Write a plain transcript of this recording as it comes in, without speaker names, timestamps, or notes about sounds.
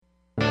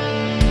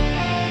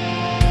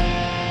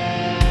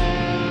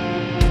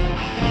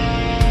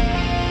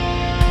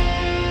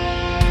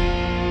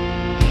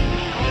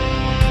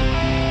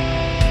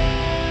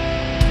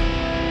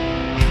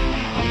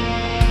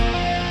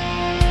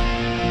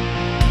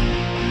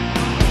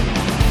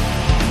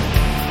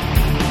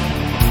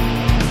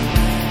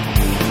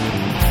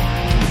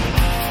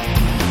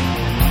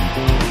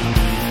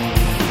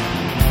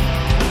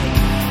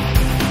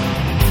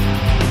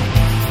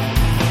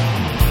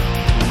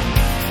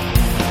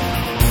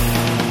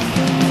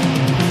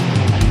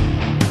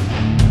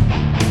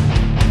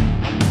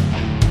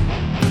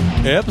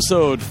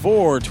Episode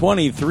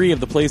 423 of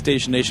the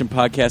PlayStation Nation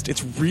podcast.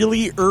 It's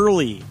really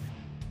early.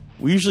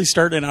 We usually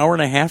start an hour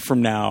and a half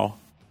from now.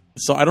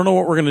 So I don't know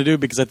what we're going to do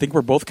because I think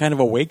we're both kind of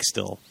awake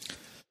still.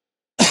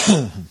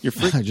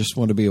 I just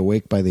want to be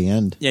awake by the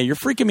end. Yeah, you're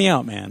freaking me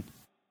out, man.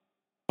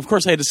 Of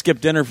course, I had to skip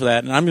dinner for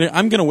that, and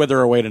I'm gonna wither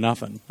away to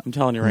nothing. I'm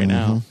telling you right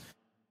now.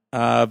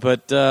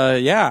 But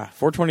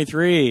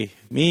 423.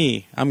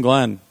 Me. I'm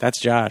Glenn. That's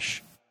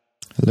Josh.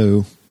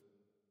 Hello.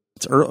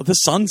 It's early. The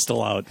sun's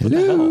still out. What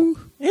Hello. the hell?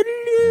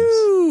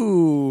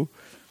 Hello.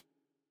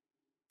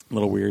 A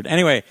little weird.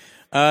 Anyway,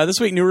 this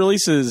week new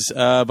releases.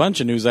 A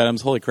bunch of news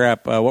items. Holy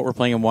crap! What we're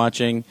playing and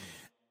watching.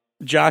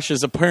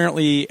 Josh's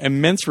apparently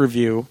immense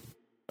review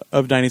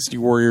of Dynasty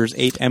Warriors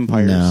 8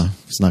 Empires. No,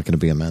 it's not going to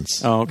be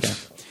immense. Oh, okay.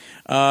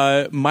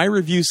 My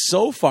review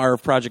so far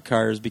of Project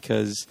Cars,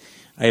 because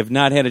I have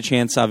not had a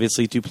chance,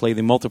 obviously, to play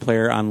the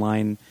multiplayer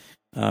online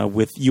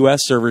with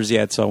U.S. servers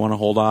yet, so I want to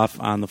hold off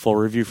on the full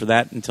review for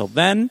that until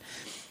then.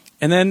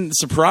 And then,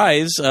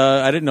 surprise,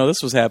 I didn't know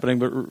this was happening,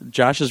 but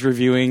Josh is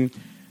reviewing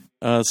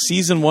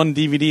Season 1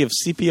 DVD of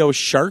CPO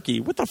Sharkey.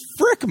 What the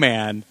frick,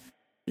 man?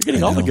 You're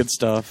getting all the good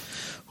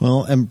stuff.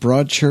 Well, and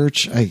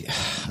Broadchurch,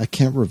 I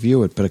can't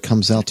review it, but it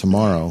comes out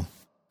tomorrow.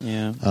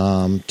 Yeah.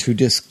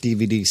 2-disc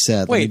DVD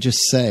set. Wait, let me just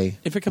say.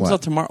 If it comes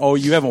out tomorrow... Oh,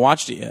 you haven't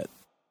watched it yet?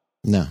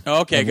 No.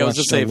 Oh, okay, I was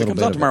just saying, if it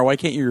comes out tomorrow, why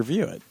can't you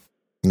review it?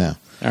 No.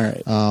 All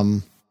right.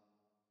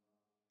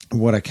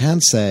 What I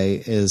can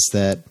say is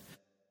that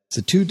it's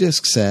a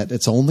 2-disc set.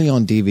 It's only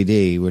on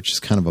DVD, which is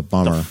kind of a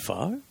bummer. The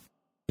fuck?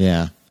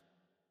 Yeah.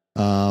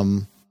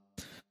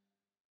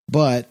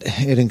 But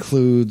it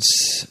includes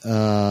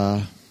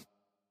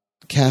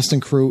cast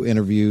and crew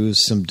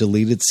interviews, some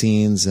deleted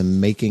scenes, and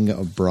making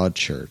of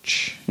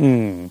Broadchurch.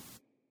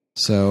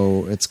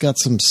 So it's got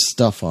some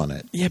stuff on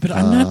it. Yeah, but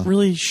I'm not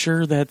really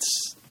sure that's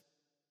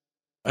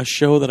a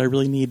show that I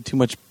really need too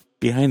much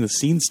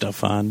behind-the-scenes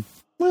stuff on.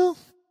 Well,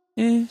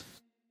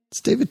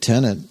 it's David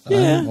Tennant.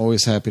 Yeah. I'm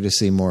always happy to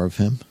see more of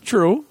him.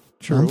 True.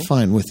 I'm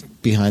fine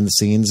with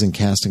behind-the-scenes and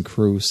cast and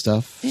crew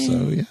stuff.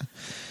 So, yeah.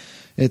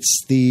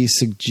 It's the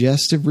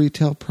suggested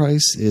retail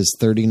price is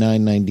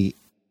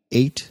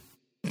 $39.98.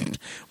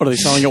 What are they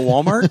selling at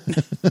Walmart?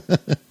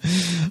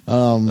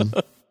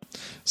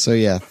 So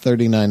yeah,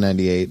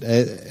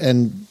 $39.98,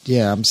 and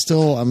yeah, I'm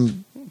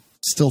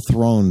still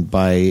thrown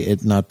by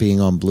it not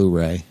being on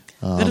Blu-ray.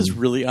 That is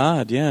really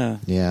odd. Yeah.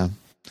 Yeah.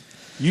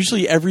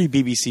 Usually, every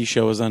BBC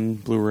show is on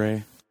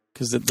Blu-ray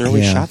because they're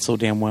always shot so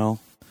damn well.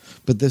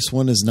 But this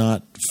one is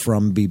not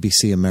from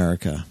BBC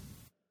America.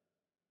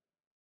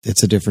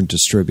 It's a different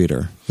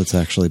distributor that's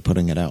actually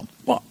putting it out.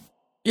 Well,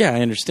 yeah, I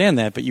understand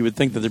that, but you would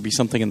think that there'd be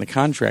something in the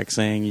contract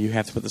saying you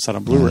have to put this out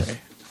on Blu-ray.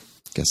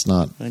 Guess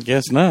not. I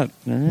guess not.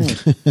 All right.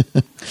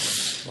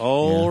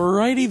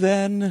 Alrighty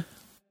then.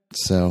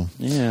 So,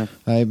 yeah,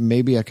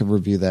 maybe I could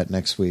review that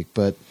next week,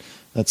 but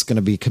that's going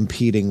to be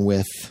competing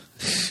with.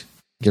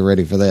 Get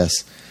ready for this.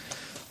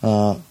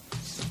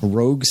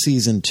 Rogue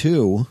Season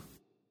 2.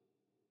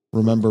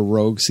 Remember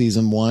Rogue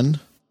Season 1?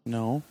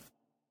 No.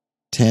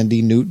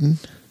 Tandy Newton.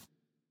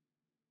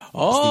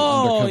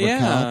 Oh,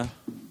 yeah.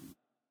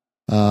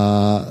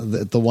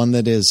 The one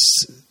that is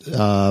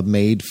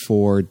made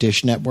for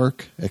Dish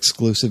Network,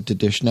 exclusive to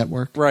Dish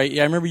Network. Right,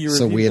 yeah, I remember you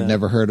reviewed So we had that.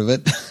 never heard of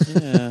it.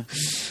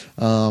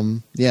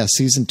 Yeah.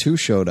 Season 2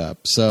 showed up.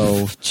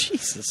 So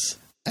Jesus.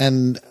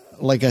 And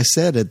like I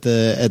said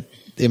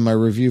in my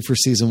review for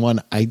Season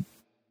 1, I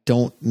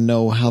don't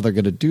know how they're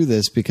going to do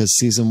this because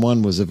Season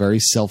 1 was a very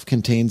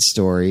self-contained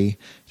story.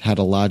 It had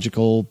a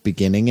logical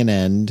beginning and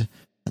end,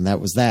 and that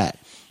was that.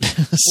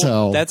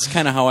 So that's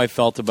kind of how I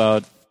felt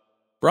about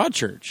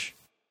Broadchurch.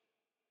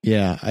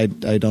 Yeah, I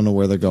don't know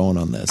where they're going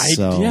on this.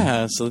 So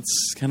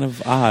it's kind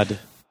of odd.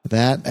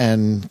 That,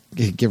 and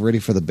get ready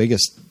for the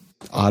biggest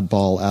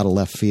oddball out of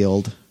left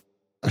field.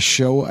 A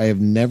show I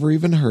have never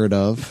even heard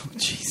of,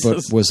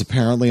 but was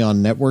apparently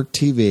on network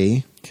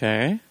TV.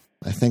 Okay.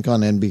 I think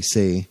on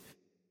NBC.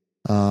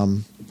 I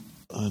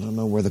don't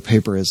know where the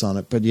paper is on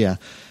it, but yeah.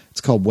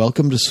 It's called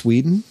Welcome to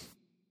Sweden.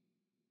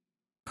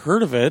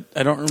 Heard of it.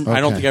 I don't think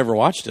I ever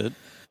watched it.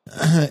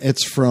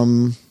 It's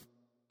from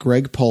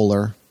Greg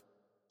Poehler.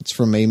 It's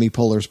from Amy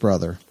Poehler's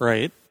brother.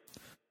 Right.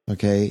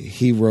 Okay.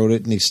 He wrote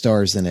it and he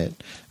stars in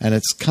it. And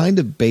it's kind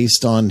of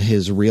based on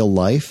his real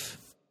life.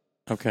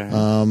 Okay.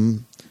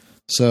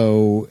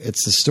 So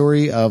it's the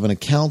story of an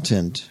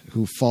accountant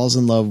who falls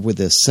in love with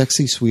this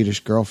sexy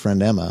Swedish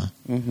girlfriend, Emma.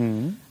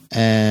 Mm-hmm.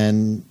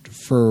 And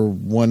for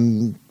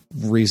one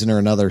reason or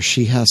another,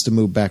 she has to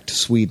move back to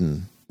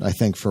Sweden, I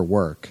think, for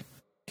work.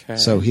 Okay.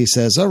 So he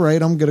says, all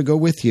right, I'm going to go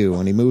with you.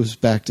 And he moves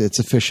back to, it's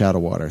a fish out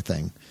of water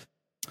thing.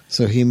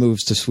 So he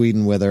moves to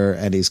Sweden with her,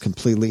 and he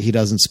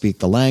doesn't speak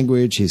the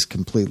language. He's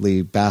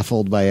completely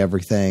baffled by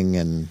everything.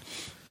 And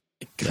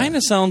it kind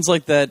of sounds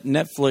like that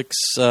Netflix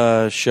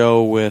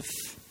show with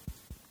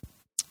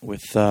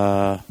what's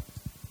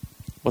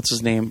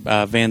his name?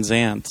 Van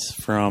Zandt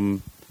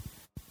from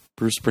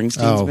Bruce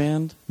Springsteen's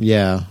band.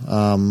 Yeah.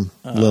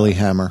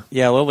 Lilyhammer.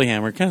 Yeah,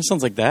 Lilyhammer. It kind of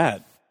sounds like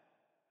that.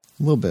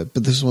 A little bit,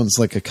 but this one's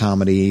like a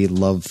comedy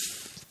love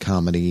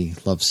comedy,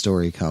 love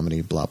story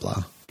comedy, blah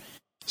blah.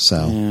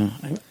 So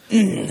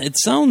it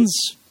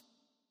sounds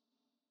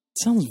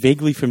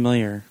vaguely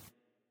familiar.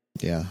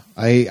 Yeah,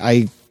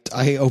 I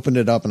opened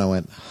it up and I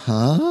went,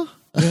 huh?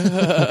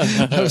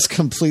 I was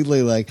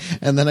completely like,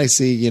 and then I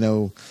see,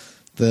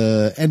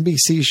 the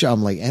NBC show.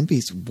 I'm like,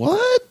 NBC,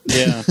 what?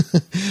 Yeah.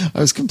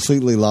 I was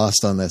completely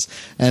lost on this.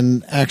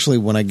 And actually,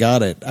 when I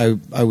got it, I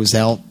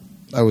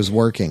was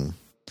working,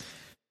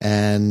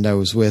 and I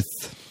was with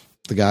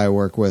the guy I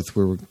work with.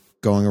 We were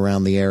going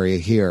around the area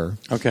here.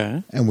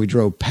 Okay. And we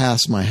drove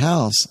past my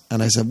house,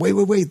 and I said,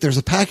 wait, there's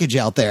a package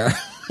out there.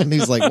 And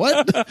he's like,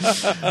 what?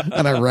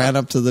 And I ran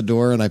up to the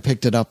door and I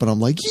picked it up and I'm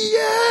like,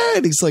 yeah.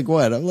 And he's like,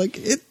 what? I'm like,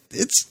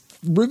 it's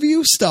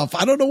review stuff.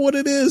 I don't know what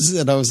it is.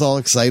 And I was all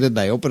excited and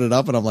I opened it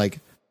up and I'm like,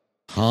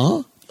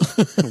 huh?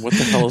 What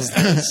the hell is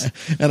this?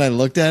 And I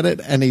looked at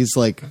it and he's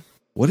like,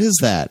 what is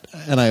that?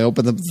 And I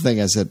opened the thing.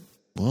 I said,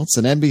 well, it's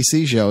an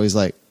NBC show. He's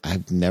like,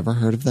 I've never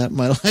heard of that in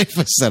my life.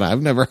 I said,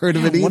 I've never heard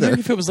of it either. I'm wondering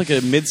if it was like a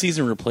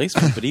mid-season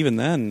replacement, but even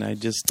then, I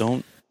just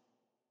don't.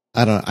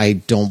 I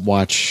don't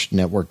watch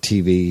network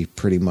TV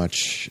pretty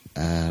much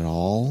at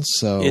all.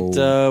 So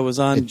it was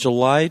on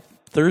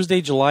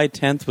Thursday, July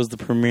 10th was the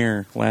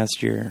premiere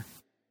last year.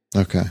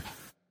 Okay. So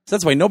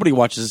that's why nobody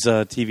watches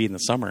TV in the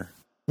summer.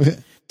 2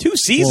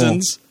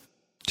 seasons. Well,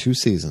 2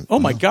 seasons. Oh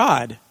my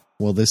God.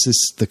 Well, this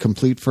is the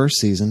complete first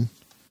season.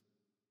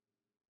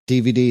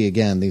 DVD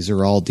again. These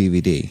are all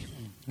DVD.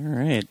 All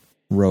right.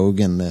 Rogue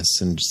and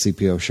this and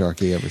CPO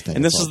Sharkey, everything.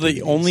 And this is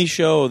the only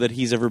show that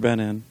he's ever been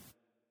in.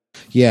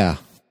 Yeah.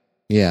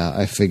 Yeah,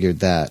 I figured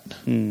that.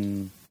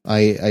 I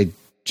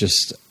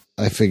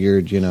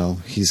figured,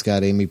 he's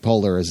got Amy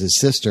Poehler as his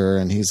sister,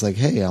 and he's like,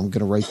 hey, I'm going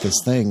to write this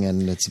thing,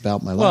 and it's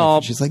about my life.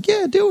 And she's like,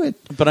 yeah, do it.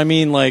 But I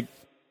mean, like,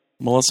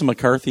 Melissa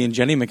McCarthy and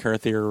Jenny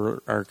McCarthy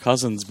are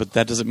cousins, but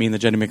that doesn't mean that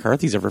Jenny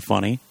McCarthy's ever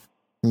funny.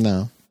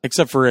 No.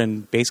 Except for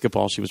in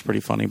Basketball, she was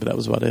pretty funny, but that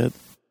was about it.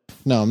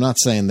 No, I'm not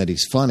saying that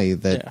he's funny.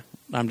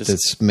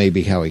 That's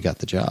maybe how he got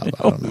the job.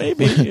 I don't know.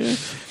 Maybe. Yeah.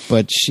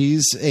 But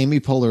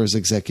Amy Poehler is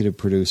executive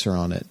producer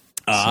on it.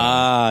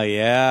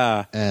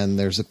 Yeah. And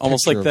there's a picture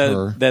almost like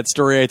that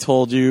story I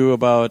told you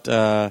about.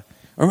 Or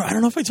I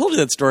don't know if I told you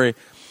that story.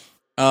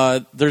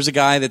 There's a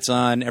guy that's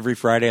on every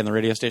Friday on the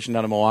radio station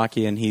down in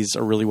Milwaukee, and he's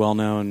a really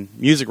well-known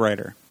music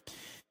writer.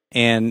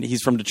 And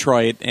he's from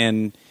Detroit,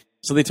 and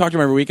so they talked to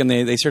him every week, and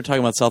they started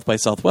talking about South by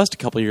Southwest a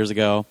couple of years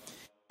ago.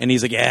 And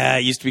he's like, yeah,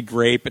 it used to be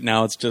great, but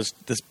now it's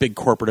just this big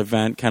corporate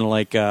event, kind of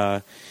like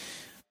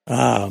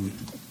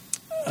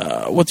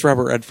what's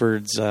Robert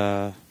Redford's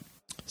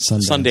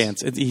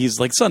Sundance. He's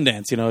like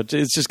Sundance,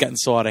 it's just gotten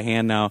so out of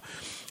hand now.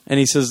 And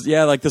he says,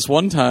 yeah, like this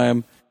one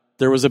time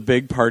there was a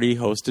big party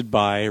hosted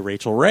by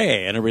Rachel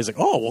Ray, and everybody's like,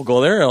 oh, we'll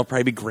go there. It'll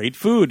probably be great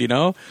food,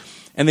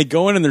 And they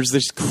go in and there's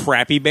this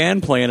crappy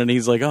band playing, and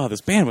he's like, oh,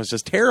 this band was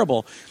just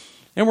terrible.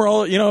 And we're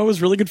all, it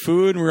was really good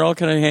food, and we were all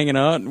kind of hanging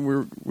out,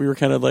 and we were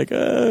kind of like,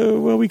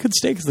 well, we could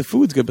stay because the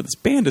food's good, but this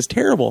band is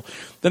terrible.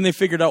 Then they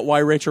figured out why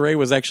Rachel Ray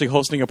was actually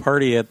hosting a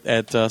party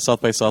at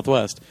South by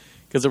Southwest,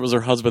 because it was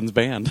her husband's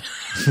band.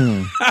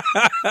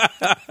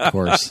 Of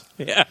course.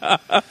 Yeah.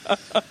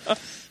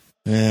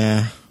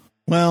 Yeah.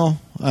 Well,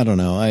 I don't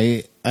know.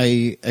 I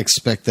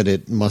expect that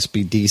it must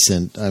be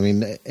decent. I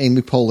mean,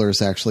 Amy Poehler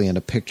is actually in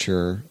a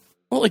picture.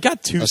 Well, it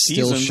got 2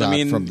 seasons. Still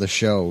shot from the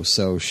show,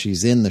 so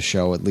she's in the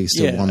show at least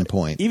at one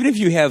point. Even if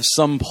you have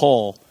some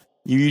pull,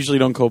 you usually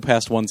don't go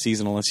past 1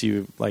 season unless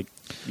you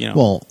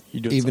Well,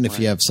 even if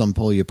you have some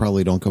pull, you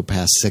probably don't go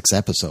past 6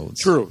 episodes.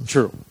 True.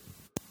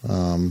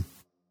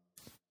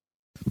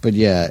 But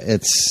yeah,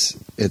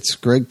 it's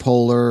Greg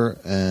Poehler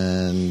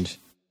and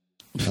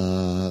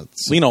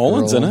Lena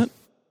Olin's in it.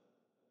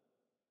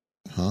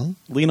 Huh?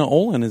 Lena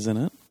Olin is in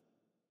it.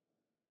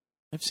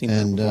 I've seen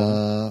and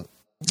her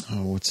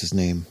before. What's his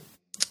name?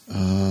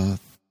 The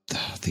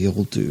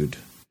old dude.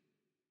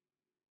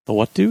 The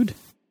what dude?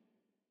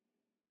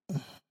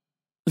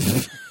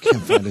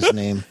 Can't find his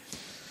name.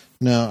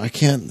 No, I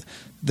can't.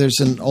 There's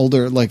an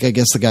older, I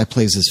guess the guy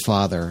plays his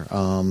father.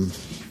 Crap,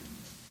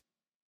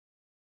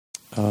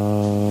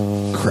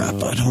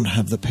 I don't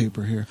have the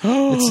paper here.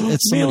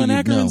 It's Malin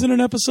Ackerman's in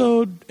an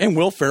episode, and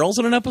Will Ferrell's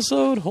in an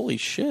episode. Holy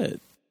shit!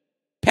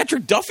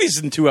 Patrick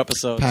Duffy's in 2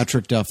 episodes.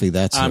 Patrick Duffy,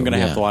 that's I'm going to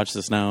have to watch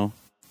this now.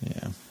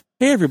 Yeah.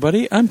 Hey,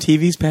 everybody, I'm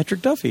TV's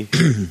Patrick Duffy.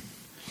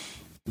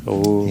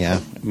 Oh, yeah.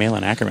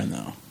 Malin Ackerman,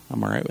 though.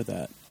 I'm all right with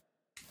that.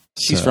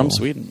 He's from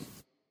Sweden.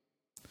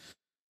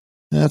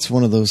 That's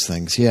one of those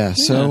things, yeah.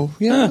 So,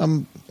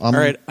 I'm all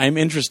right, I'm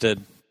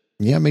interested.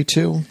 Yeah, me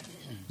too.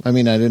 I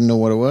mean, I didn't know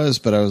what it was,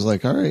 but I was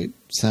like, all right,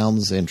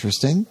 sounds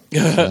interesting.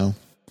 So.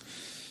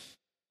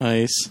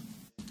 Nice.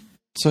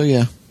 So,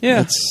 yeah.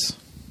 Yeah.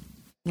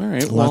 All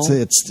right. Well,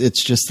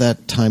 it's just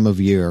that time of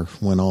year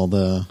when all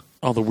the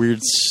weird,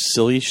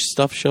 silly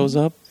stuff shows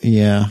up.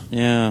 Yeah.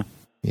 Yeah.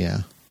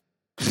 Yeah.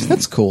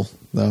 That's cool.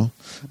 though.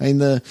 I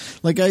mean,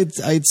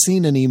 I'd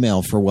seen an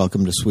email for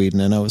Welcome to Sweden,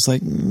 and I was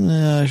like,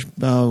 nah,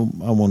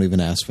 I won't even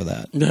ask for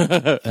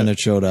that. And it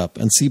showed up.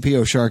 And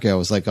CPO Sharkey, I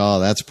was like, oh,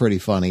 that's pretty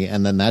funny.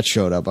 And then that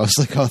showed up. I was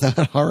like,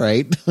 oh, all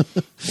right.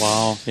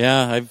 Wow.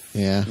 Yeah. I've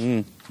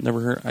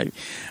never heard.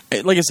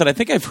 Like I said, I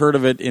think I've heard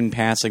of it in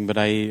passing, but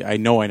I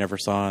know I never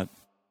saw it.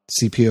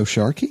 CPO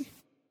Sharkey?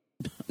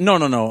 No.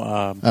 The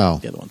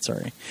other one.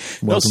 Sorry.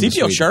 Welcome no, to CPO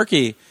Sweden.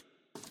 Sharkey.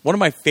 One of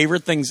my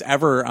favorite things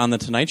ever on The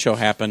Tonight Show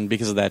happened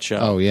because of that show.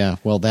 Oh, yeah.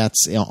 Well,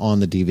 that's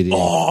on the DVD.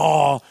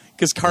 Oh,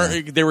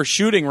 because they were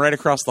shooting right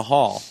across the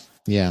hall.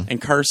 Yeah.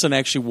 And Carson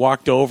actually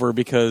walked over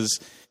because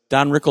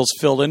Don Rickles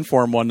filled in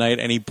for him one night,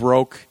 and he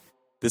broke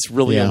this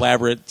really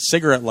elaborate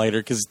cigarette lighter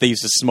because they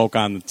used to smoke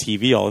on the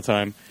TV all the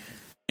time.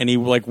 And he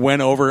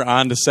went over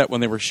onto set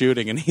when they were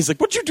shooting, and he's like,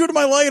 "What'd you do to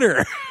my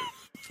lighter?"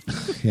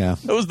 Yeah.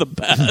 That was the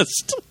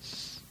best.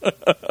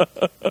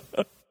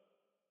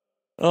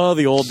 Oh,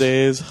 the old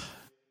days.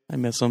 I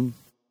miss them.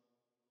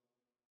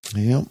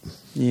 Yep.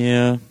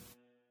 Yeah.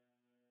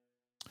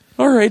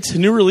 All right,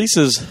 new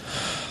releases.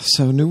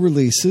 So new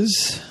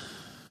releases,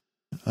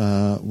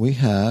 we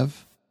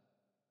have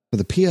for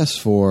the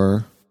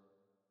PS4.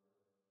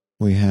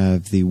 We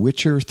have The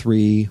Witcher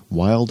 3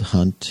 Wild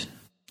Hunt.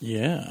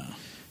 Yeah.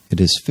 It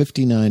is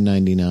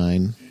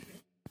 $59.99.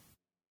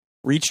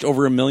 Reached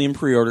over 1 million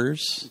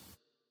pre-orders.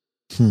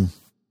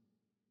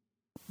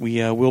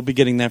 We will be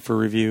getting that for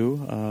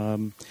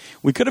review.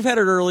 We could have had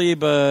it early,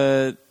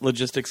 but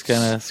logistics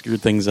kind of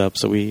screwed things up,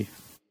 so we're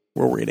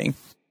waiting.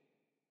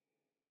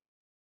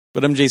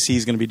 But MJC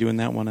is going to be doing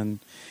that one, and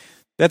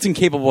that's in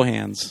capable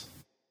hands.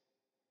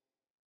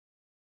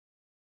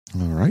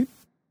 All right.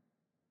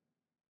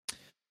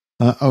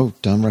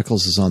 Don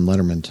Rickles is on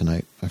Letterman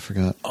tonight. I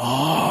forgot.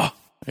 Oh,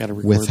 I got to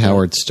record with that.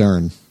 Howard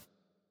Stern.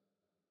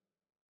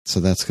 So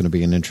that's going to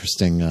be an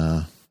interesting.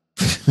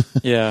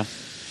 Yeah.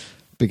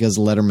 Because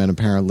Letterman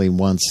apparently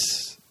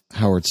wants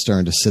Howard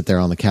Stern to sit there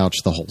on the couch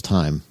the whole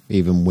time,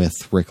 even with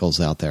Rickles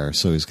out there.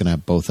 So he's going to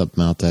have both of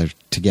them out there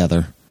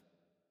together.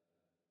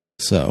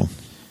 So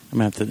I'm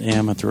going to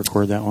have to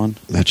record that one.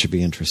 That should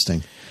be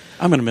interesting.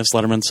 I'm going to miss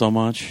Letterman so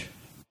much.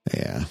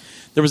 Yeah.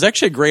 There was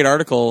actually a great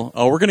article.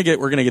 Oh, we're gonna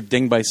get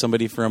dinged by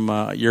somebody from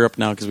Europe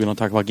now because we don't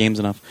talk about games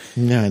enough.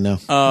 Yeah, I know.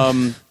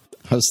 I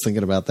was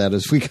thinking about that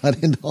as we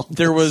got into all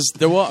this.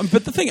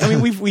 But the thing, I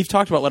mean, we've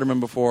talked about Letterman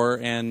before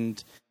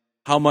and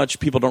how much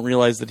people don't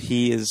realize that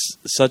he is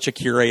such a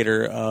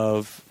curator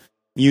of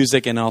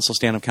music and also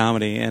stand-up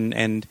comedy,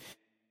 and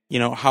you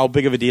know how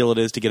big of a deal it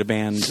is to get a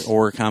band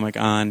or a comic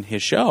on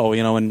his show.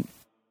 You know, and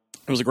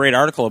there was a great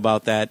article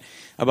about that,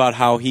 about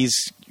how he's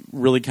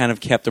really kind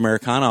of kept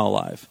Americana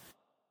alive.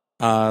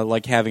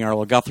 Like having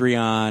Arlo Guthrie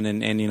on,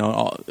 and you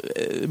know,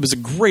 it was a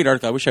great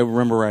article. I wish I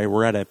remember where I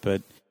read it,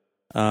 but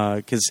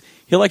because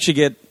he'll actually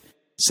get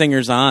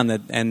singers on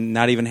that and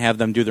not even have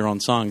them do their own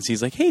songs.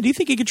 He's like, "Hey, do you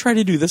think you could try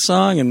to do this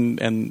song?"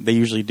 And they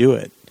usually do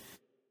it.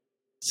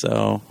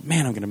 So,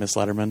 man, I'm gonna miss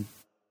Letterman,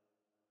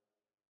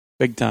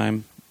 big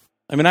time.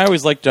 I mean, I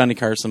always liked Johnny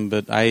Carson,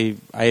 but I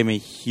am a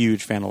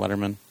huge fan of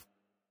Letterman.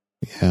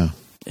 Yeah,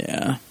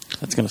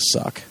 that's gonna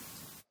suck.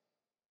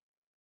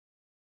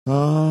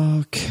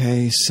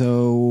 Okay,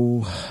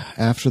 so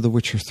after The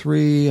Witcher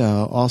 3,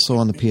 also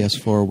on the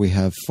PS4, we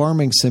have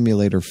Farming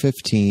Simulator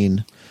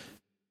 15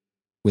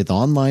 with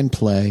online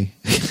play,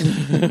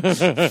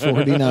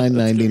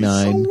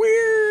 $49.99. So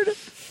weird.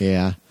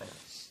 Yeah.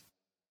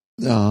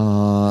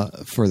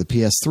 For the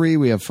PS3,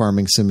 we have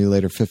Farming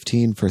Simulator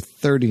 15 for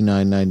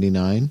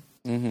 $39.99.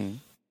 Mm-hmm.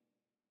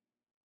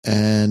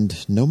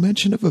 And no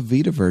mention of a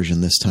Vita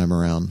version this time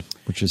around,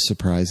 which is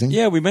surprising.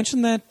 Yeah, we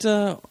mentioned that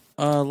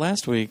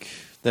last week.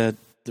 That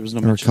there was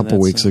no mention or a couple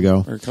weeks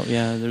ago.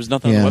 There's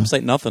nothing on the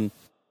website, nothing.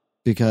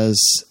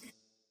 Because,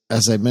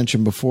 as I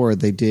mentioned before,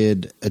 they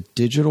did a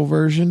digital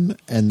version,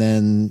 and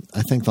then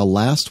I think the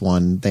last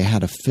one, they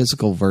had a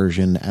physical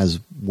version as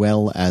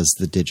well as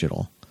the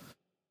digital,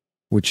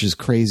 which is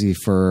crazy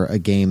for a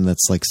game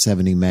that's like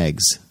 70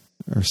 megs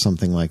or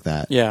something like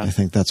that. Yeah. I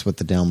think that's what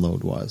the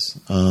download was.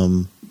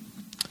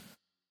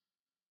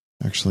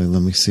 Actually,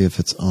 let me see if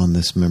it's on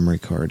this memory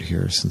card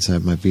here, since I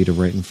have my Vita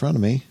right in front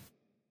of me.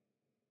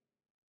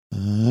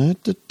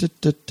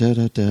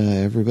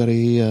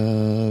 Everybody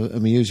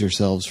amuse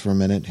yourselves for a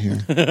minute here.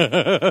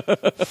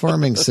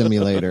 Farming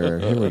Simulator.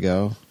 Here we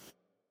go.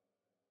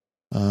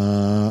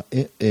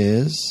 It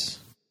is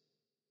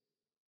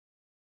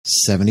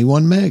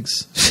 71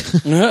 megs.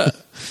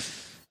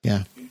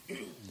 Yeah.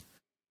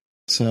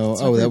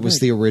 So, that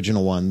was the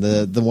original one.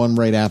 The one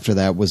right after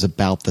that was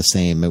about the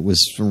same. It was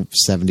from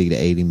 70 to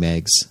 80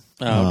 megs.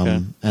 Oh,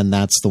 okay. And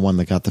that's the one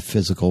that got the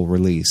physical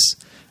release.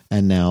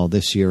 And now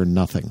this year,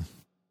 nothing.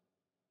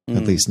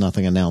 At least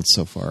nothing announced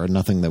so far.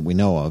 Nothing that we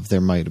know of. There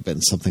might have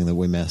been something that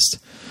we missed.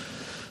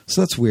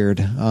 So that's weird.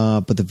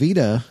 But the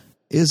Vita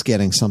is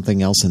getting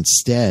something else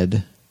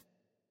instead.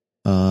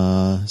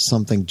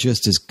 Something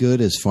just as good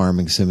as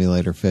Farming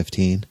Simulator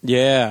 15.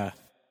 Yeah.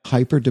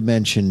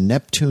 Hyperdimension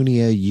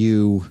Neptunia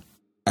U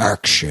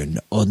Action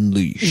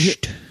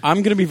Unleashed. I'm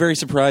going to be very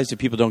surprised if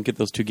people don't get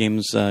those two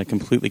games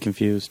completely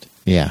confused.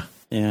 Yeah.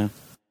 Yeah.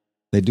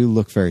 They do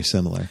look very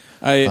similar.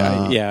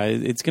 Yeah,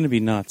 it's going to be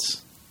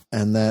nuts.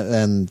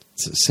 And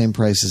same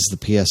price as the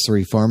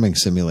PS3 Farming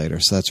Simulator,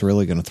 so that's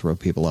really going to throw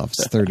people off.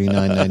 It's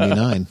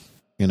 $39.99,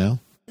 you know?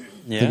 Yeah.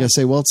 They're going to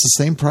say, well, it's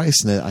the same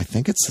price, and I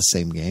think it's the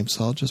same game,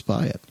 so I'll just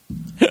buy it.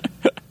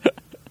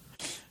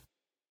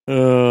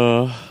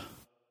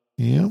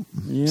 Yep.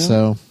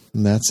 So,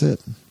 that's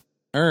it.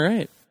 All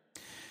right.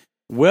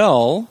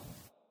 Well,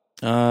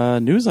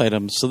 news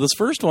items. So this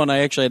first one, I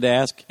actually had to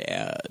ask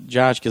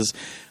Josh, because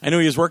I knew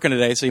he was working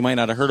today, so he might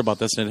not have heard about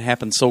this, and it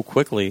happened so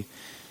quickly.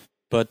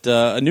 But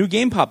a new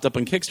game popped up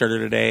on Kickstarter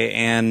today,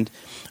 and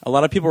a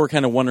lot of people were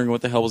kind of wondering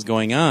what the hell was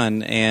going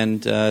on.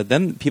 And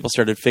then people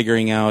started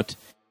figuring out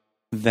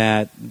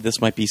that this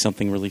might be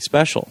something really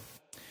special.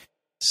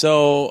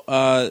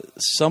 So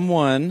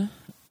someone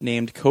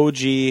named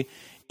Koji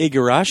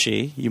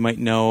Igarashi, you might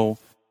know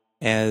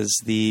as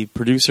the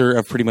producer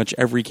of pretty much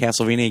every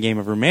Castlevania game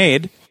ever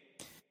made,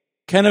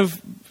 kind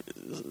of,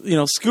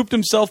 scooped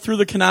himself through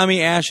the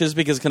Konami ashes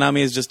because Konami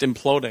is just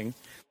imploding,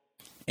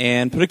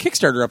 and put a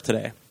Kickstarter up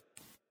today.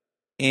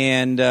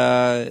 And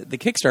the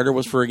Kickstarter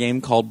was for a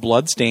game called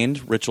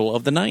Bloodstained Ritual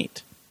of the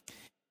Night.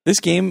 This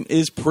game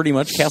is pretty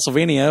much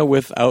Castlevania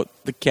without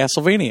the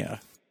Castlevania.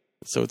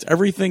 So it's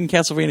everything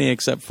Castlevania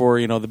except for,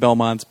 the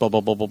Belmonts, blah,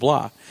 blah, blah, blah,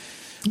 blah.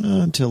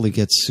 Until he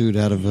gets sued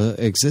out of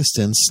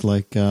existence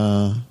like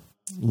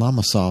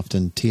Lamasoft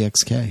and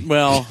TXK.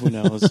 Well, who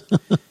knows?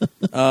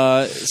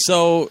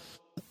 So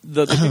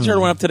the Kickstarter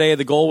went up today.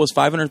 The goal was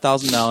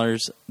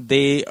 $500,000.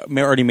 They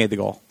already made the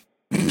goal.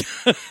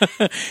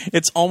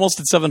 It's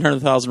almost at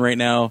 700,000 right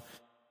now.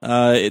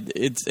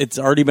 It's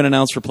already been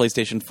announced for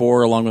PlayStation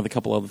 4 along with a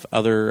couple of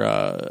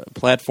other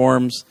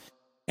platforms,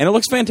 and it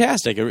looks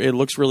fantastic. It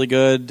looks really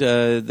good.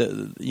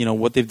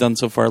 What they've done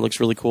so far looks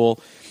really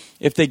cool.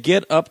 If they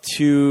get up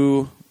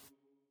to,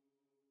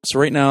 so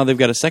right now they've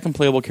got a second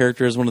playable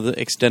character as one of the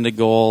extended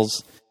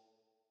goals.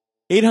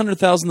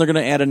 800,000, they're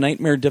going to add a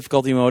nightmare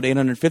difficulty mode.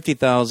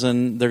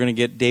 850,000, they're going to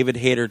get David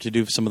Hayter to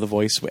do some of the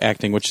voice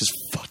acting, which is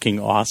fucking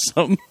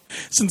awesome.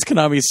 Since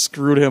Konami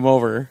screwed him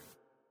over.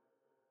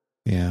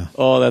 Yeah.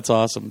 Oh, that's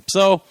awesome.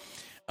 So,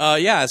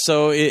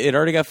 so it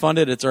already got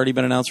funded. It's already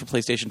been announced for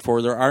PlayStation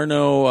 4. There are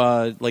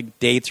no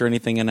dates or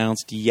anything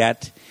announced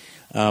yet,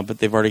 but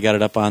they've already got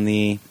it up on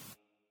the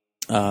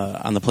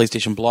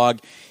PlayStation blog.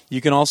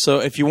 You can also,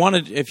 if you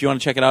want to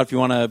check it out, if you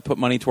want to put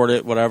money toward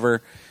it,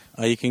 whatever,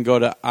 you can go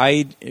to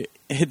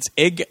it's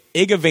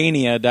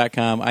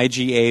igavania.com,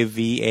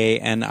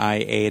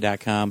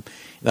 igavania.com.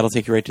 That'll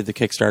take you right to the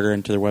Kickstarter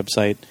and to their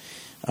website.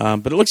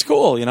 But it looks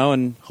cool,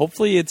 and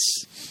hopefully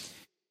it's.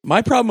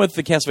 My problem with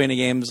the Castlevania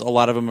games, a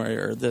lot of them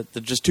are they're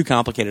just too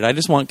complicated. I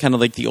just want kind of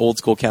like the old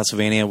school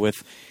Castlevania with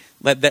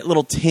that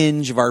little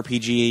tinge of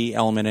RPG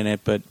element in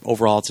it, but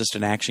overall it's just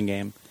an action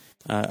game,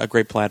 a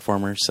great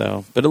platformer.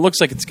 So, but it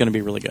looks like it's going to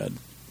be really good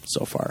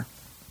so far.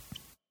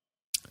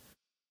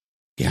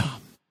 Yeah,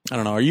 I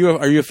don't know. Are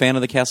you a fan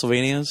of the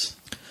Castlevanias?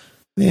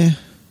 Yeah.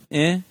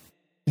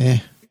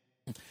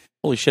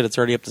 Holy shit! It's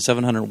already up to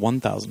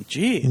 701,000.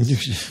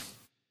 Jeez.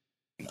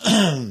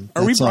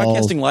 Are we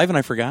broadcasting live and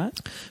I forgot?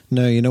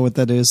 No, you know what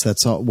that is?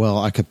 That's all. Well,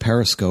 I could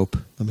Periscope.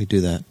 Let me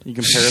do that. You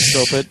can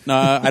Periscope it? No,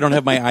 I don't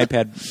have my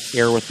iPad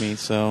Air with me,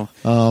 so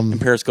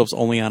and Periscope's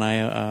only on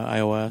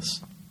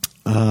iOS.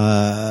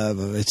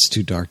 It's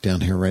too dark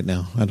down here right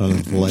now. I don't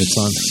have the lights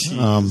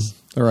on.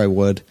 Or I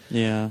would.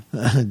 Yeah.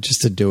 Just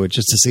to do it,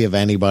 just to see if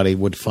anybody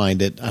would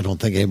find it. I don't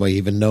think anybody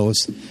even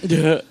knows.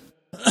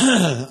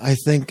 I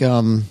think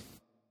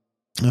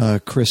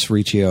Chris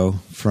Riccio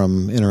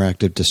from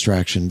Interactive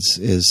Distractions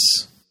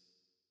is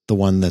the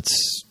one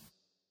that's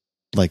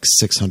like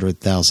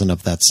 600,000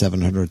 of that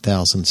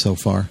 700,000 so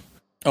far.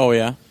 Oh,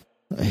 yeah?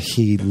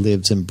 He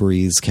lives and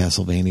breathes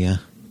Castlevania.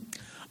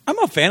 I'm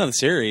a fan of the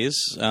series.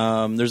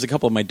 There's a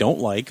couple of them I don't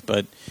like,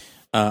 but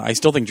I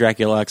still think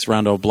Dracula X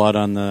Rondo of Blood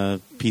on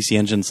the PC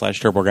Engine /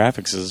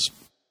 TurboGrafx is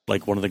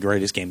like one of the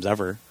greatest games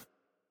ever.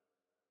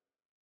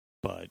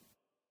 But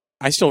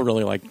I still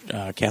really like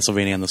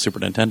Castlevania on the Super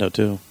Nintendo,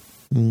 too.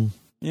 Mm.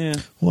 Yeah.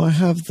 Well, I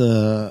have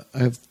the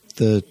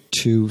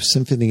two,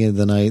 Symphony of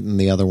the Night and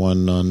the other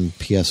one on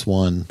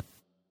PS1.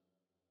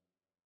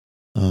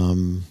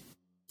 And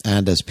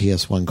as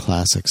PS1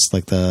 classics,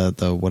 like the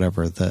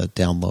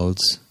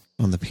downloads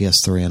on the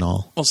PS3 and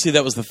all. Well, see,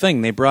 that was the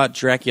thing. They brought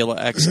Dracula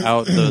X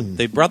out.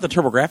 They brought the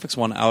TurboGrafx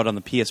one out on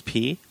the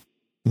PSP,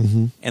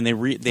 mm-hmm. and they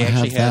actually have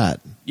had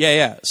that.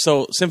 Yeah.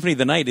 So Symphony of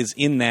the Night is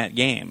in that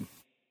game.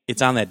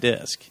 It's on that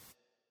disc.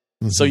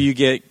 Mm-hmm. So you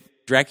get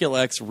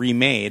Dracula X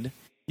remade.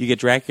 You get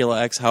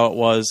Dracula X how it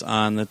was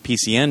on the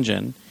PC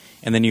Engine,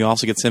 and then you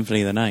also get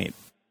Symphony of the Night.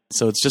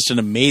 So it's just an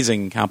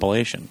amazing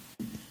compilation.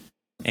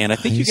 And I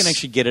think you can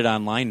actually get it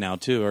online now,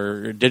 too,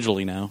 or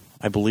digitally now,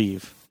 I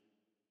believe.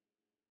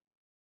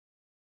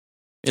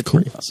 It's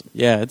cool. Pretty awesome.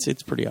 Yeah,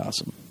 it's pretty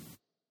awesome.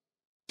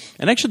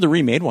 And actually, the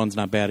remade one's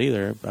not bad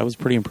either. I was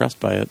pretty impressed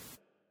by it.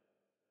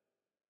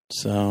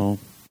 So,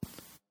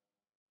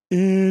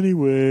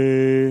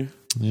 anyway.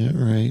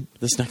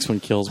 This next one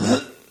kills me.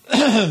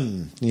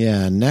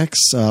 Yeah,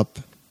 next up,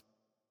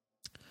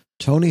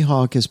 Tony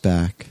Hawk is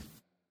back.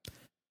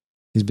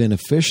 He's been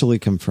officially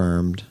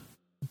confirmed.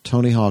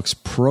 Tony Hawk's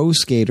Pro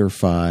Skater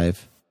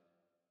 5,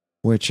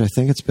 which I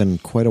think it's been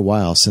quite a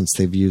while since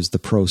they've used the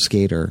Pro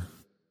Skater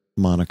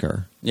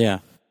moniker. Yeah.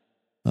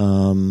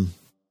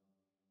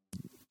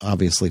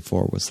 Obviously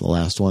 4 was the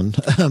last one.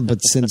 But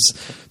since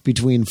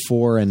between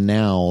 4 and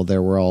now,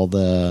 there were all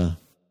the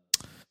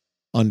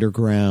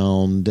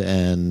Underground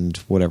and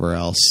whatever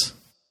else.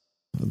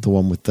 The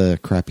one with the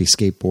crappy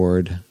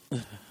skateboard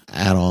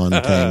add-on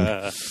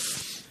thing.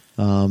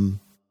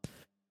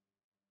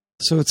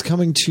 So it's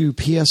coming to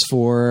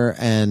PS4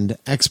 and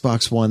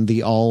Xbox One,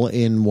 the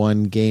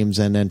all-in-one games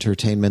and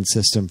entertainment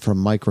system from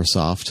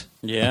Microsoft,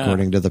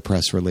 according to the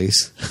press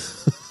release.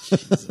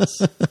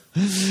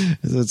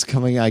 It's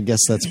coming. I guess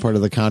that's part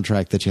of the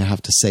contract that you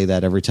have to say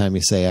that every time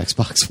you say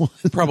Xbox One.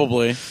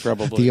 Probably.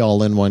 The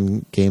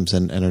all-in-one games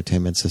and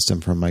entertainment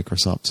system from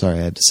Microsoft. Sorry,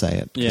 I had to say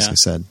it because I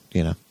said,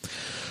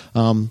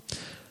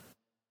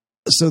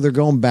 So they're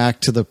going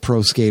back to the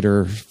Pro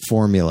Skater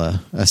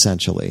formula,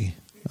 essentially,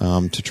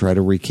 to try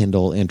to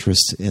rekindle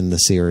interest in the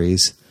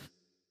series.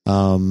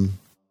 The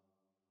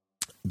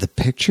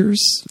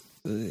pictures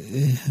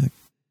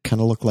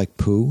kind of look like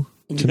poo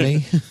to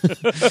me.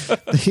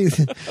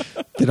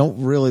 They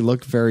don't really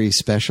look very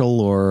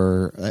special,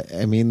 or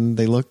I mean,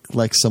 they look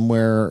like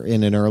somewhere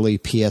in an early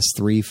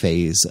PS3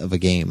 phase of a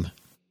game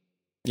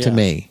to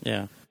me.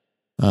 Yeah.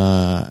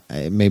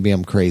 Maybe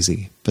I'm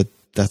crazy, but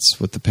that's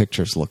what the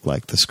pictures look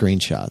like, the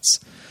screenshots.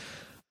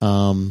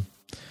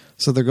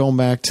 So they're going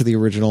back to the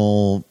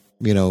original,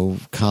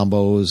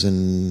 combos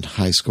and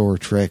high score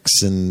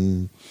tricks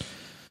and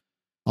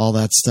all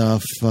that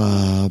stuff.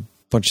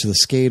 Bunch of the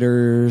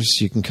skaters.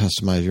 You can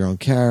customize your own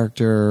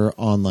character.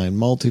 Online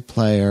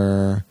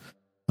multiplayer.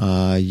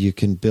 You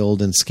can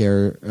build and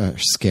scare.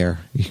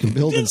 You can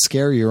build and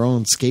scare your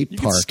own skate park.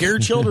 You can scare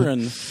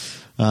children.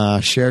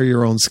 Share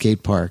your own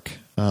skate park.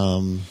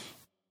 So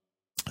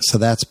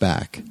that's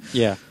back.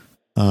 Yeah.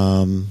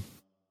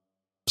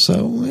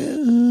 So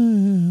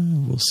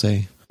we'll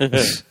see.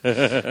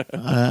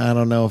 I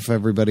don't know if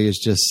everybody is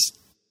just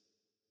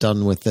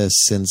done with this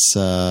since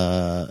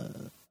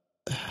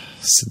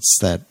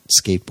that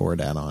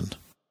skateboard add-on.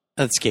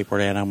 That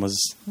skateboard add-on was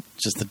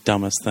just the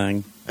dumbest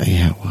thing.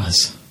 Yeah, it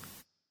was.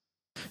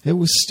 It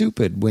was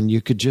stupid when you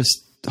could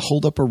just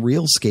hold up a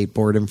real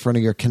skateboard in front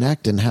of your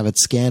Kinect and have it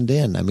scanned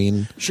in. I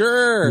mean,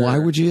 sure. Why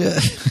would you?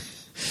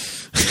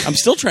 I'm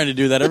still trying to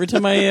do that every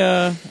time I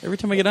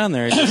get on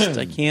there.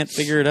 I can't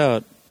figure it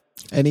out.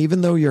 And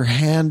even though your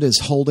hand is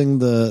holding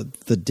the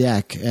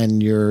deck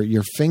and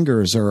your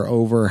fingers are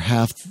over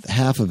half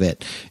of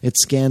it, it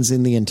scans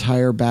in the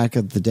entire back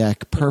of the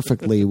deck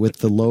perfectly with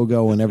the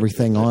logo and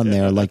everything on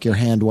there, like your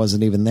hand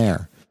wasn't even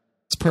there.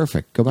 It's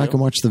perfect. Go back and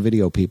watch the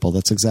video, people.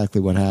 That's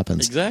exactly what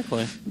happens.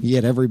 Exactly.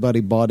 Yet everybody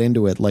bought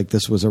into it like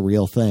this was a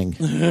real thing.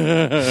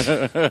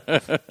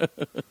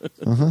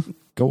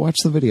 Go watch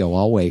the video.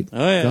 I'll wait.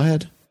 Oh, yeah. Go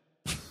ahead.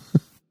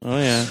 Oh,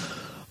 yeah.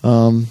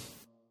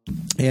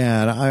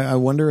 Yeah, and I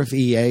wonder if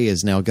EA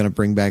is now going to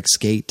bring back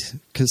Skate,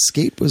 because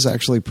Skate was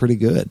actually pretty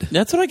good.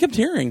 That's what I kept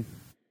hearing.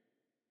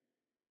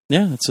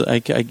 Yeah,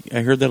 I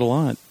heard that a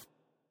lot.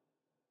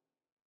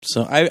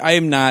 So I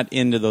am not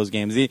into those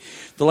games. The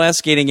last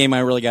skating game I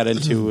really got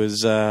into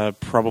was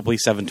probably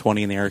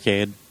 720 in the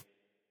arcade.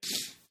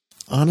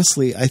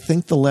 Honestly, I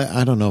think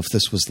I don't know if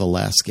this was the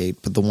last Skate,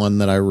 but the one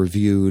that I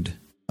reviewed,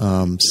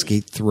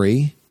 Skate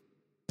 3.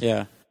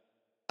 Yeah.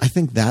 I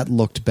think that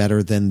looked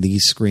better than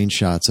these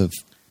screenshots of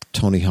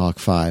Tony Hawk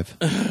 5.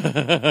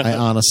 I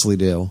honestly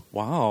do.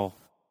 Wow.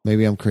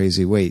 Maybe I'm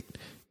crazy. Wait,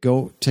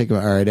 go take a...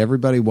 All right,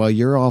 everybody, while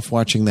you're off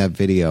watching that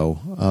video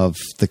of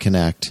the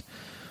Kinect,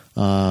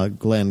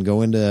 Glenn,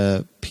 go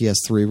into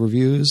PS3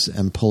 reviews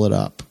and pull it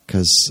up,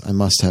 because I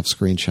must have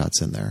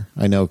screenshots in there.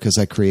 I know, because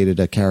I created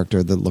a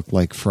character that looked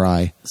like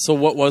Fry. So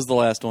what was the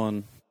last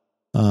one?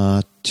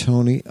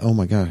 Tony... Oh,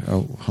 my God.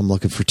 Oh, I'm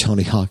looking for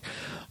Tony Hawk.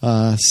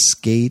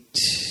 Skate...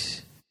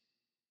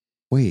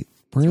 Wait,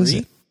 where 3? is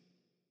it?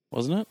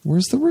 Wasn't it?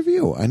 Where's the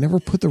review? I never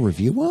put the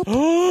review up.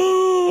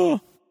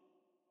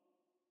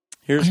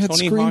 Here's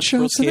Tony Hawk's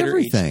Pro Skater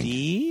everything.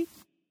 HD.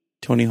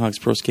 Tony Hawk's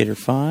Pro Skater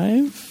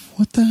 5.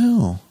 What the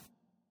hell?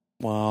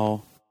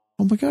 Wow.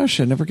 Oh my gosh,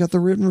 I never got the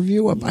written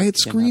review up. I had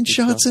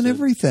screenshots and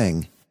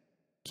everything.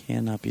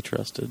 Cannot be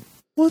trusted.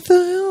 What the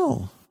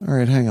hell? All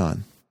right, hang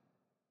on.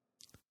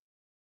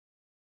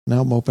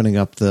 Now I'm opening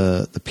up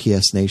the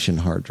PS Nation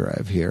hard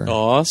drive here.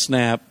 Oh,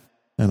 snap.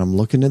 And I'm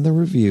looking in the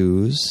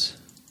reviews.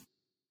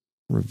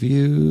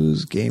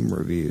 Game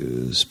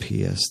reviews,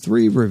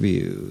 PS3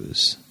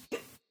 reviews.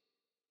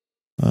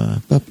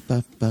 By the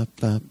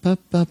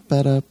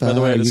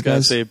way, I just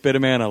gotta say, Bit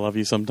of Man, I love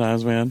you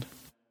sometimes, man.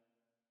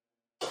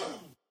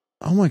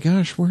 Oh my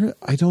gosh,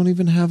 I don't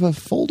even have a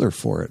folder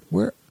for it.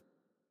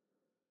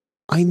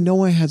 I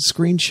know I had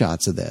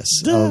screenshots of this.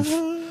 Of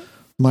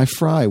my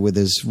Fry with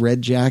his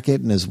red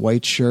jacket and his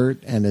white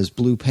shirt and his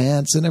blue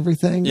pants and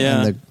everything.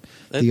 Yeah. And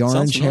the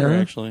orange hair.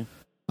 Actually.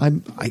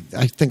 I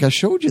think I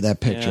showed you that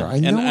picture. Yeah. I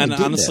know. And I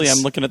did honestly, this.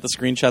 I'm looking at the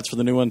screenshots for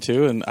the new one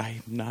too, and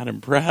I'm not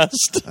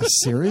impressed.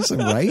 Seriously,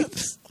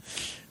 right?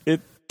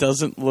 It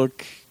doesn't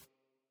look.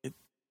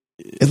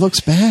 It looks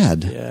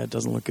bad. Yeah, it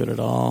doesn't look good at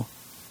all.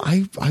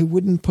 I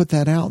wouldn't put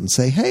that out and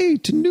say, "Hey,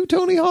 to new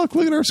Tony Hawk,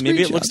 look at our screenshot."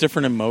 Maybe it looks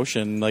different in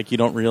motion. Like you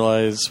don't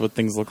realize what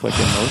things look like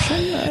in motion.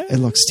 It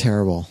looks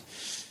terrible.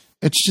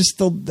 It's just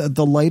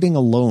the lighting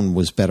alone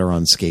was better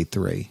on Skate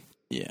 3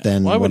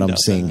 than what I'm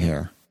seeing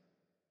here.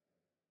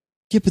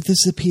 Yeah, but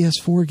this is a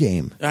PS4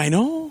 game. I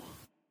know.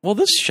 Well,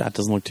 this shot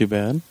doesn't look too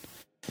bad.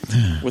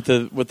 with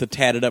the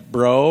tatted up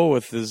bro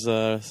with his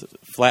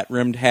flat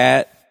rimmed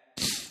hat,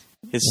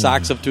 his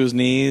socks up to his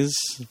knees.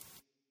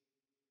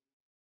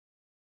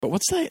 But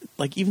what's that?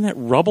 Like even that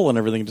rubble and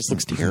everything just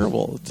looks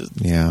terrible.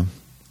 Yeah.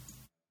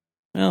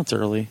 Well, it's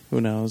early. Who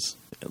knows?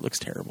 It looks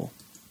terrible.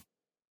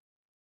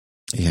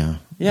 Yeah.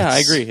 Yeah, I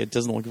agree. It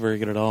doesn't look very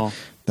good at all.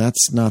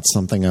 That's not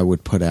something I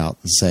would put out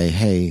and say,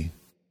 "Hey,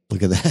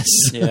 look at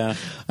this." Yeah.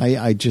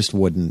 I just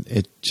wouldn't.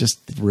 It just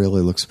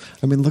really looks.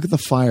 I mean, look at the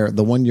fire.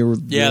 The one you're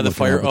the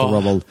fire. With the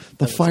rubble.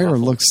 The fire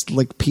awful. Looks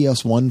like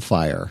PS1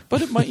 fire.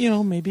 But it might,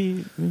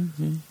 maybe.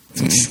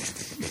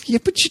 Yeah,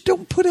 but you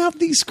don't put out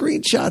these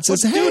screenshots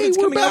as, "Hey, it's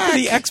we're coming back." out for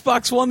the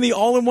Xbox One, the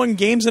all-in-one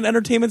games and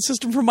entertainment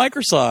system from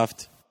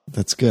Microsoft.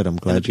 That's good. I'm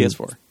glad you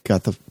PS4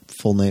 got the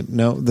full name.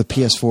 No, the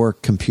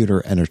PS4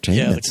 Computer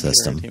Entertainment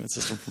System. Entertainment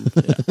system.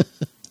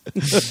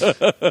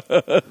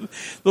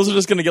 Those are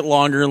just going to get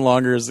longer and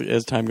longer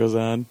as time goes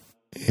on.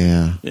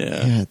 Yeah.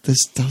 Yeah.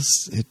 This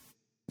does it.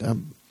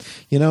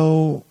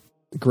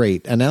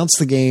 Great. Announce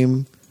the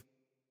game.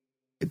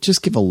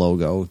 Just give a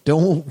logo.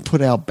 Don't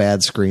put out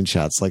bad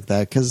screenshots like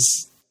that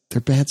because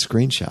they're bad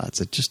screenshots.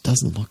 It just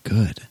doesn't look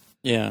good.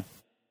 Yeah.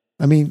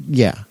 I mean,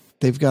 yeah.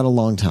 They've got a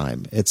long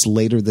time. It's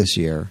later this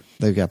year.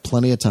 They've got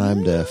plenty of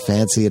time to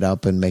fancy it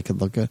up and make it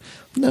look good.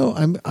 No,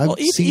 I've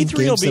seen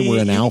games that were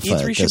in alpha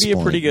E3 at should this be a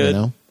point, pretty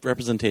good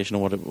representation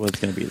of what it's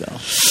going to be, though.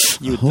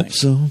 I hope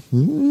so.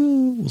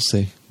 We'll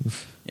see.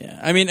 Yeah,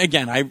 I mean,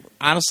 again,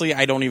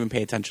 I don't even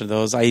pay attention to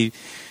those. I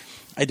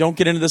don't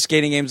get into the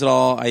skating games at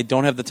all. I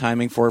don't have the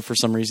timing for it for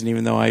some reason,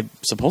 even though I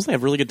supposedly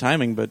have really good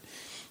timing. But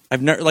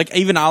I've never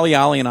even Ollie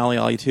Ollie and Ollie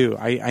Ollie 2.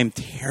 I'm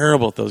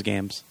terrible at those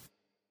games.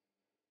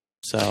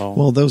 So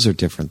well, those are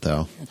different,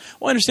 though.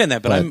 Well, I understand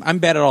that, but I'm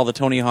bad at all the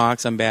Tony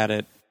Hawks. I'm bad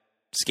at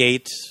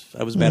Skate.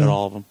 I was bad at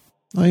all of them.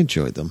 I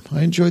enjoyed them.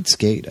 I enjoyed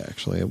Skate.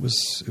 Actually, it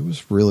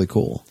was really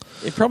cool.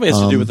 It probably has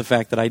to do with the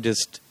fact that I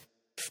just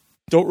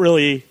don't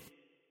really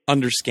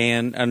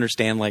understand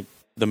like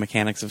the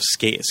mechanics of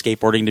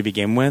skateboarding to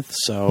begin with.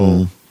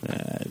 So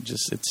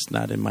it's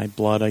not in my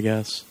blood, I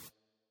guess.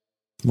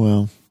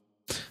 Well,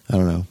 I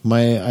don't know.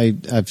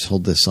 I've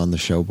told this on the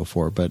show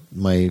before, but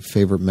my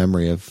favorite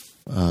memory of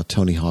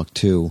Tony Hawk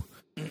 2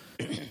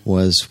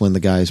 was when the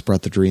guys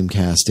brought the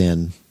Dreamcast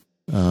in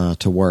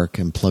to work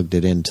and plugged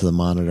it into the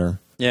monitor.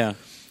 Yeah.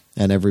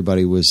 And it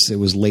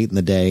was late in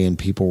the day and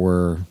people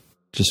were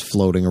just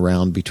floating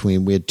around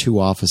we had two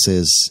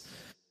offices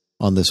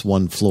on this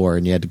one floor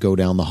and you had to go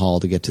down the hall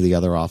to get to the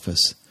other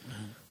office.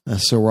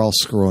 So we're all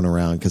screwing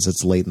around because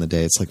it's late in the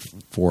day. It's like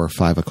 4 or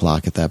 5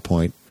 o'clock at that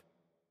point.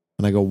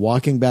 And I go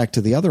walking back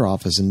to the other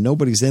office and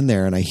nobody's in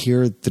there and I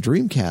hear the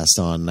Dreamcast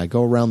on and I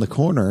go around the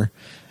corner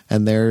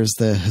and there's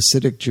the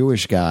Hasidic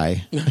Jewish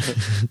guy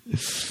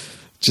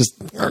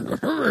just like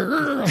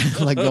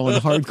going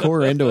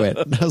hardcore into it.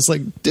 And I was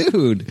like,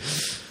 dude,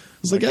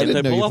 I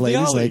didn't know you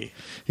played.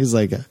 He's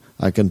like,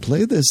 I can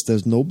play this.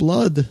 There's no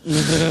blood.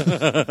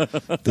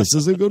 This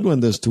is a good one.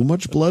 There's too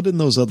much blood in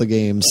those other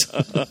games.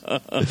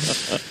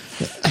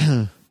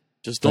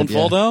 Just don't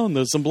fall down.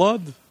 There's some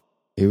blood.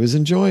 He was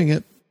enjoying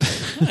it.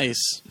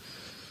 Nice.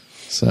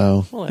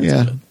 So,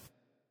 good.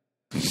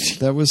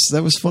 That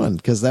was fun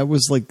because that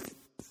was like,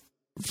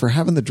 for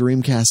having the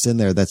Dreamcast in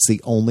there, that's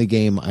the only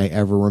game I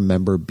ever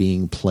remember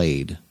being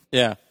played.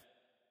 Yeah.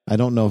 I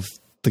don't know if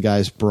the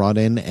guys brought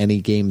in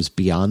any games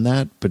beyond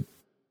that, but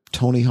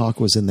Tony Hawk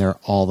was in there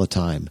all the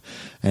time.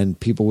 And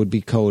people would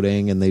be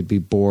coding and they'd be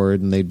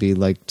bored and they'd be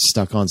like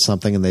stuck on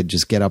something and they'd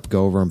just get up,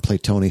 go over and play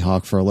Tony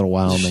Hawk for a little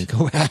while and then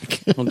go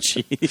back. Oh,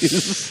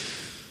 jeez.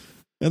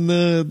 And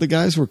the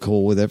guys were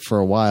cool with it for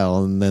a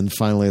while, and then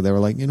finally they were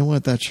like, you know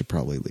what, that should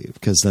probably leave,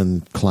 because then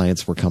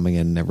clients were coming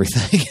in and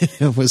everything.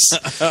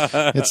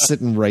 It's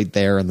sitting right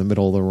there in the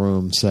middle of the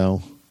room,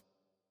 so.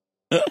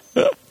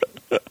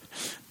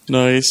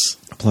 Nice.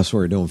 Plus we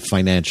were doing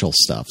financial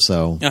stuff,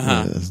 so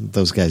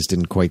those guys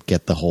didn't quite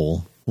get the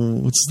whole,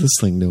 what's this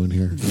thing doing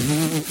here?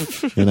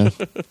 You know?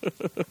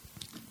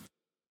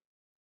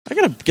 I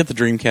gotta get the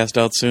Dreamcast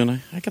out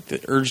soon. I got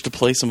the urge to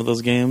play some of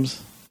those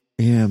games.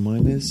 Yeah,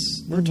 mine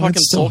is. We were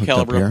talking Soul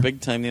Calibur up big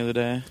time the other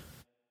day.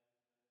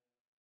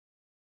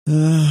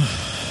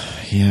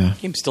 Yeah. The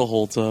game still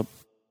holds up.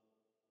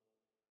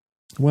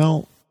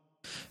 Well,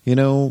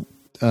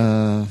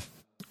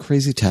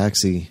 Crazy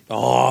Taxi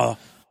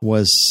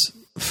was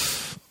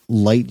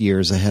light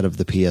years ahead of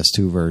the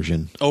PS2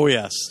 version. Oh,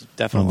 yes,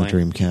 definitely. On the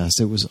Dreamcast.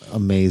 It was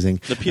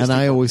amazing. The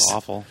PS2 was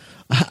awful.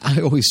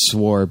 I always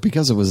swore,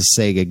 because it was a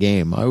Sega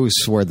game, I always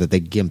swore that they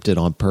gimped it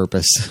on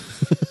purpose.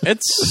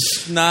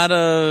 It's not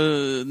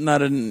I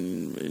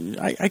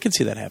could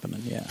see that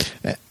happening, yeah.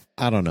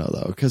 I don't know,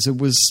 though, because it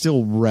was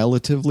still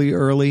relatively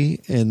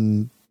early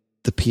in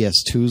the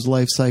PS2's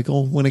life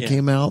cycle when it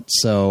came out.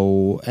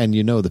 So, and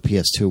the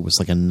PS2 was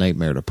like a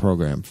nightmare to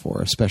program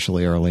for,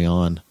 especially early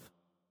on.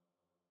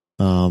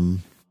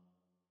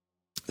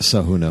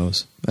 So who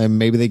knows? And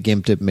maybe they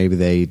gimped it, maybe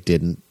they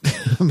didn't.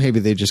 Maybe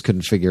they just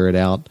couldn't figure it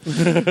out.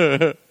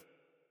 Who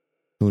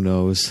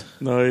knows?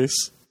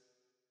 Nice.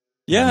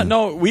 Yeah,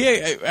 no,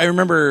 I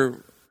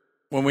remember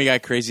when I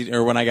got Crazy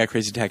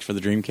Tax for the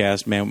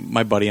Dreamcast, man,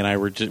 my buddy and I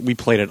we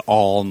played it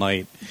all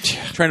night.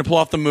 Trying to pull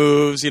off the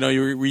moves, where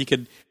you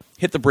could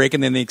hit the brake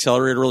and then the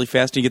accelerator really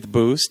fast and you get the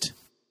boost.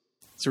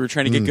 So we were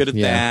trying to get good at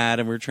that,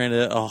 and we were trying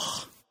to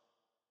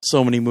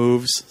so many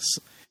moves.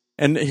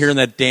 And hearing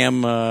that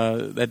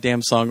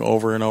damn song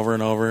over and over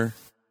and over.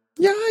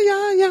 Yeah.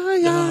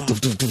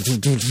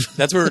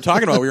 That's what we were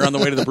talking about. We were on the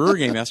way to the Brewer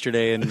game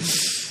yesterday, and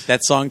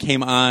that song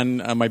came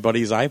on my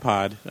buddy's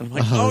iPod. And I'm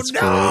like, oh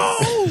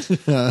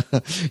no!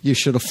 You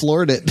should have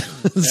floored it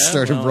and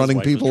started running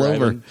people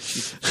over.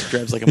 She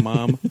drives like a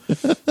mom.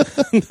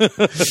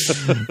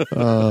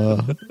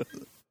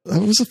 That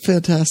was a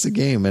fantastic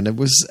game, and it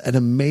was an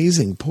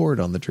amazing port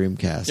on the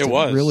Dreamcast. It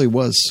was. It really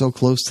was so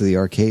close to the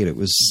arcade. It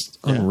was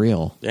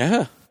unreal.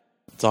 Yeah.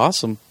 It's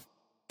awesome.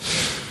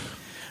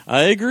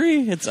 I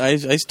agree. I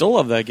still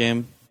love that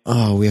game.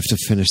 Oh, we have to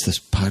finish this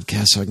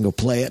podcast so I can go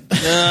play it.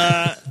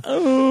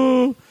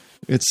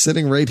 It's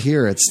sitting right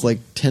here. It's like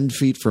 10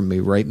 feet from me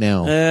right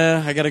now.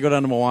 I got to go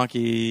down to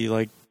Milwaukee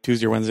like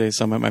Tuesday or Wednesday,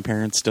 so I'm at my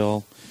parents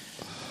still.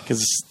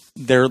 Because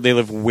they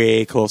live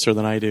way closer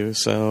than I do,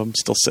 so I'm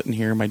still sitting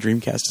here. My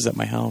Dreamcast is at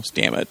my house.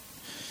 Damn it.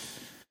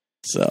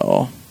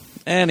 So,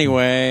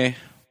 anyway.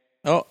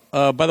 Oh,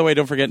 by the way,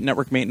 don't forget,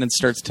 network maintenance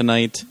starts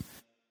tonight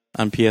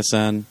on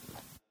PSN.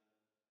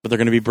 But they're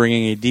going to be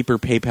bringing a deeper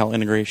PayPal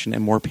integration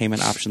and more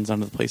payment options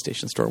onto the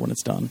PlayStation Store when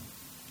it's done.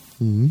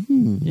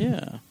 Mm-hmm.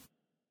 Yeah.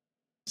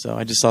 So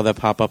I just saw that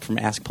pop up from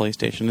Ask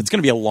PlayStation. It's going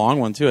to be a long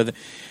one, too.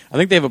 I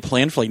think they have a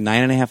plan for like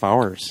 9.5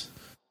 hours.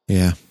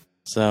 Yeah.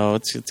 So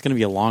it's going to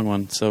be a long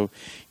one. So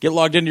get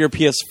logged into your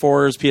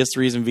PS4s,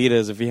 PS3s, and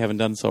Vitas if you haven't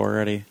done so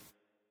already.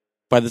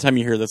 By the time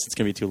you hear this, it's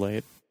going to be too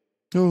late.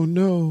 Oh,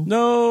 no.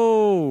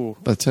 No!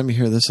 By the time you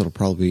hear this, it'll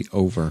probably be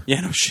over.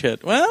 Yeah, no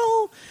shit.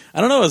 Well,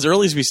 I don't know. As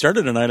early as we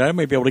started tonight, I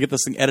might be able to get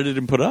this thing edited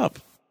and put up.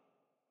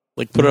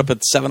 Like, put it up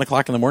at 7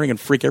 o'clock in the morning and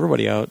freak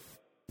everybody out.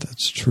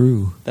 That's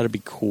true. That'd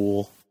be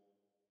cool.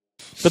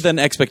 But then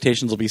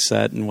expectations will be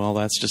set, and, well,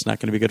 that's just not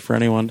going to be good for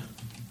anyone.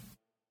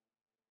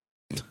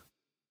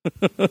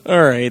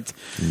 All right.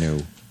 No.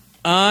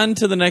 On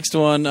to the next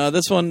one.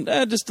 This one,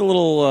 just a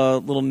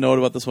little note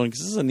about this one, because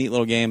this is a neat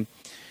little game.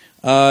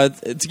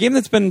 It's a game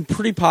that's been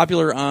pretty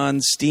popular on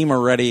Steam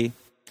already,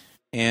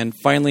 and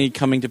finally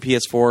coming to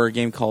PS4, a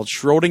game called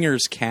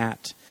Schrodinger's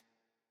Cat.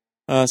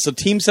 So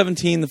Team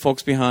 17, the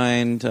folks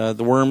behind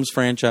the Worms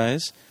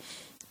franchise,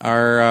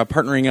 are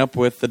partnering up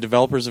with the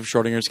developers of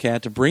Schrodinger's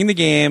Cat to bring the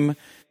game,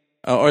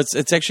 or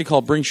it's actually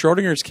called Bring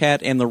Schrodinger's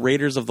Cat and the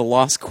Raiders of the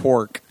Lost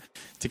Quark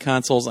to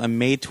consoles on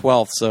May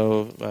 12th,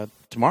 so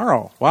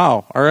tomorrow.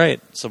 Wow, all right.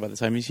 So by the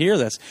time you hear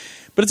this.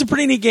 But it's a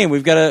pretty neat game.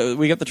 We got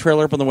the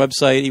trailer up on the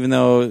website, even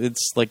though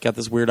it's like got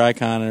this weird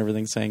icon and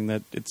everything saying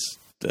that it's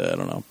I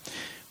don't know.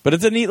 But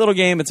it's a neat little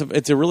game.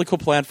 It's a really cool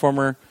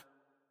platformer.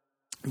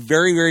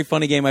 Very, very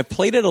funny game. I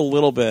played it a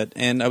little bit,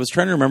 and I was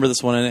trying to remember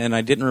this one, and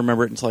I didn't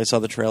remember it until I saw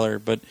the trailer.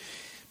 But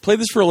played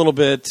this for a little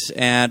bit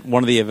at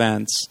one of the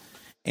events,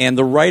 and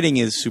the writing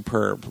is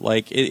superb.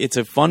 Like it's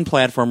a fun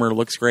platformer. It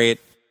looks great.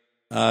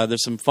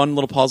 There's some fun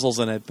little puzzles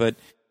in it, but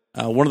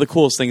one of the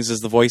coolest things is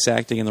the voice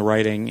acting and the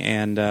writing,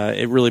 and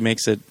it really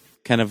makes it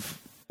kind of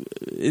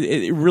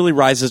it really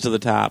rises to the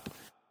top.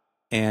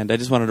 And I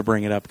just wanted to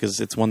bring it up because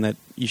it's one that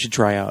you should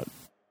try out,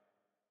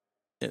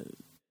 at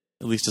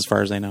least as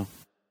far as I know.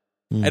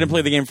 I didn't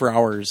play the game for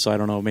hours, so I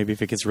don't know. Maybe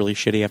if it gets really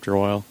shitty after a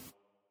while.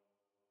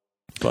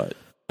 But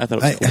I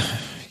thought it was cool.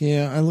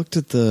 Yeah, I looked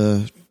at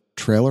the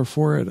trailer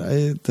for it.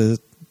 The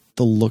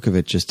look of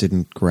it just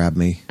didn't grab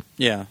me.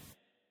 Yeah.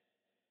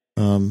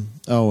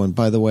 Oh, and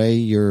by the way,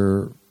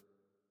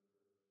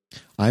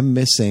 I'm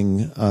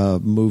missing a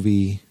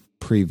movie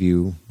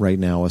preview right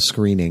now, a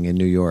screening in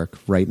New York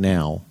right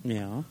now.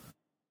 Yeah.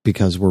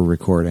 Because we're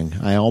recording.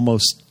 I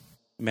almost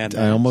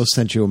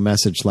sent you a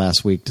message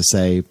last week to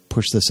say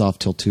push this off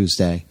till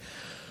Tuesday.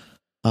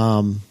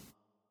 No,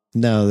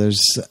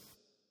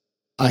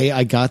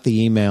 I got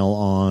the email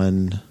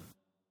on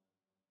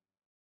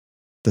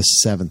the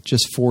 7th,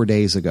 just 4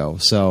 days ago.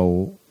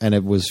 So, and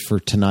it was for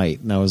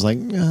tonight, and I was like,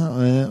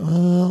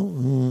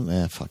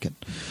 fuck it.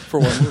 For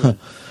what movie?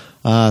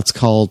 It's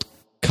called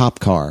Cop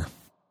Car.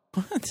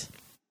 What?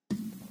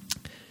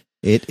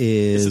 It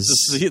is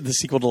the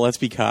sequel to Let's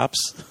Be Cops?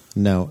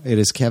 No, it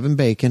is Kevin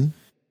Bacon.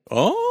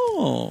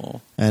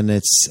 Oh. And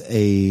it's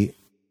a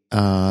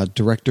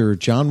director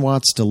John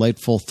Watts'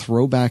 delightful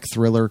throwback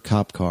thriller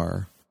Cop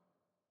Car.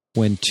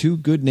 When two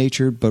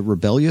good-natured but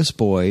rebellious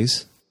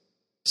boys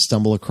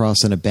stumble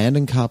across an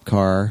abandoned cop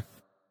car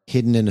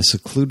hidden in a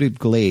secluded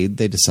glade.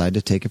 They decide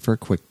to take it for a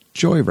quick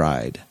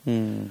joyride.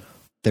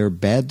 Their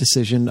bad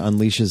decision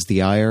unleashes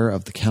the ire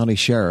of the county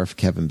sheriff,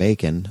 Kevin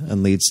Bacon,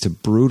 and leads to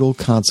brutal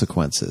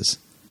consequences.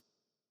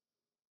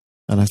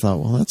 And I thought,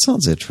 well, that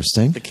sounds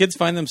interesting. The kids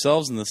find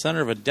themselves in the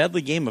center of a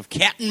deadly game of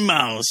cat and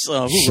mouse.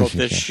 Who wrote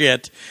this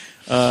shit?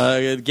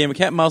 A game of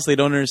cat and mouse they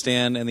don't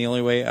understand, and the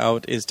only way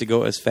out is to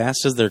go as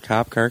fast as their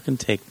cop car can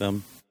take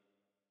them.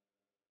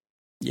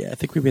 Yeah, I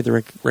think we made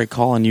the right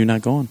call on you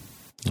not going.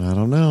 I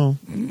don't know.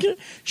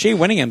 Shea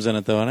Winningham's in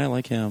it, though, and I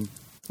like him.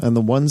 And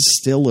the one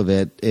still of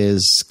it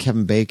is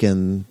Kevin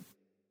Bacon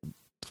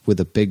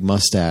with a big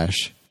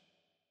mustache.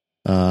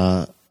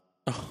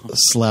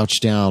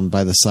 Slouched down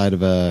by the side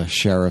of a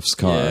sheriff's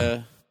car.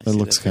 Yeah, it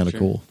looks kind of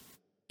cool.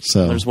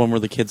 So there's one where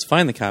the kids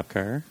find the cop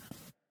car.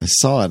 I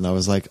saw it and I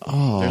was like,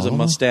 oh. There's a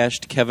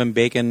mustached Kevin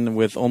Bacon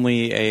with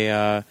only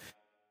a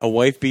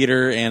wife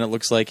beater, and it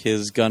looks like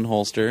his gun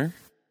holster.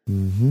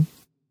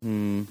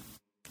 Mm-hmm.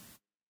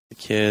 The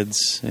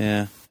kids,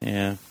 yeah.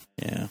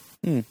 Yeah,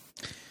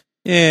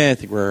 I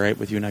think we're all right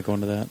with you not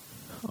going to that.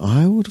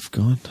 I would have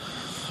gone.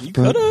 You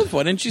could have.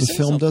 Why didn't you say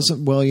film something?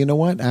 doesn't. Well, you know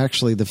what?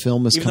 Actually, the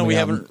film is coming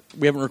out.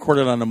 We haven't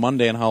recorded on a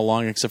Monday in how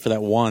long, except for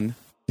that one.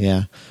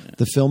 Yeah.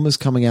 The film is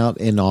coming out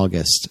in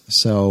August,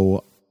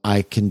 so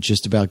I can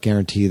just about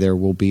guarantee there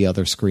will be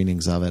other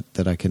screenings of it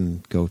that I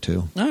can go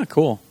to. Ah,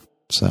 cool.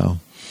 So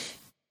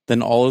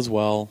then all is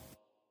well.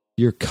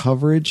 Your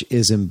coverage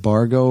is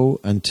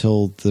embargo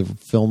until the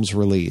film's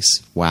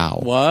release. Wow.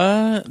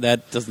 What?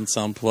 That doesn't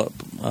sound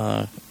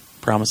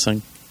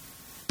promising.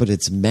 But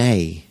it's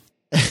May.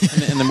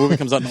 And the movie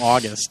comes out in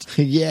August.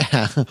 Yeah.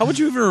 How would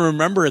you even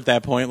remember at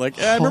that point?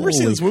 Like, I remember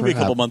seeing this movie a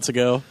couple months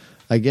ago.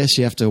 I guess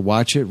you have to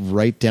watch it,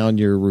 write down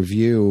your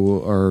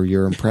review or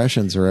your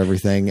impressions or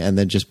everything, and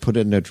then just put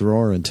it in a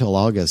drawer until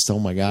August. Oh,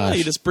 my gosh. Yeah,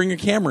 you just bring your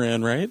camera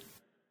in, right?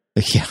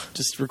 Yeah.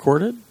 Just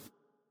record it?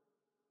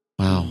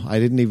 Wow. I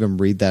didn't even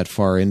read that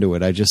far into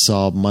it. I just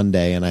saw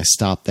Monday, and I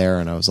stopped there,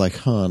 and I was like,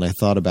 huh, and I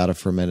thought about it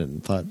for a minute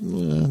and thought,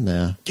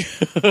 nah.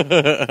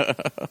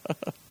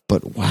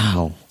 But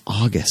wow,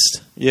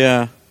 August.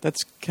 Yeah,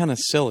 that's kind of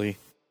silly.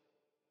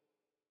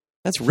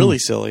 That's really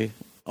silly.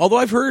 Although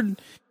I've heard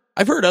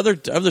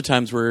other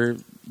times where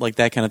like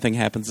that kind of thing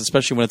happens,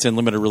 especially when it's in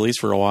limited release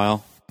for a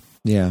while.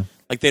 Yeah.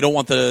 Like they don't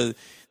want the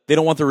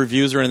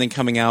reviews or anything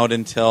coming out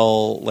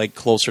until like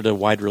closer to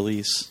wide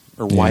release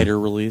or wider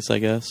release, I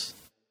guess.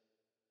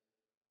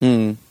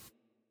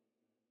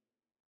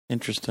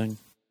 Interesting.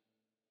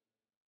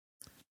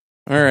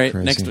 All right,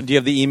 Crazy. next. Do you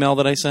have the email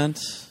that I sent?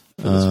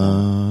 For this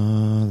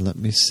one? Let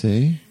me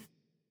see.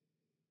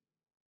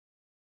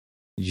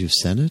 You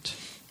sent it?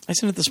 I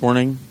sent it this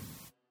morning.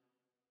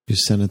 You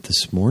sent it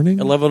this morning?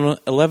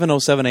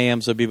 11:07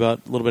 a.m., so it'd be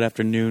about a little bit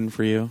after noon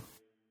for you.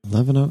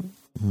 11.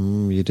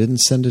 You didn't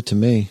send it to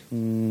me.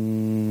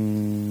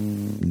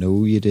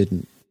 No, you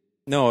didn't.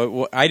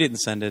 No, I didn't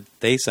send it.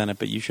 They sent it,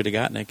 but you should have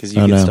gotten it because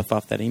you get stuff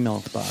off that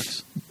email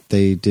box.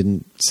 They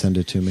didn't send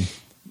it to me.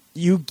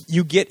 You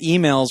get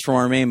emails from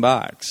our main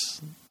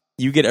box.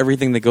 You get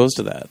everything that goes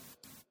to that.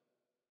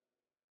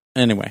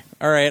 Anyway,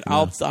 all right,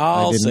 No,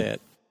 I'll say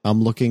it.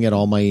 I'm looking at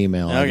all my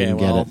email. Okay, I didn't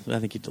get it. I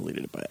think you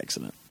deleted it by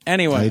accident.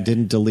 Anyway, I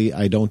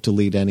don't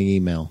delete any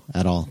email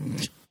at all.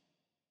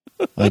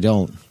 I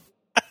don't.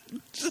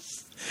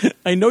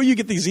 I know you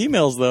get these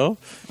emails though.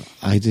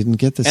 I didn't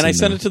get this. And email. I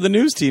sent it to the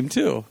news team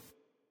too.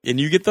 And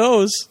you get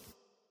those.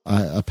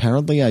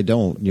 Apparently I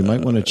don't. You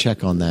might want to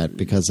check on that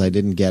because I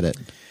didn't get it.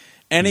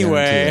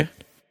 Anyway,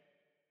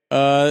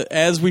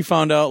 as we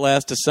found out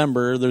last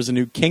December, there's a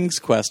new King's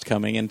Quest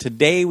coming. And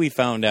today we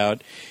found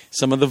out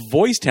some of the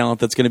voice talent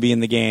that's going to be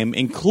in the game,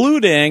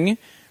 including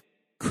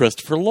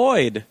Christopher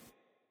Lloyd.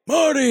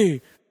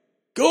 Marty,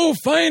 go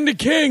find a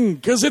king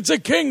because it's a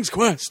King's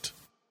Quest.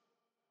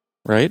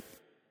 Right?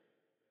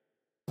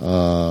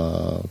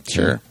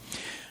 Sure.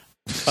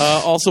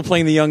 Also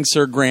playing the young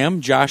Sir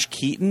Graham, Josh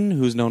Keaton,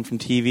 who's known from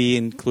TV,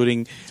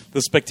 including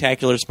The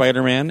Spectacular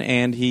Spider-Man,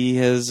 and he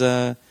has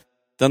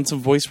done some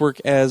voice work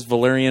as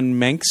Valerian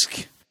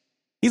Mensk.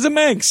 He's a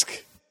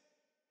Mensk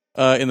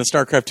in the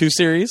StarCraft 2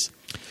 series.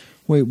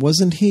 Wait,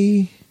 wasn't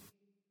he?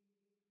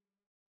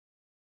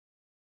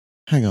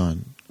 Hang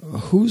on.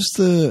 Where's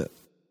the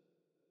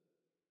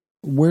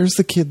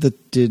kid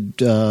that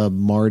did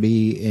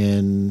Marty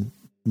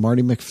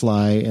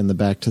McFly in the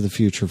Back to the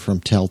Future from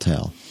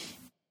Telltale?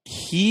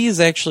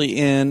 He's actually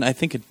in, I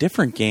think, a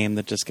different game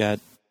that just got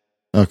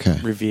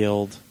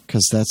revealed.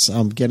 Because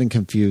I'm getting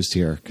confused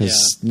here.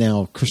 Because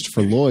now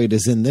Christopher Lloyd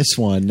is in this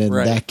one, and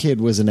that kid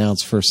was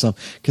announced for some.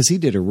 Because he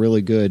did a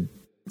really good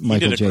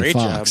Michael J.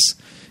 Fox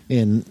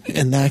in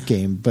that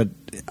game. But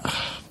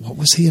what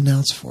was he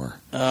announced for?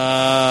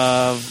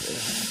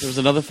 There was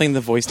another thing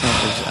the voice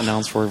talent was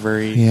announced for not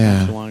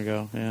too long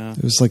ago. Yeah,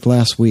 it was like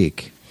last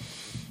week.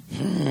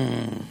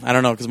 I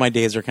don't know, because my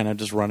days are kind of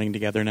just running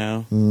together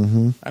now.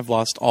 Mm-hmm. I've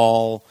lost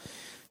all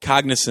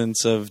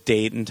cognizance of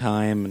date and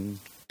time and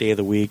day of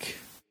the week.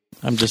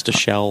 I'm just a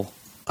shell.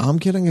 I'm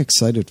getting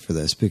excited for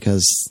this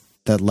because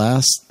that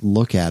last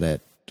look at it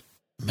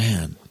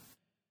man,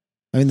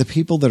 I mean, the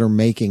people that are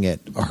making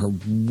it are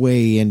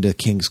way into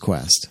King's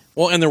Quest.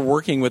 Well, and they're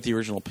working with the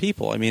original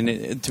people. I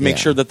mean, to make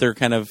sure that they're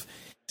kind of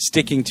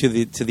sticking to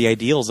the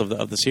ideals of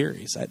the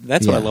series.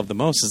 That's what I love the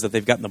most, is that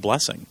they've gotten the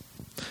blessing.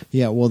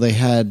 Yeah, well, they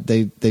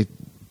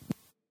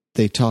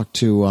talked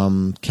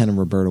to Ken and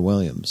Roberta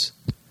Williams,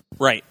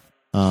 right?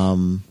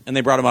 And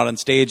they brought them out on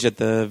stage at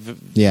the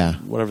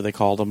whatever they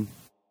called them,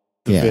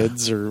 the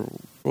Vids, or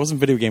it wasn't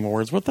Video Game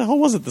Awards. What the hell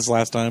was it this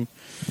last time?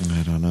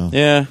 I don't know.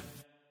 Yeah.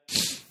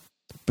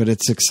 But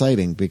it's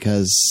exciting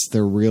because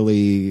they're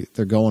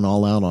going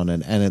all out on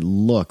it, and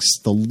the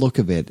look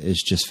of it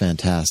is just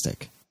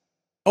fantastic.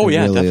 Oh, it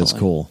yeah, really definitely is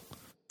cool.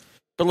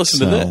 But listen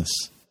to this.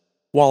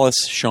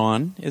 Wallace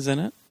Shawn is in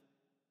it.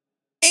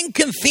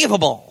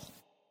 Inconceivable.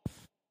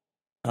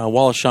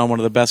 Wallace Shawn, one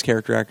of the best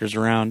character actors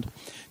around.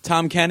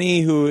 Tom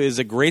Kenny, who is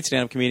a great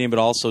stand-up comedian, but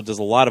also does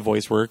a lot of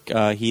voice work.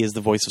 He is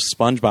the voice of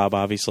SpongeBob,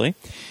 obviously,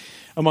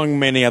 among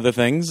many other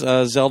things.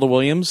 Zelda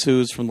Williams,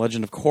 who's from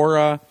Legend of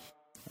Korra.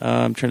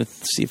 I'm trying to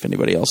see if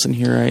anybody else in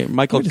here.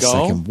 Michael Wait a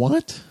Goh. Second.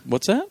 What?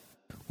 What's that?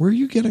 Where are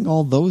you getting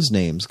all those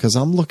names? Because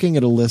I'm looking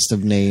at a list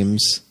of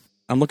names.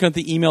 I'm looking at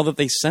the email that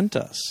they sent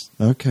us.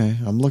 Okay.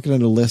 I'm looking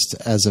at a list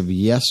as of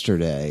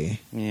yesterday.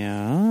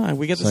 Yeah.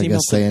 We got this email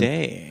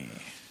today.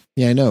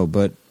 Yeah, I know,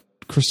 but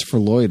Christopher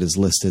Lloyd is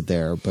listed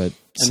there, but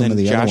some of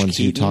the other ones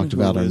you talked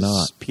about are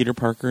not. Peter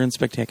Parker in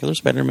Spectacular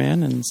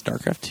Spider-Man and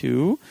StarCraft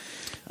 2.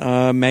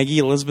 Maggie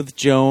Elizabeth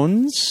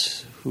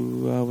Jones,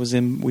 who was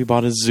in We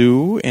Bought a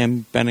Zoo,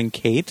 and Ben and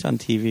Kate on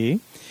TV.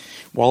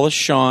 Wallace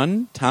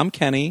Shawn, Tom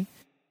Kenny,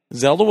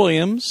 Zelda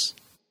Williams,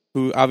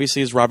 who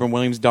obviously is Robin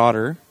Williams'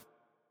 daughter.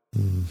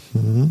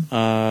 Mm-hmm.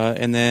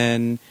 And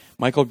then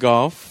Michael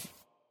Goff,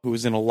 who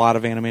was in a lot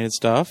of animated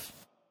stuff.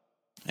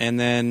 And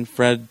then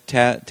Fred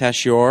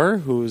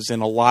Taschereau, who's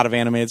in a lot of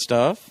animated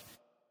stuff.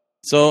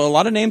 So a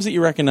lot of names that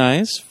you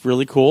recognize.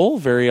 Really cool.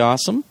 Very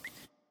awesome.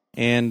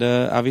 And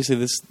obviously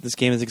this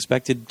game is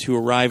expected to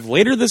arrive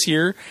later this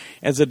year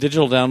as a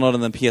digital download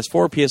on the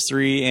PS4,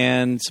 PS3,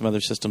 and some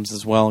other systems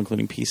as well,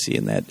 including PC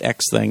and that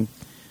X thing.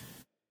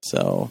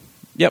 So,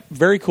 yep,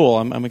 very cool.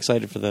 I'm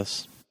excited for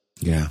this.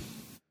 Yeah.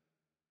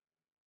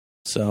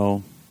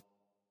 So,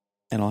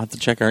 and I'll have to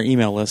check our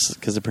email list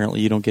because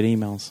apparently you don't get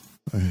emails.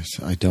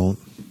 I don't.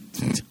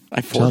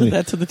 I forwarded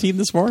that to the team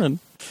this morning.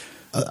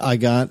 I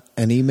got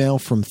an email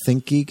from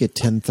ThinkGeek at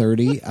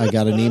 10:30. I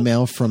got an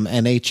email from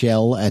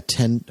NHL at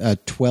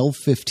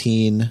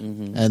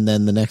 12:15, and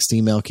then the next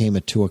email came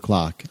at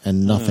 2:00,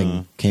 and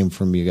nothing came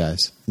from you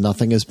guys.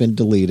 Nothing has been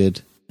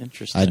deleted.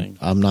 Interesting.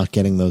 I'm not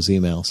getting those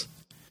emails.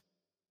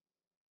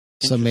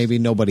 So maybe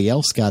nobody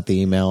else got the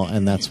email,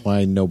 and that's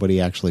why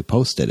nobody actually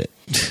posted it.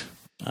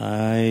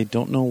 I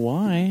don't know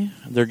why.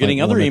 They're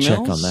getting other emails. Check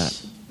on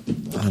that.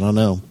 I don't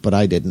know, but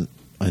I didn't.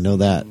 I know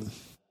that.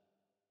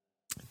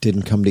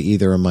 Didn't come to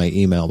either of my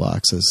email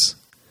boxes.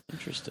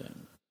 Interesting.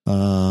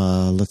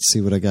 Let's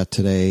see what I got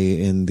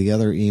today in the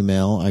other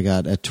email. I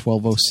got at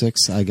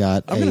 12:06. I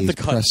got I'm going to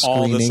cut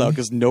all screening. This out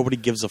because nobody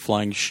gives a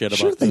flying shit about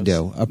Sure, they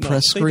do. A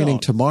press screening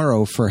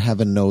tomorrow for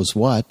Heaven Knows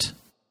What.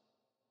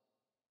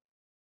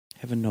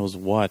 Heaven knows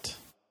what.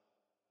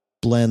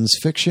 Blends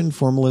fiction,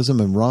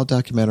 formalism, and raw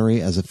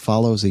documentary as it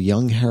follows a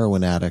young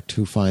heroin addict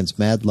who finds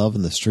mad love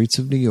in the streets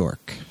of New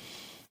York.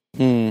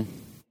 That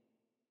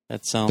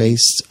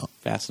sounds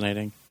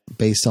fascinating.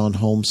 Based on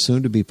Holmes'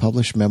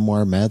 soon-to-be-published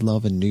memoir, Mad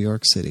Love in New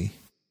York City.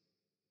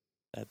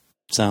 That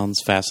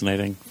sounds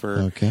fascinating.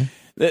 Okay.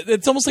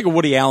 It's almost like a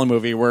Woody Allen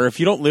movie where if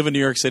you don't live in New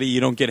York City, you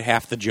don't get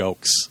half the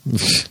jokes.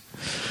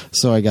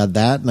 So I got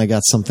that, and I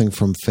got something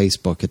from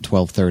Facebook at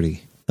 12:30,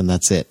 and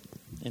that's it.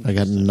 I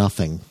got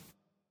nothing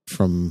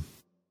from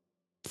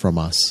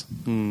us.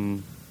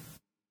 All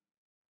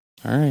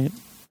right.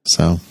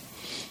 So...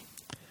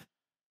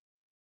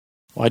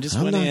 Well, I just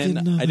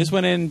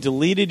went in,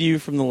 deleted you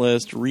from the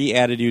list,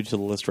 re-added you to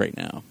the list right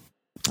now.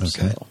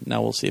 Okay. So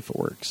now we'll see if it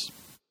works.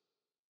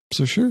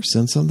 So sure,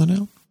 send something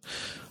out.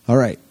 All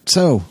right.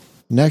 So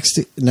next.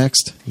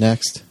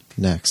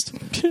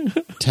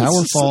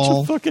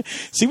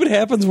 Towerfall. See what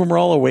happens when we're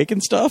all awake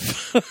and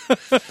stuff?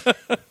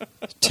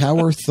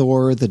 Tower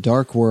Thor, The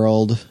Dark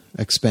World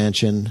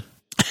expansion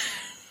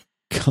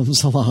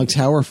comes along.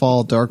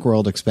 Towerfall, Dark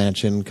World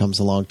expansion comes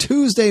along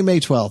Tuesday, May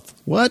 12th.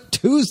 What?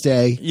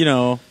 Tuesday? You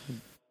know,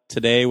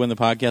 today when the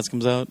podcast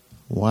comes out.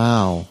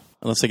 Wow.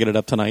 Unless I get it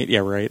up tonight. Yeah,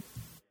 right.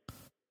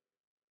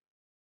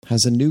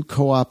 Has a new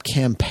co-op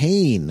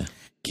campaign.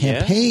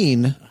 Yeah.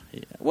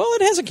 Well,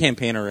 it has a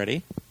campaign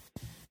already.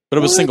 But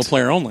it was single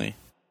player only.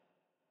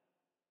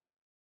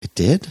 It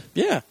did?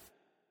 Yeah.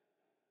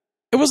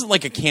 It wasn't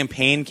like a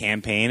campaign.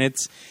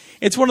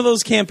 It's one of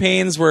those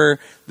campaigns where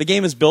the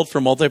game is built for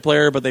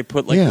multiplayer, but they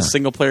put the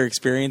single player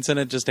experience in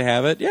it just to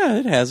have it. Yeah,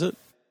 it has it.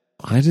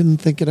 I didn't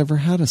think it ever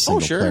had a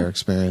single player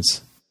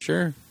experience.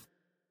 Sure.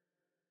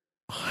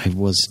 I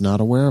was not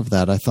aware of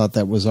that. I thought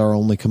that was our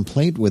only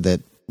complaint with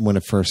it when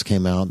it first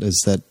came out,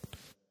 is that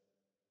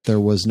there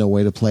was no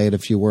way to play it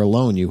if you were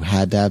alone. You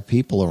had to have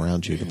people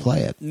around you to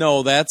play it.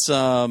 No, that's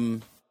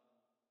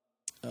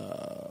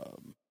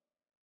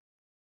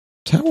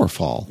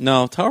Towerfall.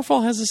 No,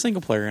 Towerfall has a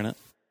single player in it.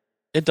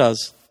 It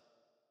does.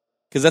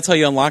 Because that's how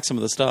you unlock some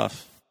of the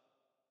stuff.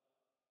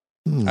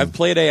 I've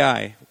played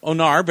AI. Oh,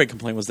 no, our big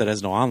complaint was that it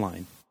has no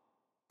online.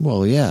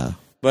 Well, yeah.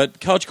 But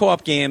couch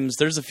co-op games,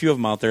 there's a few of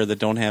them out there that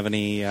don't have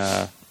any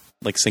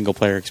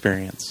single-player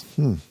experience.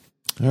 All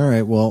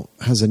right, well,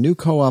 has a new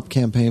co-op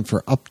campaign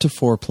for up to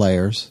 4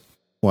 players.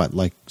 What,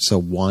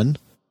 one?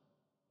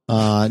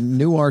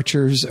 New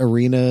archers,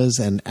 arenas,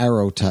 and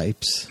arrow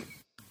types.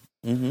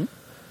 Mm-hmm.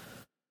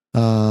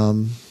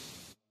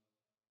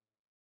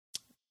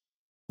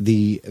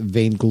 The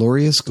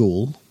Vainglorious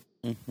Ghoul.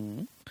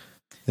 Mm-hmm.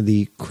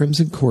 The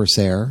Crimson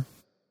Corsair.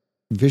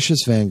 Vicious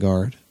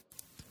Vanguard.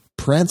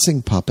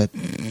 Prancing Puppet.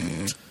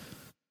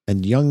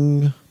 And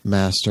Young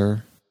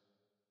Master.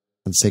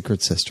 And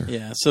Sacred Sister.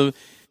 Yeah, so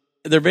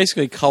they're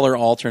basically color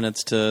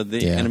alternates to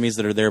the enemies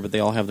that are there, but they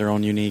all have their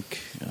own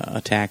unique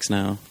attacks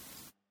now.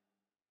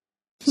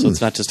 So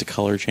it's not just a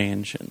color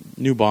change.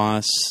 New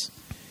boss,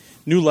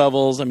 new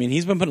levels. I mean,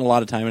 he's been putting a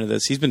lot of time into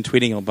this. He's been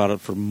tweeting about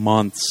it for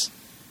months.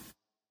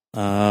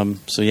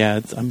 So yeah,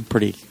 I'm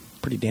pretty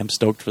damn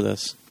stoked for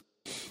this.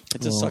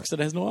 It just sucks that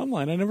it has no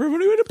online. I never have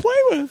anyone to play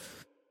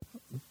with.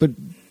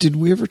 But did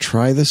we ever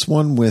try this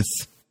one with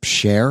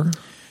Share?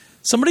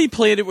 Somebody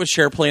played it with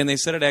SharePlay, and they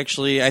said it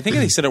actually... I think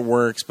they said it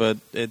works, but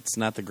it's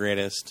not the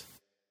greatest.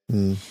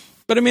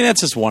 But, I mean, that's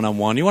just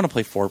one-on-one. You want to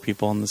play 4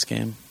 people in this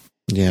game.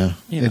 Yeah.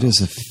 It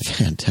is a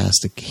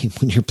fantastic game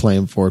when you're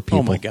playing 4 people.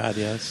 Oh, my God,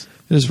 yes.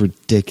 It is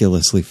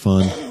ridiculously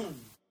fun.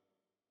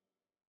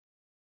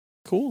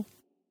 Cool.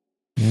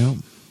 Yeah.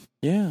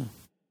 Yeah.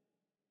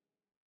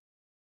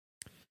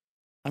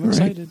 I'm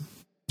excited.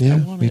 Yeah,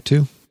 me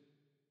too.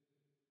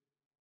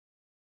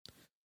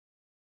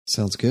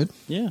 Sounds good.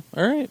 Yeah,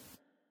 all right.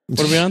 What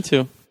are we on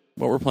to?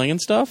 What we're playing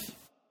and stuff?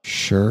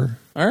 Sure.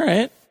 All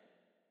right.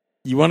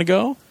 You want to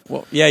go?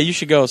 Well, yeah, you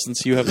should go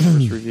since you have the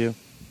first review.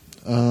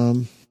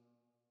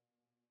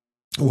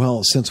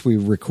 Well, since we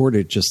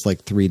recorded just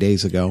 3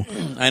 days ago.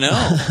 I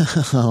know.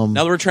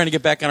 Now that we're trying to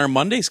get back on our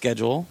Monday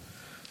schedule.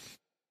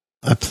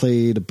 I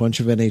played a bunch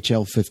of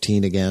NHL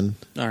 15 again.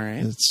 All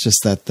right. It's just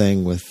that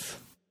thing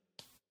with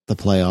the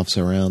playoffs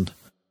around.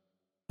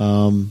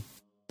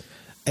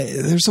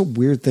 There's a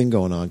weird thing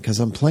going on because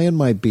I'm playing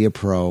my Be a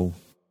Pro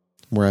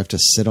where I have to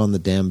sit on the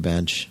damn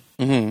bench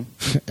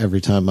every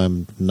time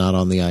I'm not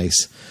on the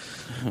ice.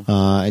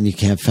 And you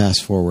can't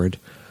fast forward.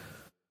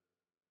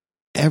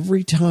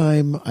 Every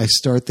time I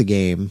start the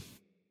game,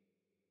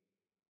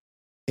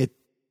 it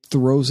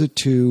throws it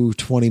to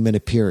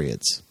 20-minute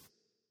periods.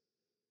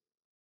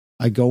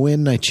 I go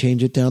in, I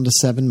change it down to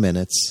 7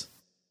 minutes.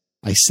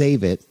 I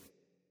save it.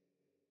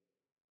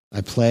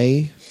 I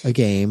play a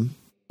game.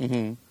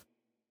 Mm-hmm.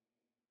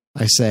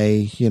 I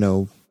say,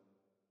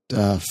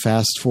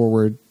 fast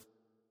forward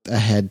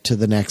ahead to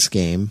the next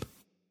game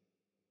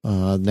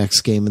in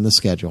the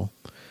schedule.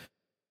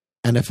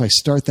 And if I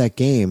start that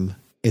game,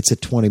 it's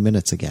at 20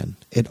 minutes again.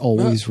 It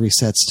always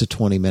resets to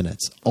 20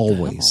 minutes.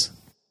 Always.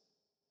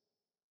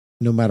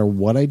 No matter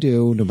what I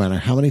do, no matter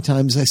how many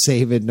times I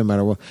save it, no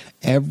matter what,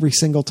 every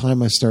single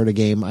time I start a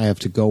game, I have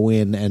to go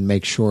in and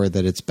make sure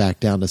that it's back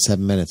down to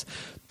 7 minutes.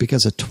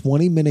 Because a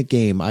 20-minute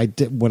game,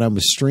 when I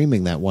was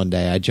streaming that one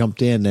day, I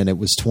jumped in and it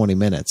was 20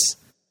 minutes.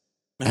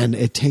 And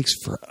it takes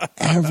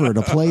forever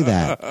to play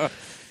that.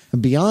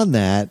 And beyond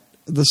that,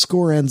 the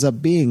score ends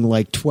up being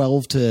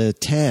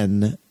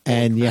 12-10,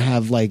 and you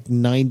have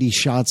 90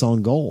 shots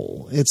on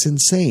goal. It's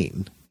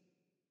insane.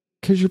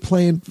 Because you're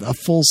playing a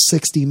full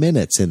 60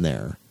 minutes in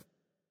there.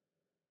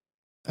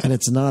 And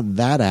it's not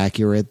that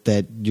accurate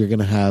that you're going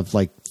to have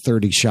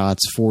 30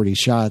 shots, 40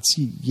 shots.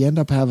 You end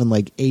up having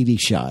 80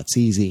 shots,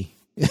 easy.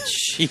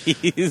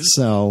 Jeez.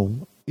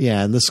 So,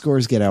 yeah, and the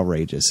scores get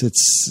outrageous.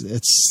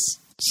 It's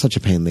such a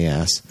pain in the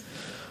ass.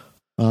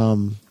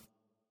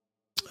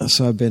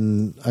 So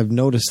I've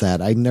noticed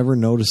that. I never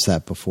noticed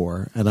that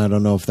before, and I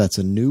don't know if that's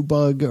a new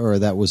bug or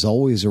that was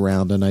always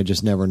around and I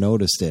just never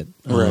noticed it.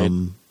 Right.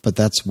 But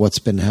that's what's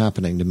been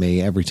happening to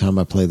me every time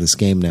I play this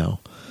game now.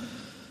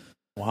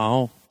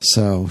 Wow.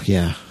 So,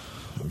 yeah,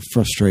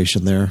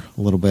 frustration there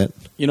a little bit.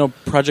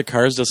 Project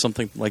Cars does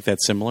something like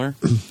that similar.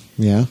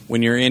 Yeah.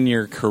 When you're in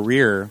your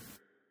career,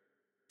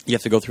 you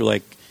have to go through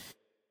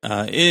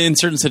in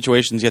certain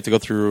situations, you have to go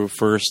through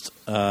first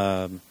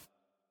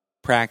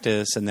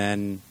practice and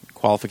then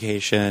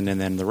qualification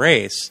and then the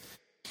race.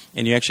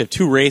 And you actually have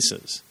 2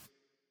 races.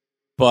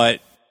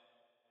 But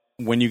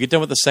when you get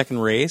done with the second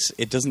race,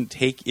 it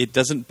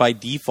doesn't by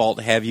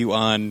default have you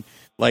on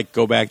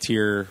go back to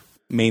your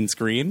main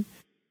screen.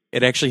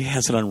 It actually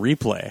has it on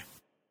replay.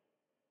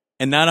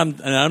 And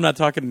I'm not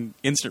talking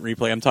instant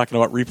replay. I'm talking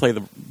about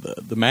replay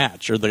the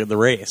match or the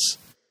race.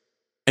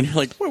 And you're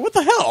like, wait, what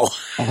the hell?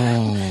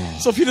 Oh.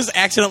 So if you just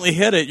accidentally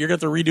hit it, you're going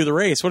to have to redo the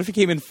race. What if you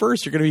came in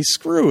first? You're going to be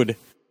screwed.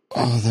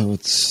 Oh, that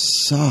would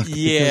suck.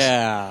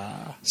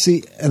 Yeah.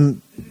 See,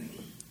 and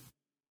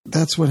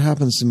that's what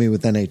happens to me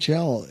with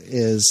NHL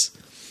is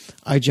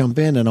I jump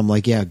in and I'm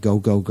like, yeah, go,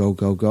 go, go,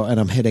 go, go. And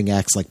I'm hitting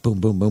X boom,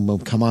 boom, boom, boom.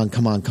 Come on,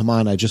 come on, come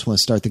on. I just want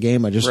to start the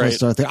game. I just want to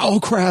start the... Oh,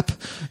 crap.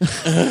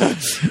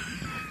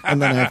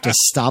 and then I have to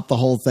stop the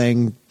whole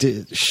thing,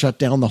 shut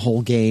down the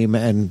whole game,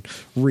 and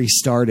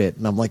restart it.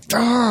 And I'm like,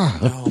 ah!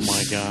 Oh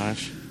my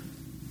gosh!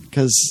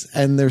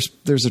 And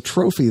there's a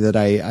trophy that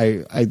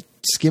I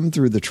skimmed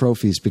through the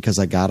trophies because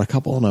I got a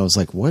couple, and I was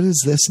like, what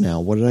is this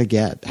now? What did I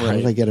get? How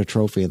did I get a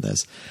trophy in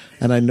this?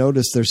 And I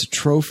noticed there's a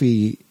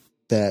trophy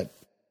that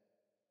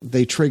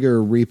they trigger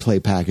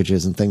replay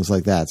packages and things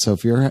like that. So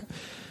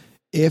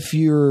if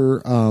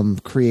your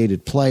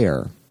created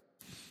player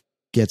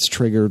gets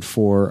triggered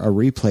for a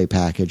replay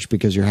package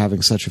because you're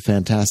having such a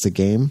fantastic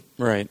game,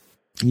 right,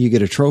 you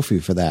get a trophy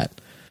for that.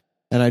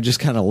 And I just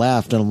kind of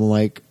laughed, and I'm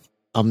like,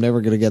 I'm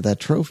never going to get that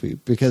trophy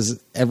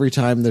because every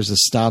time there's a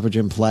stoppage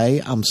in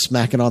play, I'm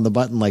smacking on the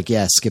button like,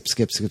 yeah, skip.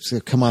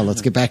 Come on,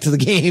 let's get back to the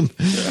game.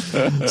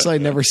 So I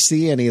never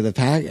see any of the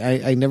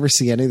I never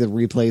see any of the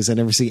replays. I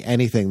never see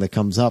anything that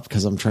comes up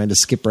because I'm trying to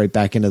skip right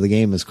back into the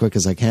game as quick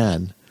as I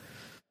can.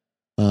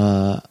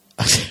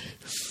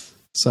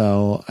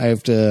 So I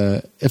have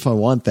to, if I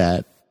want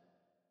that,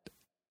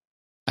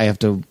 I have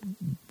to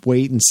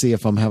wait and see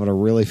if I'm having a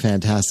really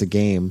fantastic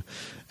game,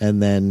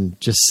 and then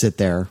just sit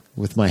there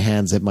with my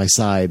hands at my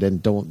side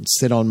and don't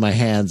sit on my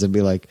hands and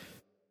be like,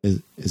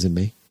 is it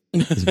me?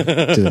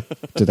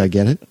 Did I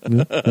get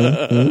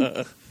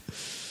it?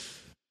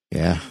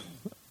 Yeah.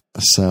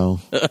 So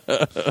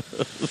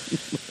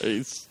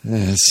Nice.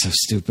 it's so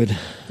stupid.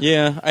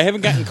 Yeah, I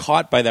haven't gotten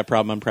caught by that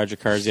problem on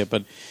Project Cars yet,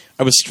 but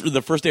I was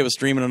the first day I was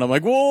streaming, and I'm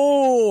like,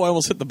 whoa! I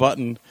almost hit the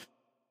button.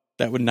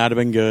 That would not have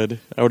been good.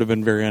 I would have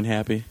been very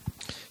unhappy.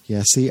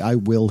 Yeah, see, I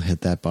will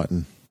hit that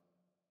button.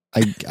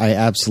 I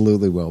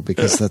absolutely will,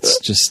 because that's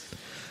just,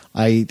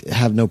 I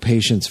have no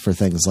patience for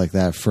things like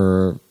that,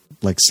 for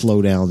like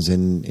slowdowns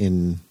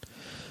in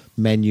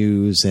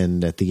menus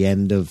and at the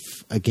end of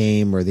a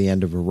game or the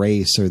end of a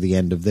race or the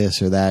end of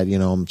this or that. You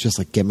know, I'm just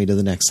like, get me to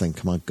the next thing.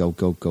 Come on,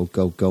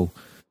 go.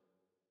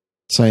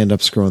 So I end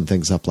up screwing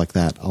things up like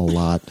that a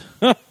lot.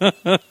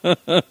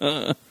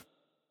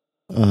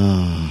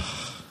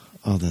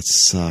 Oh, that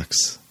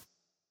sucks.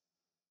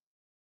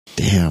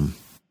 Damn.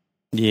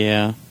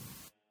 Yeah.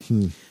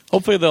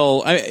 Hopefully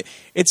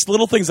it's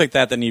little things like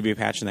that need to be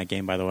patched in that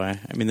game, by the way.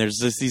 I mean, there's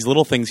just these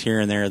little things here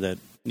and there that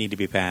need to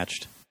be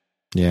patched.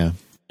 Yeah.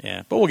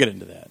 Yeah, but we'll get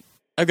into that.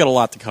 I've got a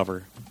lot to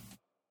cover.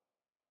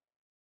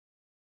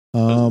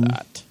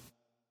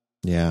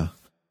 Yeah.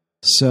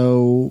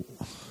 So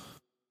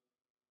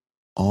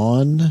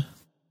on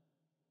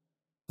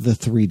the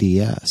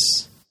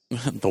 3DS.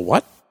 The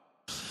what?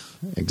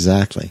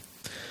 Exactly.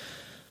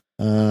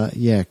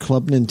 Yeah,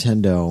 Club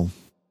Nintendo.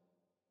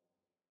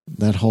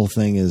 That whole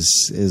thing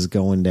is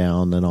going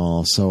down and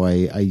all. So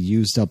I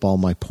used up all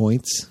my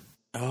points.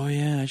 Oh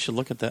yeah, I should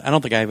look at that. I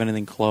don't think I have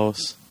anything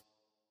close.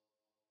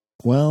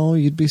 Well,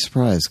 you'd be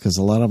surprised because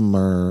a lot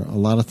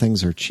of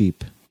things are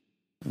cheap.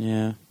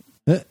 Yeah.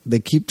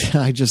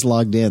 I just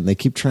logged in. They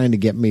keep trying to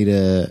get me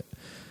to.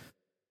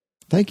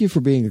 Thank you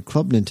for being a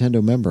Club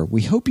Nintendo member.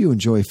 We hope you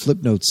enjoy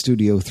Flipnote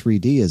Studio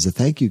 3D as a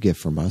thank you gift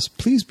from us.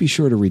 Please be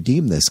sure to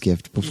redeem this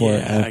gift before.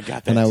 Yeah, I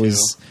got that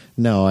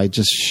too. I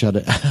just shut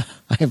it. I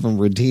haven't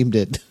redeemed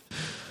it.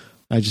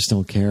 I just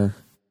don't care.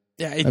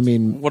 Yeah, I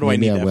mean, what do I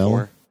need that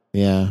for?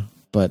 Yeah,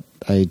 but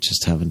I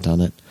just haven't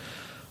done it.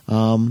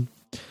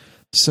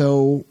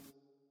 So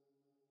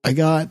I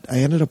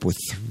ended up with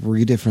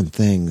 3 different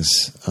things.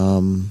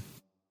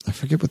 I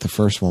forget what the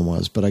first one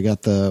was, but I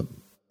got the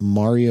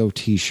Mario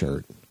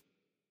t-shirt.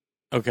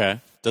 Okay.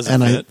 Does it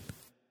fit?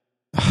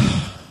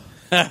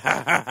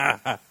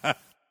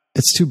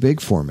 It's too big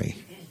for me.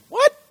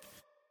 What?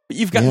 But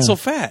you've gotten so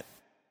fat.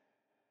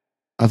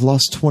 I've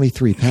lost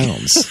 23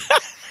 pounds.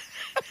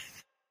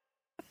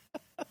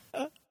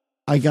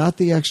 I got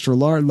the extra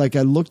large. Like,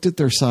 I looked at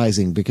their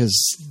sizing because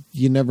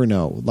you never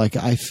know. Like,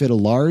 I fit a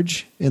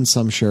large in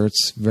some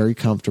shirts very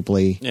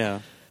comfortably. Yeah.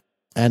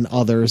 And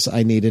others,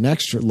 I need an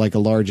extra, like a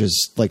large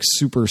is like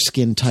super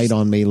skin tight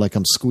on me, like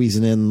I'm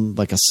squeezing in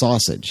like a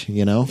sausage,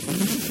 you know?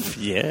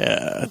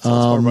 Yeah. Tell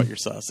us more about your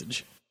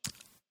sausage.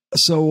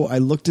 So I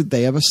looked at,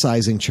 they have a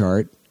sizing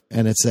chart,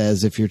 and it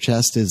says if your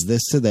chest is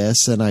this to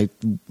this, and I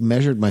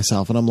measured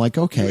myself, and I'm like,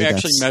 okay. You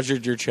actually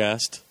measured your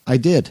chest? I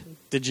did.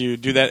 Did you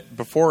do that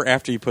before or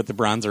after you put the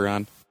bronzer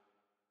on?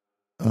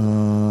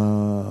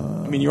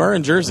 I mean, you are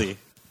in Jersey.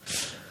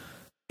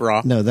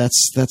 Bra. No,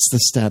 that's the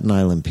Staten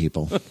Island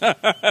people. I'm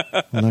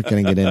not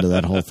going to get into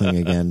that whole thing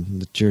again.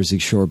 The Jersey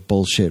Shore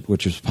bullshit,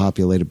 which is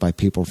populated by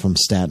people from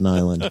Staten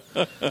Island.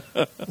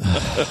 All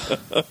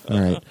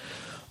right.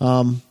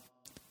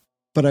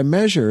 But I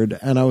measured,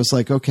 and I was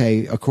like,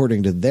 okay,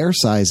 according to their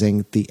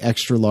sizing, the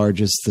extra large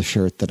is the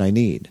shirt that I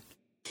need.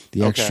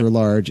 The extra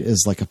large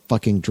is like a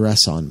fucking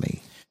dress on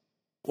me.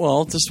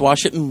 Well, just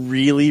wash it in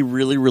really,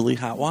 really, really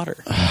hot water.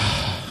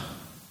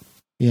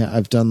 Yeah,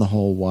 I've done the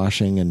whole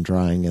washing and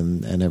drying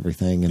and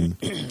everything. And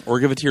or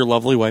give it to your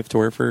lovely wife to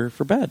wear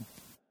for bed.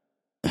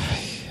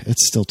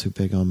 It's still too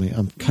big on me.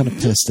 I'm kind of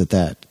pissed at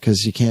that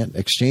because you can't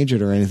exchange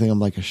it or anything. I'm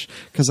like,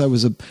 because I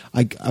was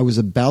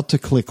about to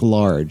click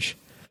large,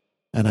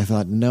 And I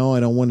thought, no, I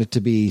don't want it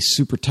to be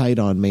super tight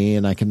on me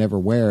and I can never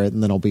wear it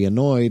and then I'll be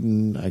annoyed.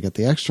 And I got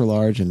the extra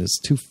large and it's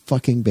too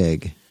fucking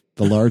big.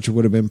 The large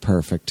would have been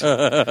perfect.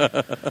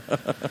 So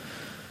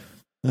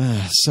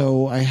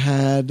I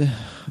had...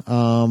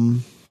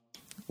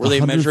 were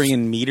they measuring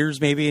in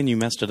meters maybe and you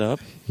messed it up?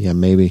 Yeah,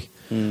 maybe.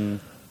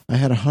 I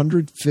had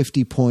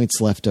 150 points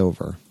left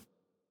over.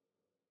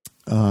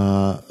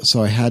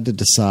 So I had to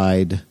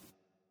decide,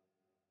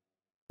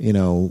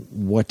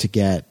 what to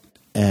get.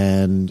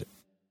 And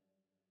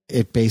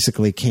it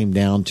basically came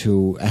down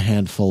to a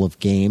handful of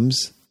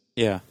games.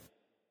 Yeah.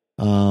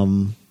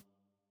 And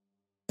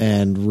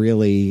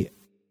really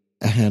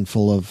a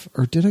handful of,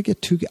 or did I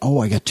get 2? Oh,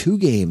 I got 2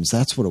 games.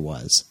 That's what it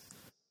was.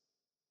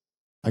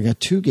 I got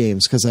 2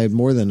 games because I had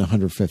more than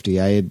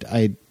 150. I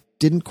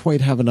didn't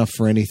quite have enough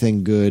for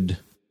anything good,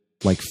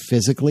 like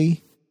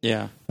physically.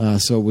 Yeah.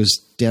 So it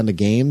was down to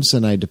games,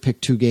 and I had to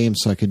pick 2 games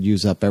so I could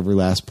use up every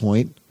last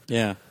point.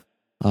 Yeah.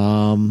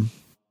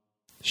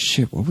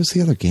 Shit, what was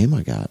the other game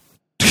I got?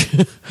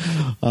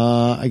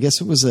 I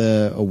guess it was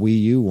a Wii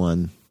U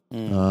one.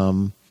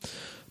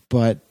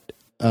 But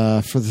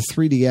for the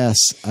 3DS,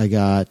 I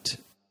got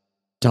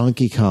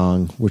Donkey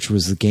Kong, which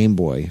was the Game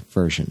Boy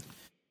version.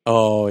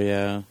 Oh,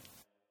 yeah.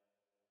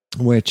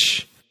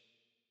 Which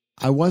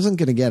I wasn't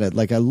going to get it.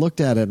 Like, I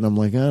looked at it and I'm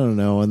like, I don't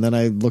know. And then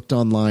I looked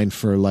online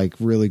for like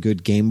really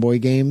good Game Boy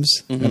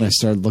games and I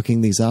started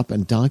looking these up,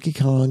 and Donkey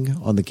Kong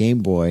on the Game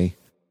Boy,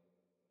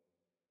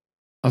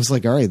 I was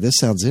like, all right, this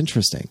sounds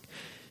interesting.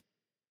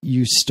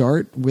 You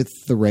start with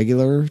the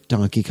regular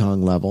Donkey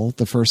Kong level,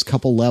 the first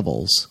couple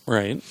levels.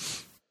 Right.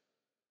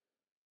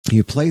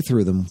 You play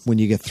through them. When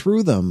you get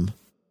through them,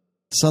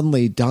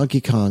 suddenly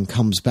Donkey Kong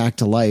comes back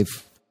to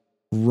life,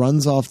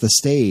 runs off the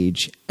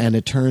stage, and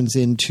it turns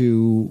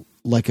into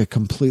like a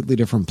completely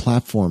different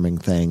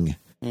platforming thing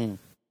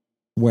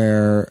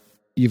where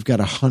you've got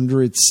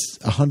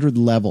 100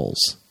 levels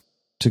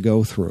to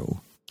go through.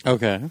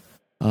 Okay.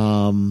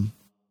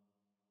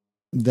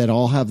 That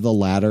all have the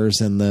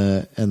ladders and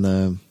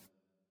the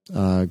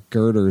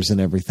girders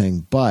and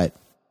everything, but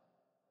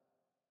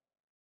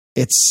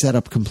it's set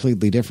up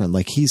completely different.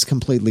 Like, he's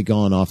completely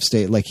gone off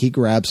stage. Like, he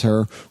grabs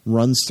her,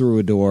 runs through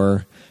a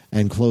door,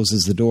 and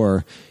closes the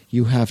door.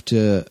 You have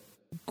to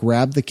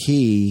grab the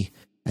key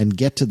and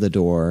get to the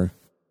door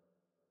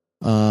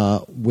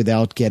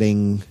without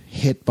getting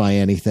hit by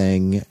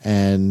anything.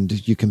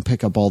 And you can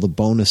pick up all the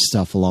bonus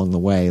stuff along the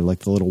way, like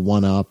the little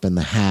 1-up and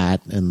the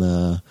hat and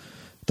the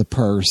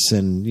purse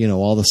and,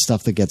 all the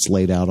stuff that gets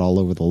laid out all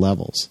over the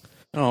levels.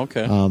 Oh,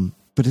 okay.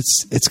 But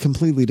it's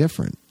completely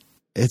different.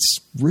 It's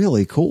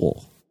really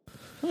cool.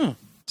 Huh.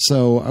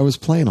 So I was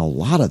playing a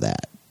lot of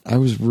that. I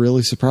was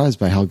really surprised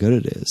by how good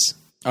it is.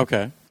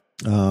 Okay.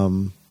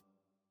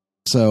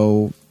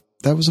 So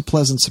that was a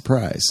pleasant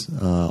surprise,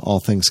 all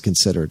things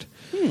considered.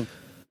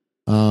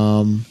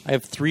 I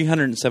have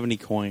 370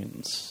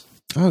 coins.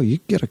 Oh, you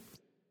get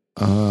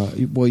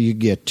you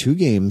get 2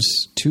 games,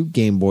 2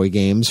 Game Boy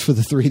games for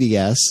the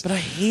 3DS. But I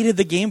hated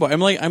the Game Boy. I'm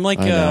like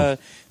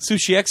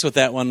Sushi X with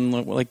that one,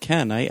 like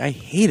Ken. I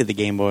hated the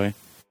Game Boy.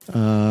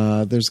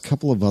 There's a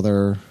couple of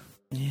other.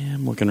 Yeah,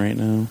 I'm looking right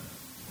now.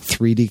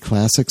 3D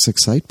Classics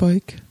Excite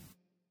Bike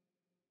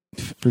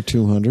for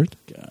 200.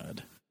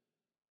 God,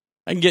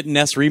 I can get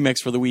NES Remix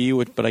for the Wii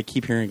U, but I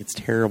keep hearing it's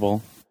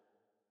terrible.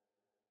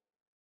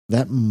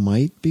 That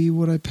might be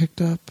what I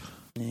picked up.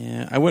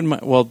 Yeah, I wouldn't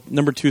mind. Well,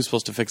 number 2 is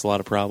supposed to fix a lot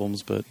of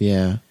problems, but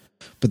yeah,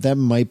 but that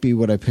might be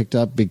what I picked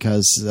up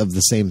because of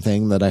the same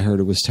thing that I heard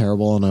it was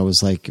terrible, and I was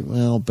like,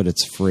 well, but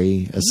it's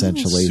free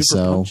essentially.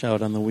 Super Punch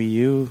Out on the Wii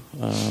U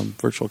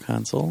Virtual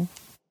Console.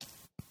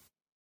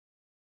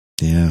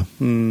 Yeah.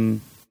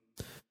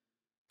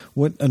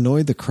 What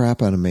annoyed the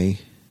crap out of me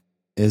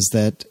is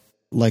that,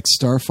 like,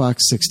 Star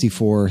Fox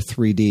 64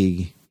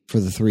 3D for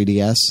the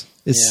 3DS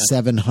is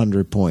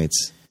 700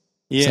 points.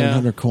 Yeah.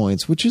 700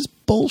 coins, which is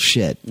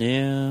bullshit.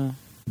 Yeah.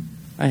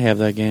 I have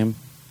that game.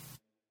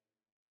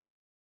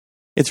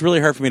 It's really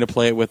hard for me to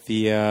play it with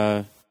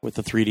the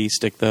 3D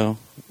stick, though.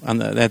 On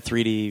that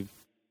 3D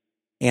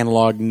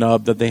analog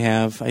nub that they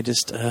have. I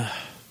just...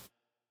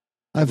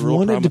 I've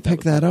wanted to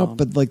pick that up,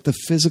 but like the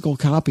physical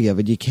copy of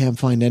it, you can't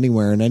find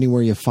anywhere, and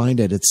anywhere you find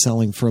it, it's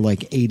selling for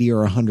like $80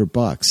 or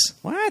 $100.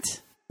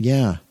 What?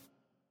 Yeah.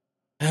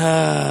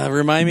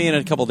 Remind me in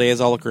a couple days.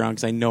 I'll look around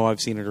because I know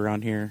I've seen it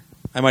around here.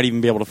 I might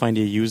even be able to find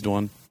you a used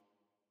one.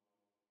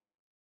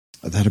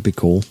 That'd be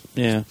cool.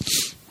 Yeah.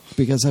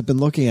 Because I've been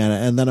looking at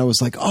it, and then I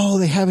was like, oh,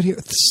 they have it here.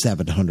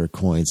 700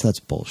 coins. That's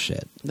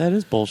bullshit. That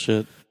is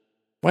bullshit.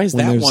 Why is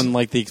that one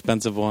like the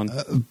expensive one?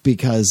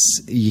 Because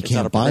you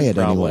can't buy it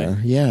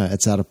anywhere. Yeah,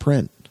 it's out of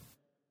print.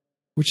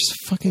 Which is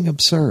fucking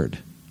absurd.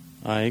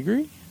 I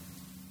agree.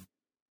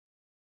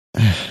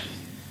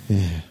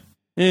 Yeah.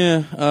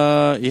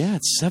 Yeah,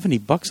 it's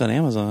 $70 on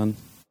Amazon.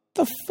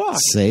 What the fuck?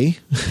 See?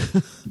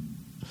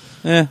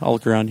 I'll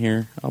look around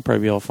here. I'll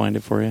probably be able to find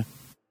it for you.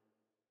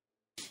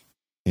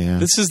 Yeah.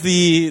 It's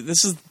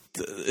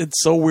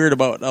so weird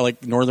about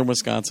like northern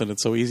Wisconsin.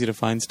 It's so easy to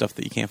find stuff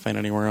that you can't find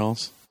anywhere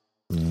else.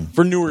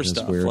 For newer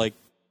stuff, weird. like,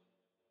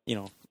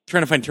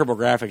 Trying to find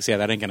TurboGrafx, yeah,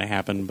 that ain't going to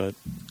happen, but...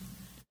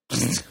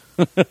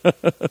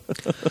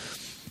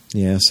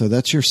 Yeah, so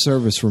that's your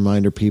service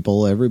reminder,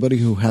 people. Everybody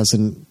who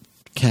hasn't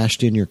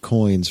cashed in your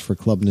coins for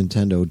Club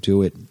Nintendo,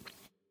 do it.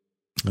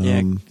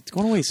 Yeah, it's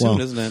going away soon,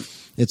 isn't it?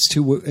 It's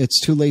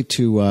too late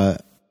to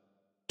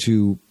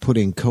put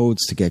in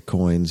codes to get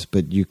coins,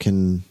 but you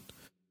can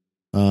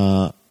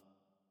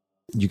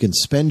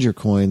spend your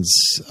coins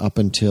up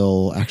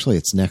until, actually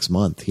it's next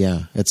month.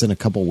 Yeah, it's in a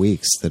couple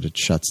weeks that it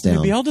shuts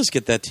down. Maybe I'll just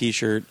get that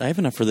T-shirt. I have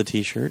enough for the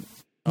T-shirt.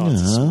 Oh,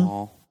 it's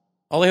small.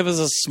 All they have is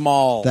a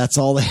small. That's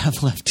all they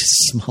have left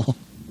is small.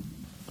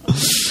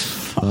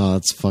 Oh,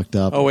 it's fucked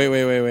up. Oh,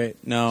 wait.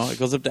 No, it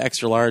goes up to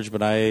extra large,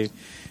 but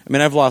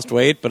I've lost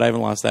weight, but I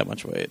haven't lost that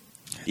much weight.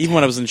 Even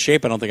when I was in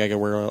shape, I don't think I could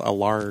wear a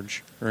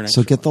large or an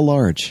extra. So get the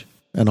large,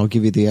 and I'll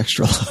give you the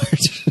extra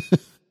large.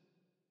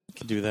 I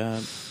could do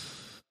that.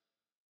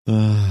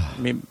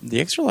 The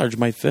extra large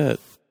might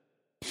fit.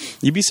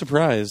 You'd be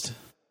surprised.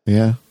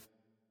 Yeah.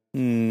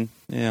 Yeah,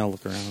 I'll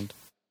look around.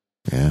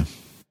 Yeah.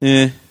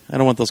 I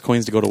don't want those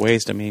coins to go to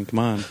waste. I mean, come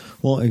on.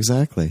 Well,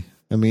 exactly.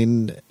 I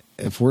mean,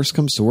 if worse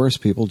comes to worse,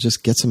 people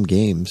just get some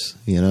games,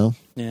 you know?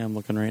 Yeah, I'm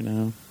looking right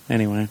now.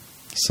 Anyway.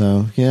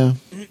 So, yeah.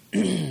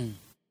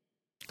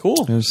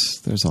 Cool.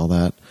 There's all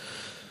that.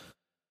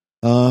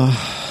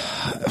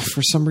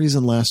 For some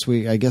reason last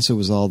week, I guess it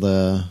was all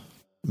the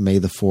May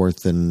the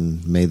 4th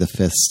and May the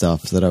 5th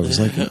stuff that I was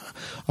like,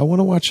 I want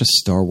to watch a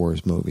Star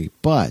Wars movie,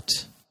 but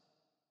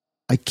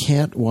I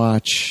can't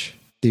watch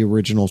the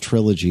original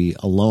trilogy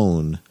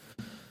alone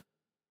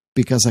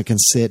because I can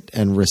sit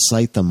and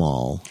recite them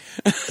all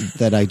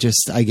that I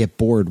get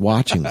bored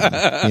watching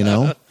them, you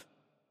know?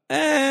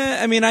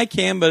 I mean, I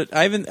can, but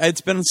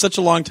it's been such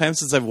a long time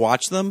since I've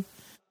watched them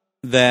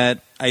that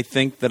I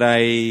think that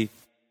I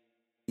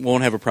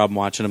won't have a problem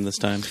watching them this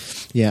time.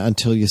 Yeah,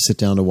 until you sit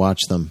down to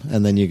watch them,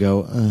 and then you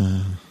go,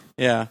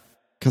 yeah.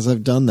 Because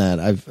I've done that.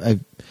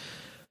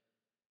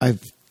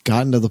 I've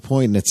gotten to the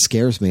point, and it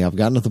scares me. I've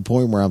gotten to the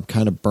point where I'm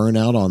kind of burnt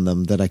out on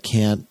them that I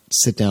can't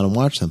sit down and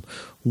watch them.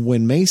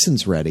 When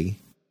Mason's ready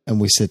and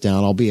we sit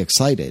down, I'll be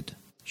excited.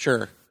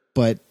 Sure.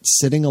 But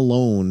sitting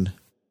alone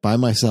by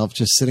myself,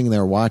 just sitting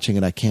there watching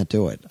it, I can't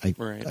do it.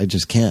 I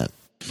just can't.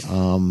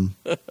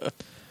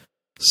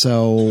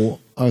 So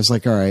I was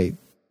like, all right,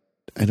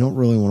 I don't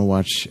really want to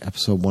watch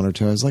episode 1 or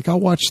 2. I was like, I'll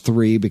watch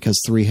 3 because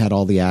 3 had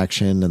all the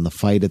action and the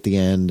fight at the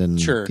end.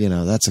 And, sure. You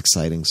know, that's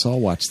exciting. So I'll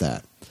watch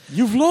that.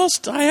 You've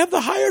lost. I have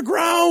the higher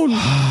ground.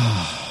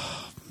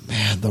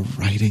 Man, the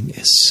writing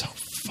is so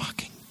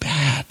fucking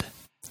bad.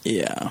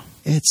 Yeah.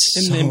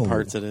 It's in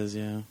parts it is,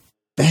 yeah.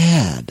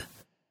 Bad.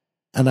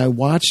 And I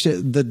watched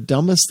it. The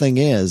dumbest thing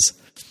is,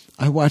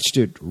 I watched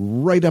it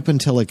right up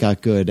until it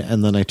got good,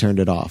 and then I turned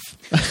it off.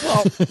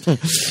 Well,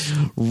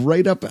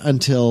 right up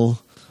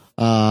until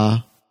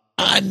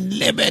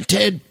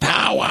unlimited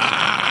power.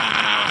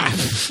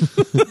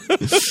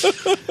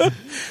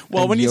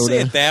 Well, when you say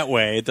it that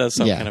way, it does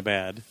sound kind of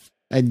bad.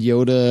 And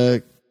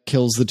Yoda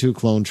kills the 2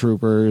 clone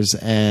troopers,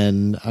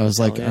 and I was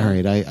like, all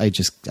right,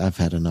 I've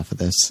had enough of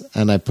this.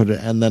 And I put it,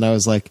 and then I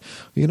was like,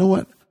 you know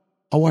what?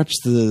 I'll watch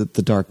the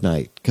Dark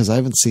Knight because I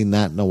haven't seen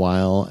that in a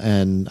while,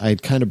 and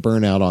I'd kind of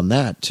burn out on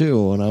that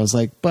too. And I was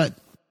like, but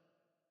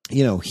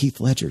you know,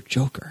 Heath Ledger,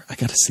 Joker, I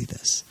got to see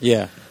this.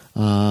 Yeah.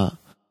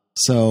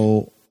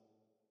 So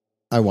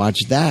I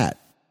watched that,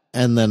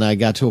 and then I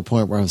got to a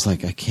point where I was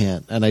like, I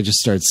can't, and I just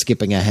started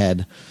skipping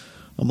ahead.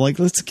 I'm like,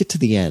 let's get to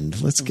the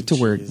end. Let's get to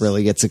where it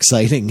really gets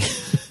exciting.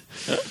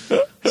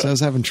 So I was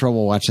having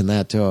trouble watching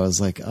that too. I was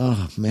like,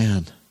 oh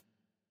man.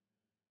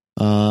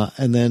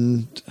 And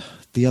then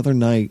the other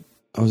night,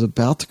 I was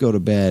about to go to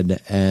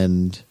bed,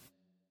 and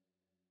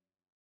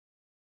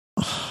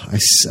I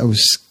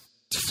was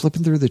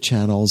flipping through the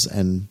channels,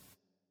 and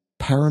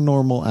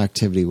Paranormal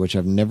Activity, which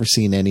I've never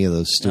seen any of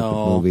those stupid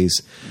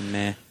movies.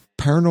 Meh.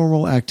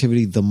 Paranormal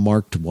Activity, the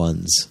marked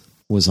ones,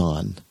 was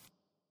on.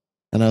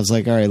 And I was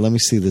like, all right, let me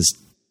see this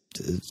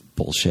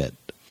bullshit.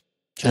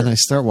 Sure. And I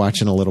start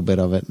watching a little bit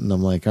of it, and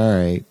I'm like, all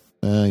right,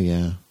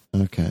 yeah,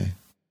 okay.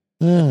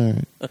 All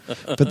right.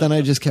 But then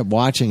I just kept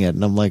watching it,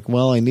 and I'm like,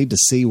 well, I need to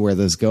see where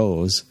this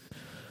goes.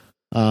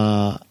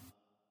 And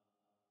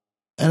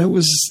it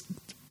was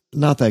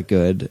not that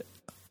good.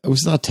 It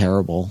was not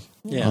terrible.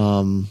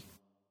 Yeah.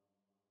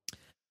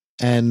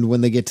 And when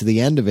they get to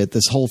the end of it,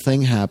 this whole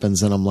thing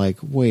happens, and I'm like,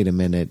 wait a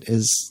minute.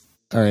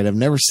 All right, I've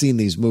never seen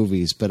these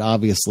movies, but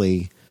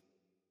obviously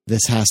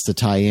this has to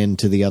tie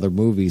into the other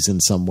movies in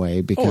some way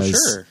because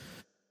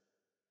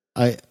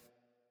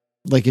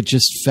it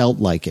just felt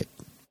like it.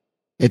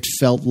 It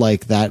felt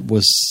like that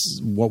was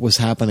what was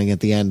happening at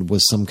the end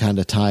was some kind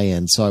of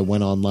tie-in. So I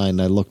went online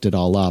and I looked it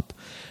all up,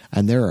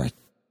 and there are a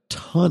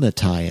ton of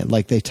tie-in.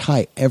 Like they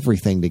tie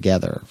everything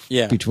together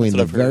between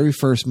the very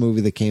first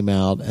movie that came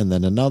out and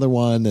then another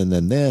one and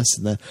then this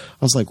and then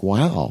I was like,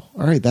 wow, all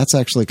right, that's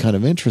actually kind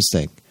of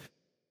interesting.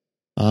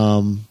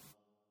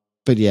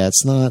 But yeah,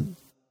 it's not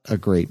a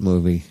great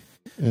movie.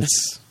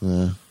 It's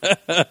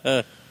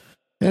it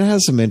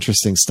has some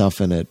interesting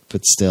stuff in it,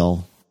 but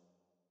still.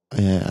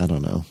 I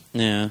don't know.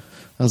 Yeah.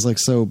 I was like,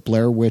 so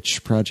Blair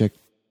Witch Project,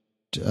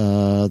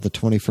 the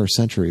 21st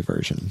century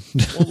version.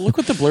 Well, look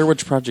what the Blair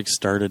Witch Project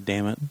started,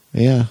 damn it.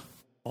 Yeah.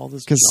 All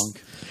this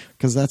junk.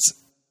 Because that's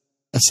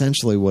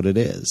essentially what it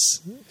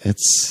is.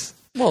 It's...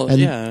 Well,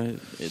 yeah.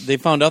 They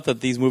found out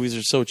that these movies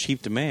are so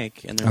cheap to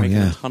make, and they're making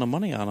a ton of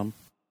money on them.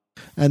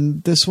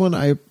 And this one,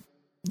 I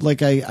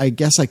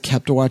guess I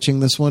kept watching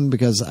this one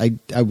because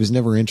I was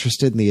never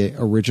interested in the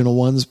original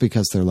ones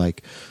because they're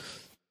like,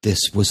 this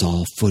was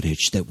all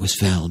footage that was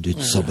found in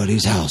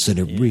somebody's house and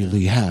it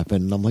really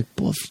happened. And I'm like,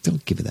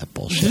 don't give me that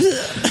bullshit.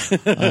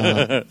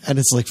 And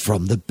it's like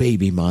from the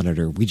baby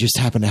monitor. We just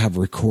happen to have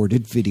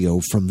recorded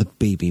video from the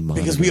baby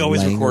monitor. Because we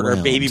always record our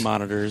baby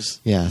monitors.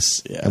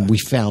 Yes. Yeah. And we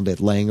found it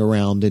laying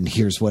around and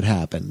here's what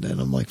happened. And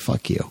I'm like,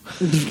 fuck you.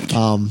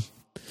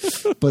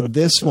 But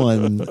this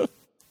one...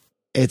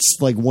 It's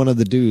like one of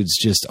the dudes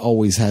just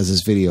always has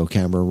his video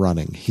camera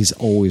running. He's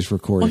always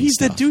recording. Well, he's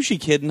stuff. that douchey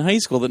kid in high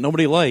school that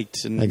nobody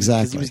liked. And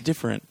exactly. Because he was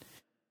different.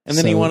 And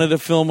then he wanted to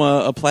film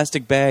a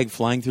plastic bag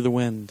flying through the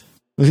wind.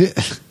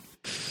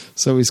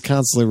 So he's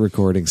constantly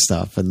recording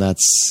stuff. And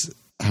that's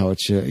how it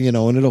should,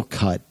 and it'll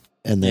cut.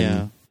 And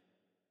then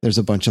there's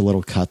a bunch of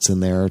little cuts in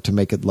there to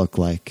make it look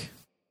like,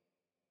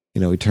 he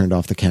turned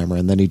off the camera.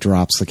 And then he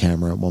drops the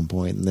camera at one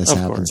point. And this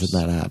happens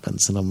and that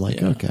happens. And I'm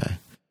like, okay.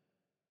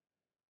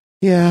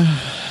 Yeah,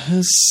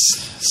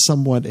 it's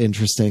somewhat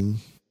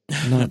interesting.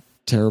 Not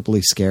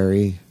terribly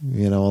scary.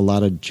 A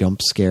lot of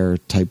jump scare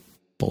type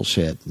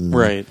bullshit. And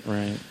right.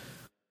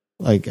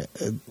 Like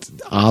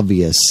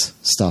obvious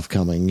stuff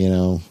coming,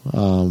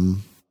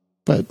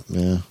 But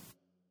yeah.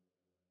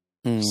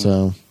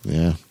 So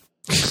yeah.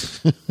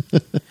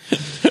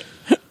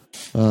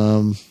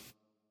 But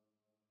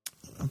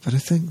I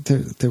think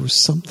there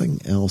was something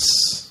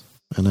else,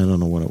 and I don't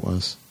know what it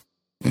was.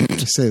 I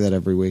say that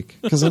every week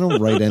because I don't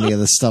write any of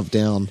this stuff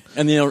down.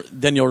 And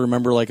then you'll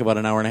remember like about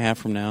an hour and a half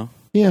from now.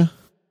 Yeah,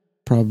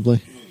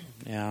 probably.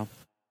 Yeah.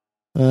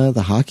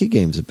 The hockey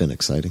games have been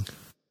exciting.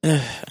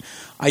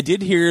 I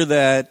did hear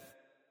that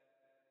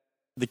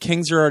the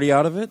Kings are already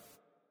out of it.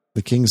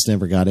 The Kings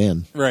never got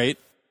in. Right.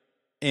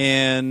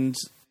 And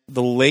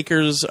the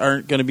Lakers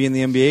aren't going to be in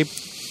the NBA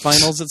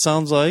finals, it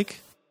sounds like.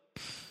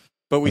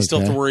 But we still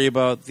have to worry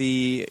about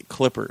the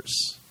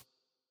Clippers.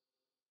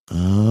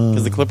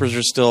 Because the Clippers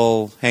are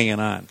still hanging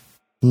on.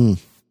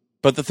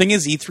 But the thing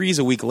is, E3 is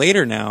a week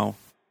later now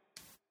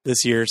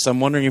this year, so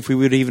I'm wondering if we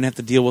would even have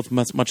to deal with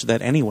much of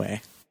that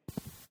anyway.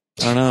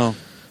 I don't know.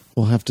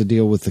 We'll have to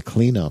deal with the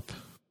cleanup.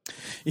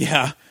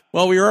 Yeah.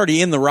 Well, we were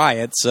already in the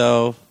riot,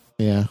 so...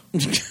 Yeah.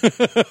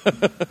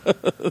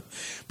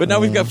 But now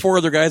we've got 4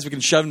 other guys we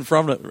can shove in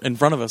front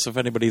of us if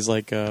anybody's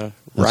like rioting.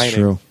 That's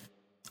true.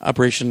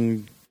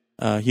 Operation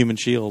Human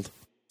Shield.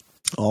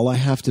 All I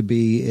have to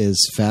be is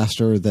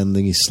faster than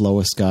the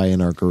slowest guy in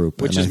our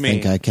group, which is me. I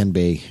think I can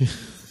be.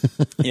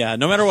 Yeah,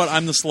 no matter what,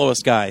 I'm the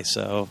slowest guy,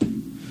 so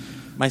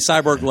my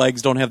cyborg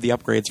legs don't have the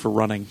upgrades for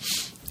running.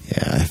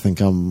 Yeah, I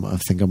think I'm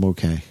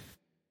okay.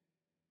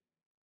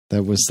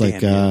 That was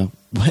like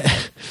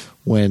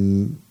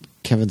when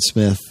Kevin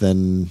Smith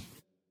and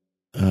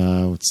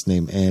what's his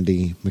name,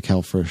 Andy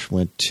McElfresh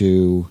went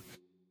to.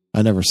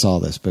 I never saw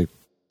this, but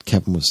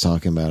Kevin was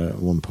talking about it at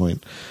one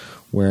point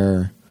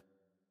where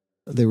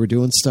they were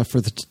doing stuff for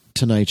the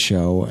Tonight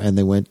Show, and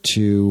they went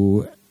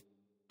to,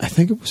 I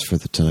think it was for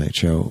the Tonight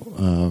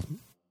Show,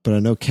 but I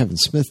know Kevin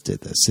Smith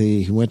did this.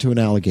 He went to an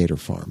alligator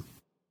farm.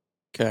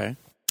 Okay.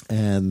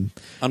 And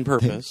on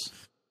purpose.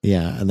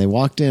 And they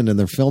walked in, and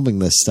they're filming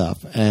this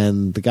stuff,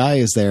 and the guy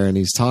is there, and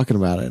he's talking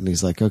about it, and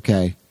he's like,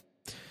 okay,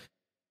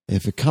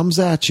 if it comes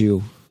at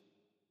you,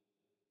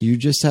 you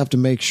just have to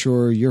make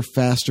sure you're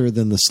faster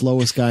than the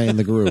slowest guy in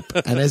the group.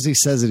 And as he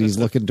says it, he's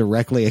looking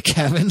directly at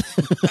Kevin.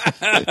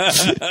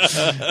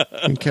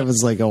 And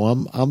Kevin's like,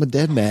 oh, I'm a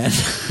dead man.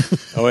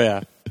 Oh,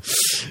 yeah.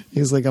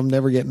 He's like, I'm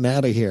never getting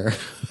out of here.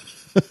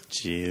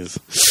 Jeez.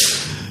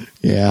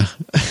 Yeah.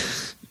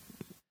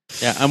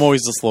 Yeah, I'm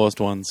always the slowest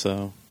one,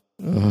 so.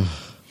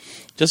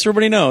 Just so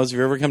everybody knows, if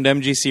you ever come to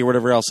MGC or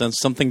whatever else, and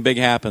something big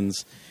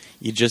happens,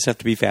 you just have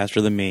to be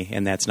faster than me,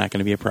 and that's not going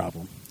to be a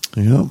problem.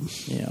 Yep.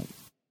 Yeah.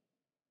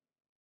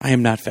 I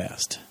am not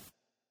fast.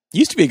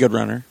 Used to be a good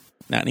runner.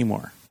 Not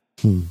anymore.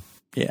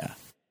 Yeah.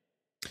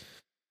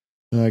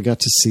 I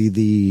got to see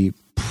the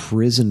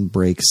prison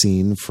break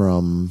scene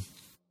from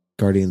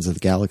Guardians of the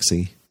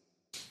Galaxy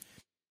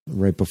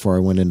right before I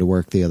went into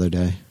work the other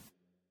day.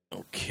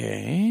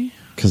 Okay.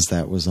 Because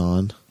that was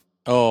on.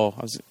 Oh,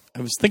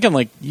 I was thinking,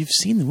 like, you've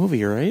seen the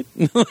movie, right?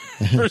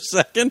 For a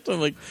second.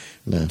 I'm like,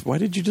 no. Why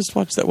did you just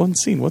watch that one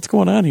scene? What's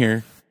going on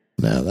here?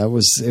 No,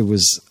 it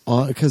was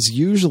on, because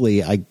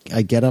usually I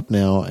get up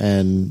now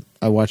and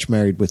I watch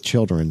Married with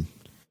Children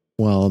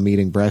while I'm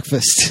eating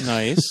breakfast.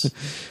 Nice.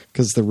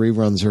 Because the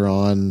reruns are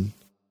on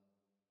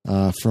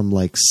from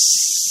like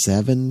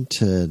 7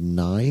 to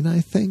 9, I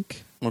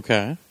think.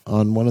 Okay.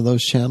 On one of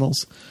those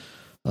channels.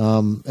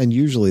 And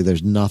usually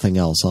there's nothing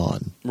else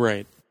on.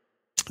 Right.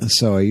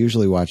 So I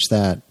usually watch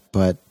that.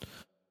 But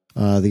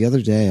the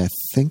other day, I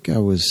think I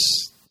was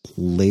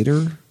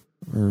later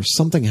or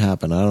something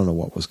happened. I don't know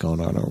what was going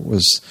on. Or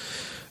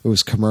it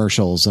was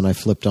commercials, and I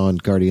flipped on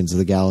Guardians of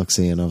the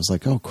Galaxy, and I was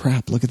like, "Oh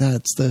crap! Look at that!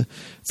 It's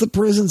the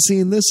prison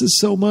scene. This is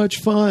so much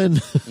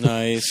fun."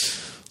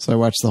 Nice. So I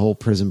watched the whole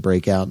prison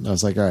breakout, and I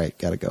was like, "All right,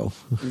 gotta go."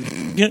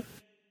 Yeah.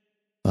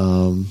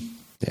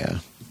 Yeah.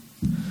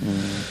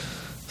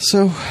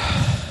 So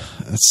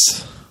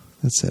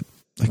that's it.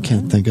 I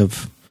can't think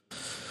of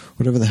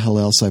whatever the hell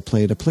else I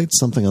played. I played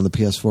something on the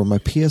PS4. My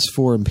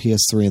PS4 and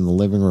PS3 in the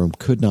living room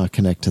could not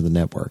connect to the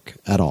network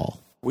at all.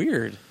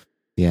 Weird.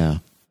 Yeah.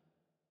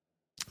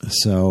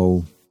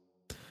 So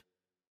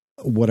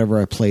whatever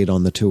I played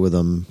on the two of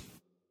them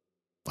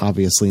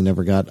obviously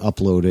never got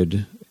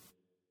uploaded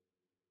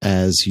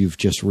as you've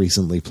just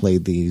recently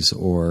played these,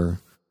 or,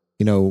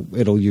 you know,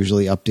 it'll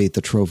usually update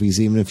the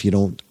trophies even if you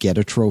don't get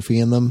a trophy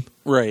in them.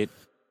 Right.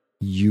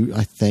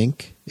 I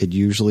think it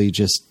usually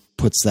just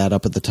puts that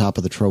up at the top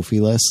of the trophy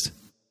list.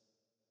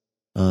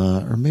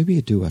 Or maybe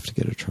you do have to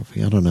get a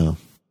trophy. I don't know.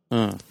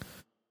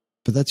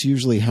 But that's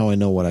usually how I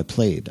know what I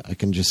played. I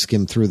can just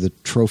skim through the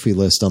trophy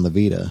list on the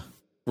Vita.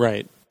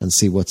 Right. And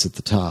see what's at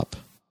the top.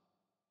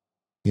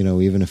 You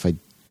know, even if I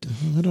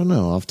don't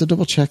know. I'll have to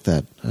double check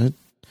that.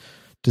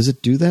 Does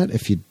it do that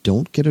if you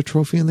don't get a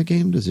trophy in the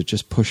game? Does it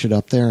just push it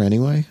up there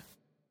anyway?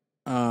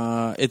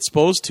 It's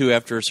supposed to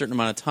after a certain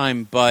amount of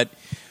time, but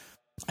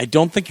I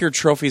don't think your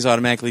trophies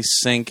automatically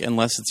sync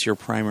unless it's your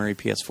primary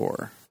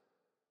PS4.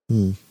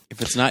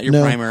 If it's not your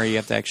primary, you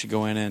have to actually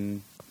go in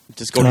and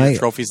just go to your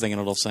trophies thing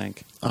and it'll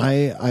sync.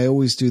 I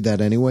always do that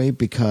anyway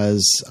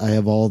because I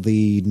have all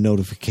the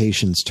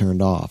notifications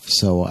turned off,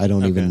 so I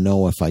don't even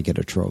know if I get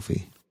a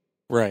trophy.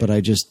 Right. But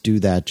I just do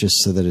that just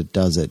so that it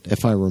does it.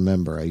 If I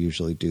remember, I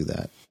usually do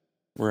that.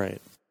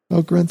 Right.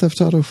 Oh, Grand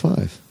Theft Auto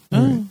 5.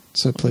 All right.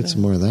 So I played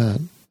some more of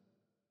that.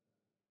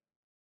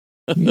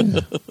 Yeah.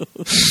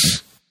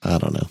 I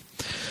don't know.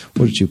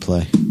 What did you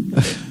play?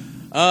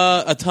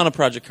 A ton of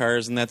Project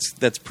Cars, and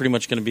that's pretty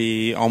much going to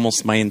be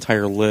almost my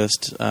entire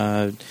list.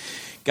 Got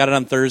it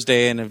on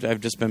Thursday, and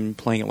I've just been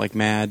playing it like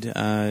mad.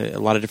 A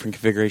lot of different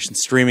configurations,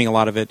 streaming a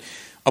lot of it,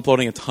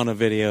 uploading a ton of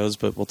videos,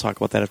 but we'll talk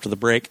about that after the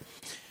break.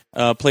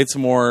 Played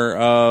some more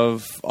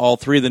of all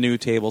three of the new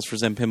tables for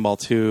Zen Pinball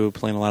 2,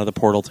 playing a lot of the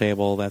Portal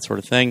table, that sort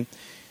of thing.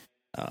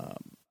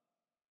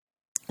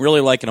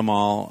 Really liking them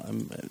all.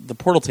 The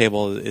Portal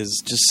table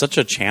is just such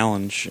a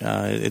challenge.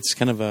 It's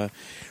kind of a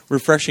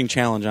refreshing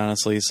challenge,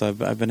 honestly, so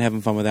I've been having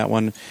fun with that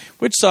one,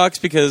 which sucks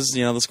because,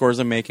 you know, the scores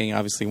I'm making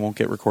obviously won't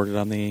get recorded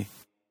on the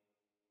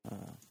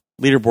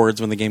leaderboards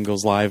when the game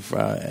goes live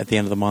at the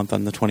end of the month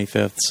on the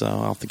 25th, so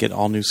I'll have to get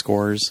all new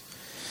scores.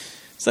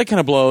 So that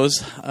kind of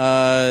blows.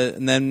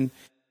 And then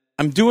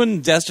I'm doing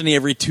Destiny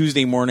every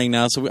Tuesday morning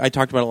now. So I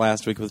talked about it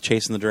last week with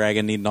Chasing the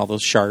Dragon, needing all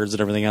those shards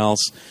and everything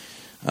else.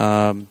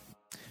 But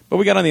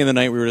we got on the other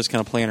night. We were just kind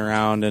of playing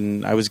around,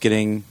 and I was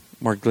getting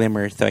more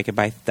glimmer so I could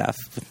buy stuff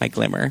with my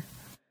glimmer.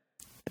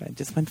 I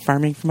just went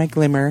farming for my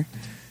glimmer.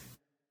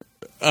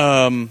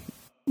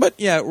 But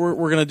yeah, we're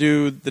going to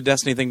do the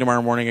Destiny thing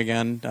tomorrow morning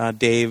again.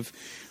 Dave...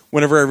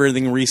 Whenever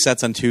everything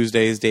resets on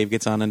Tuesdays, Dave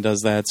gets on and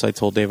does that. So I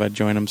told Dave I'd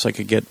join him so I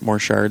could get more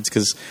shards.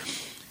 Because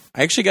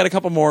I actually got a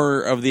couple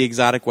more of the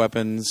exotic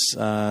weapons.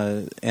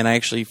 And I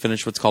actually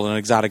finished what's called an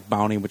exotic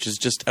bounty, which is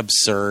just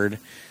absurd.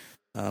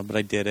 But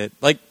I did it.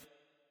 Like,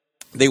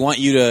 they want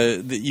you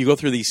you go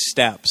through these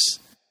steps.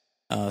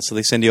 So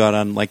they send you out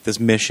on, like, this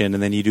mission.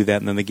 And then you do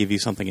that. And then they give you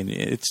something. And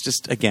it's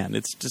just, again,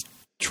 it's just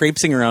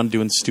traipsing around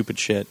doing stupid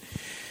shit.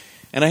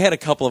 And I had a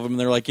couple of them, and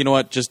they're like, you know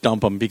what, just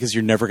dump them because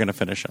you're never going to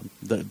finish them.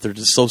 They're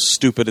just so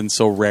stupid and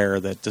so rare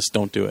that just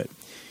don't do it.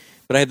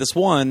 But I had this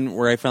one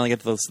where I finally got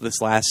to this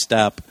last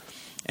step,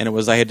 and it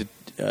was you had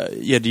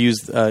to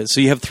use,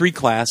 so you have three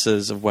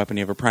classes of weapon.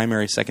 You have a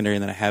primary, secondary,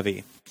 and then a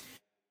heavy.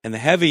 And the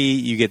heavy,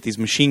 you get these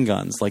machine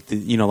guns, like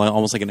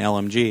almost like an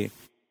LMG.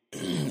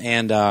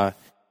 And they're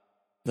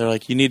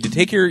like, you need to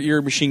take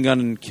your machine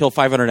gun and kill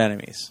 500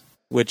 enemies,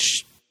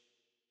 which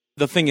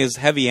the thing is,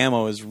 heavy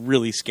ammo is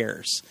really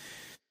scarce.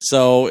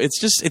 So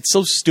it's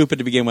so stupid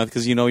to begin with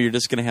because you're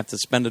just going to have to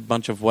spend a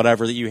bunch of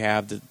whatever that you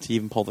have to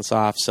even pull this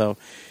off. So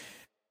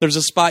there's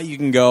a spot you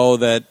can go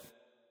that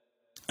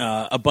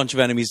a bunch of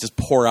enemies just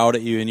pour out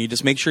at you, and you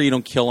just make sure you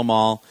don't kill them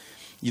all.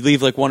 You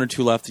leave like one or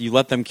two left. You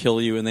let them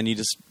kill you, and then you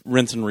just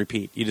rinse and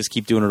repeat. You just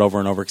keep doing it over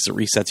and over because it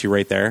resets you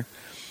right there.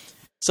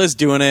 So I was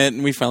doing it,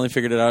 and we finally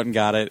figured it out and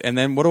got it. And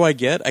then what do I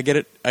get? I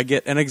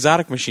get an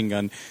exotic machine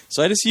gun.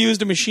 So I just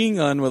used a machine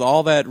gun with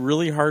all that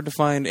really hard to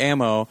find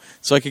ammo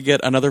so I could get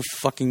another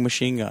fucking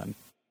machine gun.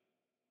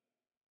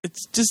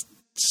 It's just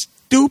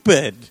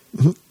stupid.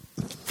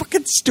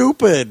 Fucking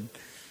stupid.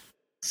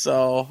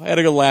 So I had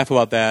a good laugh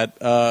about that.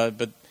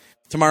 But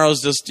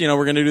tomorrow's just,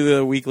 we're going to do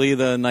the weekly,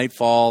 the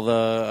Nightfall,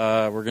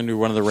 we're going to do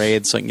one of the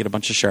raids so I can get a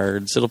bunch of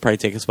shards. It'll probably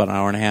take us about an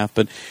hour and a half,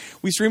 but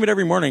we stream it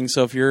every morning.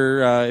 So if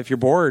you're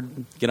bored,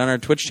 get on our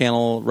Twitch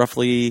channel,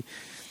 roughly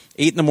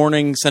 8 in the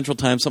morning Central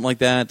Time, something like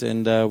that.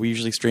 And we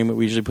usually stream it.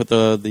 We usually put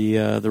the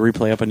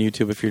replay up on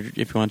YouTube if you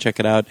want to check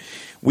it out.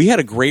 We had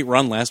a great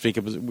run last week.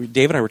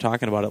 Dave and I were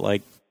talking about it.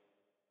 Like,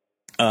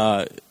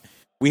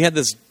 we had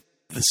this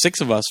the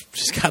six of us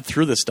just got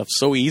through this stuff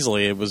so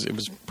easily. It was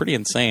pretty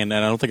insane, and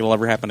I don't think it'll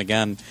ever happen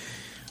again.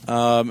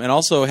 And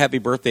also, happy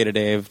birthday to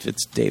Dave.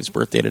 It's Dave's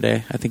birthday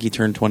today. I think he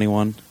turned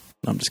 21.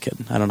 No, I'm just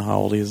kidding. I don't know how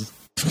old he is.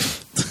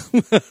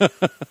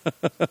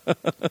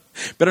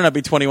 Better not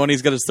be 21.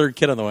 He's got his third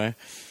kid on the way.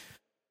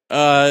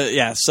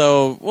 Yeah,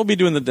 so we'll be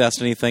doing the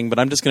Destiny thing, but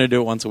I'm just going to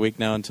do it once a week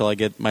now until I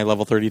get my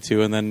level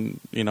 32, and then,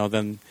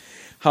 then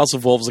House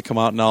of Wolves will come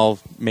out, and I'll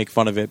make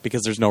fun of it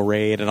because there's no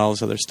raid and all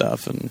this other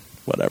stuff and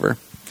whatever.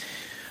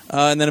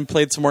 And then I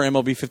played some more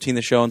MLB 15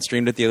 The Show and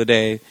streamed it the other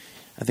day.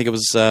 I think it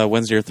was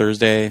Wednesday or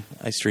Thursday.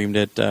 I streamed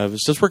it. I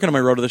was just working on my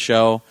road to the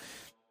show,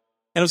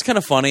 and it was kind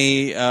of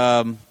funny.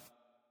 I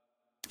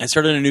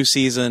started a new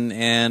season,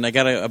 and I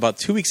got about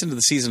 2 weeks into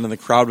the season, and the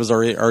crowd was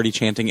already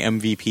chanting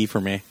MVP for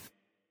me.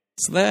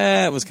 So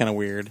that was kind of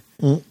weird.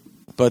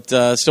 But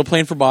still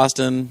playing for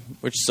Boston,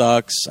 which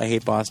sucks. I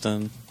hate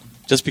Boston.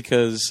 Just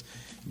because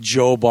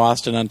Joe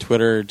Boston on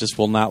Twitter just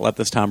will not let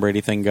this Tom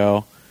Brady thing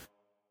go.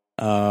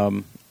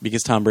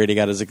 Because Tom Brady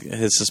got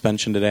his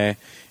suspension today. And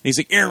he's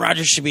like, Aaron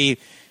Rodgers should be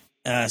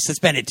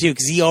suspended too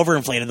because he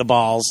overinflated the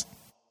balls.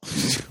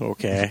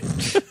 Okay.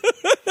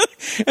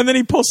 And then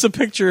he posts a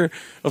picture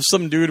of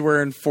some dude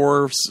wearing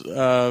 4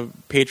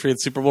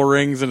 Patriots Super Bowl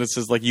rings, and it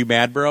says, like, you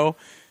mad, bro?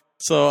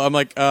 So I'm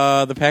like,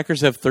 the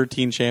Packers have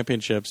 13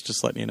 championships,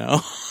 just letting you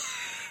know.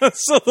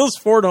 So those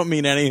 4 don't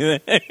mean anything.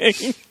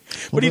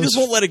 But he just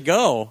won't let it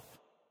go.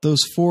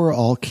 Those 4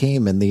 all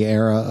came in the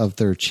era of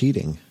their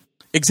cheating.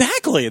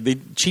 Exactly. They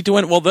cheat to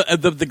win. Well,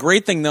 the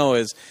great thing, though,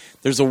 is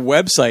there's a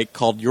website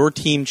called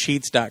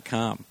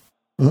yourteamcheats.com.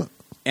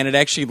 And it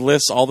actually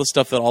lists all the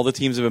stuff that all the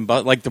teams have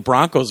been, like the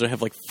Broncos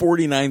have like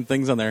 49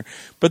 things on there.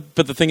 But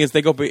the thing is,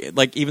 they go,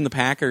 like, even the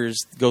Packers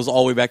goes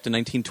all the way back to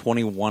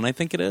 1921, I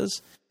think it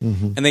is.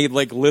 Mm-hmm. And they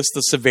like list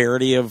the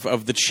severity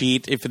of the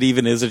cheat, if it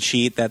even is a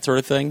cheat, that sort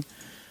of thing.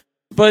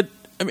 But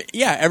I mean,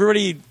 yeah,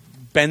 everybody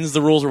bends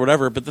the rules or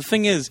whatever. But the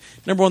thing is,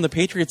 number one, the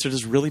Patriots are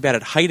just really bad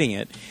at hiding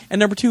it. And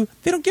number two,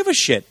 they don't give a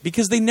shit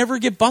because they never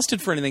get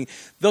busted for anything.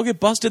 They'll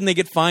get busted and they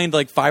get fined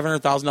like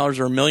 $500,000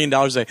 or $1 million.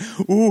 They say,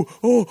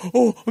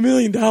 $1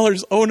 million.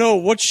 Oh no,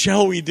 what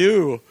shall we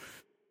do?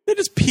 They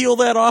just peel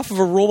that off of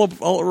a roll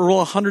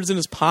of hundreds in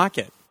his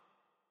pocket.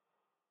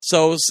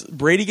 So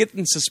Brady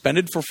getting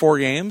suspended for 4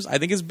 games, I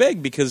think is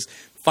big because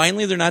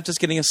finally they're not just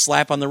getting a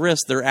slap on the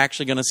wrist. They're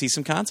actually going to see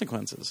some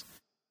consequences.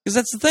 Because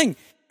that's the thing.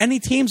 Any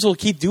teams will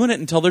keep doing it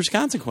until there's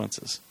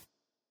consequences.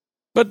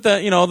 But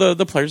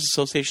the Players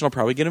Association will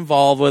probably get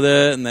involved with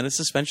it, and then a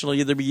suspension will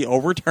either be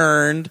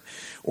overturned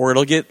or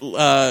it'll get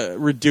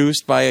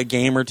reduced by a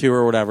game or 2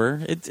 or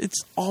whatever.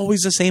 It's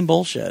always the same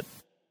bullshit.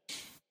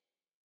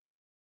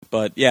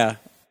 But yeah,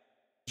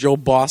 Joe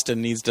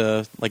Boston needs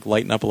to like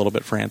lighten up a little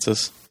bit,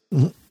 Francis.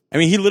 Mm-hmm. I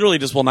mean, he literally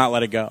just will not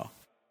let it go.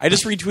 I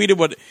just retweeted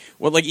what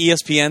like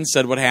ESPN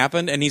said what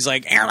happened, and he's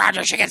like, Aaron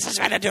Rodgers should get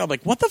suspended too. I'm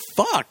like, what the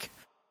fuck?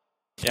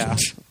 Yeah.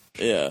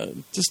 Yeah.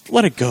 Just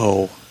let it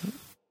go.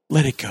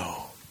 Let it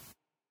go.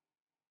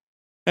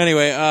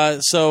 Anyway,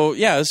 so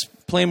yeah, I was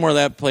playing more of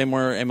that, playing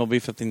more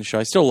MLB 15 The Show.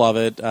 I still love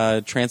it.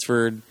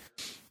 Transferred.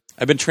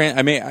 I kind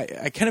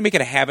of make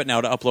it a habit now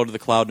to upload to the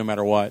cloud no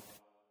matter what.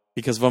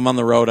 Because if I'm on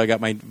the road, I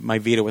got my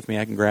Vita with me.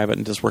 I can grab it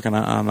and just work on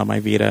my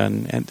Vita,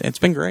 and it's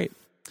been great.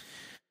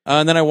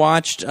 And then I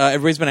watched,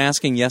 everybody's been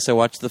asking, yes, I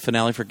watched the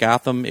finale for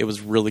Gotham. It was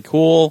really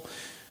cool.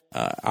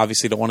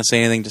 Obviously, don't want to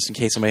say anything just in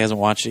case somebody hasn't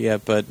watched it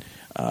yet, but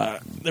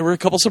there were a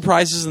couple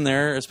surprises in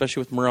there,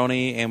 especially with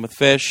Maroni and with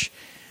Fish.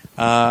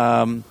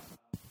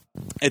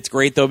 It's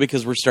great, though,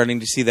 because we're starting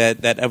to see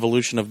that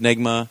evolution of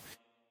Nigma.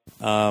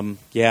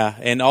 Yeah,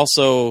 and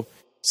also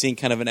seeing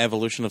kind of an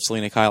evolution of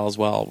Selena Kyle as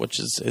well,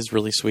 which is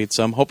really sweet.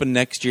 So I'm hoping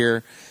next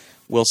year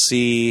we'll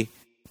see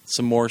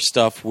some more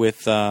stuff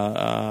with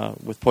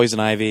Poison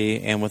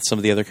Ivy and with some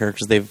of the other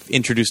characters they've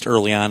introduced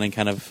early on and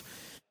kind of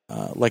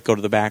let go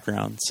to the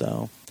background.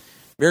 So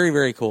very,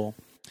 very cool.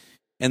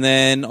 And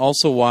then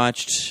also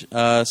watched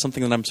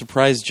something that I'm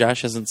surprised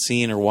Josh hasn't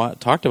seen or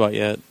talked about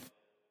yet,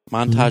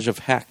 Montage of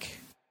Heck.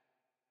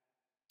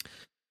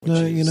 I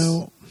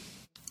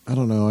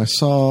don't know. I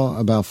saw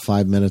about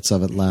 5 minutes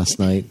of it last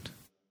night.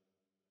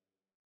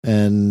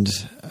 And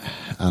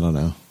I don't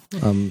know.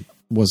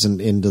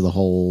 Wasn't into the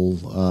whole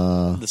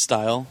the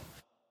style.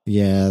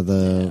 Yeah,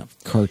 the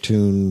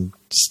cartoon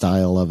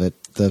style of it.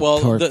 The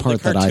part that I saw.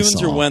 The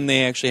cartoons are when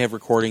they actually have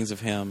recordings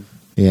of him.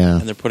 Yeah,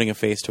 and they're putting a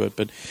face to it.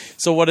 But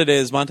so what it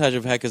is, Montage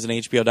of Heck is an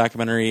HBO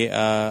documentary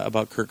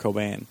about Kurt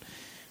Cobain.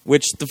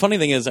 Which the funny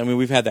thing is, I mean,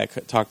 we've had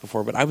that talk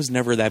before, but I was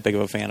never that big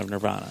of a fan of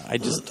Nirvana.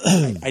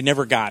 I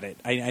never got it.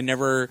 I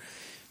never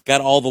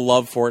got all the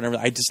love for it. And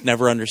I just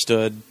never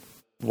understood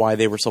why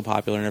they were so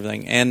popular and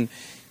everything.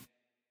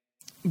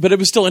 But it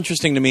was still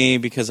interesting to me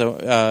because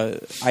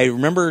I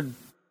remember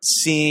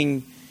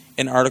seeing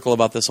an article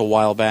about this a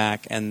while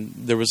back, and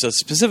there was a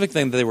specific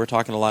thing that they were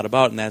talking a lot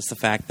about, and that's the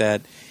fact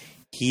that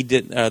he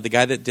did the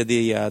guy that did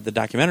the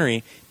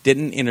documentary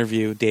didn't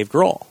interview Dave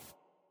Grohl.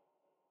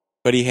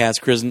 But he has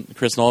Chris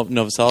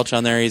Novoselic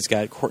on there. He's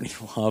got Courtney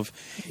Love.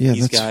 Yeah,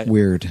 that's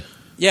weird.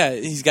 Yeah,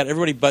 he's got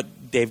everybody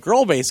but Dave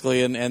Grohl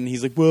basically, and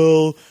he's like,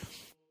 well,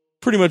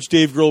 pretty much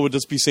Dave Grohl would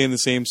just be saying the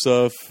same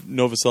stuff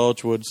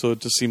Novoselic would, so it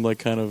just seemed like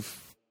kind of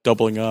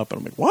doubling up. And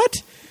I'm like, what?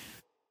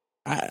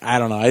 I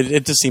don't know.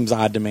 It just seems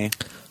odd to me.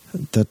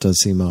 That does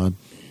seem odd.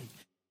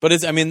 But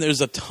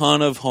there's a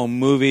ton of home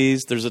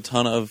movies. There's a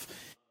ton of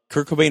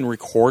Kurt Cobain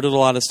recorded a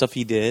lot of stuff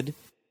he did,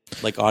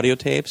 like audio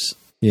tapes.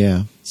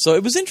 Yeah. So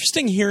it was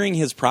interesting hearing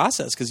his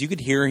process because you could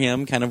hear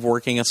him kind of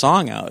working a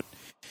song out.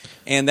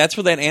 And that's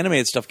where that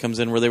animated stuff comes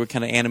in, where they would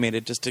kind of animate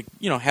it just to,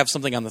 have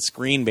something on the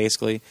screen,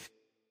 basically.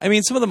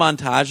 Some of the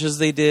montages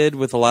they did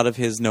with a lot of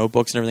his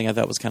notebooks and everything, I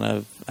thought was kind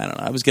of, I don't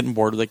know, I was getting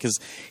bored with it because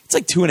it's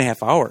like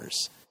 2.5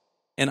 hours.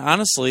 And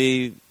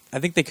honestly, I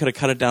think they could have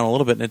cut it down a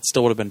little bit and it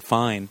still would have been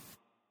fine.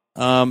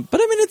 But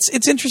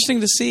it's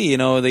interesting to see.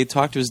 They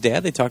talked to his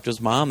dad, they talked to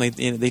his mom,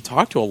 they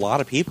talked to a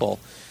lot of people,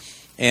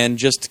 and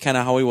just kind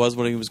of how he was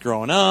when he was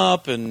growing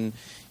up, and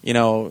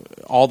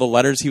all the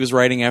letters he was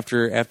writing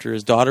after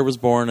his daughter was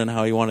born, and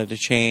how he wanted to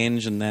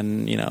change, and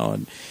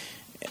then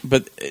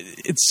but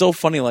it's so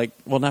funny. Like,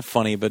 well, not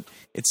funny, but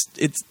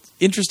it's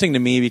interesting to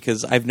me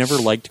because I've never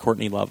liked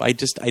Courtney Love. I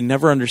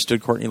never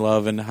understood Courtney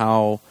Love and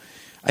how.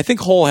 I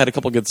think Hole had a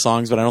couple good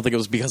songs, but I don't think it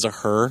was because of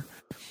her.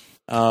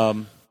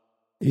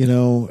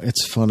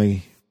 It's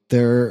funny.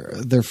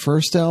 Their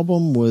first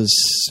album was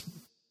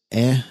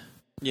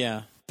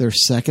Yeah. Their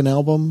second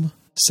album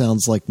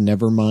sounds like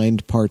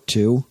Nevermind Part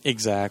 2.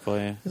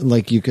 Exactly.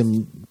 Like you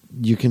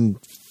can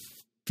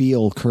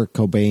feel Kurt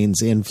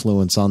Cobain's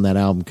influence on that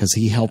album because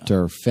he helped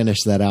her finish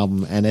that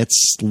album, and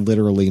it's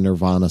literally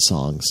Nirvana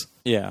songs.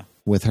 Yeah.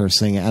 With her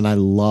singing, and I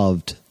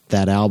loved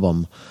that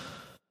album.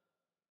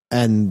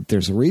 And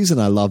there's a reason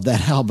I loved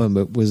that album.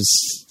 It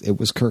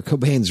was Kurt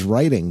Cobain's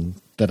writing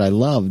that I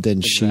loved,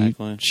 and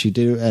exactly. she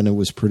did, and it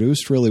was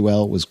produced really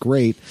well. It was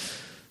great.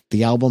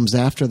 The albums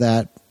after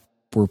that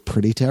were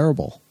pretty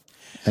terrible,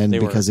 and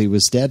because he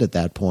was dead at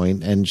that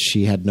point, and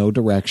she had no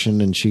direction,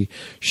 and she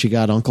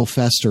got Uncle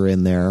Fester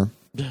in there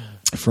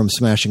from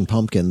Smashing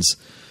Pumpkins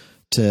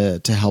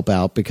to help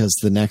out, because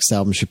the next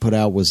album she put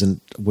out was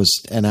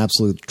an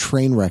absolute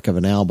train wreck of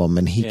an album,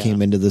 and he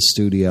came into the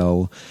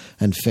studio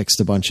and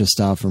fixed a bunch of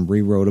stuff and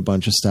rewrote a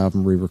bunch of stuff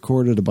and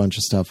re-recorded a bunch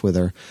of stuff with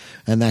her,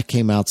 and that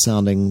came out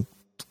sounding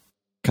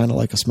kind of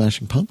like a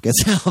Smashing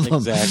Pumpkins album.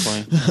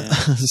 Exactly.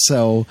 Yeah.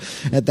 So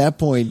at that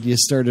point you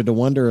started to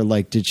wonder,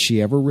 like, did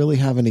she ever really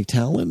have any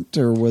talent,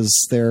 or was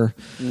there...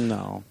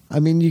 No.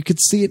 You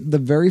could see it, the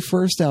very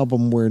first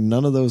album where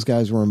none of those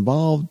guys were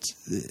involved,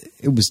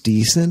 it was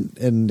decent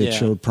and it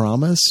showed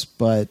promise,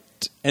 but...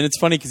 And it's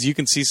funny because you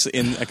can see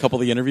in a couple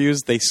of the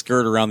interviews, they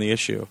skirt around the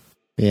issue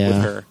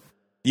with her.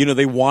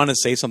 They want to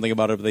say something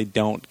about it, but they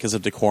don't because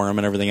of decorum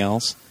and everything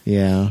else.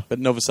 Yeah.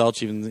 But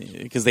Novoselic, even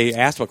because they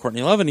asked about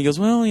Courtney Love, and he goes,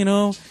 well,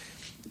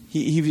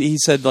 he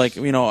said, like,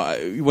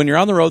 when you're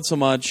on the road so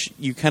much,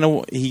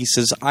 he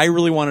says, I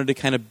really wanted to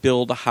kind of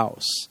build a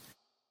house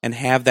and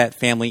have that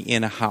family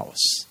in a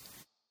house.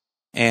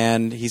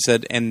 And he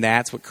said, and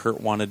that's what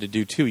Kurt wanted to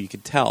do too. You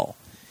could tell.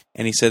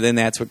 And he said, then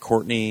that's what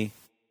Courtney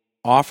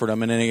offered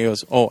him. And then he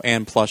goes, oh,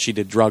 and plus she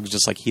did drugs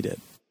just like he did.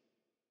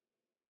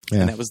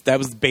 Yeah. And that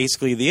was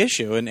basically the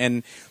issue.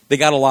 And they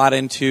got a lot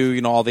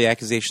into, all the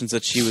accusations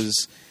that she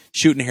was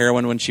shooting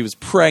heroin when she was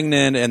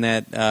pregnant, and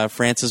that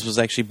Frances was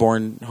actually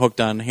born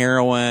hooked on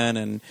heroin,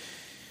 and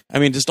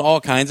just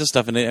all kinds of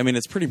stuff. And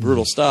it's pretty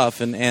brutal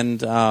stuff. And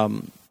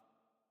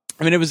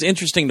it was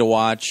interesting to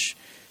watch.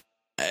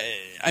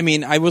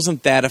 I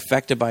wasn't that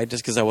affected by it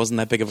just because I wasn't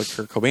that big of a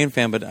Kurt Cobain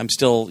fan, but I'm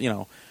still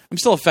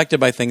affected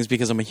by things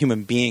because I'm a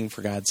human being,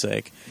 for God's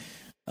sake.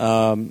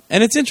 And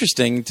it's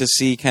interesting to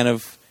see kind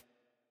of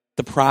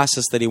the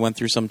process that he went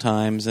through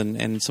sometimes,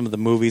 and some of the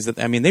movies that,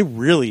 they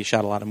really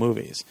shot a lot of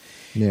movies.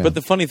 Yeah. But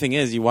the funny thing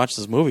is, you watch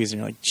those movies and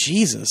you're like,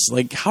 Jesus,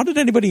 like, how did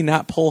anybody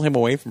not pull him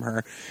away from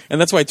her? And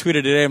that's why I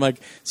tweeted today. I'm like,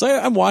 so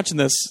I'm watching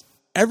this.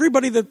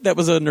 Everybody that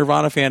was a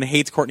Nirvana fan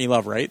hates Courtney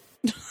Love, right?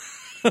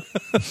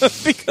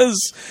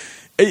 Because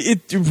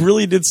it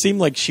really did seem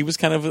like she was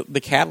kind of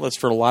the catalyst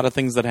for a lot of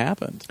things that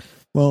happened.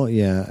 Well,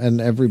 yeah, and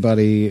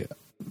everybody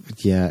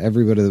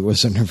that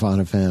was a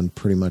Nirvana fan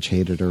pretty much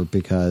hated her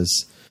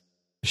because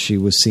she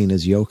was seen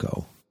as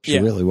Yoko. She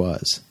really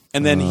was.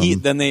 And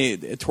then they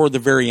toward the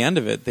very end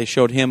of it, they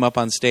showed him up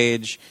on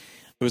stage.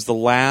 It was the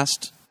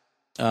last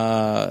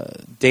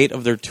date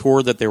of their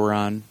tour that they were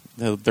on,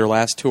 their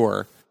last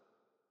tour.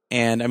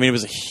 And it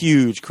was a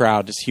huge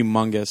crowd, just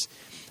humongous.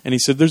 And he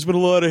said, "There's been a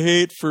lot of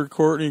hate for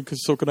Courtney,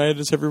 so can I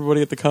just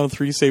everybody at the count of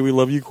 3 say we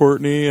love you,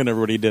 Courtney?" And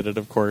everybody did it,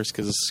 of course,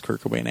 because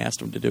Kurt Cobain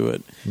asked him to do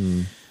it.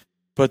 Mm.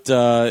 But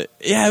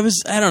it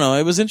was, I don't know,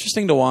 it was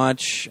interesting to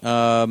watch.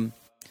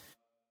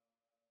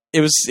 It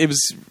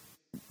was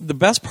the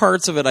best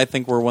parts of it, I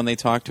think, were when they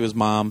talked to his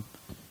mom,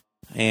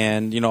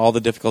 and all the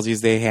difficulties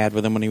they had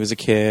with him when he was a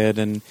kid,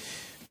 and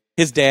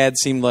his dad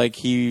seemed like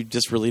he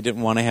just really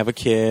didn't want to have a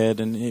kid,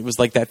 and it was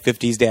like that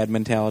 50s dad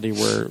mentality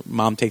where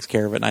mom takes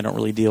care of it and I don't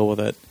really deal with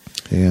it.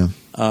 Yeah.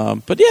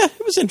 But yeah,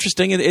 it was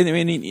interesting.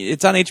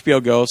 It's on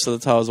HBO Go, so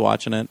that's how I was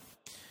watching it.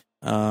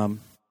 But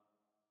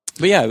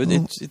yeah,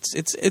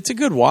 it's a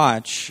good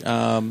watch.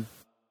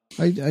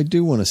 I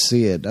do want to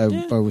see it. I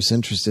was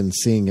interested in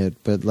seeing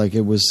it, but like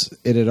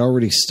it had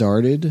already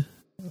started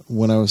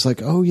when I was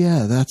like, oh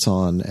yeah, that's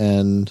on.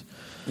 And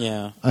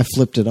yeah, I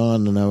flipped it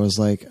on and I was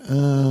like,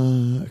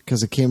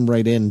 because it came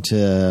right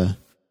into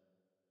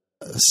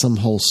some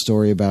whole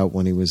story about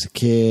when he was a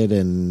kid,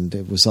 and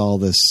it was all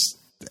this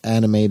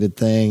animated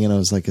thing, and I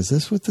was like, is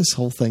this what this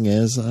whole thing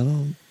is? I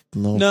don't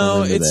know.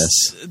 No,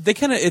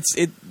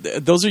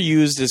 those are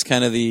used as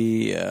kind of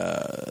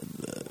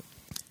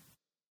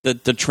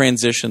the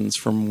transitions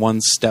from one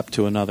step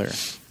to another.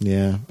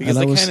 Yeah. Because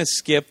they kind of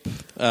skip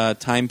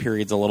time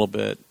periods a little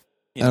bit.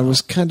 You know? I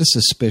was kind of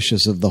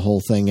suspicious of the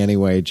whole thing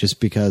anyway, just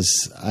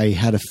because I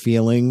had a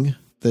feeling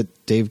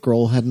that Dave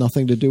Grohl had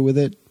nothing to do with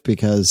it,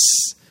 because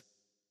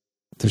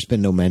there's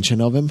been no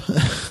mention of him.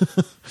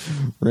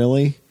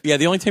 Really? Yeah,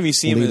 the only time you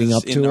see him is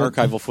in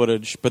archival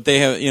footage. But they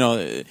have,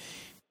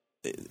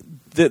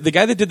 the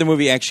guy that did the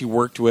movie actually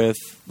worked with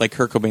like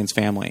Kurt Cobain's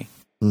family.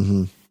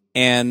 Mm-hmm.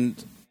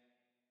 And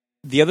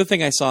the other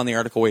thing I saw in the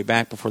article way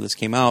back before this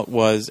came out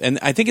was, and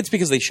I think it's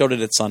because they showed it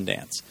at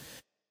Sundance,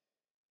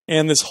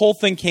 and this whole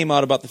thing came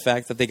out about the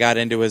fact that they got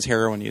into his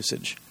heroin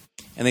usage.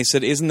 And they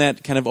said, isn't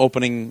that kind of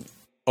opening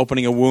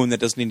a wound that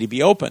doesn't need to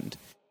be opened?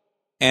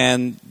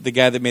 And the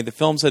guy that made the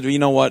film said, well, you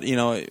know what,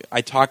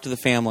 I talked to the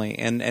family,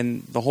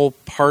 and the whole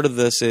part of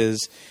this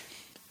is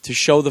to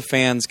show the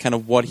fans kind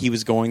of what he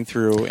was going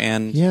through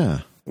and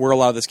where a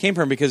lot of this came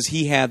from, because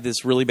he had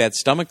this really bad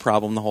stomach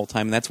problem the whole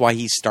time, and that's why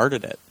he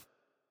started it.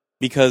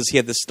 Because he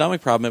had this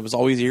stomach problem, it was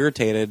always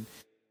irritated,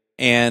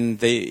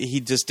 and he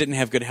just didn't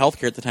have good health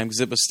care at the time,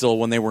 because it was still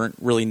when they weren't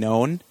really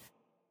known.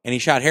 And he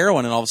shot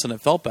heroin, and all of a sudden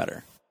it felt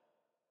better.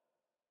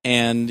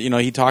 And,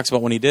 he talks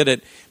about when he did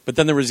it. But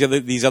then there was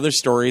these other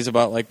stories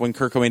about like when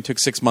Kurt Cobain took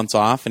 6 months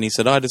off, and he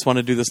said, I just want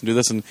to do this and do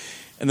this. And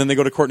then they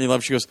go to Courtney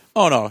Love. She goes,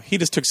 oh, no, he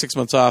just took 6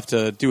 months off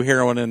to do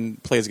heroin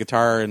and play his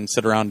guitar and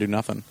sit around and do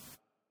nothing.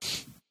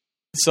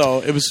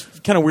 So it was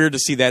kind of weird to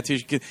see that, too.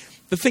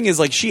 The thing is,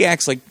 like, she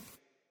acts like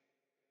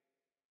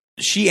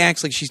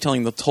she's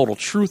telling the total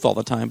truth all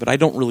the time, but I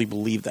don't really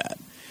believe that.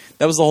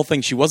 That was the whole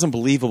thing. She wasn't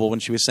believable when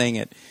she was saying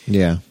it.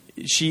 Yeah.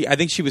 I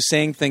think she was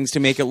saying things to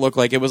make it look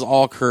like it was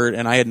all Kurt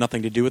and I had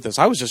nothing to do with this.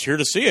 I was just here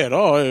to see it.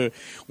 Oh,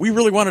 we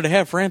really wanted to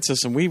have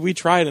Francis, and we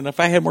tried, and if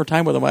I had more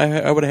time with him,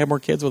 I would have had more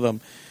kids with him.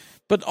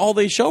 But all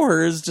they show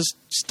her is just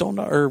don't,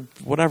 or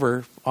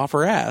whatever, off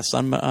her ass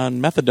on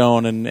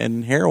methadone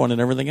and heroin and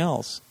everything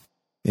else.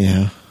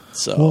 Yeah.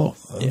 So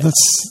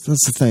that's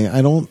the thing.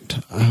 I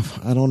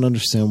don't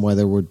understand why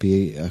there would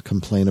be a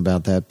complaint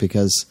about that,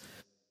 because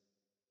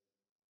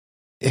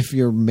if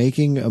you're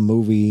making a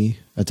movie,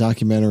 a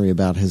documentary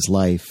about his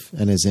life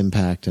and his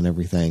impact and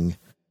everything,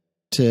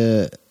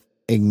 to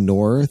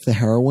ignore the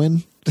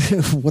heroin,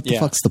 what the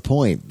fuck's the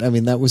point? I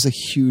mean, that was a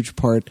huge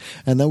part,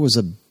 and that was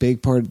a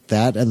big part,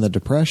 that and the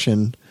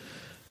depression,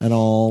 and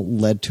all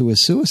led to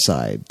his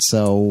suicide.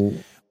 So,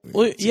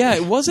 well, yeah,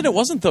 it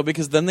wasn't though,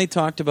 because then they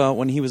talked about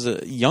when he was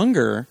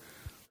younger,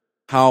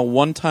 how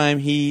one time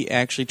he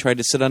actually tried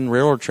to sit on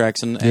railroad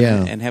tracks and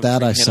have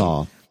that I hit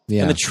saw. him.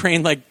 Yeah, and the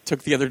train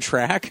took the other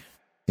track.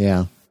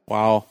 Yeah.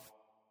 Wow.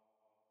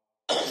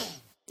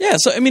 Yeah,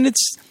 so I mean, it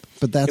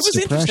was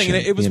interesting. And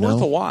it was worth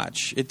a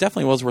watch. It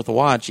definitely was worth a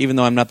watch, even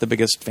though I'm not the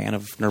biggest fan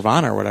of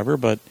Nirvana or whatever.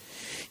 But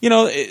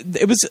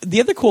it was the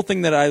other cool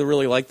thing that I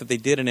really liked that they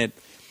did in it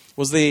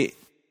was they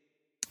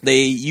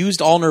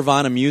used all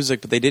Nirvana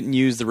music, but they didn't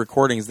use the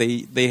recordings.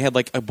 They had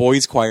like a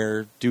boys'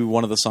 choir do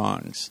one of the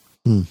songs,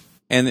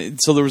 and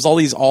so there was all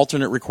these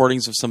alternate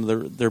recordings of some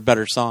of their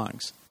better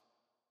songs.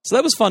 So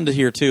that was fun to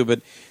hear too.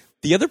 But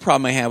the other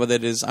problem I have with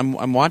it is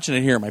I'm watching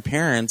it here at my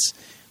parents',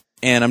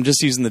 and I'm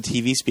just using the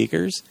TV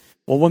speakers.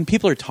 Well, when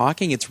people are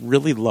talking, it's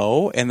really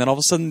low, and then all of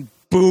a sudden,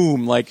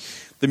 boom, like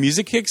the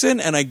music kicks in,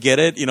 and I get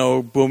it,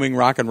 booming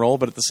rock and roll,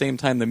 but at the same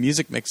time, the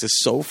music mix is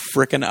so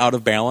frickin' out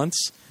of balance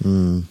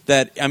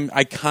that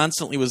I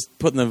constantly was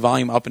putting the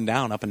volume up and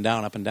down, up and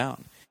down, up and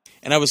down.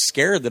 And I was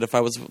scared that if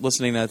I was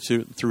listening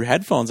to through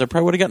headphones, I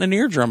probably would have gotten an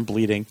eardrum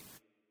bleeding.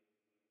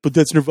 But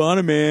that's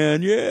Nirvana,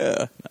 man,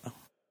 yeah. No.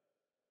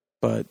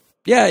 But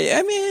yeah,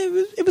 I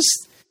mean,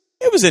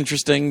 it was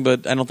interesting,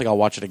 but I don't think I'll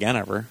watch it again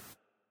ever.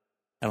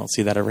 I don't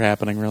see that ever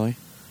happening, really.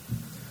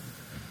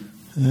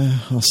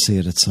 I'll see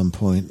it at some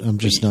point. I'm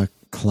just not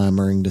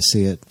clamoring to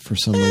see it for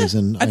some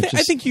reason. I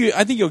think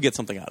you'll get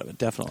something out of it,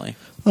 definitely.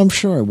 I'm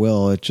sure I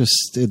will.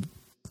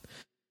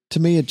 To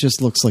me, it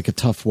just looks like a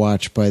tough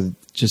watch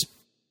just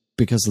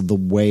because of the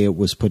way it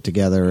was put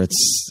together.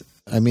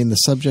 The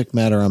subject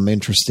matter I'm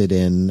interested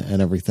in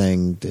and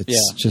everything.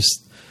 It's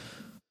just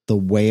the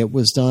way it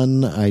was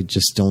done. I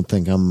just don't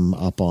think I'm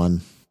up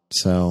on.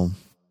 So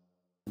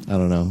I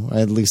don't know.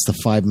 At least the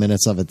 5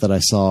 minutes of it that I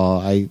saw,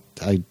 I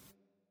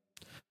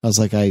was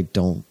like, I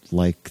don't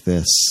like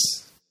this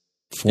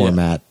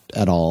format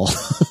at all.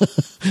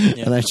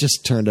 And I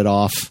just turned it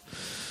off.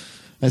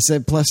 I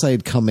said, plus I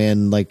had come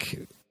in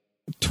like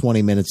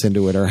 20 minutes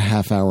into it or a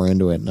half hour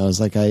into it. And I was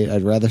like,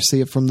 I'd rather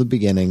see it from the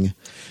beginning.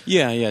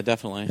 Yeah,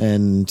 definitely.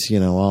 And,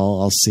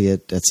 I'll see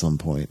it at some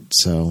point.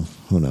 So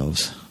who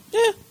knows?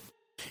 Yeah.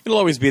 It'll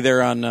always be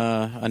there on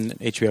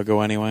HBO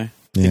Go anyway.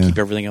 They Yeah. keep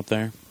everything up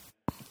there.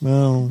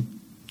 Well,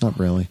 not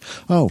really.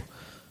 Oh,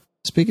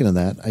 speaking of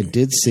that, I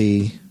did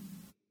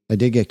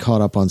get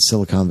caught up on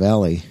Silicon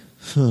Valley.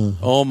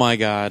 Oh my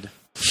God.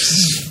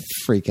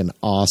 Freaking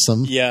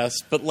awesome. Yes,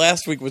 but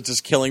last week was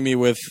just killing me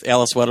with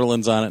Alice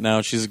Wetterland's on it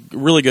now. She's a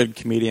really good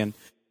comedian.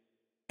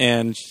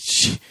 And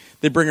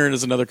they bring her in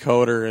as another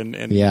coder,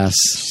 and Yes.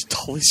 she's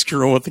totally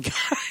screwing with the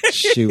guy.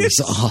 She was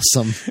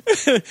awesome.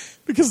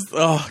 Because,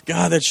 oh,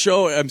 God, that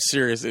show, I'm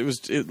serious.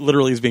 It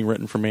literally is being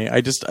written for me.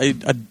 I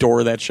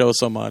adore that show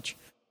so much.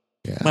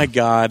 Yeah. My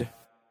God.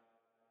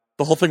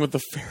 The whole thing with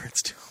the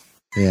ferrets, too.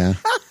 Yeah.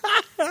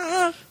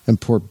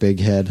 And poor Big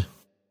Head.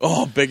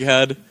 Oh, Big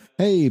Head.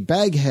 Hey,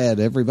 Baghead,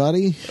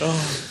 everybody.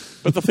 Oh,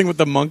 but the thing with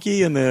the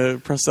monkey and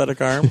the prosthetic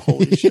arm,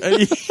 holy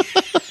shit.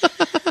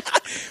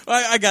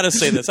 I got to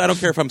say this. I don't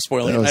care if I'm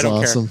spoiling it. I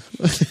don't care.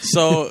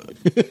 So,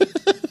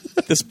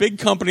 this big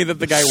company that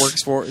the guy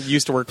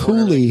used to work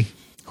for.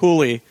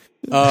 Hooli.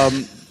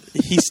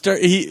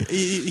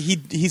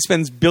 He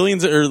spends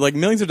billions or like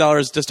millions of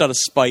dollars just out of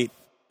spite.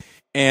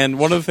 And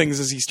one of the things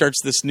is he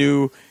starts this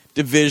new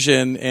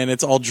division, and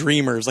it's all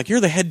dreamers. Like, you're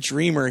the head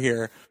dreamer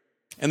here.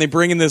 And they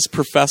bring in this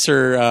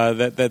professor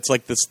that's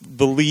like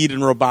the lead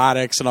in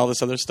robotics and all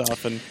this other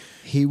stuff. And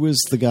he was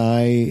the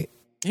guy.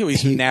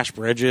 He's in Nash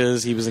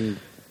Bridges. He's in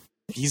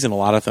a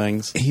lot of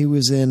things. He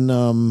was in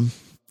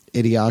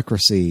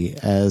Idiocracy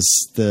as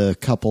the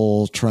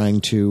couple trying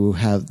to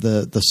have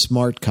the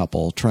smart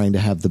couple trying to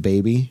have the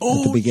baby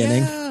at the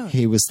beginning. Yeah.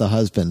 He was the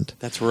husband.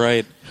 That's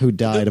right. Who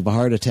died of a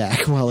heart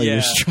attack while he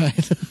was trying.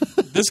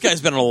 This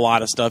guy's been in a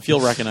lot of stuff.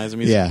 You'll recognize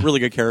him. He's a really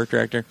good character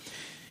actor.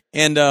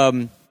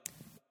 And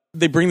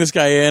they bring this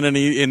guy in, and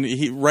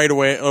he right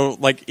away,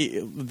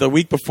 the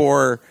week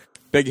before,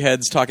 Big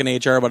Head's talking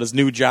to HR about his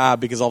new job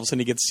because all of a sudden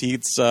he gets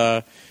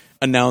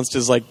announced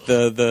as like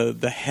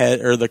the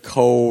head or the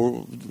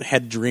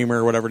co-head dreamer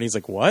or whatever, and he's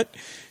like, what?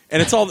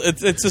 And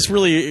it's this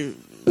really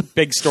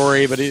big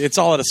story, but it's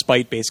all out of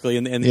spite basically,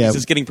 and he's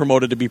just getting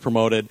promoted to be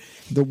promoted.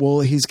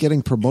 He's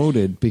getting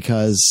promoted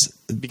because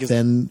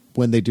then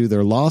when they do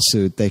their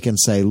lawsuit, they can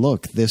say,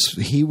 look,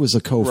 he was a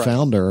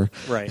co-founder,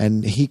 right.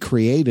 And he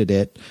created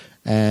it.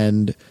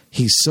 And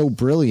he's so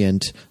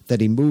brilliant that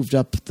he moved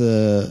up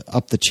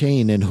the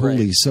chain in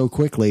Hooli so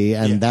quickly,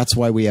 and that's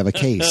why we have a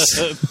case.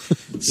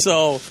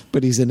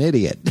 But he's an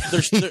idiot.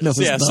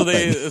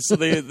 So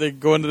they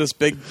go into this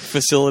big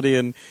facility,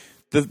 and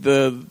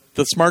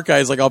the smart guy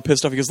is like all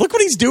pissed off. He goes, "Look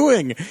what he's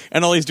doing!"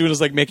 And all he's doing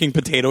is like making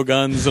potato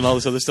guns and all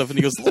this other stuff. And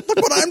he goes, "Look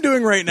what I'm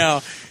doing right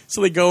now!"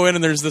 So they go in,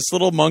 and there's this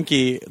little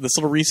monkey, this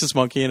little rhesus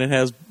monkey, and it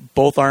has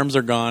both arms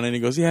are gone. And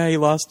he goes, "Yeah, he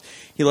lost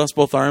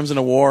both arms in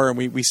a war, and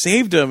we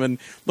saved him. And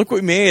look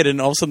what we made!"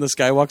 And all of a sudden, this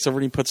guy walks over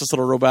and he puts this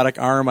little robotic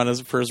arm on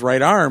for his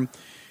right arm.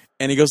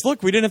 And he goes,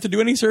 "Look, we didn't have to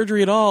do any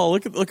surgery at all.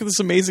 Look at this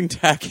amazing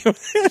tech."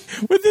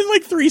 Within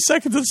like 3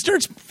 seconds, it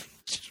starts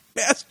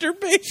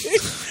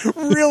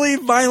masturbating really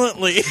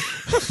violently.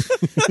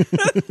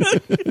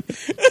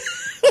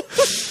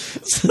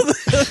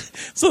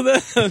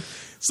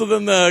 So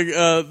then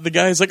the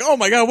guy's like, "Oh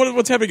my God,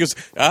 what's happening?" He goes,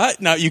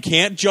 "Now you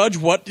can't judge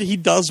what he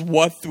does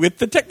with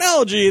the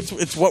technology.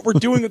 It's what we're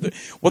doing with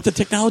what the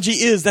technology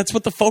is. That's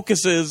what the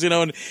focus is,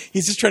 And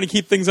he's just trying to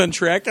keep things on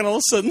track. And all of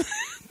a sudden,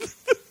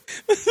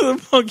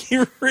 the monkey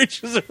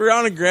reaches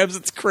around and grabs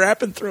its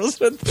crap and throws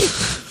it at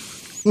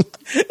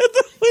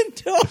the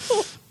window.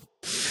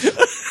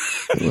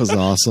 It was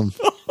awesome.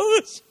 Oh,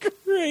 that's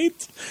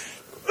great.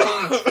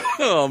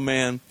 Oh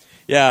man,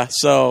 yeah.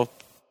 So,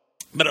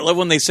 but I love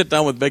when they sit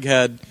down with Big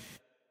Head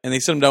and they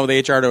sit him down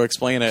with HR to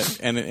explain it,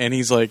 and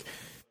he's like,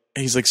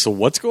 "So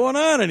what's going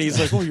on?" And he's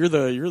like, "Oh, you're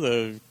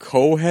the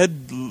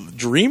co-head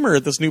dreamer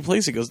at this new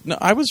place." He goes, "No,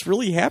 I was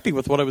really happy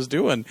with what I was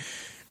doing,"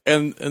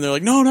 and they're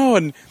like, "No,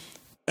 and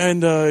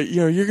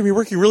you're going to be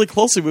working really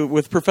closely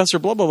with Professor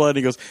blah blah blah." And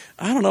he goes,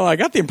 "I don't know. I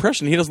got the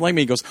impression he doesn't like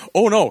me." He goes,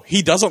 "Oh no,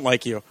 he doesn't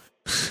like you.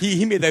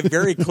 He made that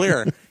very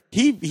clear.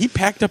 He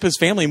packed up his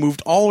family,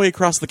 moved all the way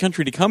across the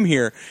country to come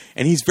here,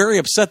 and he's very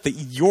upset that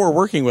you're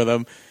working with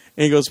him."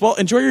 And he goes, "Well,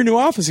 enjoy your new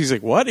office." He's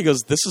like, "What?" He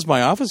goes, "This is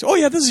my office." "Oh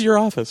yeah, this is your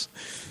office."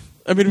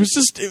 I mean, it was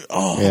just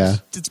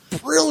it's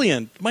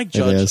brilliant. Mike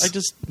Judge,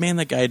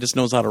 that guy just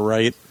knows how to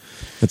write.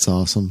 It's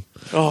awesome.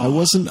 Oh. I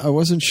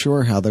wasn't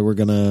sure how they were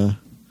gonna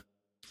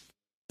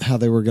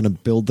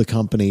build the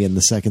company in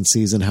the second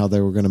season, how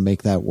they were gonna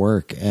make that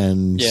work,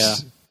 and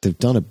they've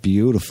done it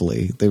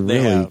beautifully. They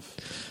really have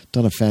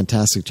done a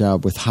fantastic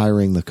job with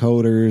hiring the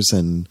coders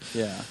and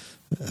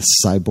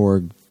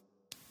cyborg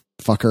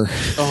fucker.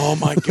 Oh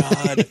my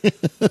God.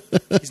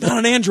 He's not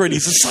an android,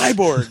 he's a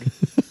cyborg.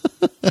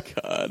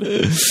 God.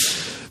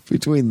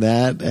 Between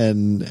that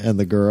and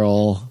the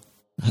girl,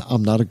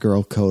 I'm not a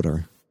girl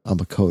coder. I'm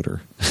a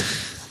coder.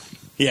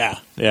 Yeah.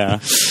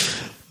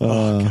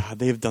 Oh God,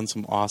 they've done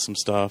some awesome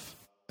stuff.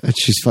 And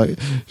she's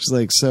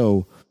like,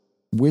 "So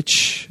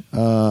which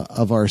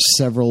of our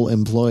several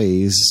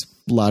employees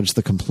lodged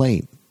the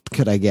complaint?"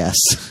 could I guess?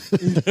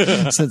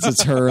 Since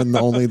it's her and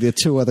only the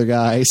two other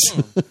guys.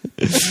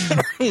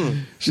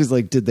 She's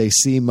like, did they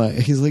see my...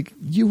 He's like,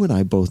 you and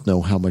I both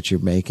know how much you're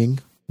making.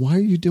 Why are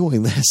you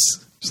doing this?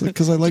 She's like,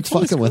 because I like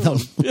fucking with them.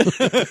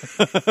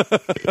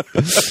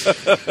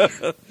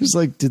 She's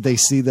like, did they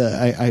see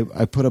the...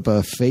 I put up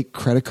a fake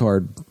credit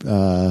card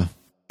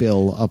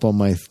bill up on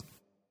my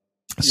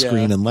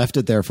screen and left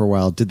it there for a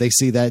while. Did they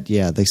see that?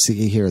 Yeah, they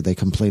see here. They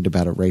complained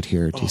about it right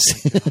here. Do you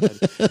see?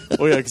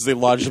 Oh yeah, because they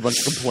lodged a bunch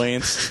of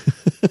complaints.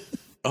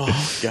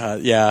 Oh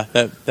god, yeah,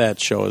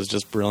 that show is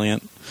just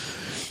brilliant.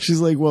 She's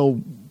like,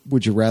 well,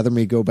 would you rather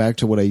me go back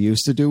to what I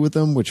used to do with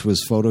them, which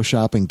was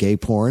Photoshop and gay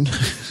porn?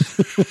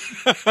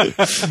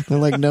 They're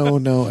like,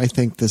 no, I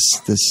think this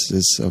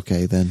is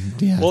okay then.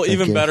 Yeah. Well,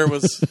 even better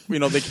was,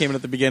 they came in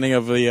at the beginning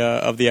of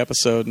the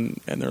episode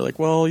and they're like,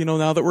 well,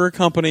 now that we're a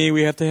company,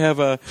 we have to have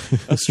a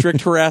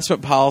strict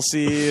harassment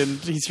policy. And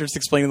he starts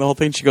explaining the whole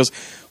thing. She goes,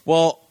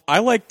 well, I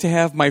like to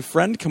have my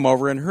friend come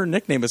over and her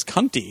nickname is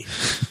Cunty.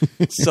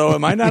 So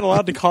am I not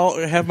allowed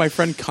to have my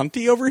friend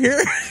Cunty over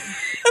here?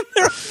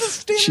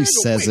 She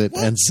says it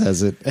and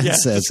says it and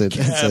says it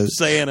and says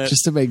saying it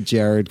just to make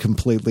Jared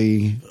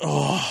completely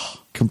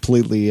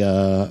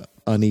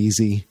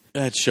uneasy.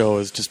 That show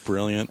is just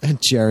brilliant. And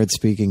Jared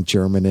speaking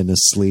German in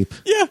his sleep.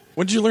 Yeah.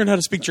 When did you learn how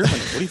to speak German?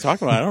 What are you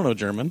talking about? I don't know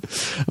German.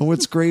 And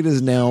what's great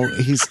is now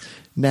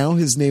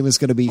his name is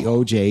going to be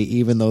OJ,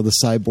 even though the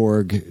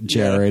cyborg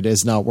Jared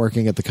is not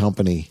working at the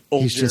company.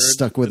 He's Jared, just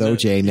stuck with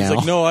OJ now. He's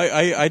like, no,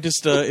 I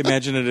just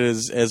imagine it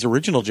as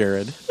original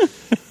Jared.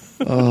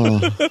 Oh,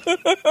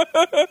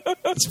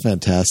 it's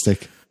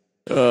fantastic.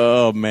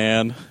 Oh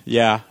man,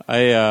 yeah,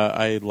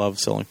 I love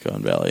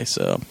Silicon Valley.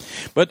 So,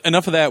 but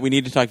enough of that. We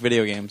need to talk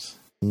video games.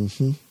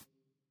 Mm-hmm.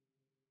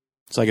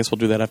 So I guess we'll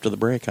do that after the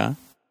break, huh?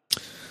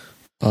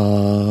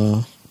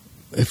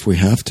 If we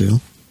have to.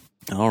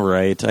 All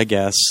right, I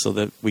guess, so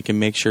that we can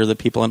make sure that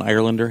people in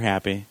Ireland are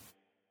happy.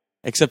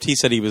 Except he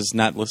said he was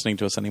not listening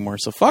to us anymore,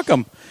 so fuck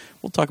him.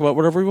 We'll talk about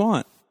whatever we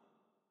want.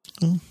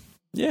 Oh.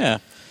 Yeah.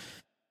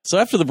 So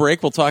after the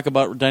break, we'll talk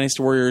about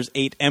Dynasty Warriors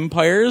 8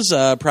 Empires,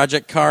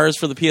 Project Cars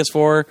for the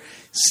PS4,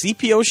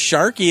 CPO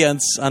Sharkey on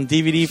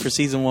DVD for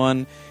Season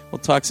 1. We'll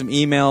talk some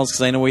emails,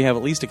 because I know we have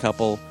at least a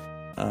couple.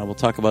 We'll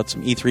talk about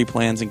some E3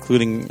 plans,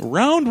 including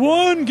Round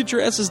 1. Get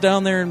your asses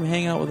down there and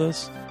hang out with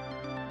us.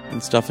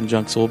 And stuff and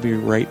junk, so we'll be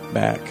right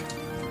back.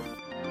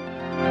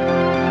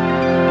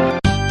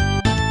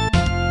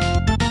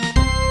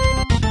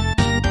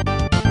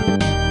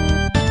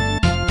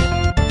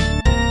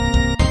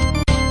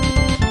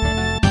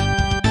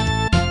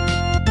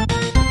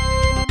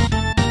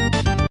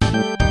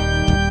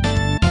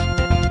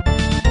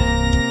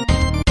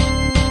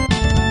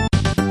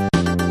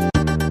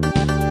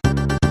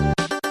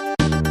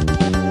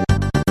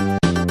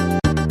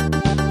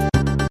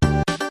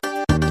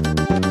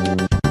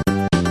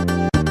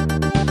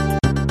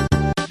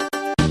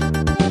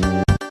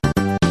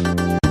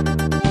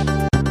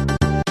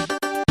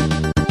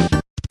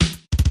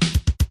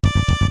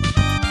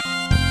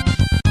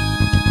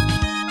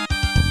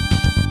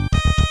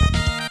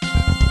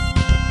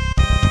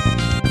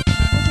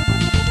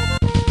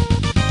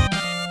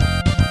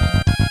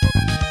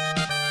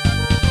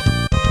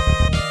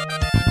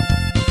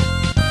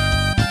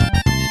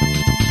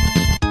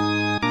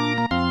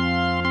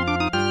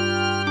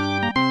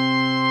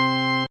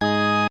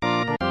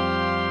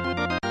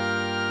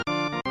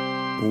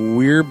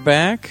 We're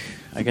back.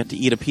 I got to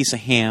eat a piece of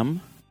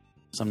ham,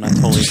 so I'm not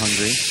totally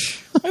hungry.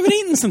 I haven't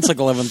eaten since like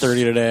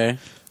 11:30 today.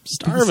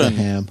 Starving. Piece of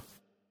ham.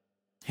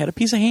 Had a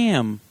piece of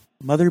ham.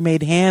 Mother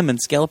made ham and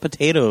scalloped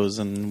potatoes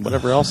and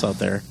whatever else out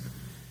there. It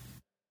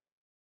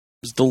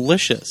was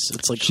delicious.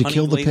 It's like she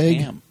killed the pig.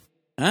 Ham.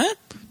 Huh?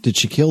 Did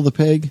she kill the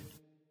pig?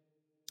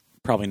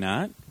 Probably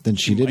not. Then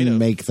she didn't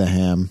make the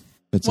ham.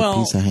 It's a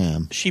piece of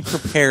ham. She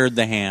prepared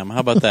the ham. How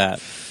about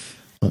that?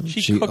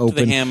 She cooked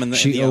the ham in the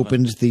She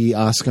opened the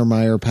Oscar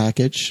Mayer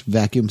package,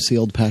 vacuum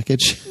sealed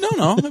package.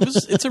 No.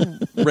 It's a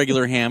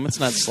regular ham. It's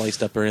not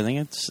sliced up or anything.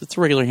 It's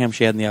a regular ham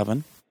she had in the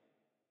oven.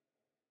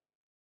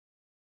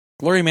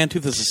 Gloria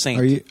Mantooth is a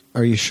saint.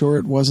 Are you sure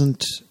it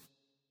wasn't?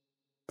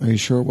 Are you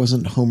sure it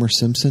wasn't Homer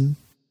Simpson?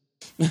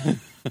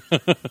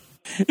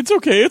 It's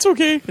okay.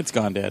 It's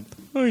gone, Dad.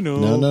 I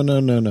know.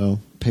 No.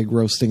 Pig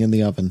roasting in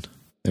the oven.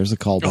 There's a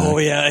callback. Oh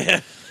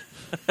yeah.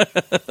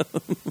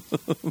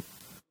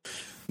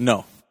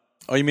 No.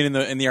 Oh, you mean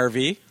in the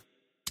RV?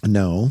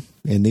 No,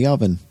 in the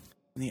oven.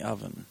 In the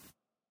oven.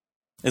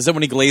 Is that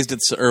when he glazed it,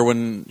 or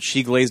when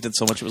she glazed it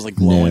so much it was like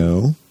glowing?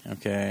 No.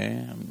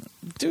 Okay.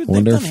 Dude,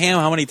 they've done ham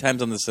how many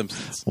times on The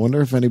Simpsons? I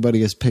wonder if anybody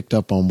has picked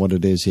up on what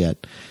it is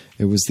yet.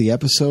 It was the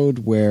episode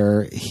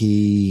where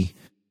he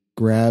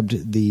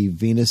grabbed the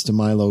Venus de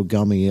Milo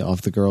gummy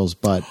off the girl's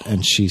butt,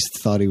 and she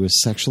thought he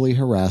was sexually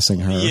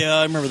harassing her. Yeah,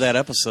 I remember that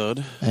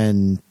episode.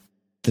 And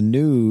the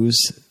news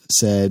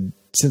said,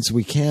 since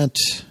we can't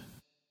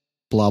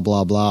blah,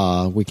 blah,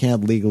 blah. We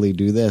can't legally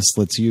do this.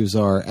 Let's use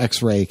our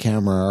X-ray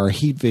camera, our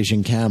heat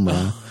vision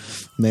camera.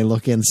 And they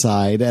look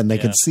inside, and they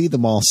can see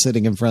them all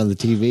sitting in front of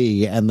the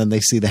TV, and then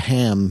they see the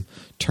ham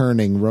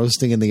turning,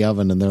 roasting in the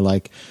oven, and they're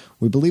like,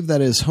 we believe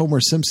that is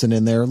Homer Simpson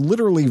in there,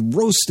 literally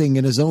roasting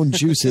in his own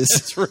juices.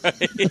 That's right.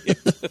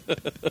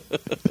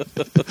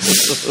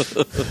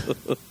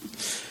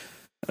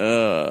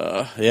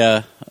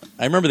 Yeah.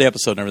 I remember the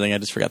episode and everything. I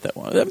just forgot that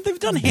one. They've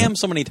done ham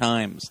so many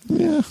times.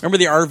 Yeah. Remember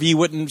the RV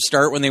wouldn't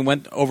start when they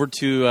went over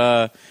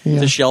to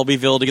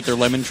Shelbyville to get their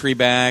lemon tree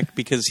back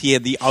because he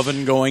had the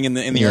oven going in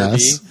the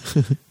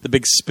RV, the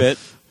big spit.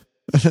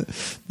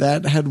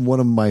 That had one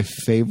of my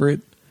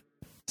favorite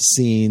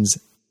scenes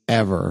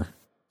ever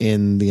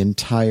in the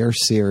entire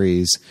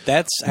series.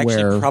 That's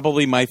actually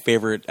probably my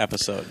favorite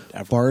episode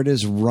ever. Bart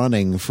is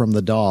running from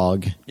the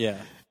dog. Yeah.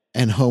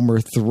 And Homer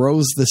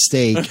throws the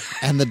steak,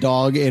 and the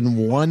dog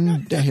in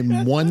one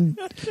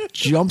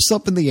jumps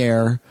up in the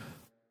air,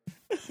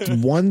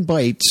 one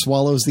bite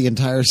swallows the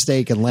entire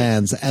steak and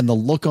lands, and the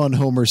look on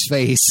Homer's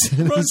face.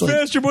 Run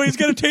faster, boy! He's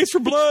got a taste for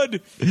blood.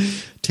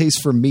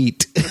 Taste for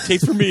meat.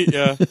 Taste for meat.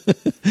 Yeah.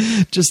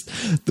 Just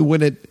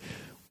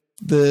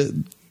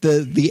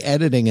the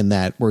editing in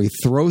that where he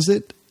throws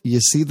it,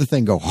 you see the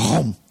thing go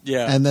home.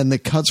 Yeah. And then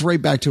it cuts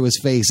right back to his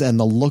face, and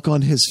the look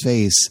on his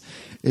face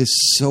is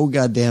so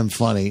goddamn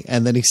funny.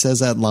 And then he says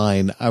that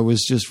line. I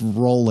was just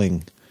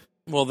rolling.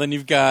 Well, then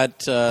you've got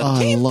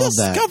Team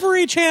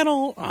Discovery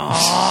Channel.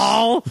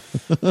 Oh.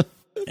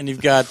 And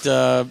you've got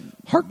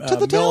Hark to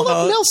the Tale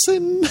of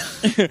Nelson.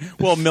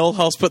 Well,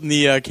 Milhouse putting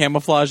the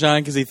camouflage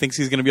on because he thinks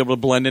he's going to be able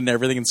to blend into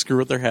everything and screw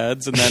with their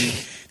heads. And then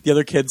the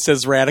other kid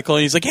says radical,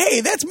 and he's like,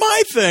 hey, that's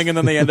my thing. And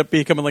then they end up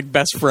becoming like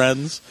best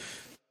friends.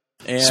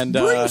 And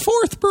bring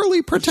forth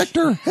Burly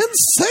Protector and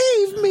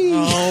save me.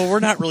 Oh, we're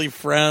not really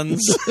friends.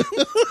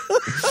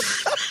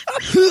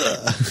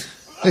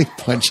 He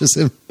punches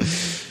him.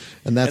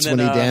 And that's when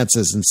he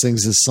dances and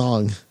sings his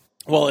song.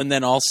 Well, and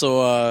then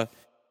also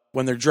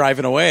when they're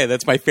driving away,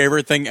 that's my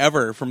favorite thing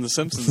ever from The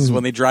Simpsons is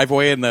when they drive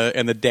away and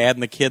the dad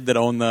and the kid that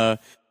own the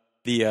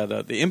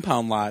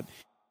impound lot,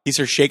 he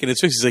starts shaking his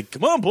fist. He's like,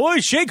 come on,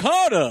 boys, shake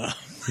harder.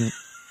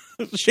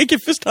 Shake your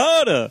fist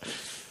harder.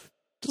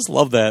 Just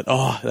love that.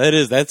 Oh,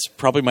 that's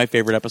probably my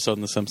favorite episode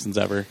in The Simpsons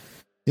ever.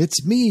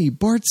 It's me,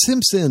 Bart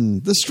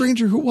Simpson. The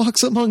stranger who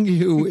walks among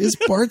you is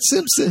Bart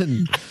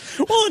Simpson.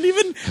 Well, and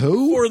even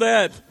before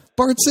that,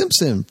 Bart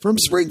Simpson from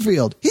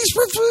Springfield. He's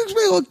from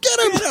Springfield. Get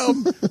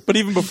him. But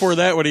even before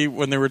that,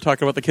 when they were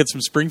talking about the kids from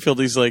Springfield,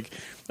 he's like,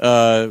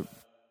 damn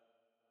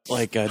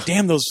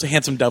those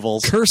handsome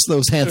devils. Curse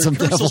those handsome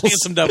devils. Those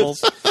handsome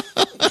devils.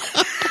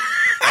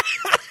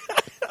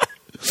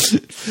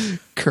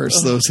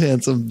 Curse those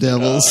handsome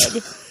devils.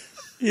 God.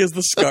 He has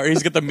the scar.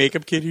 He's got the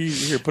makeup kit.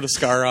 Here, put a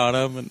scar on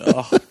him. And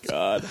oh,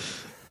 God.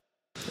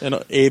 And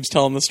Abe's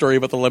telling the story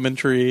about the lemon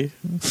tree.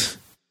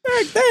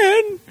 Back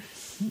then.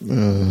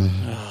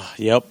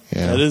 Yep.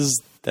 Yeah.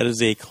 That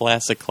is a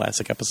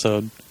classic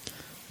episode.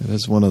 It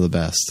is one of the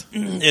best.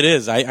 It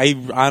is. I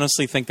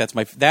honestly think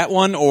that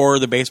one or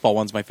the baseball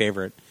one's my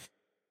favorite,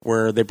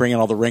 where they bring in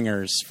all the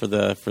ringers for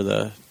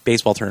the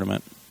baseball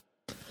tournament.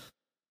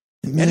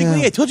 Yeah.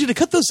 Anyway, I told you to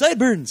cut those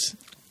sideburns.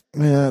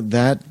 Yeah,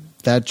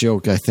 that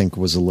joke I think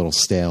was a little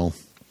stale.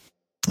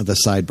 The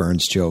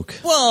sideburns joke.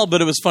 Well,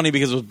 but it was funny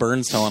because it was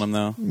Burns telling him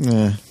though.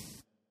 Yeah.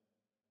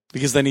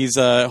 Because then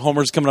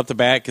Homer's coming up to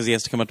bat because he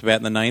has to come up to bat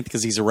in the ninth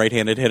because he's a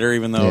right-handed hitter,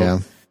 even though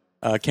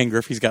Ken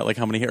Griffey's got like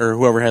how many, or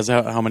whoever has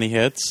how many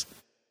hits,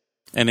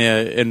 and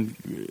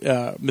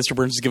Mr.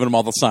 Burns is giving him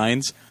all the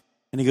signs,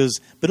 and he goes,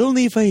 "But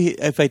only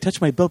if I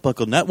touch my belt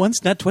buckle, not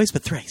once, not twice,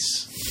 but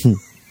thrice."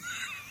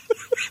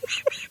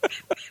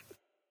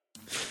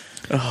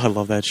 Oh, I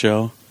love that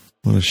show.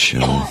 What a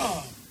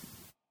show!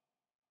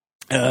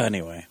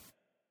 Anyway,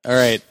 all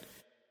right.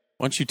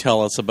 Why don't you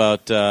tell us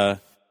about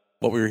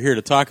what we were here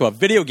to talk about?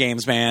 Video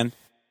games, man.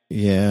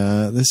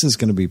 Yeah, this is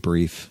going to be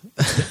brief.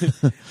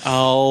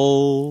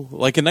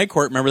 Like a Night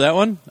Court. Remember that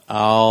one?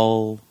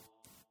 I'll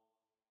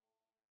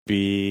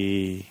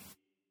be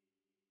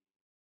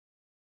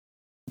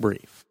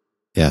brief.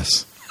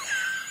 Yes.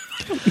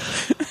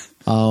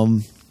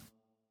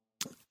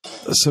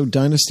 So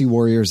Dynasty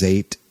Warriors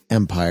 8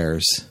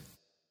 Empires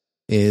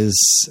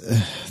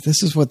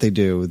this is what they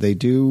do. They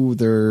do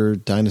their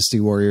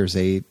Dynasty Warriors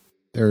 8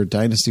 or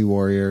Dynasty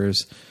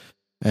Warriors,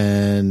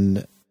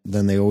 and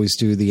then they always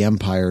do the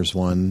Empires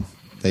one.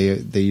 They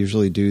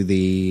usually do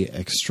the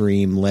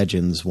Extreme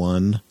Legends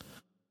one.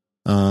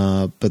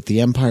 But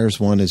the Empires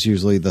one is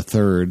usually the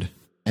third,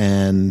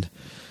 and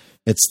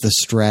it's the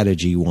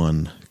strategy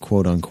one,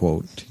 quote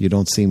unquote. You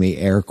don't see me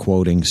air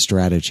quoting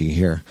strategy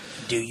here.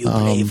 Do you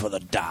play for the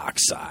dark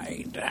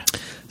side?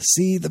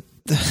 See, the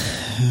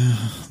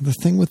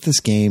thing with this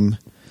game,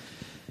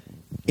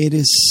 it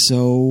is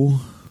so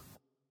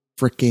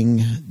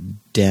freaking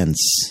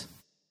dense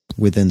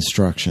with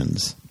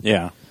instructions.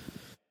 Yeah.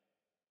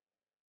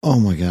 Oh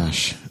my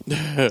gosh.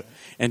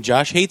 And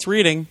Josh hates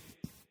reading.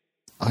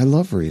 I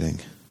love reading.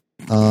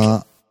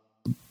 But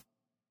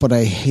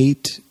I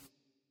hate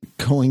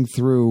going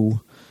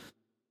through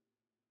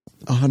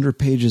 100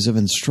 pages of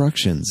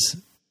instructions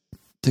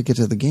to get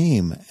to the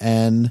game.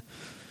 And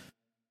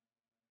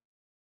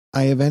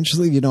I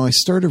eventually, I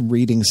started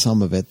reading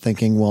some of it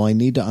thinking, well, I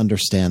need to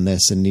understand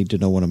this and need to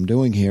know what I'm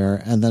doing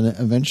here. And then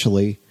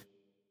eventually,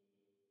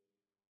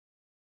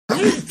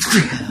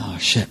 oh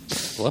shit.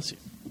 Bless you.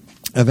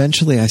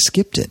 Eventually I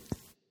skipped it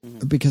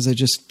because I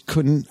just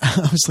couldn't.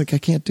 I was like, I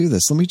can't do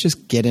this. Let me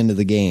just get into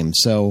the game.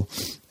 So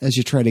as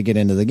you try to get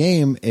into the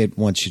game, it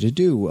wants you to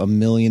do a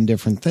million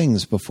different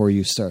things before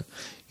you start.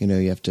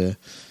 You have to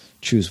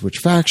choose which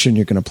faction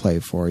you're going to play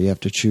for. You have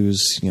to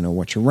choose,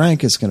 what your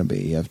rank is going to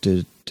be.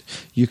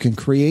 You can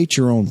create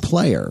your own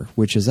player,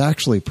 which is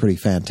actually pretty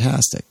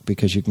fantastic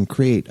because you can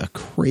create a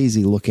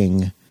crazy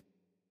looking,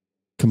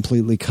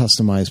 completely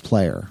customized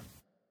player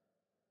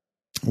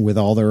with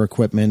all their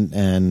equipment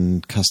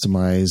and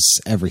customize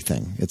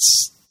everything.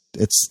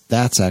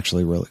 That's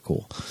actually really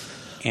cool.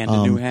 And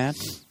a new hat?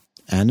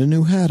 And a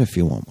new hat if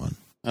you want one.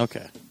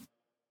 Okay.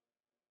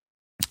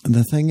 And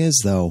the thing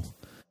is, though,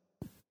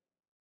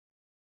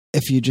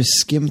 if you just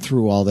skim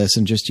through all this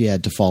and just,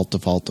 default,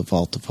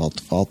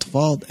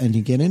 and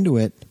you get into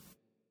it,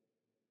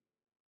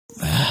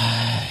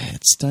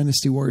 it's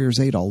Dynasty Warriors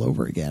 8 all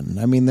over again.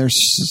 I mean, there's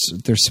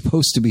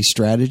supposed to be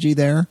strategy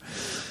there.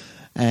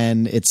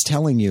 And it's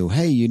telling you,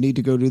 hey, you need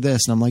to go do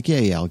this. And I'm like,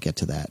 yeah, I'll get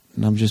to that.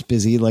 And I'm just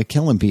busy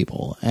killing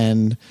people.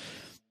 And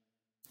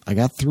I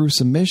got through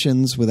some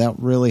missions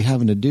without really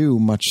having to do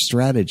much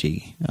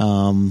strategy.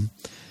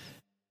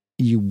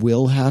 You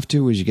will have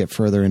to as you get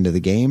further into the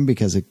game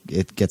because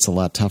it gets a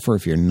lot tougher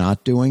if you're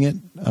not doing it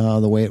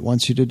the way it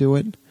wants you to do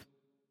it.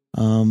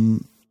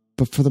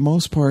 But for the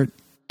most part,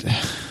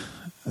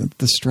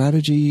 the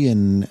strategy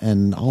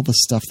and all the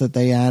stuff that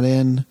they add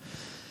in,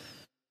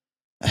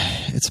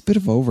 it's a bit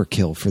of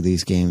overkill for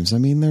these games. I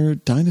mean, they're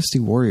Dynasty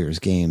Warriors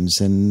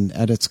games, and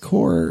at its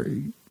core,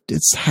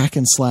 it's hack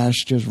and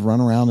slash, just run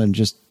around and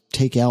just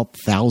take out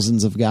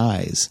thousands of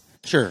guys.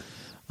 Sure.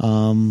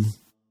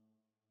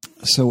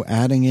 So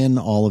adding in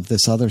all of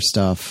this other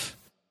stuff,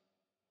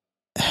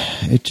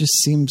 it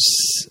just seems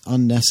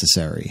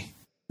unnecessary.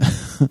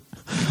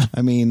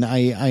 I mean,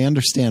 I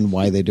understand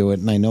why they do it,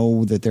 and I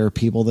know that there are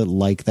people that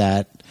like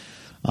that.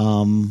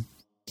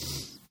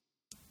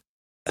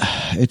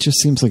 It just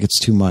seems like it's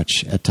too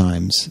much at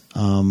times.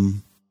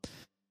 And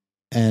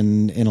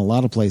in a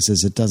lot of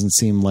places, it doesn't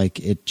seem like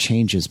it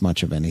changes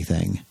much of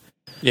anything.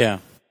 Yeah.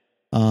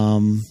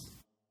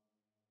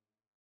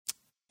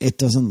 It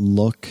doesn't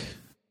look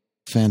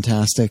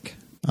fantastic.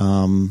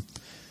 The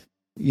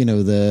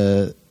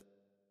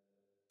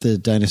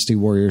Dynasty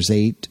Warriors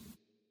 8,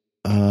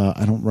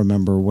 I don't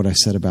remember what I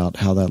said about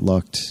how that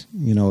looked.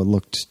 It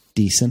looked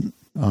decent,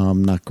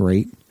 not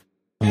great.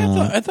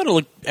 Yeah, I thought it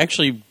looked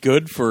actually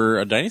good for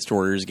a Dynasty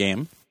Warriors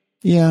game.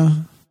 Yeah.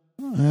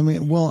 I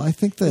mean, well, I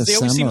think the they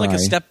always Samurai, seem like a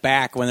step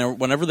back.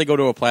 Whenever they go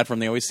to a platform,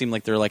 they always seem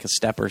like they're like a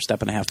step or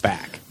step and a half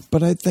back.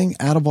 But I think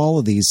out of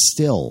all these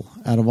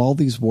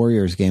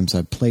Warriors games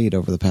I've played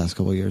over the past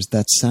couple of years,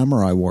 that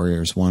Samurai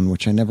Warriors one,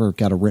 which I never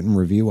got a written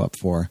review up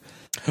for,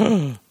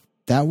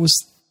 that was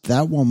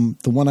the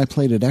one I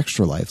played at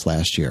Extra Life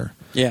last year.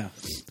 Yeah.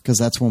 Because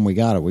that's when we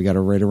got it. We got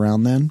it right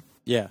around then.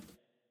 Yeah.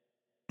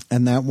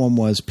 And that one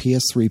was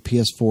PS3,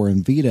 PS4,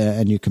 and Vita,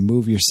 and you can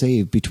move your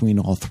save between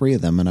all three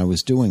of them, and I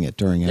was doing it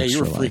during Extra Life. Yeah,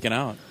 you were freaking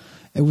out.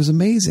 It was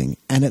amazing,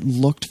 and it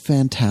looked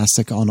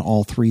fantastic on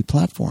all three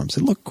platforms.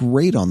 It looked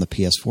great on the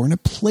PS4, and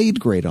it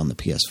played great on the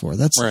PS4.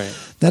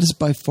 That is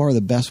by far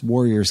the best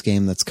Warriors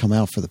game that's come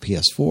out for the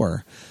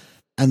PS4.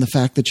 And the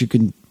fact that you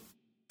can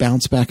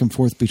bounce back and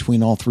forth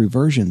between all three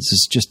versions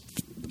is just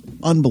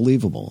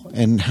unbelievable,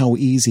 and how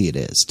easy it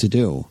is to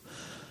do.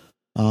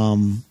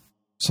 So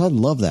I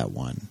love that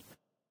one.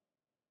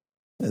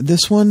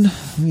 This one,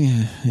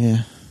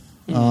 yeah.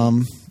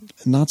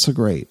 Not so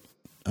great.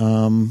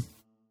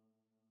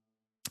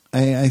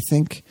 I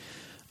think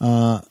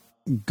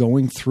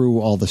going through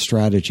all the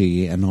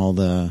strategy and all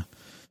the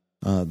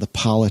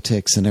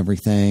politics and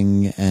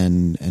everything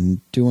and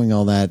doing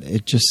all that,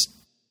 it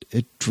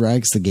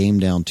drags the game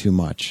down too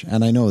much.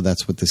 And I know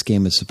that's what this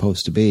game is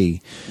supposed to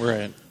be.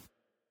 Right.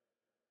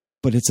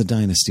 But it's a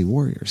Dynasty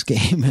Warriors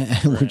game,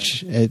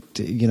 which it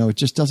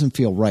just doesn't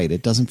feel right.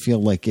 It doesn't feel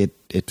like it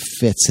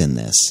fits in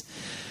this.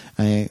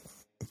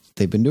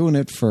 They've been doing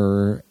it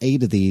for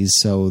 8 of these,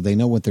 so they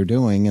know what they're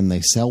doing, and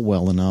they sell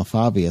well enough,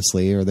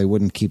 obviously, or they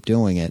wouldn't keep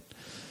doing it.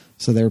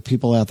 So there are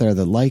people out there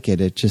that like it.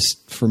 It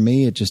just, for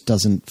me, it just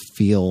doesn't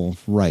feel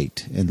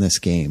right in this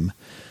game.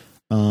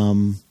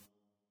 From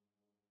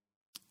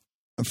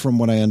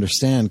what I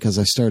understand, because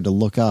I started to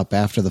look up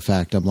after the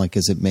fact, I'm like,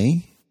 is it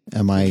me?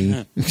 Am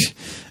I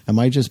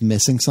just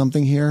missing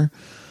something here?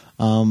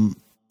 But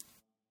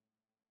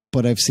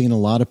I've seen a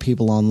lot of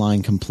people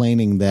online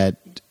complaining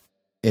that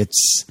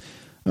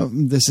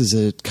this is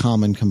a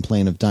common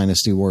complaint of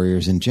Dynasty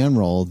Warriors in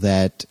general,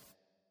 that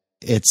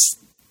it's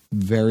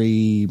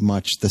very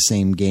much the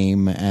same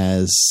game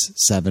as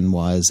 7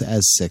 was,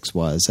 as 6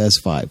 was, as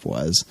 5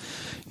 was.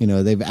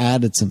 They've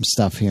added some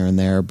stuff here and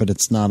there, but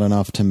it's not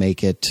enough to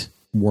make it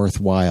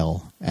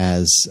worthwhile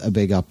as a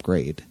big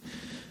upgrade.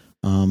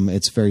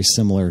 It's very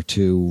similar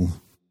to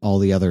all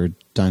the other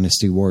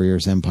Dynasty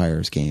Warriors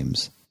Empires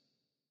games.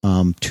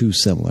 Too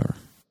similar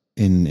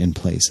in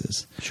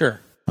places. Sure.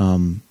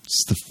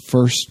 It's the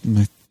first,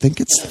 I think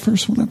it's the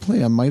first one I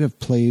played. I might have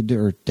played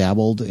or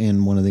dabbled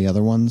in one of the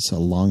other ones a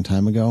long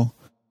time ago.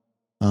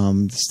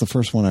 It's the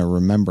first one I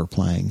remember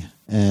playing,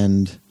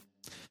 and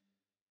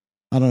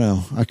I don't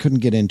know. I couldn't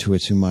get into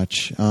it too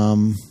much.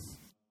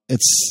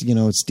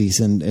 It's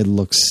decent. It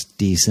looks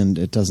decent.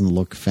 It doesn't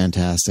look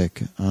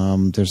fantastic.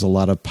 There's a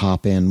lot of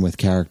pop in with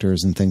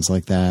characters and things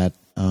like that.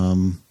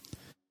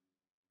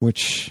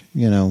 Which,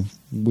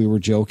 we were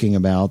joking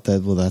about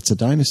that. Well, that's a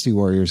Dynasty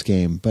Warriors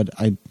game, but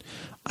I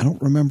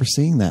don't remember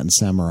seeing that in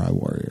Samurai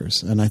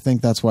Warriors. And I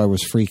think that's why I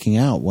was freaking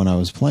out when I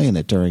was playing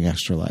it during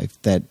Extra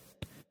Life, that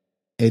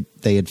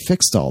they had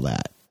fixed all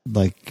that.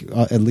 Like,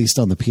 at least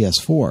on the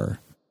PS4.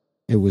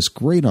 It was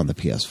great on the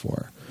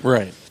PS4.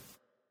 Right.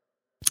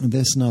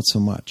 This, not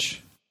so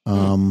much.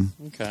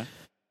 Okay.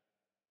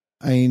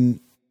 I mean,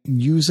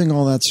 using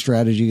all that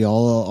strategy,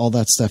 all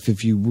that stuff,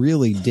 if you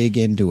really dig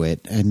into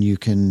it and you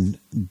can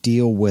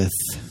deal with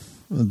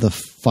the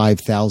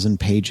 5,000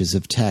 pages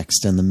of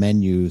text and the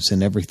menus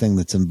and everything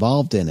that's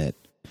involved in it,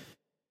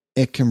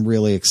 it can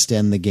really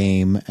extend the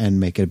game and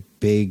make a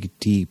big,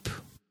 deep,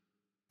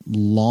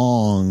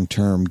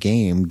 long-term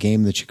game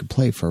that you could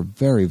play for a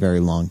very, very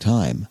long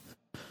time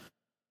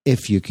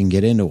if you can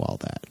get into all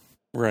that.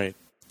 Right.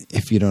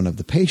 If you don't have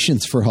the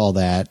patience for all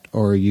that,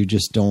 or you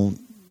just don't,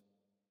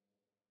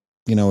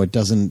 it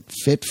doesn't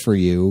fit for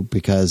you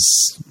because,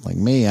 like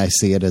me, I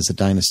see it as a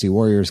Dynasty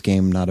Warriors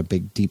game, not a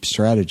big, deep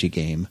strategy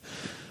game.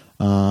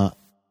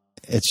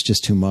 It's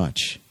just too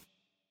much.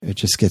 It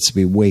just gets to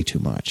be way too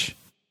much.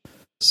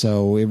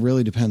 So it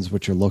really depends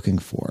what you're looking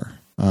for.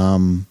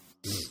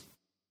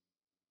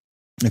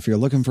 If you're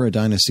looking for a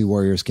Dynasty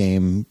Warriors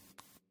game,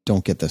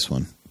 don't get this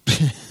one.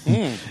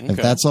 Okay.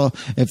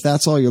 If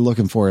that's all you're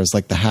looking for is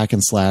like the hack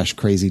and slash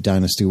crazy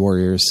Dynasty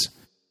Warriors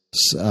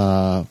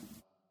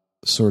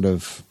sort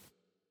of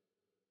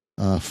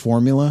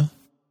formula,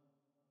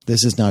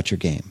 this is not your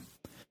game.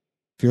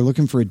 If you're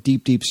looking for a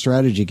deep, deep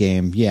strategy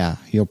game, yeah,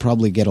 you'll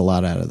probably get a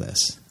lot out of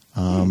this.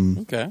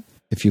 Okay.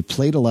 If you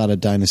played a lot of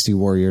Dynasty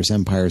Warriors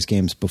Empires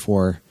games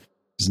before,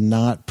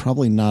 there's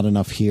probably not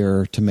enough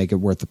here to make it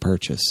worth the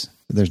purchase.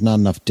 There's not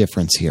enough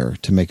difference here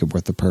to make it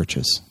worth the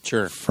purchase.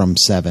 Sure. From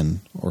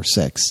 7 or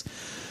 6.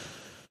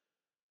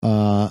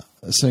 So,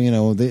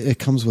 it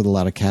comes with a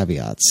lot of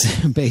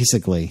caveats,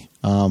 basically.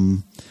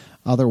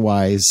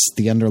 Otherwise,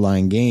 the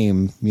underlying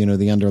game,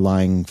 the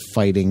underlying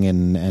fighting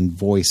and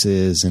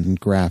voices and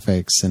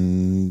graphics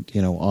and,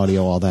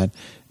 audio, all that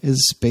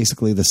is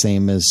basically the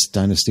same as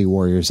Dynasty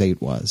Warriors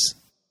 8 was.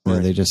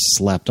 Right. They just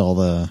slapped all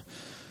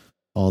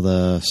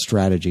the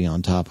strategy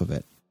on top of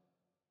it.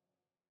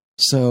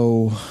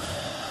 So,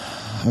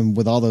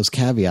 with all those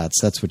caveats,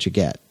 that's what you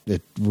get.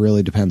 It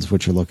really depends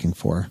what you're looking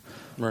for.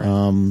 Right.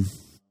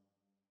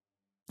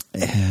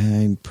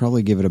 I'd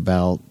probably give it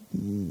about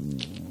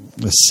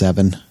a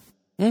 7.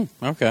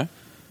 Okay.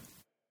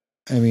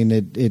 I mean,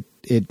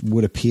 it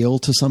would appeal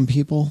to some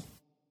people.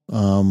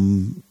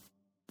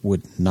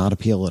 Would not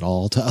appeal at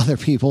all to other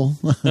people.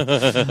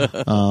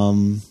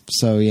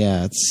 So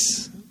yeah,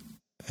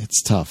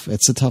 it's tough.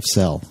 It's a tough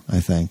sell,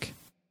 I think.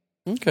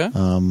 Okay.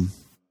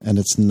 And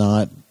it's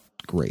not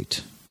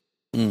great.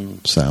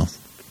 So,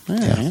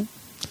 right.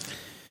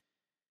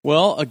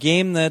 Well, a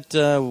game that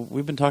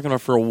we've been talking about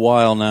for a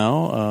while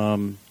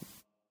now,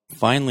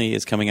 finally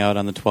is coming out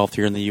on the 12th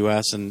here in the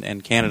U.S.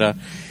 and Canada.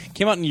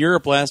 Came out in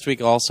Europe last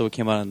week. Also, it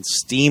came out on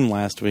Steam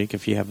last week,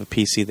 if you have a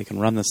PC that can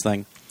run this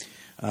thing.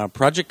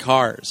 Project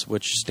Cars,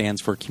 which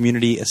stands for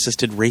Community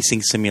Assisted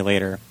Racing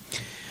Simulator.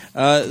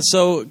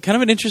 So, kind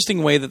of an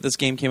interesting way that this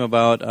game came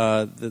about.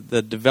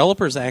 The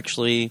developers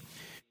actually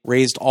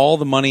raised all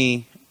the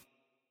money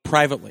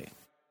privately.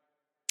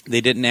 They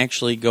didn't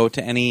actually go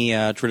to any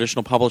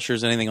traditional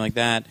publishers, anything like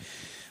that.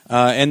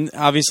 And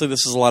obviously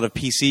this is a lot of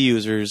PC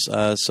users,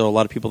 so a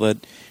lot of people that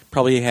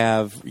probably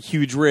have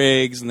huge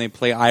rigs and they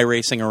play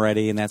iRacing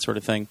already and that sort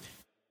of thing.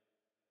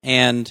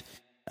 And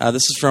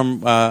this is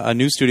from a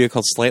new studio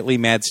called Slightly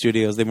Mad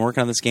Studios. They've been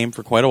working on this game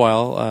for quite a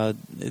while.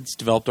 It's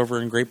developed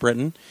over in Great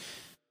Britain.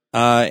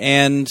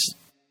 And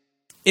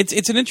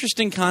it's an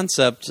interesting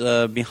concept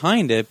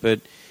behind it, but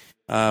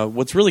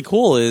what's really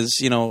cool is,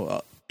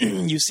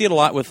 you see it a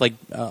lot with like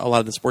a lot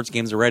of the sports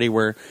games already,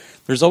 where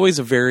there's always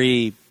a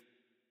very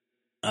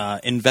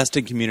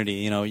invested community.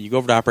 You go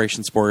over to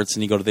Operation Sports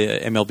and you go to the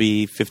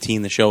MLB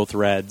 15, the show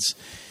threads.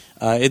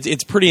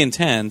 It's pretty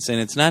intense, and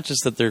it's not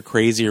just that they're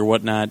crazy or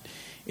whatnot.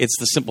 It's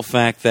the simple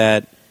fact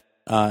that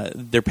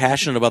they're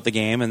passionate about the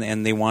game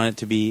and they want it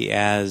to be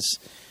as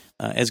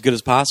good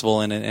as possible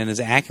and as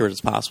accurate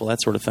as possible,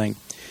 that sort of thing.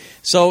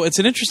 So it's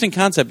an interesting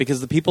concept because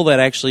the people that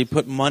actually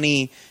put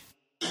money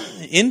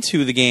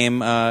into the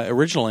game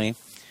originally,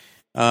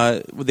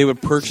 they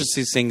would purchase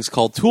these things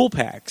called tool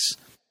packs,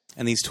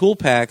 and these tool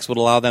packs would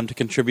allow them to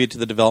contribute to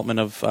the development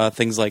of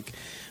things like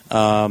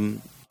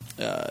some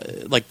of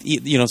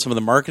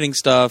the marketing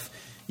stuff.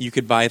 You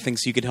could buy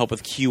things so you could help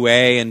with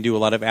QA and do a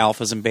lot of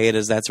alphas and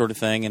betas, that sort of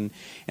thing. And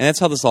that's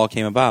how this all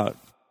came about.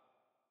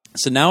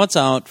 So now it's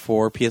out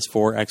for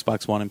PS4,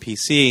 Xbox One, and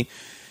PC.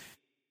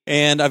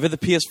 And I've had the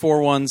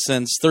PS4 one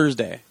since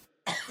Thursday.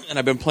 And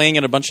I've been playing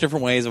it a bunch of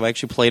different ways. I've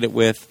actually played it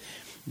with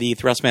the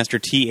Thrustmaster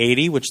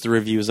T80, which the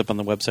review is up on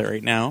the website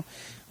right now.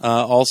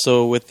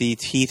 Also with the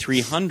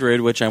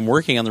T300, which I'm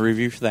working on the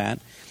review for that.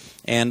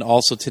 And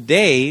also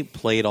today,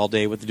 played all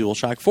day with the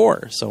DualShock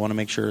 4. So I want to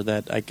make sure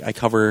that I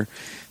cover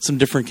some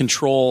different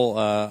control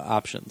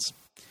options.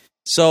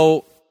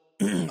 So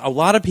a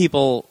lot of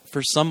people,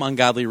 for some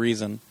ungodly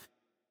reason,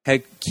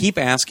 keep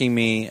asking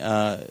me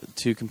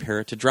to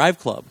compare it to Drive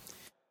Club.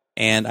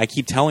 And I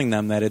keep telling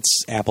them that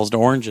it's apples to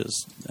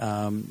oranges.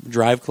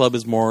 Drive Club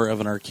is more of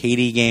an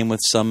arcadey game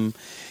with some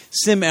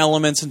sim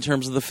elements in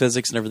terms of the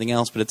physics and everything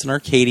else, but it's an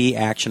arcadey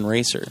action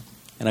racer.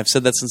 And I've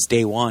said that since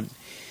day one.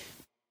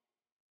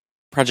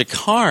 Project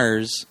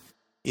Cars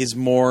is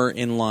more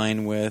in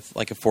line with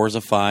like a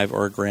Forza 5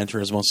 or a Gran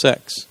Turismo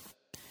 6.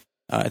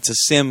 It's a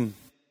sim,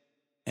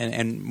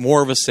 and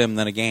more of a sim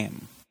than a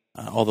game,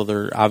 although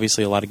there are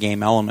obviously a lot of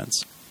game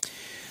elements.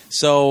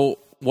 So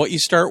what you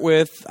start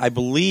with, I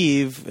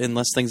believe,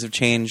 unless things have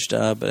changed,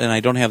 and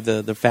I don't have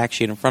the fact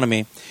sheet in front of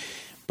me,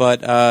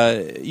 but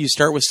you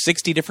start with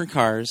 60 different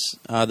cars.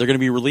 They're going to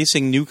be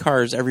releasing new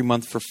cars every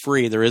month for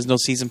free. There is no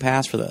season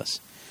pass for this,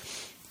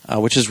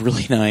 which is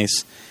really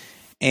nice.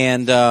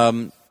 And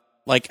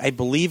I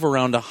believe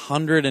around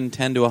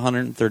 110 to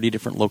 130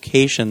 different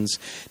locations.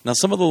 Now,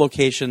 some of the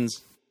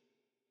locations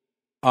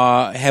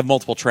have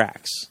multiple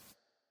tracks.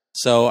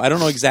 So I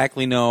don't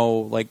exactly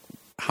know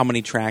how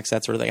many tracks,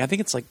 that sort of thing. I think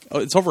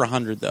it's over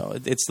 100 though.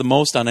 It's the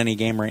most on any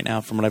game right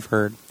now, from what I've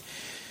heard.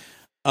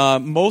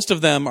 Most of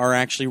them are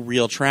actually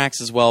real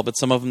tracks as well, but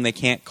some of them they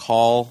can't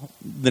call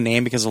the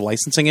name because of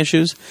licensing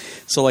issues.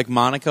 So like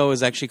Monaco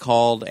is actually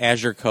called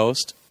Azure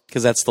Coast,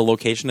 because that's the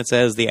location it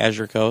says, the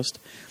Azure Coast,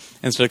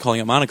 instead of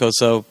calling it Monaco.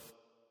 So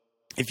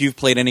if you've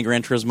played any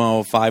Gran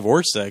Turismo 5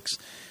 or 6,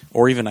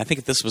 or even, I think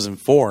if this was in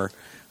 4,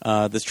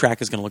 this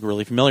track is going to look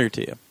really familiar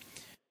to you.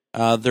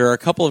 There are a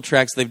couple of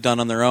tracks they've done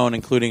on their own,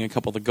 including a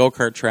couple of the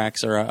go-kart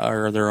tracks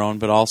are their own,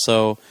 but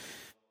also,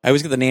 I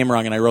always get the name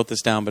wrong and I wrote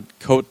this down, but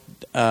Côte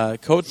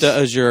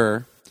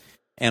d'Azur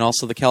and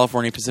also the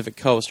California Pacific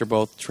Coast are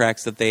both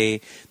tracks that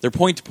they're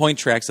point-to-point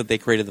tracks that they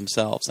created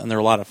themselves, and they're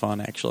a lot of fun,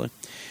 actually.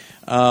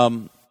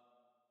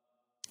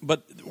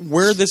 But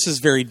where this is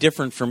very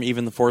different from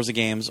even the Forza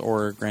games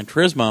or Gran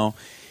Turismo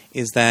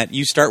is that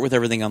you start with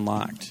everything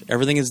unlocked.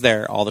 Everything is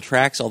there. All the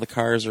tracks, all the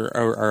cars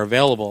are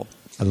available.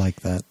 I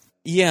like that.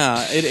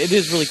 Yeah, it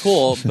is really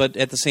cool, but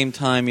at the same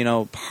time,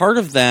 part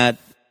of that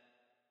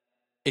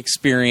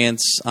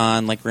experience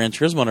on like Gran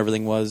Turismo and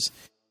everything was,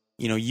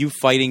 you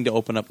fighting to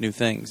open up new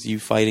things, you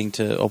fighting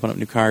to open up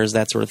new cars,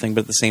 that sort of thing.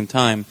 But at the same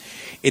time,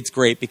 it's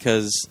great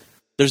because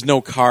there's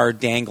no car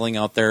dangling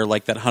out there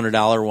like that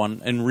 $100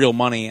 one in real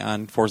money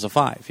on Forza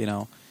 5.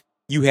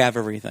 You have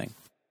everything.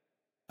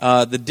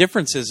 The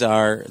differences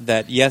are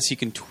that, yes, you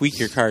can tweak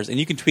your cars, and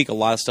you can tweak a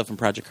lot of stuff in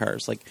Project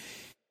Cars. Like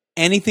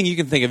anything you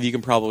can think of, you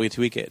can probably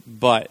tweak it,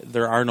 but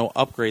there are no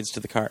upgrades to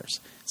the cars.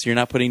 So you're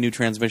not putting new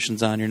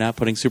transmissions on, you're not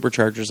putting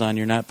superchargers on,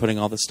 you're not putting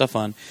all this stuff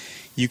on.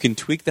 You can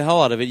tweak the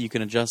hell out of it. You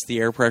can adjust the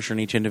air pressure in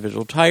each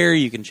individual tire.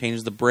 You can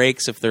change the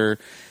brakes if they're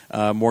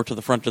more to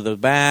the front or the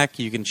back.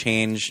 You can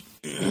change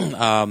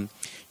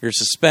your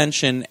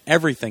suspension.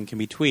 Everything can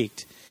be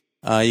tweaked.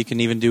 You can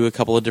even do a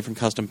couple of different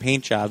custom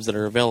paint jobs that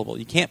are available.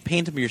 You can't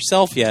paint them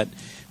yourself yet,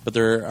 but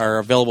there are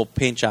available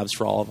paint jobs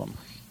for all of them.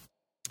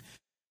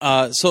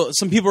 So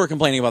some people are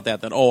complaining about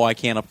that, I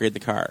can't upgrade the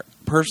car.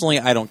 Personally,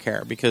 I don't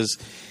care, because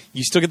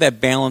you still get that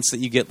balance that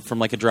you get from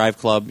like a Drive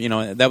Club.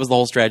 That was the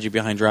whole strategy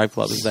behind Drive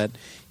Club, is that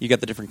you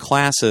got the different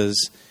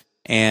classes,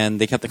 and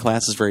they kept the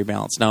classes very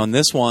balanced. Now in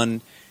this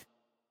one,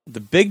 the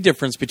big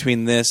difference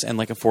between this and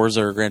like a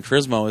Forza or Gran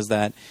Turismo is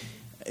that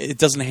it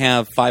doesn't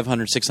have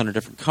 500, 600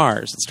 different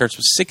cars. It starts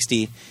with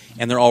 60,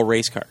 and they're all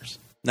race cars.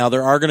 Now,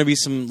 there are going to be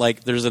some,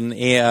 there's a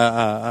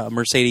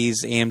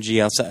Mercedes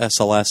AMG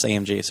SLS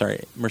AMG,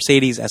 sorry,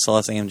 Mercedes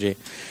SLS AMG.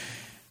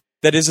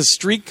 That is a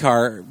street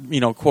car,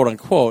 quote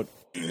unquote,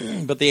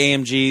 but the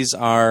AMGs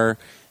are,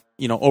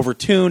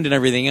 overtuned and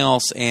everything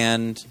else,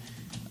 and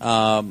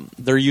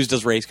they're used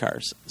as race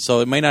cars.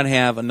 So it might not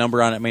have a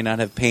number on it, might not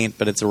have paint,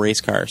 but it's a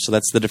race car. So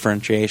that's the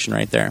differentiation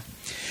right there.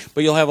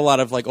 But you'll have a lot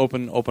of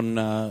open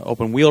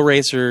wheel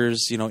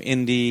racers,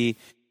 Indy,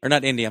 or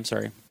not Indy, I'm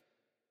sorry.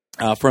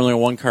 Formula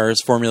 1 cars,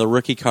 Formula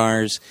Rookie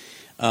cars,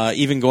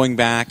 even going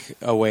back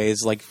a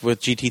ways, like with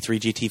GT3,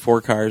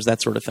 GT4 cars,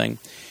 that sort of thing.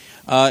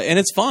 And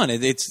it's fun.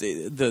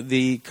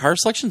 The car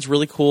selection's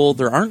really cool.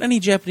 There aren't any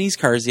Japanese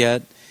cars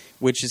yet,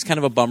 which is kind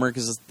of a bummer,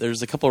 because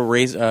there's a couple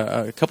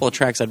of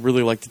tracks I'd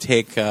really like to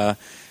take,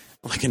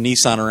 like a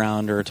Nissan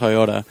around or a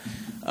Toyota.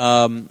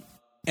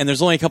 And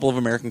there's only a couple of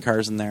American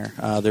cars in there.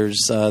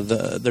 There's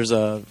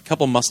a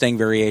couple Mustang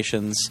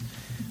variations.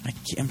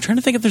 I'm trying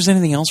to think if there's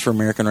anything else for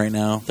American right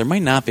now. There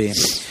might not be.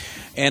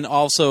 And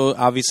also,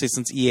 obviously,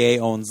 since EA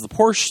owns the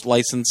Porsche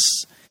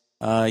license,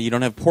 You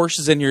don't have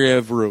Porsches in here, you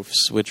have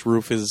roofs, which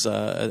roof is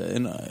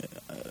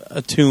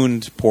a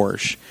tuned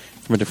Porsche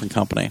from a different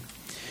company.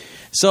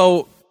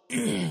 So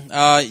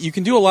you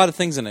can do a lot of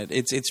things in it.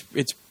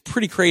 It's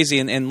pretty crazy,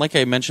 and like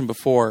I mentioned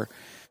before,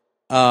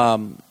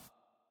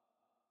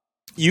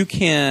 you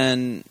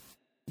can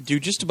do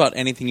just about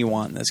anything you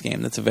want in this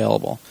game that's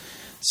available.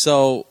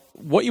 So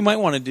what you might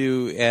want to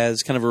do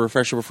as kind of a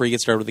refresher before you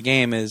get started with the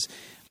game is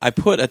I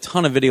put a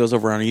ton of videos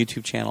over on our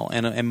YouTube channel,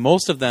 and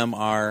most of them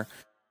are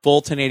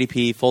full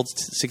 1080p, full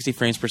 60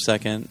 frames per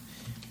second.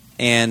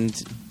 And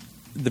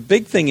the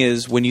big thing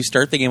is when you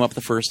start the game up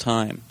the first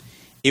time,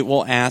 it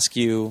will ask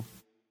you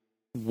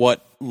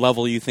what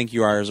level you think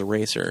you are as a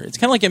racer. It's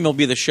kind of like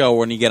MLB The Show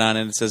when you get on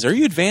and it says, are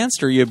you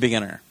advanced or are you a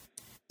beginner?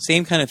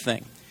 Same kind of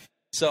thing.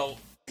 So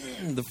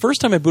the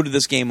first time I booted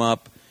this game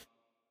up,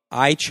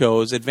 I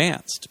chose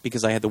advanced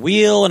because I had the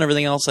wheel and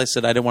everything else. I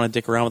said I didn't want to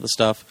dick around with the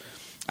stuff.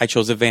 I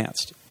chose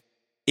advanced.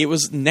 It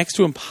was next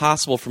to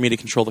impossible for me to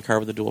control the car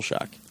with a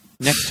DualShock.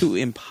 Next to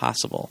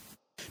impossible.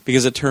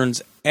 Because it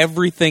turns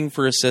everything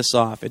for assists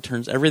off. It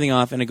turns everything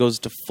off and it goes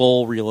to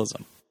full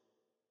realism.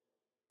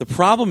 The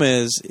problem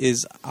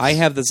is I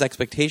have this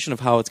expectation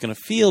of how it's going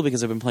to feel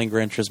because I've been playing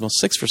Gran Turismo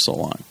 6 for so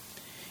long.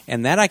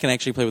 And that I can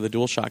actually play with a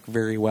DualShock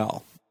very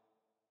well.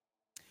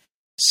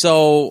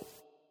 So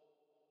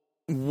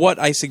what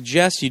I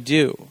suggest you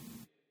do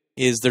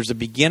is there's a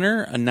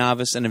beginner, a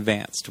novice, and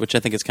advanced, which I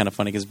think is kind of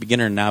funny because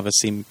beginner and novice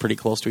seem pretty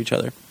close to each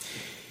other.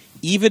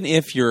 Even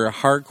if you're a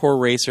hardcore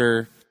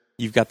racer,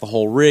 you've got the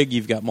whole rig,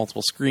 you've got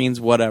multiple screens,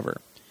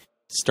 whatever.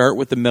 Start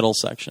with the middle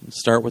section.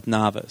 Start with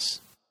novice.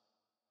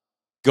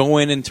 Go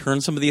in and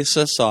turn some of the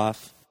assists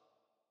off.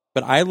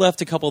 But I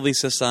left a couple of the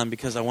assists on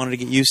because I wanted to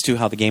get used to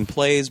how the game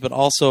plays, but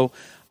also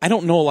I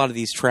don't know a lot of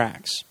these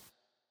tracks.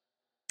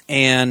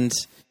 And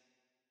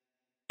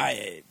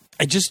I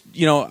just,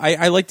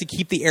 I like to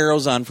keep the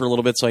arrows on for a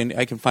little bit so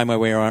I can find my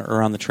way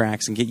around the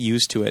tracks and get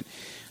used to it.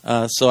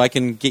 So I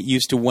can get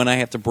used to when I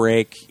have to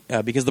brake,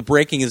 because the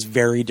braking is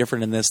very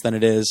different in this than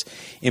it is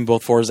in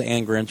both Forza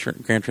and Gran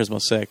Turismo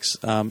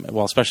 6.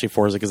 Well, especially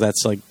Forza, because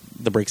that's like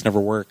the brakes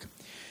never work.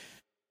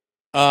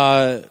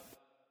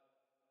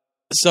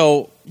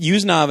 So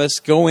use novice,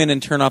 go in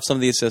and turn off some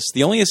of the assists.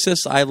 The only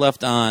assists I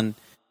left on,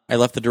 I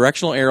left the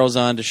directional arrows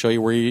on to show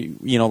you where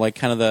like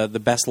kind of the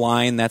best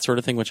line, that sort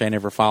of thing, which I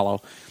never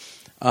follow.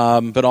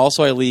 But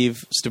also I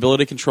leave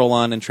stability control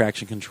on and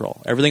traction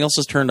control. Everything else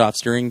is turned off.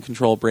 Steering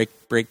control, brake,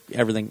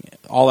 everything.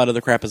 All that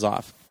other crap is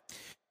off.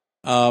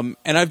 And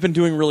I've been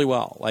doing really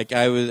well. Like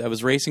I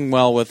was racing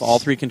well with all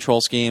three control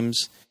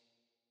schemes.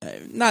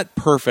 Not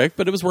perfect,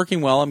 but it was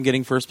working well. I'm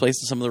getting first place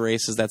in some of the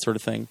races, that sort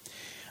of thing.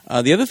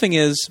 The other thing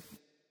is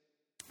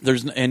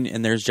there's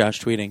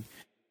Josh tweeting.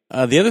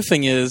 The other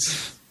thing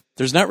is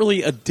there's not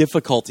really a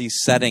difficulty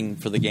setting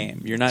for the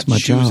game. You're not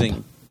choosing.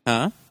 Job.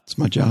 Huh? It's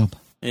my job.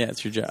 Yeah,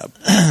 it's your job.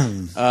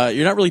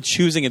 You're not really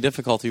choosing a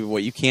difficulty. But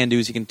what you can do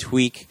is you can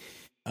tweak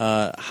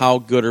how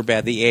good or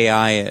bad the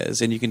AI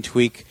is, and you can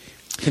tweak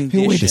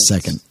conditions.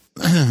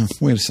 Hey,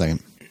 wait a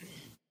second.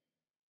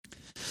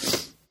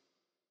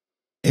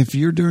 If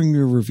you're doing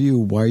your review,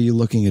 why are you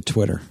looking at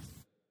Twitter?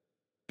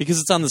 Because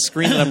it's on the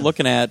screen that I'm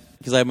looking at,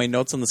 because I have my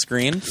notes on the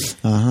screen,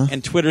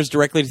 and Twitter's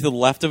directly to the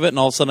left of it, and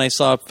all of a sudden I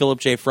saw Philip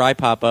J. Fry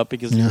pop up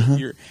because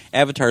your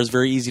avatar is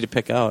very easy to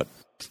pick out.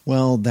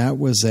 Well, that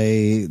was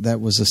a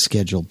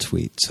scheduled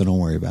tweet, so don't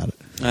worry about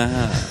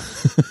it.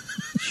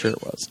 Sure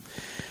it was.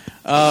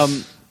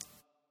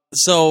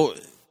 So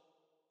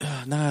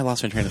now I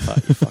lost my train of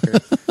thought, you fucker.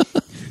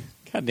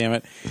 God damn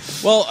it.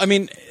 Well, I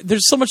mean,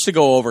 there's so much to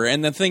go over,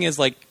 and the thing is,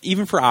 like,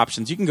 even for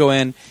options, you can go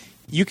in,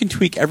 you can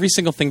tweak every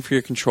single thing for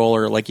your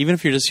controller. Like, even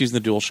if you're just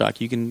using the DualShock,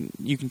 you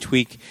can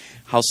tweak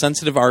how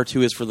sensitive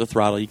R2 is for the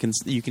throttle. You can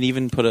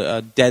even put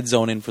a dead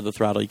zone in for the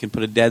throttle. You can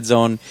put a dead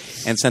zone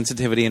and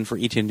sensitivity in for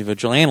each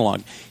individual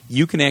analog.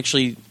 You can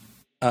actually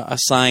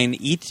assign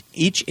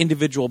each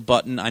individual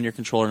button on your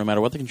controller, no matter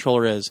what the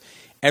controller is.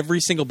 Every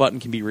single button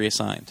can be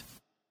reassigned.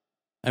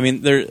 I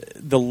mean,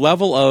 the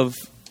level of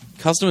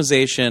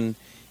customization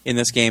in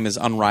this game is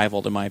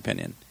unrivaled, in my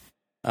opinion.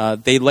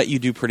 They let you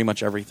do pretty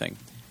much everything.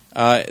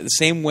 The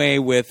same way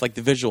with like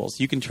the visuals.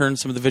 You can turn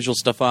some of the visual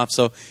stuff off.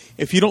 So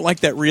if you don't like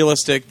that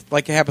realistic,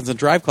 like it happens in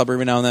Drive Club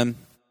every now and then,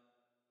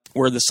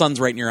 where the sun's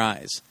right in your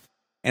eyes,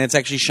 and it's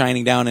actually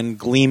shining down and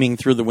gleaming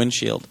through the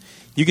windshield,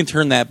 you can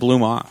turn that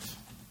bloom off.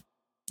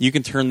 You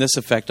can turn this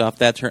effect off,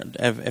 that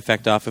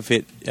effect off if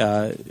it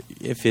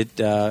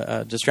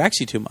distracts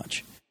you too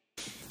much.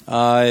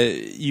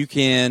 You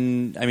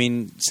can, I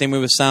mean, same way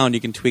with sound.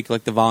 You can tweak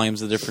like the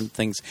volumes of different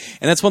things,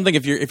 and that's one thing.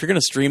 If you're going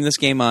to stream this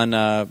game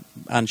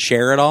on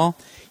Share at all,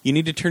 you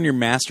need to turn your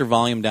master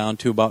volume down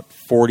to about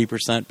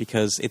 40%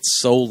 because it's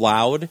so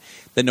loud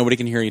that nobody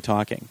can hear you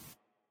talking.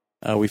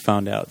 We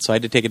found out, so I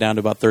had to take it down to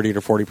about 30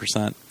 to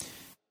 40%.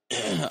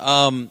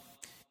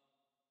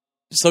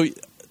 So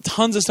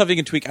tons of stuff you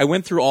can tweak. I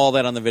went through all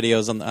that on the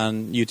videos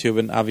on YouTube,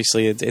 and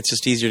obviously it's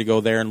just easier to go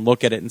there and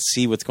look at it and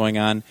see what's going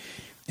on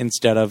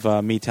instead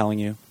of me telling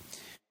you.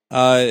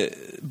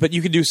 But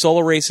you can do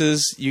solo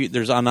races.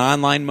 There's an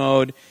online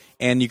mode,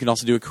 and you can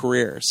also do a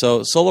career.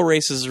 So solo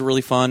races are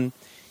really fun.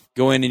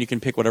 Go in and you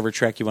can pick whatever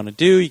track you want to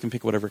do. You can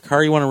pick whatever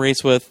car you want to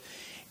race with.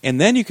 And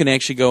then you can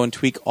actually go and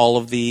tweak all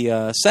of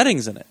the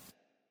settings in it.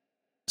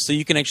 So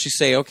you can actually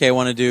say, okay, I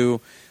want to do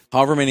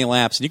however many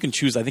laps. And you can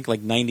choose, I think,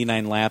 like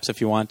 99 laps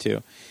if you want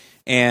to.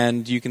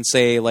 And you can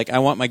say, like, I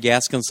want my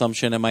gas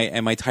consumption and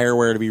my tire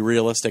wear to be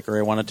realistic, or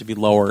I want it to be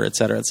lower, et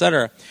cetera, et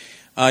cetera.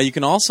 You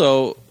can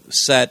also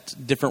set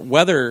different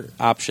weather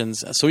options.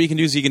 So what you can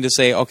do is you can just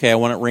say, okay, I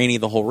want it rainy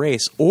the whole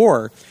race.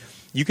 Or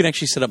you can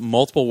actually set up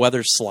multiple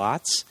weather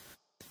slots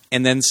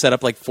and then set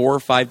up like 4 or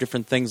 5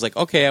 different things. Like,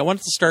 okay, I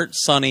want it to start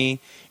sunny,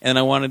 and then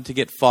I want it to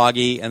get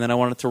foggy, and then I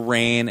want it to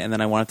rain, and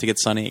then I want it to get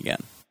sunny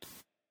again.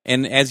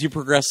 And as you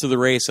progress through the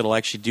race, it'll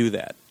actually do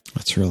that.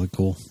 That's really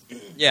cool.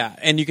 Yeah,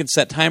 and you can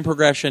set time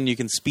progression. You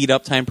can speed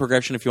up time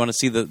progression if you want to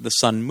see the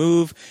sun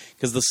move,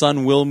 because the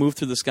sun will move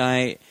through the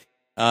sky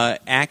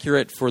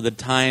accurate for the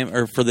time,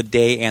 or for the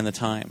day and the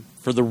time,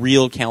 for the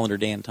real calendar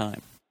day and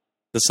time.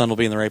 The sun will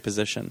be in the right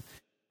position.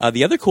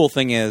 The other cool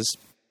thing is,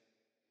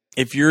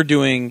 if you're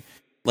doing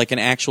like an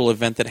actual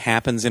event that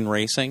happens in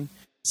racing,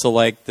 so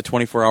like the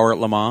 24-hour at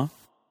Le Mans,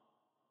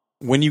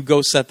 when you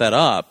go set that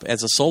up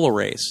as a solo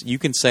race, you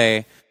can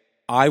say,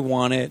 I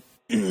want it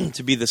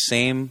to be the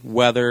same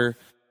weather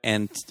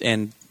and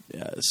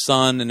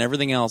sun and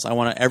everything else. I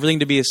want everything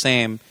to be the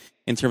same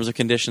in terms of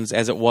conditions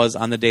as it was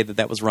on the day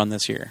that was run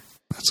this year.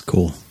 That's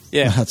cool.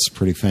 Yeah. That's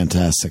pretty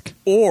fantastic.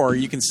 Or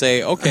you can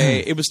say, okay,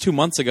 it was 2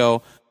 months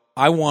ago.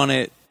 I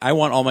want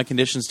all my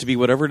conditions to be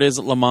whatever it is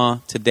at Le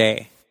Mans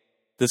today,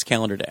 this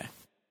calendar day.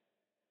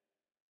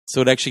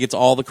 So it actually gets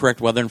all the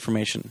correct weather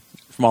information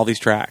from all these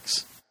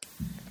tracks.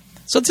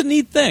 So it's a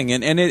neat thing,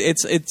 and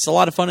it's a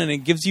lot of fun, and it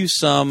gives you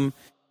some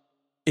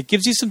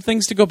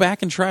things to go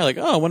back and try. Like,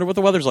 oh, I wonder what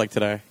the weather's like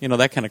today. You know,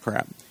 that kind of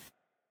crap.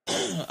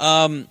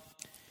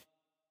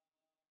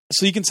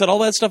 So you can set all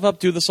that stuff up,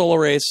 do the solo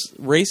race.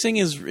 Racing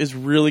is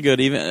really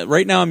good. Even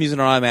right now, I'm using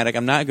an automatic.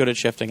 I'm not good at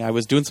shifting. I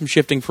was doing some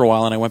shifting for a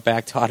while, and I went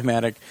back to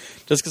automatic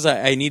just because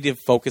I need to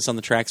focus on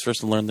the tracks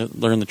first and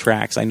learn the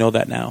tracks. I know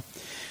that now.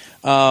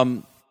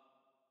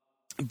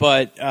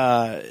 But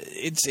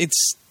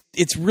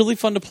it's really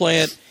fun to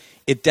play it.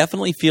 It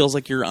definitely feels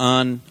like you're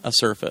on a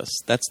surface.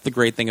 That's the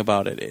great thing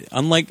about it.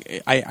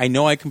 Unlike, I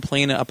know I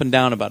complain up and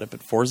down about it,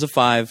 but Forza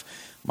 5,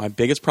 my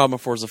biggest problem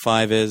with Forza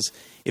 5 is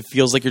it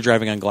feels like you're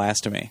driving on glass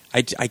to me.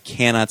 I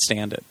cannot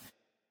stand it.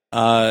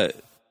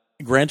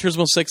 Gran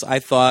Turismo 6, I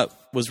thought,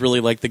 was really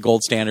like the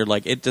gold standard.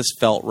 Like, it just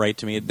felt right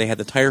to me. They had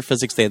the tire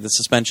physics, they had the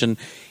suspension,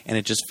 and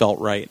it just felt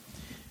right.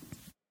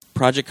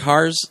 Project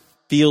Cars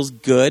feels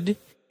good.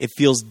 It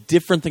feels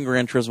different than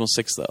Gran Turismo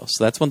 6, though.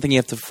 So that's one thing you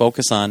have to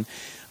focus on.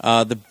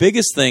 The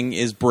biggest thing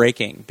is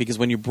braking, because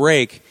when you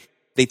brake,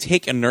 they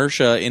take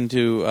inertia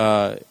into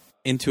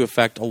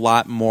effect a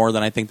lot more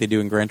than I think they do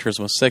in Gran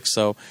Turismo 6.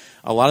 So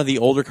a lot of the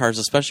older cars,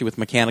 especially with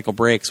mechanical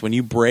brakes, when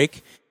you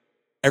brake,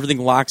 everything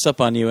locks up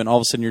on you, and all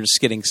of a sudden you're just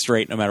skidding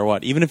straight no matter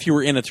what. Even if you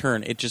were in a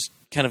turn, it just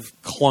kind of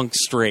clunks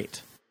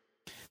straight.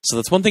 So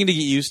that's one thing to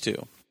get used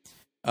to.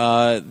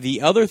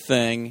 The other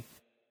thing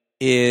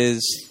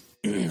is,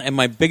 and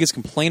my biggest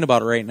complaint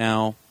about it right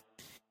now,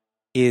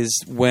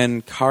 is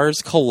when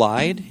cars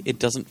collide, it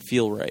doesn't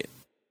feel right.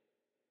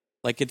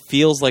 Like, it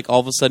feels like all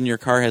of a sudden your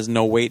car has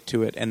no weight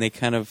to it, and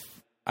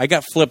I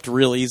got flipped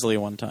real easily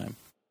one time.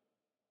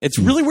 It's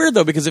really weird,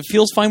 though, because it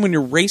feels fine when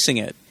you're racing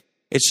it.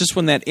 It's just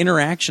when that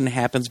interaction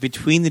happens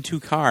between the two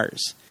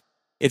cars,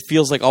 it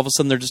feels like all of a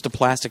sudden they're just a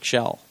plastic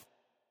shell.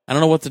 I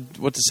don't know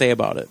what to say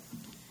about it.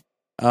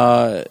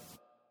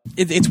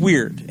 It's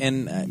weird,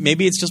 and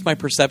maybe it's just my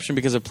perception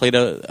because I've played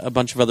a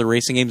bunch of other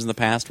racing games in the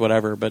past,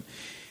 whatever, but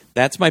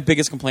that's my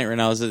biggest complaint right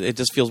now, is that it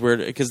just feels weird.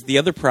 Because the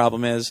other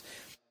problem is,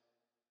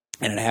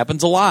 and it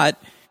happens a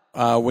lot,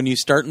 when you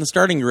start in the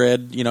starting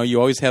grid, you know, you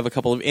always have a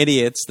couple of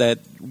idiots that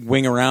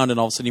wing around, and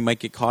all of a sudden you might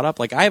get caught up.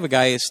 Like, I have a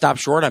guy stop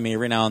short on me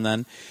every now and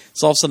then,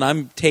 so all of a sudden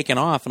I'm taking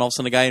off, and all of a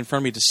sudden the guy in front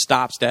of me just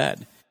stops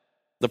dead.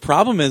 The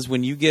problem is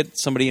when you get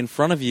somebody in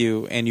front of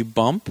you and you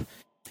bump,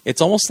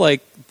 it's almost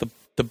like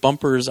the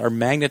bumpers are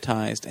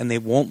magnetized, and they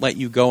won't let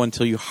you go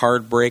until you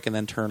hard brake and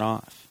then turn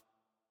off.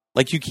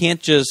 Like, you can't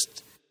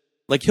just...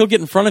 Like, he'll get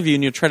in front of you,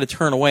 and you'll try to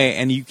turn away,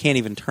 and you can't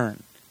even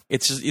turn.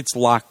 It's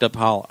locked up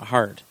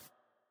hard.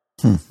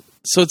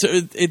 So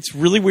it's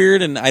really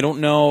weird, and I don't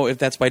know if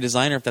that's by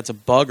design or if that's a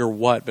bug or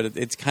what, but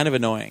it's kind of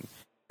annoying.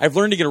 I've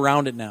learned to get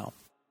around it now.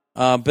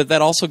 But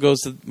that also goes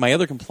to my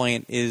other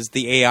complaint, is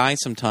the AI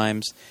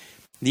sometimes.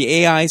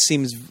 The AI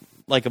seems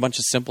like a bunch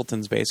of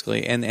simpletons,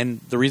 basically.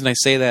 And the reason I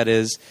say that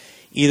is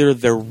either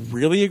they're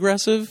really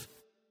aggressive,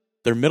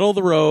 they're middle of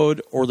the road,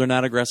 or they're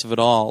not aggressive at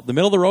all. The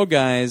middle of the road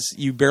guys,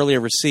 you barely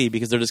ever see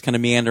because they're just kind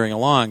of meandering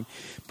along.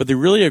 But the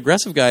really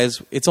aggressive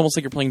guys, it's almost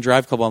like you're playing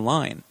Drive Club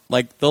Online.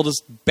 Like, they'll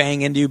just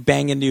bang into you,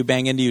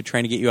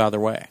 trying to get you out of their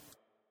way.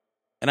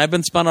 And I've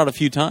been spun out a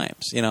few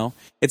times, you know.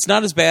 It's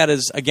not as bad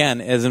as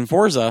in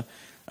Forza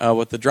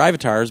with the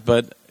Drivatars,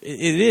 but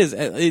it is.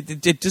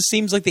 It just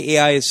seems like the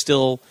AI is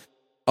still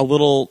a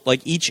little,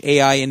 like, each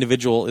AI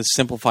individual is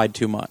simplified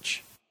too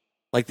much.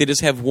 Like they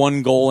just have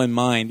one goal in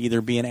mind: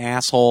 either be an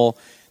asshole,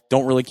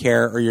 don't really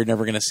care, or you're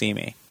never going to see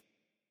me.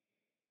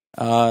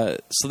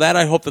 So that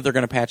I hope that they're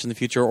going to patch in the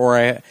future. Or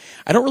I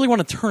don't really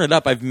want to turn it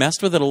up. I've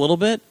messed with it a little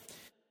bit,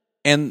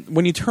 and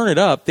when you turn it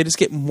up, they just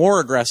get more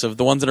aggressive.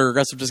 The ones that are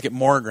aggressive just get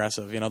more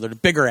aggressive. They're the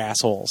bigger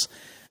assholes.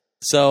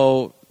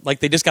 So like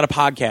they just got a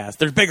podcast.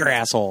 They're bigger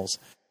assholes.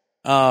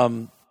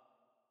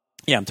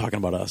 Yeah, I'm talking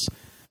about us.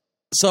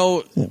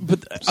 So,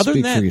 but other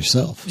than that, speak for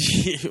yourself.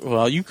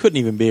 Well, you couldn't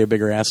even be a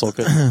bigger asshole,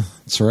 could you?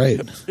 That's right.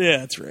 Yeah,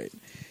 that's right.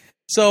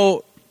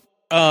 So,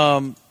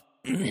 I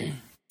don't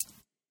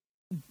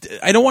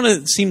want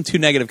to seem too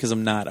negative because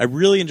I'm not. I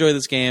really enjoy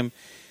this game.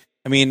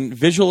 I mean,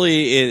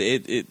 visually,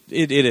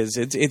 it is.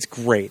 It's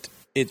great.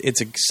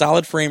 It's a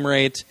solid frame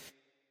rate.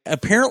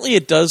 Apparently,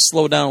 it does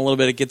slow down a little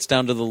bit. It gets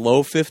down to the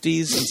low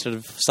 50s instead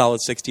of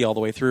solid 60 all the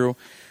way through.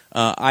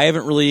 I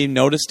haven't really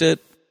noticed it.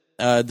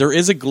 There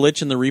is a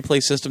glitch in the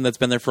replay system that's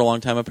been there for a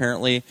long time,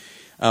 apparently.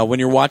 When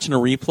you're watching a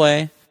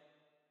replay,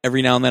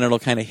 every now and then it'll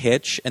kind of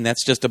hitch, and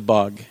that's just a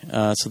bug.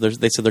 So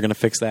they said they're going to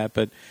fix that.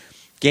 But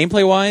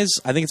gameplay-wise,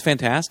 I think it's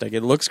fantastic.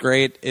 It looks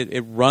great.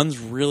 It runs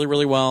really,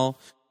 really well.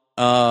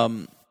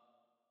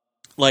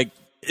 Like,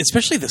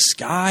 especially the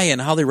sky and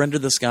how they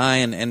rendered the sky,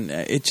 and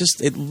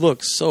it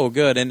looks so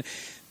good. And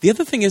the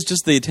other thing is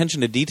just the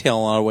attention to detail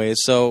in a lot of ways.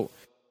 So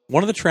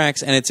one of the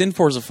tracks, and it's in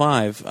Forza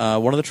 5,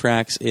 one of the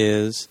tracks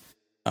is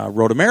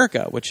Road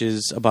America, which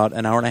is about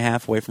an hour and a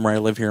half away from where I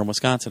live here in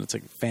Wisconsin. It's a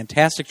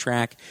fantastic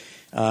track,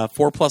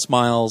 4+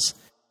 miles,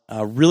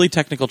 really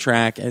technical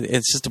track.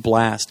 It's just a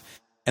blast.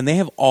 And they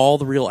have all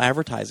the real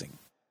advertising.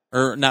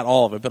 Or not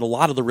all of it, but a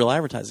lot of the real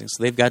advertising.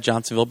 So they've got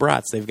Johnsonville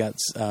Brats, they've got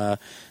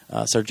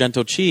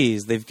Sargento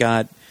Cheese, they've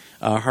got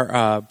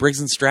Briggs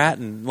and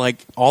Stratton.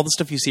 Like, all the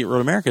stuff you see at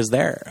Road America is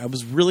there. I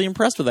was really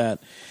impressed with that.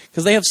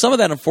 Because they have some of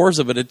that in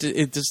Forza, but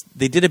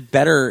they did it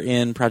better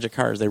in Project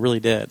Cars. They really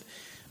did.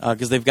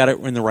 Because they've got it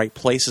in the right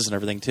places and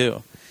everything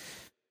too.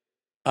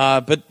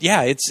 But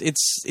yeah,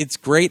 it's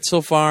great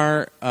so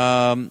far.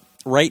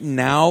 Right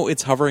now,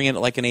 it's hovering at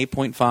like an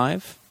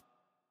 8.5.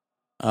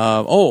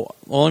 Well,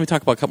 let me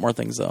talk about a couple more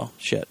things though.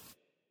 Shit.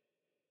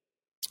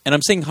 And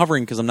I'm saying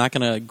hovering because I'm not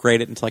going to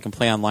grade it until I can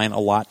play online a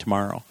lot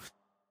tomorrow.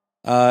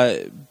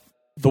 The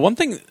one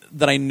thing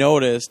that I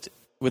noticed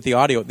with the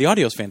audio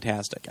is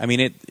fantastic. I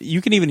mean,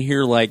 you can even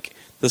hear like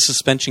the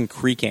suspension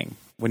creaking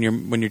when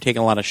you're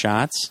taking a lot of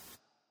shots.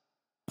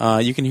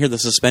 You can hear the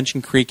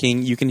suspension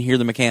creaking. You can hear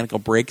the mechanical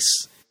brakes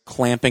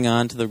clamping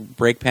onto the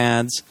brake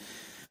pads.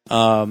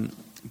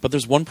 But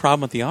there's one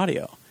problem with the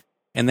audio,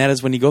 and that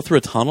is when you go through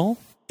a tunnel,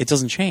 it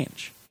doesn't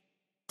change.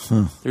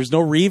 Huh. There's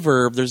no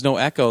reverb. There's no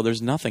echo.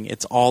 There's nothing.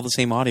 It's all the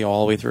same audio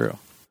all the way through.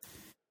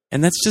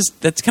 And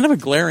that's kind of a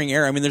glaring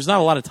error. I mean, there's not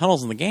a lot of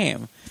tunnels in the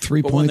game.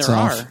 3 points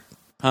off.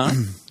 Huh?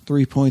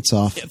 3 points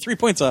off. Yeah, 3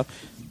 points off.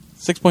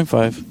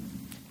 6.5.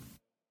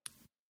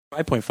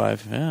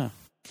 5.5. Yeah.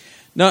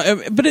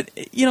 No, but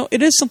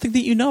it is something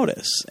that you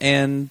notice,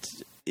 and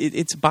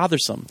it's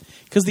bothersome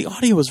because the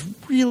audio is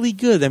really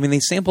good. I mean, they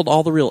sampled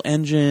all the real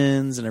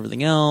engines and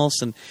everything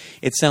else, and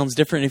it sounds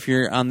different if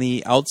you're on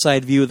the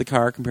outside view of the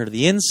car compared to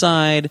the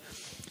inside.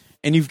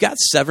 And you've got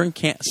seven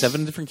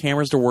different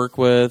cameras to work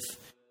with.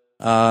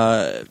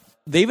 They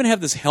even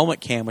have this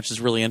helmet cam, which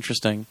is really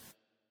interesting.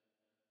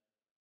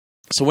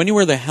 So when you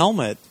wear the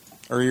helmet,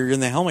 or you're in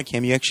the helmet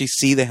cam, you actually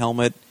see the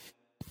helmet.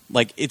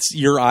 Like, it's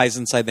your eyes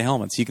inside the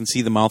helmet. So you can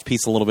see the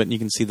mouthpiece a little bit, and you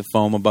can see the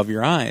foam above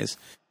your eyes.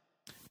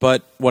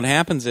 But what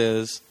happens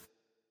is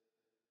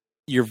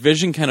your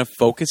vision kind of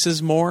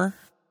focuses more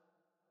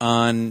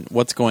on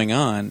what's going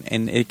on,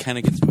 and it kind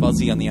of gets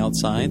fuzzy on the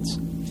outsides.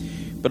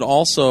 But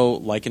also,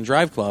 like in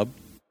Drive Club,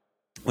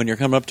 when you're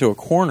coming up to a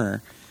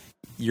corner,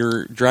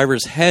 your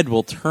driver's head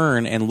will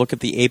turn and look at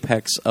the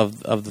apex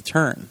of the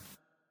turn.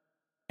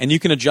 And you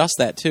can adjust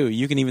that too.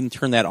 You can even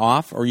turn that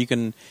off, or you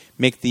can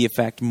make the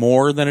effect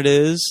more than it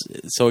is.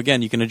 So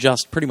again, you can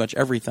adjust pretty much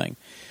everything.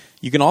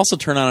 You can also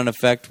turn on an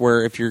effect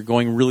where if you're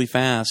going really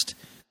fast,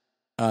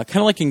 kind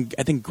of like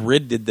I think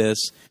Grid did this,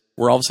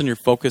 where all of a sudden your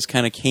focus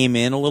kind of came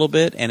in a little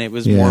bit and it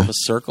was more of a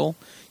circle.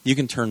 You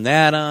can turn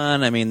that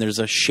on. I mean, there's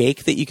a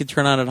shake that you can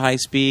turn on at high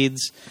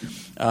speeds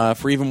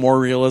for even more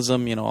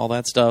realism, all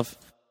that stuff.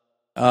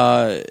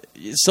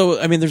 So,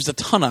 I mean, there's a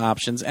ton of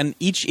options, and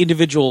each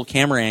individual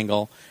camera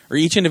angle, or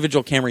each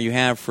individual camera you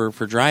have for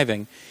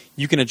driving,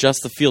 you can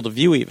adjust the field of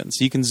view even.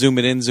 So you can zoom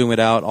it in, zoom it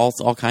out,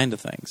 all kind of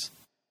things.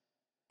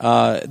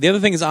 The other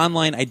thing is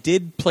online. I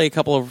did play a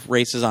couple of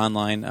races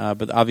online,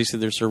 but obviously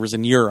there's servers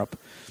in Europe.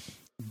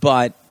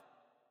 But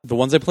the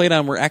ones I played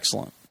on were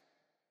excellent.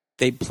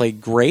 They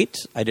played great.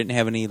 I didn't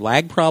have any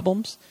lag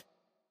problems.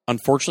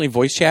 Unfortunately,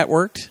 voice chat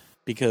worked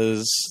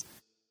because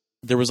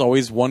there was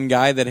always one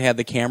guy that had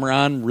the camera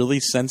on really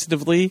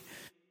sensitively.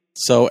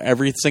 So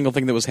every single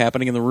thing that was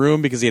happening in the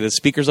room, because he had his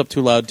speakers up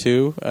too loud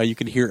too, you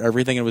could hear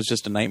everything. It was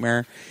just a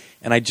nightmare.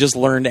 And I just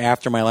learned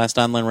after my last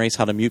online race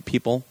how to mute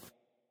people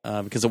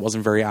because it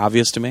wasn't very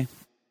obvious to me.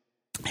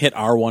 Hit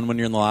R1 when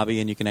you're in the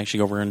lobby and you can actually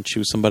go over and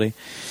choose somebody.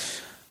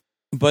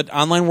 But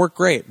online worked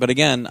great. But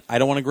again, I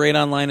don't want to grade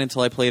online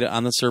until I played it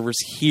on the servers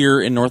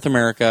here in North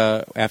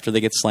America after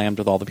they get slammed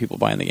with all the people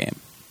buying the game.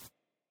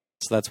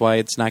 So that's why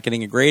it's not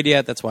getting a grade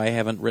yet. That's why I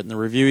haven't written the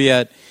review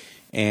yet.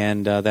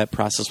 And that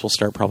process will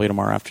start probably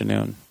tomorrow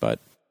afternoon. But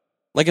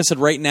like I said,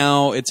 right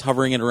now it's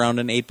hovering at around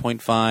an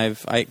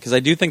 8.5. Because I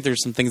do think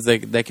there's some things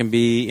that can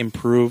be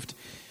improved,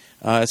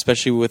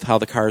 especially with how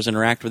the cars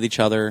interact with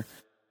each other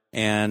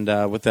and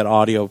with that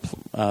audio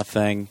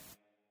thing.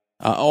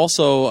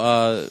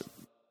 Also,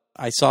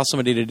 I saw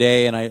somebody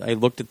today, and I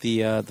looked at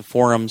the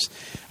forums.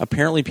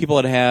 Apparently, people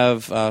that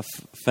have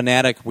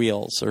Fanatec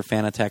wheels or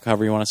Fanatec,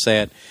 however you want to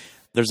say it,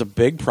 there's a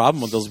big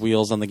problem with those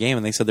wheels on the game,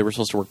 and they said they were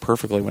supposed to work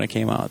perfectly when it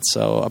came out.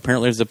 So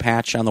apparently, there's a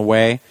patch on the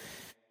way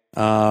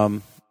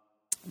to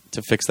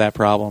fix that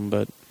problem.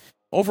 But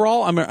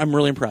overall, I'm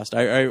really impressed.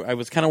 I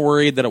was kind of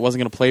worried that it wasn't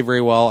going to play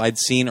very well. I'd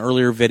seen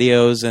earlier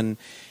videos and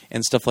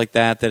stuff like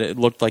that it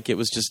looked like it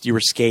was just you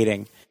were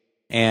skating,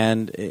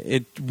 and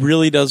it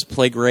really does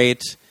play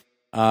great.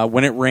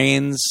 When it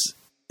rains,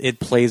 it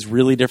plays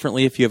really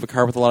differently. If you have a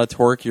car with a lot of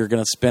torque, you're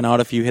going to spin out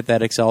if you hit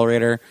that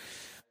accelerator.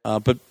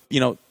 But,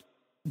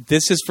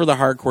 this is for the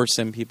hardcore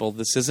sim people.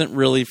 This isn't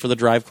really for the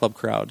Drive Club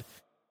crowd.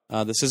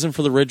 This isn't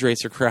for the Ridge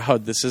Racer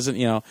crowd. This isn't,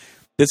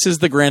 this is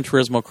the Gran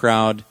Turismo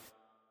crowd.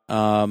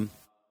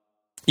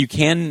 You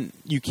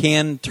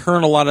can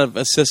turn a lot of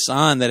assists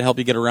on that help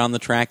you get around the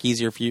track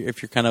easier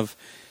if you're kind of,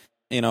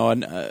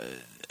 one of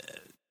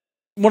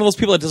those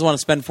people that doesn't want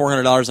to spend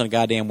 $400 on a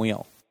goddamn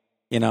wheel.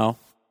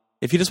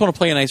 If you just want to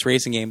play a nice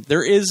racing game,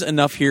 there is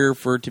enough here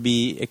for it to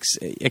be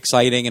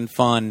exciting and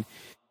fun.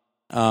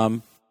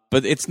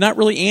 But it's not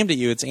really aimed at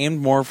you. It's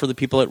aimed more for the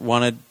people that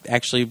want to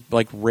actually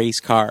race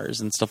cars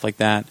and stuff like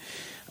that.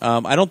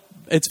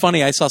 It's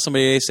funny. I saw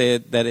somebody say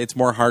that it's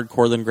more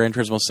hardcore than Gran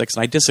Turismo 6,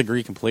 and I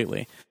disagree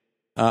completely.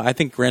 I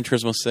think Gran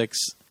Turismo 6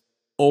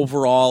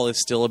 overall is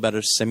still a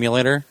better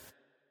simulator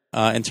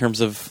in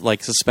terms of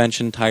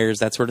suspension, tires,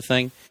 that sort of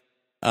thing.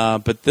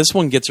 But this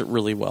one gets it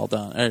really well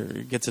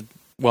done. Gets it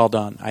well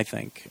done, I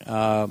think.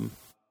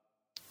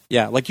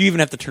 You even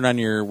have to turn on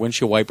your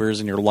windshield wipers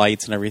and your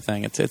lights and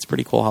everything. It's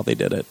pretty cool how they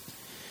did it.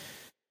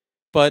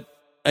 But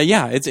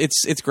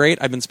it's great.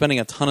 I've been spending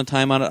a ton of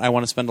time on it. I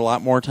want to spend a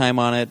lot more time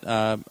on it.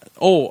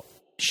 Oh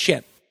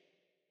shit!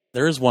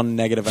 There is one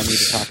negative I need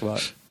to talk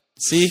about.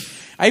 See,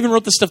 I even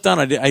wrote this stuff down.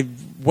 I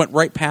went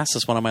right past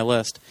this one on my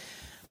list.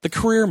 The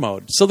career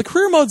mode. So the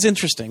career mode's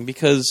interesting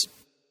because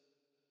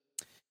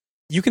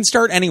you can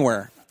start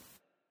anywhere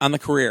on the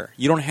career.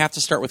 You don't have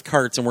to start with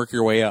karts and work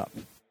your way up,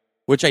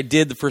 which I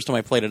did the first time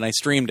I played it, and I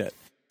streamed it.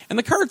 And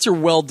the karts are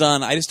well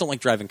done. I just don't like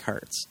driving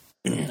karts,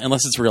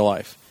 unless it's real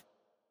life.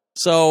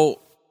 So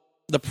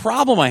the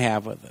problem I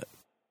have with it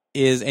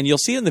is, and you'll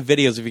see it in the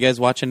videos, if you guys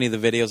watch any of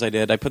the videos I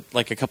did, I put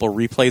a couple of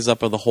replays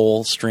up of the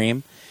whole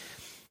stream.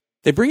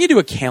 They bring you to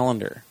a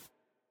calendar,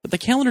 but the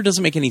calendar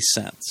doesn't make any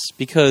sense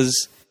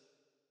because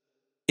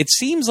it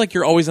seems like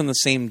you're always on the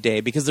same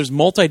day because there's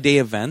multi-day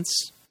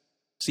events.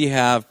 So you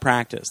have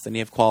practice, then you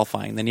have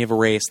qualifying, then you have a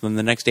race, then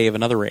the next day you have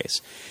another race.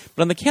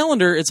 But on the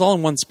calendar, it's all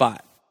in one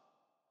spot.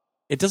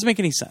 It doesn't make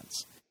any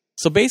sense.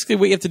 So basically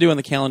what you have to do on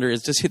the calendar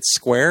is just hit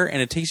square,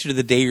 and it takes you to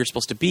the day you're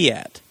supposed to be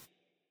at.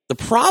 The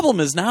problem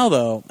is now,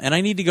 though, and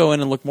I need to go in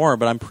and look more,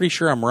 but I'm pretty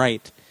sure I'm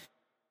right,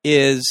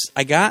 is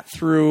I got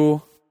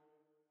through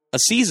a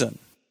season,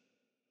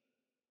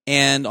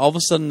 and all of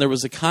a sudden there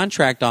was a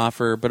contract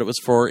offer, but it was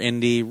for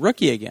Indy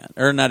Rookie again.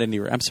 Or not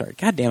Indy, I'm sorry.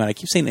 God damn it, I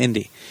keep saying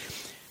Indy.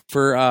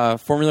 For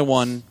Formula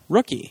One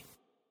Rookie.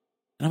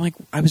 And I'm like,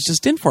 I was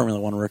just in Formula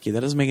One Rookie.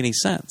 That doesn't make any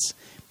sense.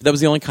 But that was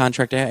the only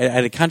contract I had. I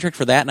had a contract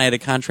for that, and I had a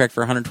contract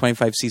for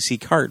 125cc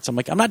karts. I'm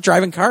like, I'm not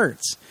driving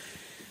karts.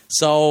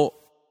 So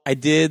I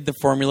did the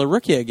Formula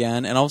Rookie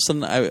again, and all of a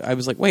sudden I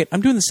was like, wait, I'm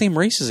doing the same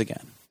races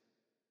again.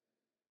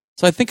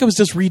 So I think I was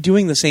just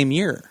redoing the same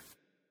year.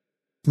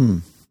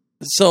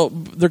 So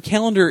their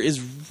calendar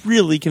is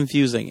really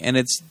confusing, and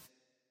it's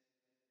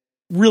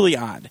really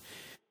odd.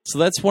 So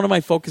that's one of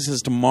my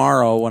focuses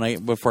tomorrow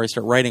before I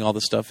start writing all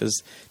this stuff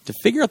is to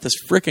figure out this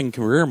frickin'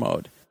 career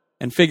mode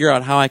and figure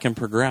out how I can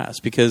progress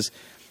because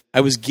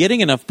I was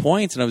getting enough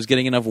points and I was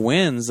getting enough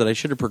wins that I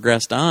should have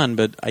progressed on,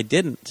 but I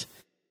didn't.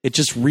 It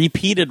just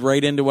repeated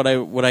right into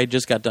what I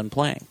just got done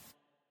playing.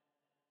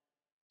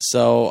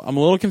 So I'm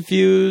a little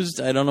confused.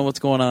 I don't know what's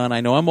going on.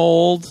 I know I'm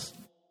old.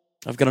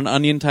 I've got an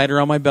onion tied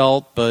around my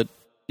belt, but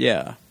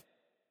yeah.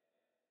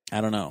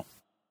 I don't know.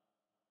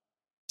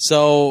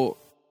 So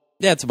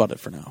yeah, that's about it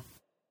for now.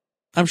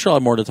 I'm sure I'll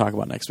have more to talk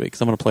about next week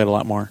because I'm going to play it a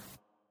lot more.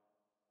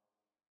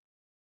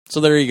 So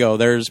there you go.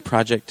 There's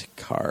Project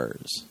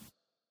Cars.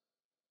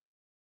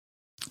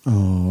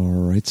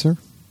 All right, sir.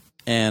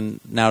 And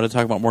now to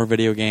talk about more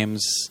video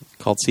games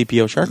called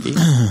CPO Sharkey.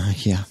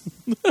 Yeah.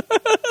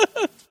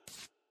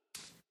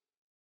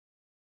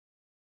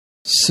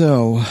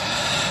 So,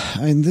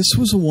 this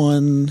was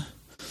one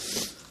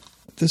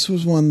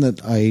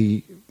that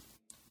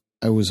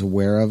I was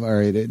aware of. All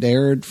right, it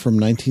aired from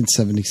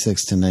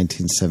 1976 to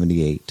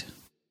 1978.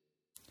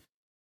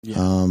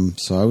 Yeah.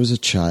 So I was a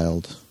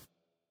child.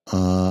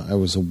 I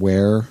was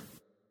aware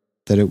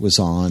that it was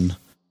on.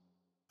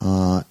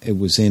 It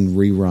was in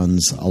reruns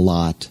a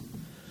lot.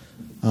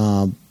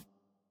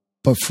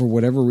 But for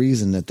whatever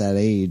reason at that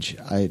age,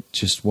 it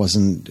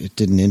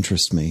didn't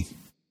interest me.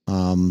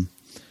 I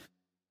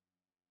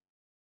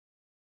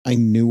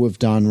knew of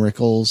Don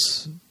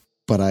Rickles,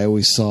 but I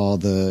always saw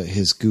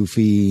his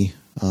goofy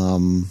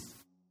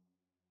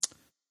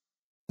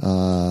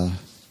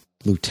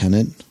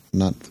lieutenant,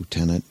 not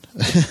lieutenant,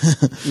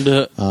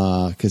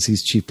 because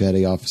he's chief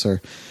petty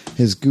officer.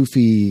 His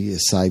goofy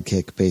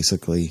sidekick,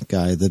 basically,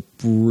 guy, the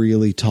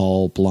really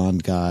tall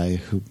blonde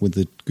guy with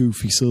the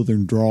goofy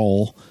southern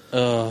drawl.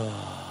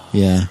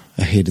 Yeah,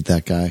 I hated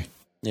that guy.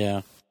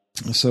 Yeah.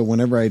 So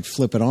whenever I'd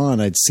flip it on,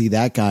 I'd see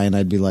that guy and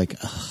I'd be like,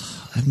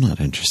 I'm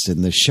not interested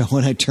in this show,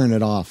 and I'd turn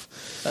it off.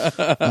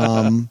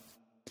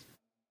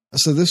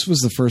 So this was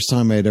the first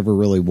time I'd ever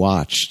really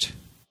watched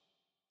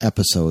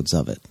episodes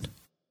of it.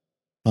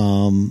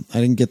 I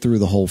didn't get through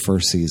the whole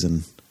first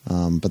season,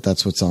 but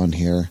that's what's on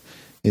here.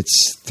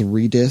 It's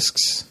 3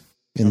 discs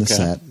in the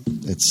set.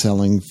 It's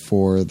selling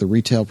for the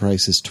retail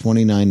price is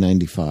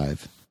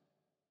 $29.95.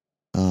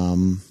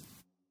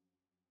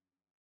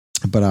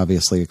 But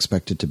obviously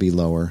expected to be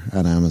lower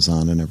at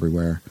Amazon and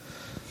everywhere.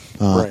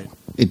 Right.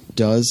 It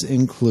does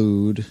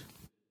include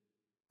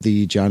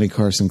the Johnny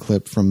Carson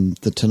clip from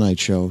The Tonight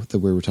Show that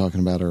we were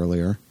talking about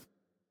earlier,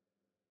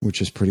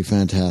 which is pretty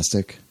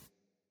fantastic.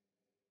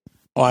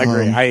 Oh, I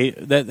agree.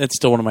 That's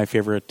still one of my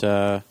favorite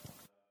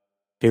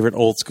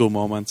old school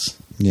moments.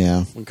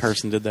 Yeah. When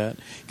Carson did that.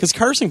 Because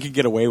Carson could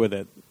get away with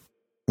it.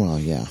 Well,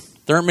 yeah.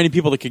 There aren't many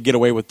people that could get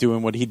away with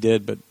doing what he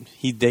did, but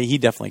he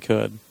definitely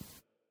could.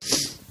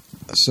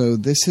 So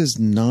this has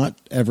not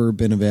ever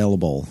been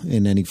available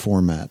in any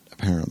format,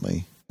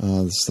 apparently.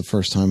 This is the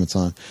first time it's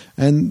on.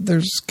 And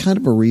there's kind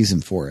of a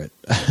reason for it.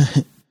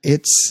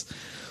 It's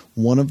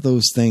one of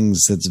those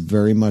things that's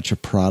very much a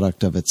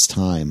product of its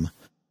time.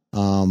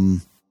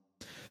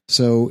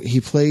 So he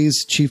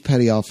plays Chief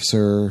Petty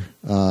Officer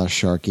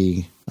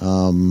Sharkey.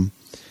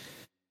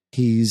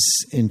 He's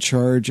in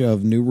charge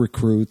of new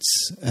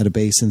recruits at a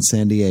base in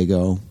San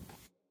Diego.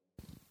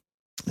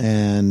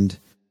 And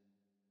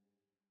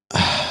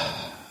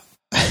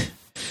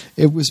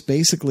it was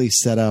basically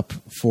set up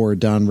for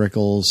Don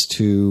Rickles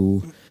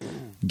to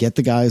get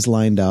the guys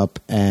lined up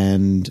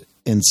and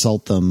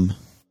insult them.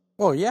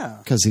 Oh, yeah.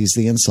 Because he's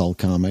the insult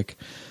comic.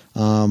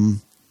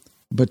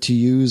 But to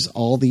use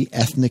all the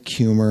ethnic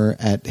humor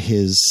at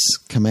his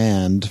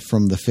command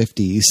from the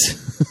 50s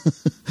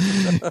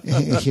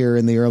here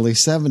in the early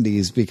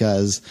 70s,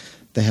 because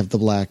they have the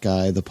black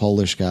guy, the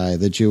Polish guy,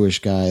 the Jewish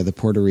guy, the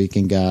Puerto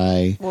Rican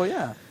guy. Well,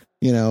 yeah.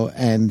 You know,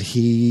 and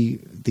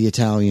the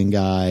Italian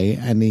guy,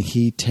 and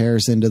he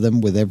tears into them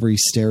with every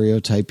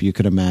stereotype you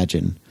could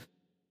imagine.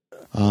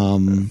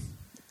 And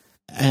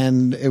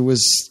it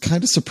was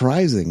kind of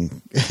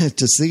surprising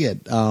to see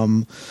it.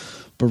 But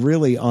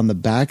really, on the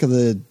back of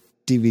the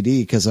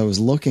DVD, because I was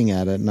looking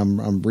at it and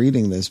I'm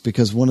reading this,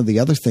 because one of the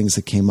other things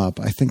that came up,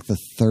 I think the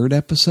 3rd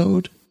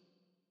episode,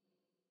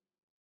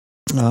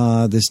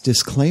 this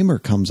disclaimer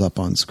comes up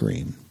on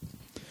screen.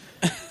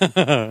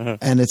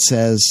 And it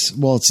says,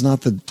 well, it's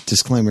not the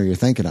disclaimer you're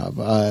thinking of.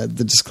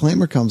 The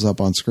disclaimer comes up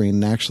on screen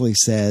and actually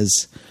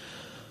says,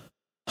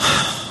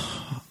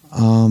 I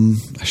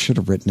should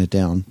have written it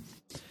down.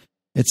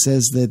 It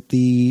says that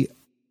the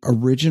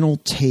original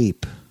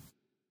tape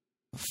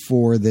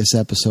for this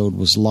episode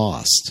was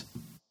lost.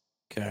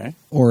 Okay.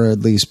 Or at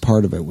least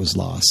part of it was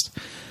lost.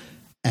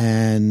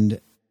 And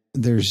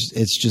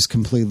it's just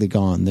completely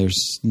gone.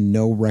 There's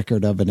no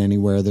record of it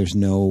anywhere. There's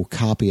no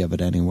copy of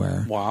it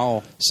anywhere.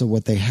 Wow. So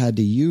what they had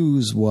to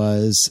use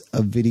was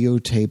a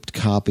videotaped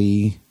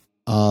copy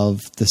of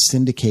the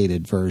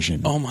syndicated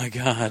version. Oh my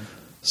God.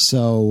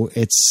 So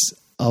it's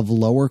of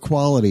lower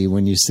quality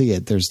when you see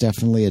it. There's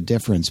definitely a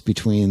difference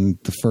between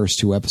the first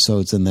 2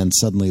 episodes and then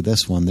suddenly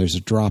this one. There's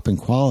a drop in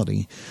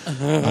quality.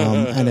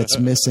 And it's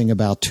missing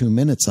about 2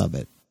 minutes of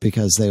it,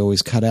 because they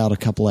always cut out a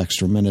couple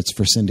extra minutes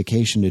for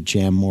syndication to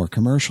jam more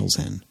commercials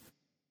in.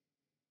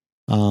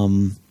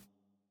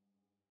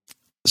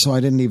 So I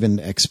didn't even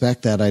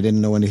expect that. I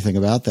didn't know anything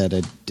about that.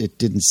 It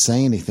didn't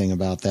say anything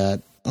about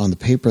that on the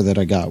paper that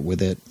I got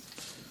with it,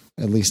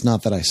 at least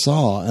not that I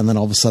saw. And then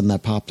all of a sudden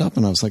that popped up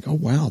and I was like, oh,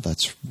 wow,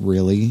 that's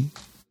really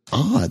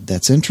odd.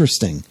 That's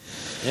interesting.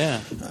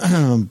 Yeah.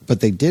 But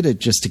they did it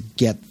just to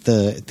get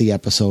the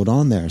episode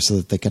on there so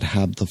that they could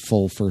have the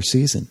full first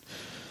season.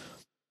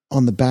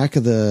 On the back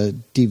of the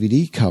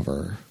DVD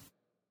cover,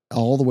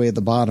 all the way at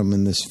the bottom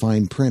in this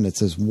fine print, it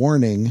says,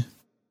 warning,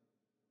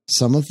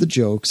 some of the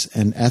jokes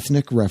and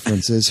ethnic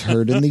references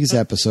heard in these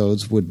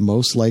episodes would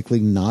most likely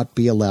not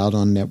be allowed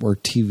on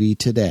network TV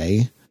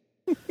today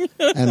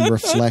and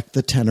reflect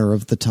the tenor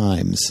of the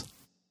times.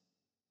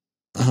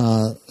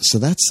 So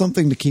that's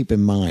something to keep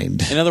in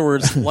mind. In other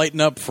words, lighten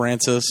up,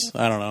 Francis.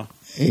 I don't know.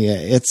 Yeah,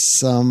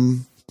 it's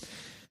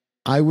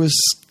I was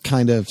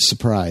kind of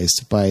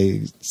surprised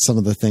by some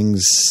of the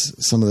things,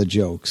 some of the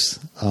jokes.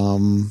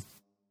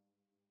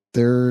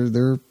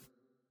 They're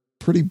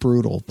pretty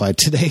brutal by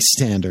today's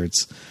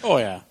standards. Oh,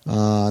 yeah.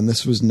 And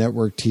this was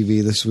network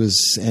TV. This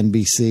was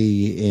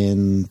NBC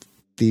in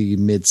the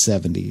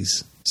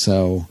mid-'70s.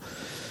 So,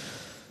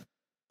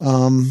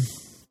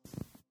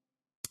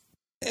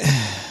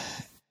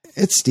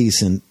 it's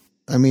decent.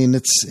 I mean,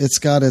 it's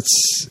got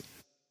its...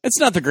 It's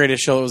not the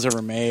greatest show that was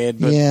ever made,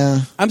 but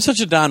yeah. I'm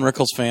such a Don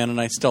Rickles fan, and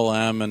I still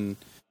am, and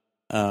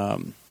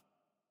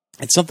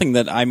it's something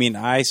that, I mean,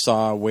 I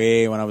saw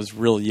way when I was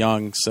real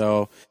young,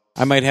 so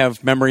I might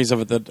have memories of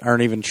it that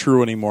aren't even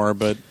true anymore,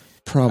 but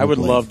Probably. I would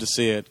love to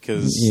see it,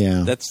 because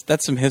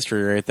that's some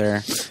history right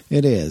there.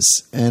 It is,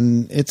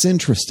 and it's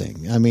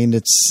interesting. I mean,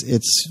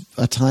 it's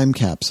a time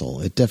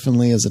capsule. It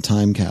definitely is a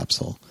time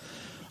capsule.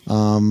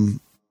 And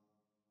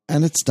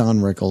it's Don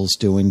Rickles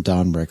doing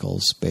Don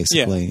Rickles,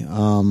 basically.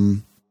 Yeah.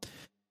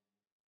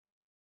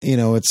 You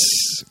know,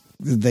 it's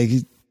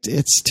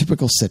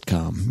typical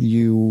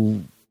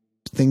sitcom.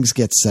 Things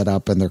get set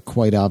up and they're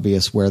quite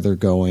obvious where they're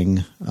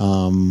going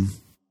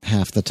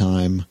half the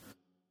time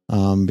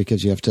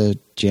because you have to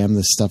jam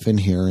this stuff in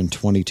here in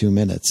 22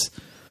 minutes.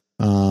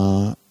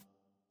 So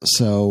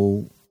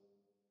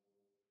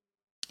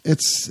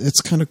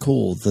it's kind of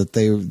cool that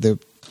they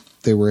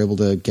were able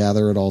to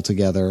gather it all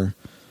together,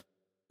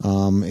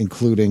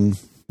 including,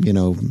 you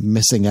know,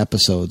 missing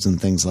episodes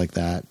and things like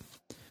that,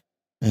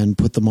 and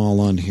put them all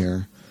on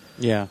here.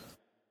 Yeah.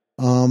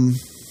 The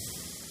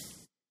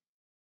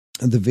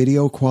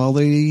video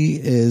quality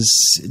is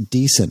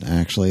decent,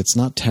 actually. It's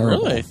not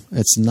terrible. Really?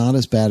 It's not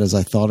as bad as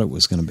I thought it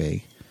was going to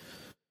be.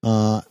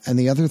 And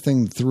the other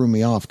thing that threw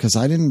me off, because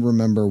I didn't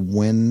remember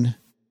when,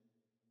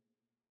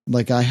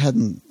 like I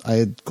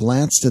had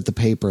glanced at the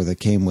paper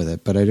that came with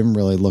it, but I didn't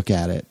really look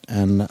at it.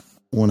 And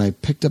when I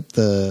picked up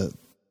the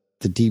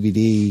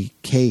DVD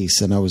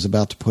case and I was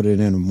about to put it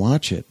in and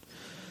watch it,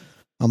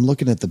 I'm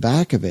looking at the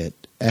back of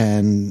it,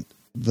 and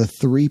the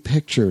 3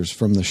 pictures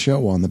from the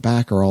show on the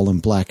back are all in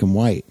black and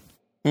white.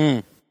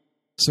 Mm.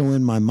 So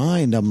in my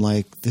mind, I'm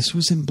like, this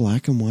was in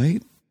black and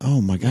white?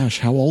 Oh my gosh,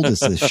 how old is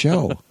this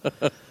show?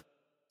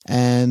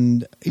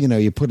 And, you know,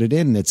 you put it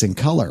in and it's in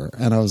color.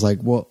 And I was like,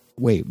 well,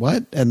 wait,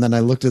 what? And then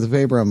I looked at the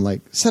paper. I'm like,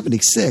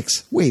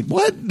 76. Wait,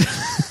 what? And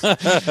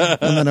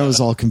then I was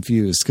all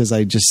confused because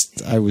I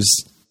was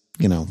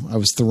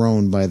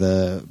thrown by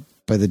the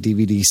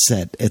DVD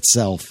set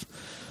itself.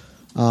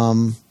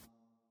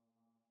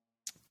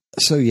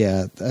 So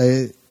yeah,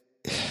 the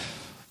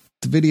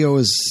video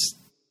is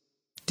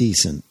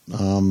decent,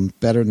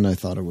 better than I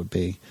thought it would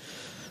be.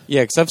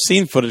 Yeah, because I've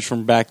seen footage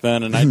from back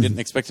then, and I didn't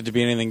expect it to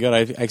be anything good.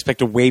 I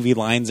expected wavy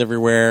lines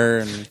everywhere,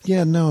 and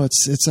yeah, no,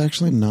 it's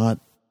actually not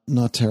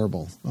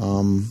terrible.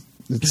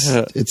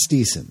 It's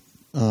decent,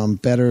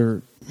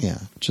 better, yeah,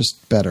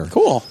 just better.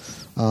 Cool.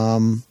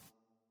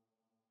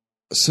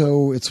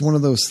 So it's one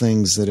of those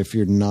things that if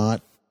you're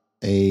not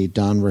a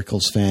Don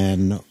Rickles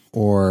fan,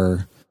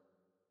 or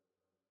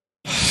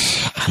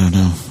I don't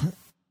know,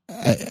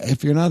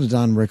 if you're not a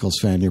Don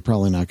Rickles fan, you're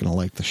probably not going to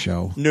like the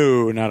show.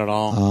 No, not at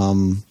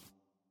all.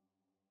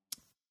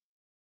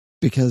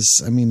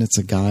 Because I mean, it's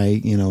a guy,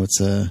 you know,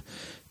 it's a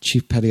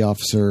chief petty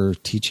officer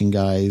teaching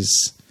guys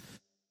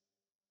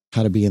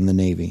how to be in the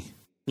Navy.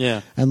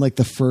 Yeah. And like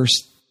the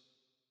first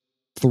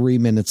 3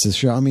 minutes of the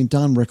show, I mean,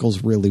 Don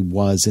Rickles really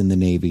was in the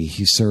Navy.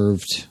 He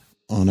served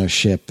on a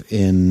ship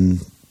in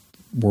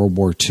World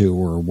War II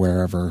or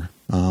wherever.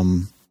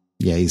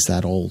 Yeah, he's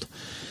that old.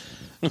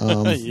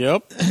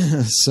 Yep.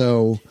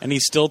 So, and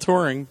he's still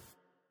touring.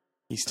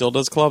 He still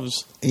does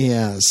clubs.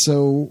 Yeah.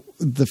 So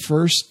the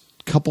first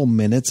couple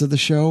minutes of the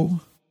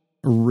show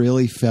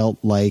really felt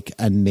like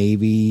a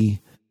Navy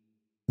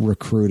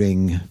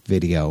recruiting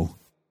video.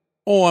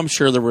 Oh, I'm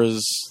sure there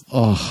was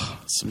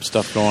some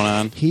stuff going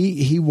on.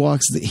 He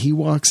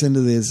walks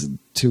into his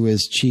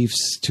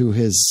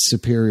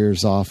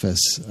superior's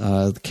office,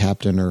 the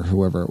captain or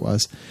whoever it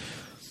was,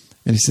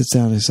 and he sits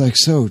down and he's like,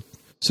 so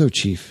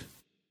chief,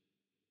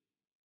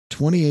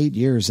 28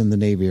 years in the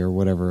Navy or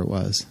whatever it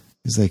was.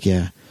 He's like,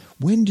 yeah.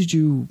 When did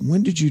you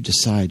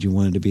decide you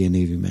wanted to be a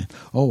Navy man?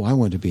 Oh, I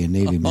wanted to be a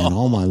Navy man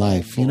all my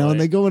life. You know, and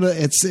they go into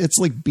it's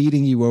like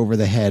beating you over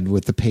the head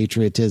with the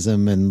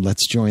patriotism and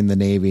let's join the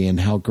Navy and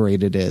how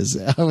great it is.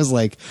 I was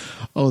like,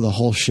 oh, the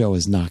whole show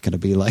is not going to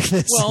be like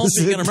this. Well,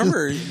 you got to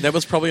remember that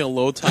was probably a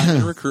low time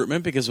in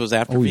recruitment because it was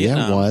after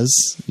Vietnam.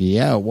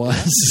 Yeah, it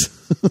was.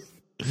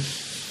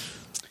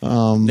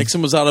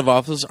 Nixon was out of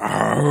office.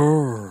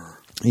 Arr.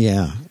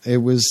 Yeah, it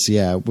was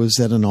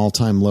at an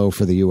all-time low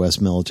for the U.S.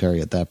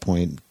 military at that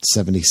point,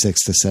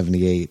 76 to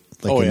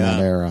 78, that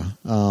era.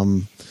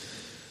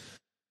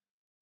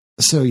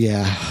 So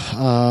yeah,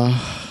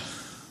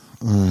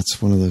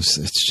 it's one of those.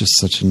 It's just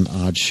such an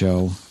odd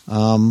show.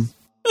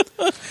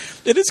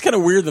 It is kind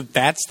of weird that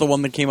that's the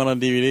one that came out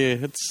on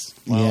DVD. It's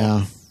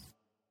yeah.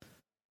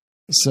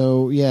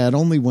 So yeah, it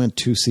only went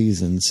 2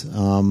 seasons.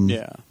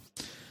 Yeah.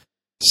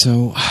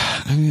 So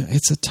I mean,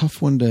 it's a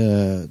tough one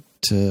to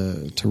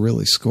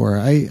really score.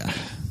 I'd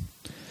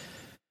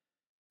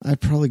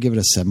probably give it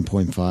a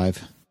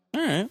 7.5.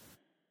 All right.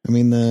 I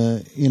mean,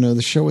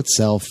 the show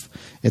itself,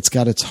 it's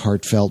got its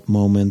heartfelt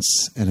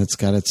moments, and it's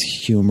got its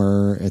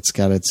humor. It's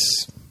got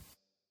its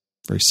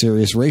very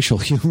serious racial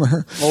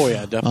humor. Oh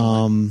yeah,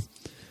 definitely.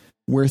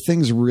 Where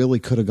things really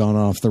could have gone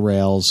off the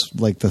rails,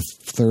 like the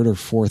third or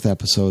fourth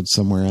episode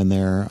somewhere in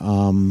there,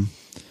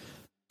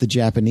 the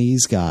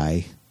Japanese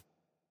guy,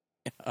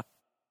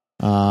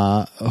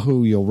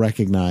 who you'll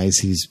recognize,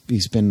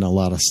 he's been in a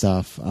lot of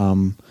stuff.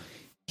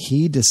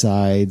 He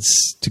decides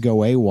to go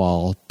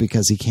AWOL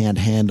because he can't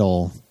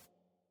handle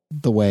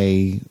the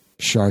way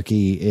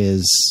Sharkey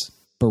is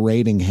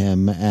berating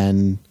him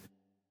and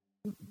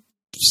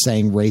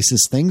saying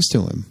racist things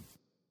to him.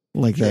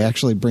 Like, they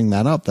actually bring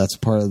that up. That's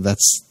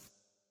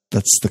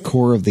the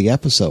core of the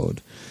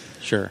episode.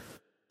 Sure.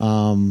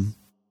 And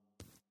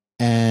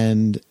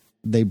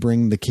they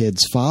bring the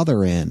kid's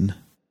father in,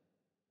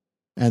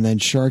 and then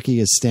Sharkey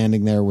is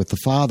standing there with the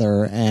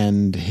father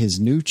and his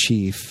new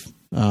chief,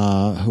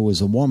 who was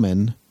a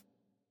woman,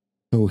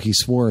 who he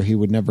swore he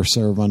would never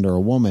serve under a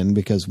woman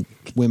because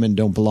women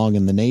don't belong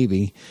in the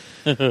Navy.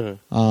 But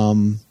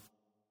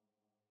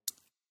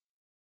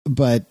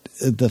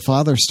the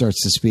father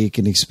starts to speak,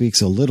 and he speaks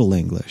a little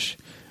English.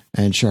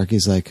 And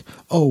Sharky's like,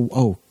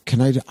 oh,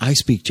 can I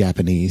speak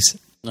Japanese?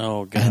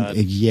 Oh, God.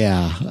 And,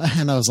 yeah.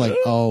 And I was like,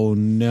 oh,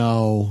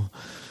 no.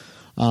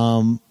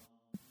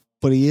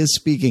 But he is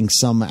speaking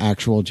some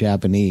actual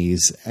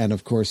Japanese. And,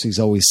 of course, he's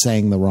always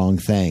saying the wrong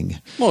thing.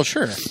 Well,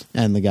 sure.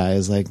 And the guy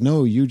is like,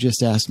 no, you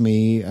just asked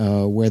me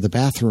where the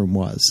bathroom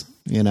was,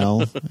 And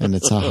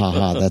it's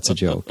ha, that's a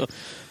joke.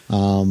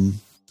 But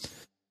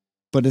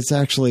it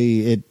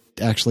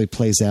actually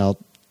plays out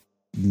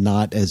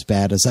not as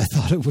bad as I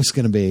thought it was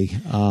going to be.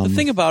 The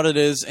thing about it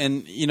is,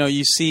 and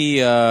you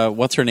see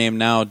what's her name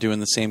now doing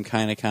the same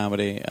kind of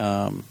comedy.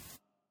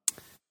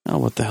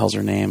 What the hell's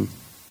her name?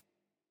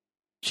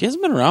 She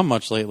hasn't been around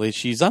much lately.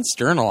 She's on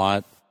Stern a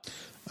lot.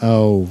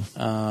 Oh,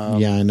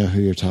 yeah, I know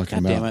who you're talking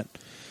about. Damn it!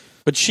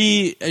 But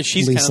she's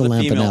Lisa kind of the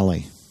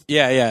Lampanelli.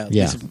 female.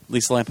 Yeah.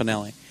 Lisa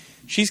Lampanelli.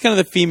 She's kind of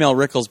the female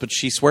Rickles, but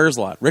she swears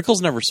a lot.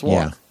 Rickles never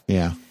swore.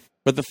 Yeah.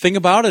 But the thing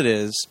about it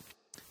is,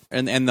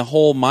 and the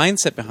whole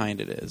mindset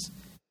behind it is,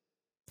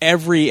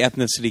 every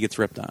ethnicity gets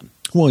ripped on.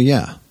 Well,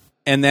 yeah.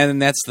 And then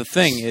that's the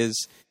thing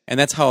is, and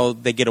that's how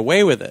they get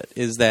away with it,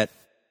 is that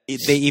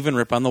they even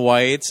rip on the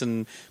whites,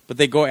 but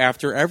they go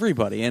after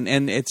everybody.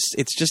 And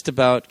it's just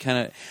about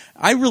kind of,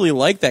 I really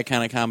like that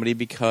kind of comedy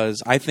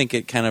because I think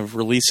it kind of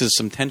releases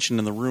some tension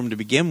in the room to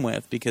begin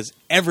with, because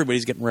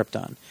everybody's getting ripped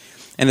on.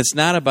 And it's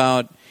not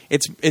about,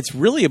 it's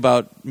really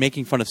about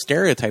making fun of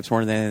stereotypes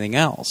more than anything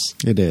else.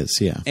 It is,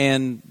 yeah.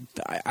 And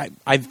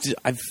I've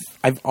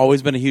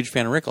always been a huge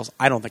fan of Rickles.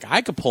 I don't think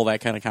I could pull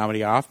that kind of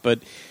comedy off, but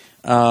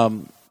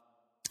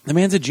the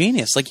man's a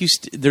genius. Like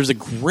there's a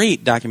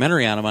great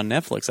documentary on him on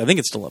Netflix. I think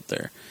it's still up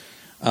there.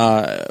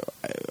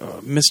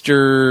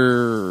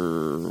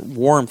 Mr.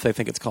 Warmth, I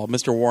think it's called.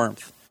 Mr.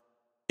 Warmth.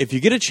 If you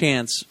get a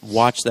chance,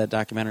 watch that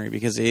documentary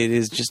because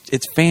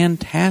it's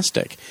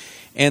fantastic.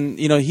 And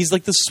he's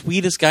like the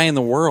sweetest guy in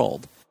the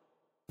world,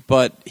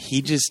 but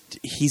he's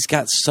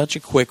got such a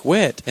quick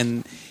wit,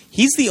 and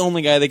he's the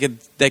only guy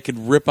that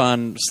could rip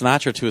on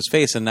Sinatra to his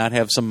face and not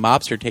have some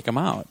mobster take him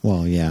out.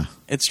 Well, yeah,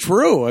 it's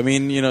true. I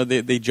mean,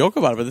 they joke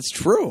about it, but it's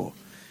true.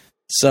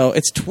 So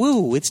it's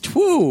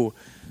twoo.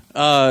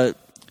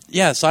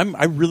 Yeah. So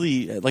I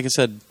really, like I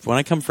said, when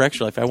I come for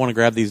Extra Life, I want to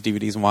grab these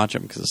DVDs and watch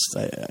them because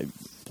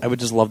I would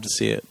just love to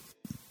see it.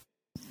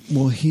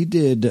 Well, he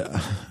did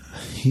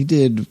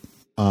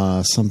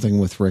something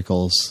with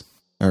Rickles,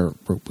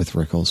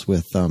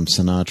 with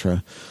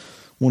Sinatra.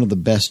 One of the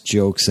best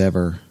jokes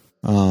ever.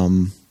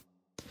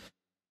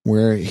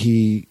 Where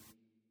he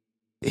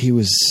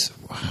was,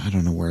 I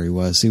don't know where he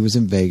was. He was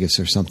in Vegas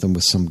or something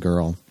with some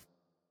girl.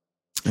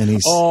 And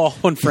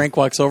when Frank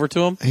walks over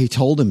to him? He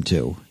told him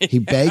to. He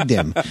begged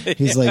him.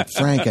 He's like,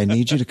 Frank, I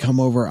need you to come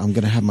over. I'm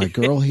going to have my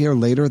girl here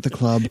later at the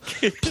club.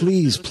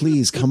 Please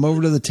come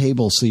over to the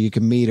table so you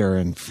can meet her.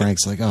 And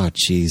Frank's like, oh,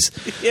 geez.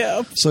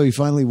 Yeah. So he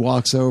finally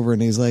walks over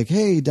and he's like,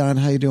 hey, Don,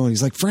 how you doing?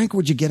 He's like, Frank,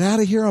 would you get out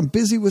of here? I'm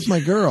busy with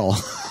my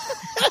girl.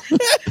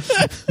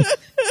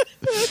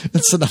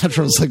 And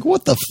Sinatra was like,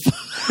 what the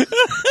fuck?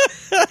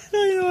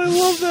 I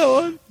love that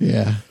one.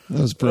 Yeah,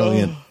 that was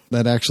brilliant.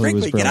 That actually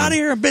was brilliant. Get out of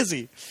here, I'm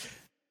busy.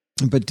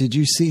 But did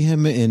you see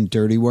him in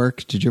Dirty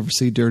Work? Did you ever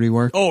see Dirty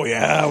Work? Oh,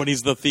 yeah, when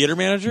he's the theater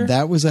manager?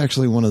 That was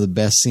actually one of the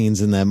best scenes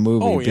in that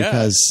movie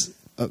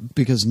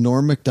because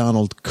Norm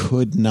Macdonald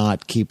could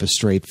not keep a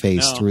straight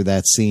face through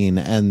that scene,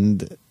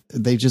 and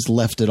they just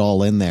left it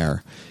all in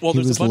there. Well, he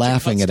was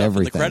laughing at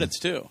everything. In the credits,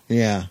 too.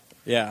 Yeah.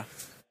 Yeah.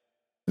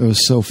 It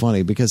was so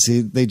funny because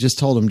they just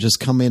told him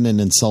just come in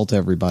and insult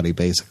everybody,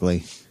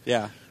 basically.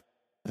 Yeah.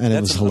 And it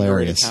was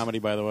hilarious. That's comedy,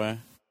 by the way.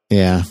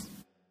 Yeah.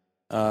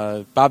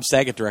 Bob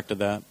Saget directed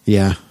that.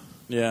 Yeah.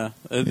 Yeah.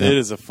 It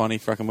is a funny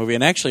fucking movie.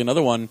 And actually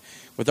another one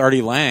with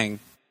Artie Lang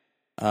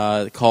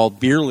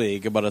called Beer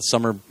League, about a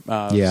summer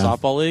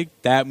softball league.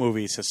 That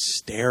movie's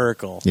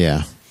hysterical.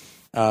 Yeah.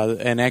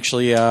 And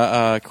actually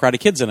Karate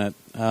Kid's in it.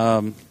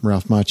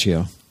 Ralph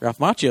Macchio. Ralph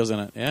Macchio's in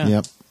it, yeah.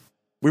 Yep.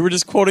 We were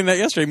just quoting that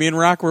yesterday. Me and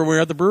Rock, when we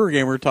were at the Brewer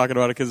game, we were talking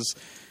about it because,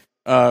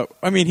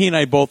 he and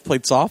I both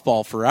played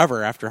softball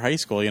forever after high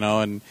school,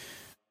 and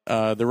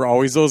there were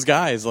always those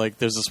guys. Like,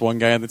 there's this one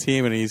guy on the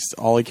team, and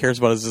all he cares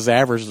about is his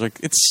average. Like,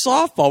 it's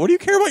softball. What do you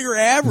care about your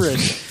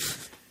average?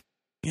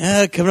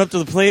 Yeah, coming up to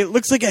the plate,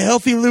 looks like a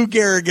healthy Lou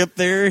Gehrig up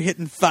there,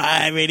 hitting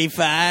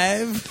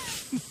 .585.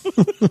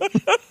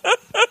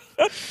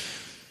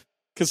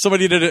 Because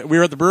somebody did it. We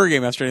were at the Brewer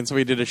game yesterday, and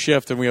somebody did a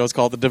shift, and we always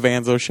call it the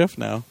DeVanzo shift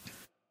now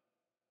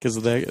because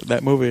of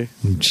that movie.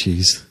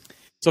 Jeez.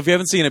 So if you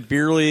haven't seen it,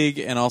 Beer League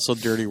and also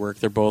Dirty Work,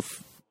 they're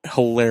both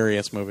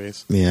hilarious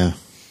movies. Yeah.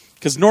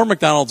 Because Norm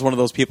Macdonald's one of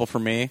those people for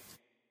me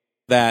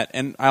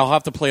and I'll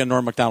have to play a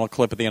Norm Macdonald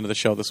clip at the end of the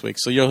show this week,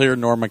 so you'll hear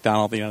Norm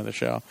Macdonald at the end of the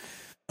show.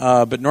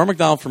 But Norm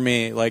Macdonald for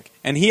me,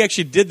 and he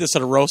actually did this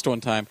at a roast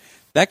one time.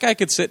 That guy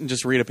could sit and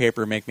just read a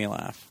paper and make me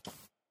laugh.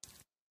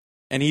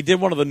 And he did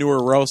one of the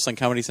newer roasts on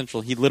Comedy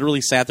Central. He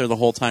literally sat there the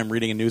whole time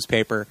reading a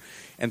newspaper,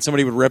 and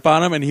somebody would rip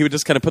on him, and he would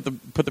just kind of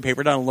put the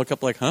paper down and look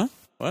up like, huh?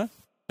 What?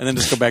 And then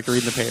just go back to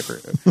reading the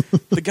paper.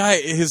 The guy,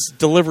 his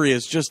delivery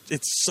is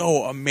it's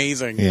so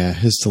amazing. Yeah,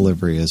 his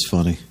delivery is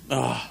funny.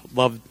 Oh,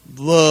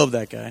 love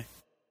that guy.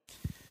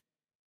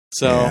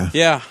 So,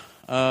 yeah.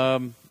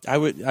 I'm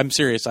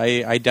serious.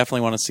 I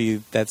definitely want to see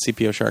that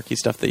CPO Sharkey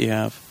stuff that you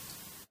have.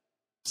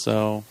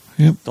 So,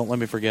 Don't let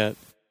me forget.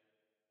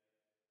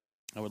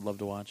 I would love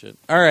to watch it.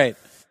 All right.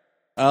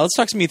 Let's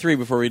talk some E3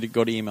 before we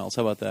go to emails.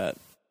 How about that?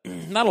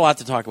 Not a lot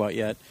to talk about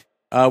yet.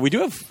 We do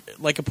have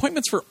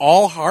appointments for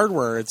all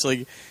hardware. It's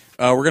we're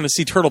going to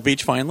see Turtle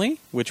Beach finally,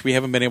 which we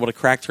haven't been able to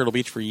crack Turtle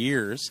Beach for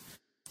years.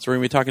 So we're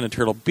going to be talking to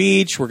Turtle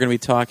Beach. We're going to be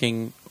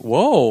talking...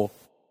 Whoa!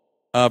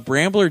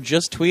 Brambler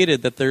just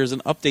tweeted that there's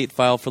an update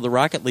file for the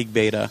Rocket League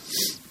beta.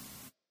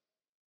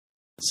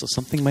 So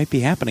something might be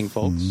happening,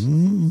 folks.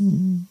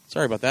 Mm-hmm.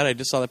 Sorry about that. I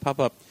just saw that pop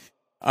up.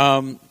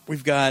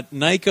 We've got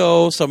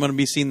Nyko, so I'm going to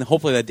be seeing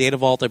hopefully that Data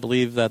Vault. I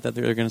believe that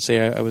they're going to say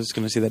I was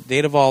going to see that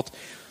Data Vault.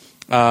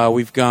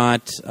 We've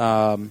got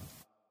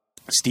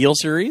Steel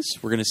Series.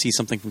 We're going to see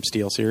something from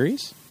Steel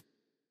Series,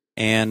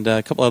 and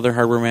a couple other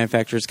hardware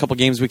manufacturers. A couple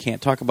games we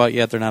can't talk about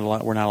yet. We're not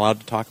allowed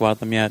to talk about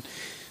them yet.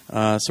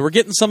 So we're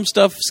getting some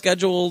stuff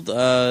scheduled.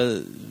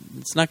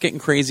 It's not getting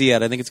crazy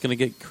yet. I think it's going to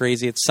get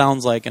crazy. It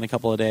sounds like in a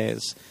couple of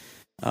days.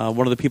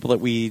 One of the people that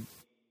we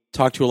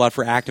talk to a lot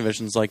for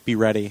Activision is be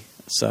ready.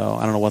 So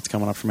I don't know what's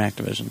coming up from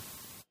Activision.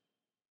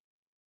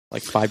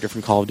 5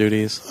 different Call of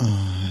Duties.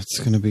 It's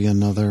going to be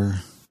another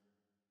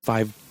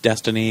 5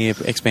 Destiny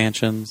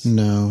expansions.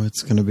 No,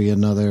 it's going to be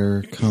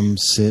another come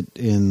sit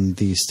in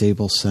the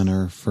Stable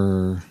Center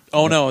for...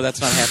 Oh, no, that's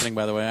not happening,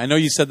 by the way. I know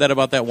you said that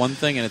about that one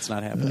thing, and it's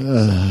not happening.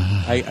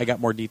 I got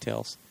more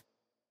details.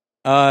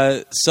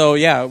 So,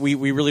 yeah, we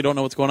really don't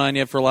know what's going on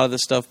yet for a lot of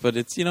this stuff, but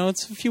it's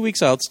it's a few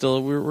weeks out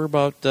still. We're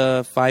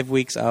about 5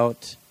 weeks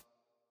out,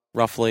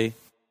 roughly,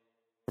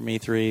 from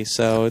E3,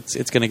 so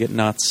it's going to get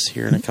nuts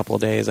here in a couple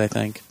of days, I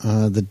think.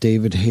 The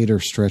David Hayter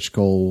stretch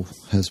goal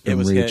has been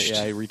reached.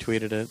 Yeah, I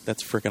retweeted it.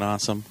 That's freaking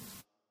awesome.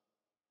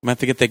 I'm going to have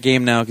to get that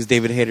game now because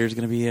David Hayter is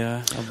going to be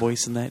a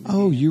voice in that.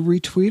 Oh, you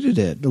retweeted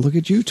it. Look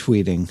at you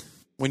tweeting.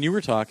 When you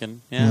were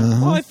talking,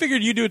 yeah. Well, I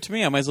figured you do it to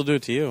me. I might as well do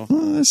it to you.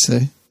 I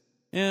see.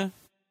 Yeah.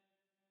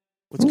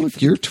 Look,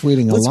 you're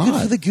tweeting a lot. What's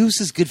good for the goose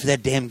is good for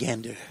that damn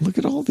gander. Look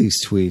at all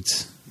these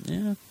tweets.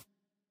 Yeah.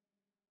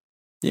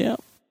 Yeah.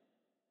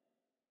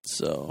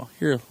 So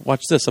here,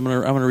 watch this. I'm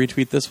gonna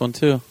retweet this one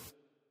too.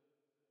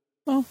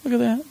 Oh, look at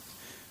that!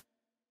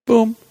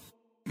 Boom.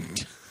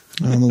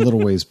 I'm a little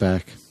ways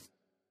back.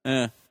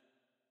 Yeah.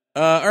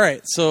 All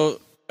right. So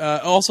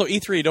also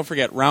E3. Don't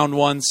forget round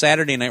 1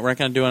 Saturday night. We're not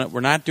going to do it.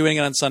 We're not doing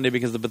it on Sunday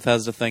because of the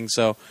Bethesda thing.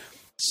 So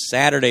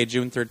Saturday,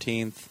 June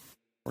 13th.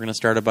 We're going to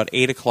start about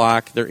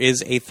 8:00. There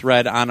is a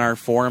thread on our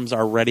forums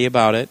already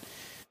about it.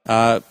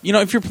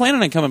 If you're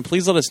planning on coming,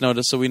 please let us know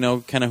just so we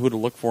know kind of who to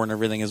look for and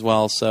everything as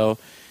well. So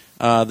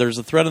there's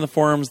a thread in the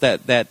forums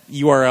that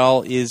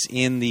URL is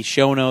in the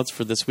show notes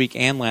for this week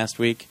and last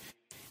week.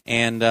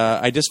 And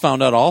I just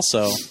found out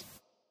also,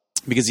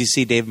 because you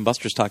see Dave and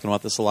Buster's talking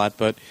about this a lot,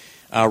 but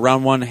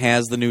round 1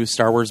 has the new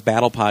Star Wars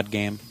Battle Pod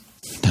game.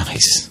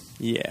 Nice.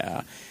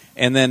 Yeah.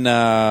 And then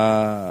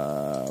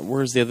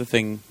where's the other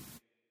thing?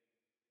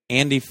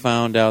 Andy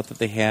found out that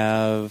they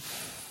have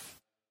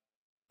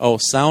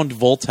Sound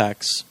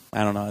Voltex.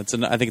 I don't know.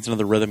 I think it's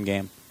another rhythm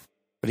game,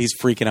 but he's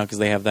freaking out because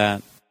they have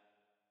that.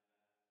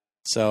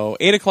 So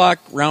 8:00,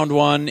 round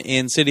 1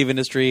 in City of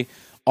Industry.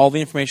 All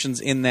the information's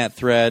in that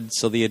thread.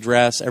 So the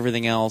address,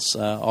 everything else,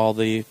 all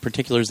the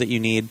particulars that you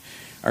need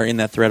are in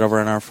that thread over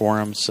on our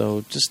forum.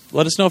 So just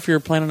let us know if you're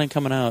planning on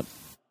coming out.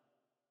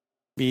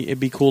 It'd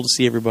be cool to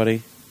see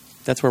everybody.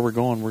 That's where we're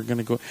going. We're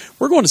going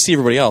to see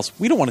everybody else.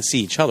 We don't want to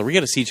see each other. We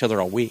got to see each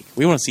other all week.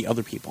 We want to see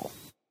other people.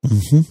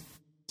 Mm-hmm.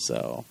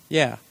 So,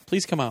 yeah,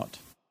 please come out.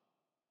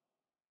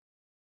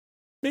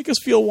 Make us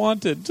feel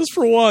wanted, just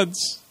for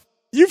once.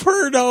 You've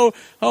heard how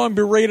I'm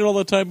berated all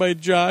the time by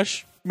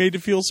Josh, made to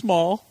feel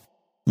small.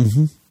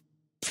 Mm-hmm.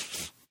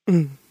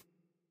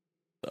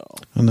 So.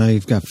 And now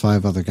you've got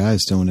 5 other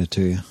guys doing it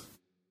to you.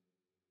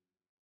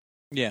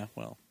 Yeah,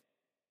 well.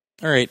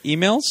 All right,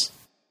 emails?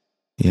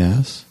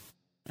 Yes.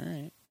 All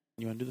right.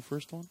 You want to do the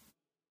first one?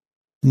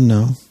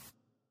 No.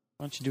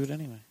 Why don't you do it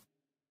anyway?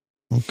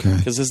 Okay.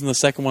 Because isn't the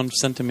second one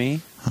sent to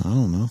me? I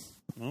don't know.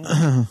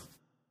 Oh.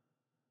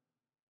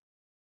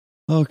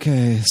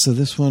 Okay, so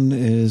this one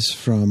is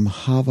from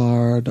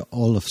Havard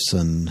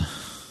Olofsson.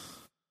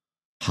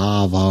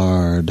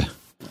 Havard.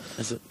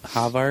 Is it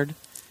Havard?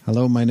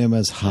 Hello, my name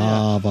is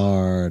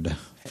Havard.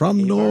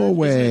 From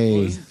Norway.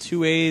 What is it?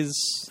 2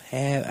 A's.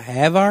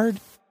 Havard?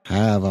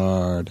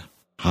 Havard.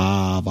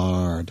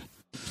 Havard.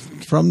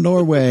 From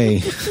Norway.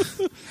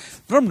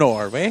 From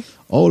Norway.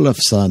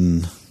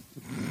 Olofsson.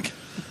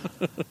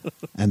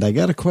 And I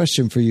got a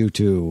question for you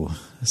two.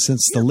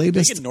 Since the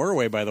latest... Big in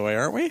Norway, by the way,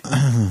 aren't we?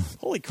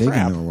 Holy Big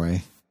crap. in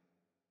Norway.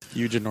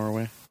 Huge in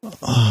Norway. Oh,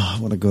 I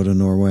want to go to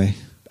Norway.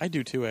 I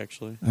do too,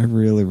 actually. I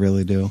really,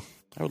 really do.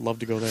 I would love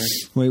to go there.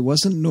 Wait,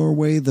 wasn't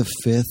Norway the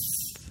fifth?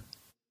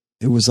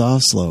 It was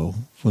Oslo,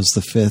 was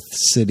the fifth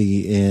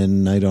city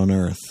in Night on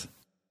Earth.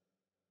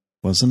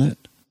 Wasn't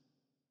it?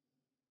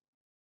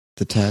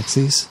 The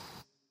taxis?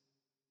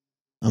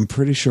 I'm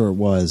pretty sure it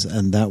was,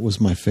 and that was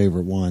my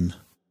favorite one.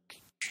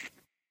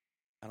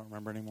 I don't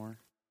remember anymore.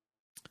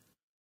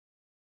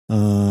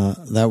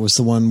 That was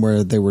the one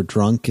where they were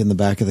drunk in the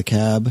back of the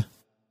cab.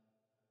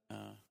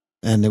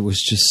 And it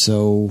was just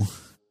so...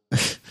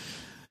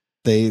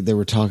 They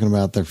were talking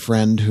about their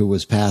friend who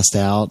was passed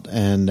out,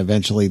 and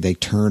eventually they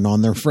turn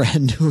on their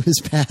friend who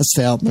is passed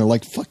out, and they're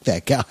like, fuck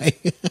that guy.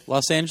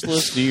 Los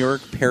Angeles, New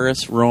York,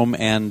 Paris, Rome,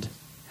 and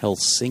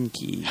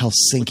Helsinki.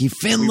 Helsinki,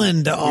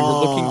 Finland. We were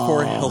looking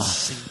for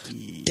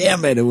Helsinki.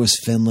 Damn it, it was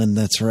Finland.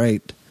 That's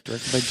right.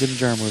 Directed by Jim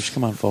Jarmusch.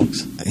 Come on,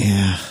 folks.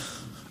 Yeah.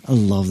 I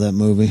love that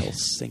movie.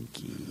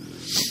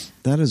 Helsinki.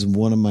 That is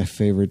one of my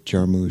favorite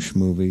Jarmusch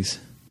movies.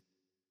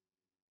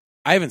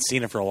 I haven't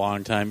seen it for a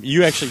long time.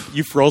 You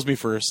froze me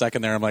for a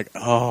second there. I'm like,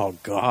 oh,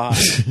 God.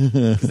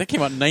 'Cause that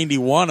came out in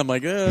 91. I'm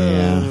like,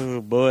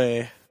 oh,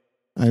 boy.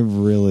 I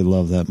really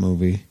love that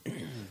movie.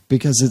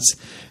 Because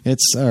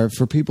it's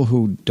for people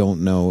who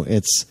don't know,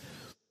 it's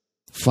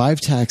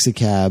 5 taxi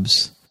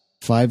cabs,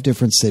 5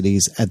 different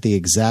cities at the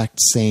exact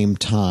same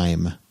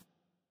time.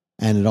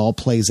 And it all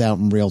plays out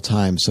in real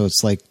time. So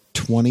it's like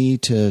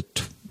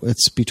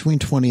it's between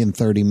 20 and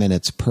 30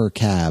 minutes per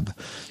cab.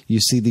 You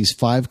see these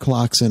 5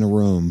 clocks in a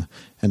room,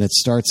 and it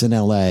starts in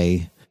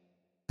L.A.,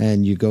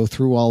 and you go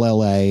through all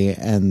L.A.,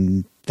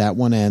 and that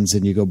one ends,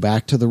 and you go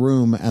back to the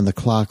room, and the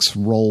clocks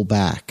roll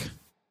back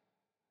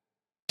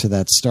to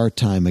that start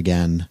time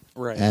again.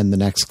 Right. And the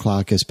next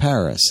clock is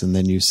Paris, and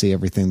then you see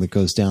everything that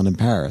goes down in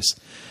Paris.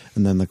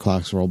 And then the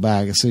clocks roll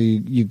back. So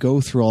you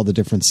go through all the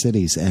different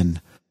cities,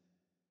 and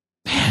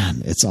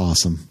man, it's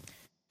awesome.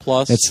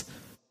 Plus,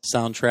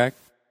 soundtrack,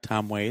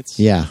 Tom Waits.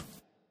 Yeah.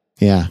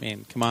 Yeah. I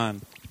mean, come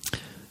on.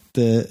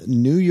 The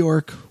New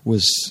York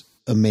was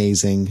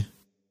amazing.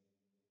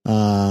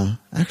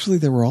 Actually,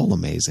 they were all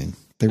amazing.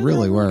 They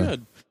really were.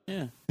 Good.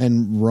 Yeah.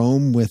 And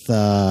Rome with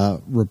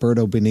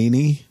Roberto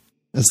Benigni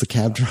as the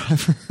cab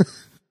driver.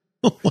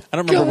 Oh I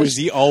don't remember. Was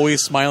he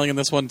always smiling in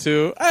this one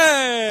too?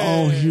 Hey!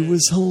 Oh, he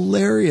was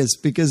hilarious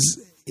because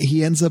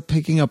he ends up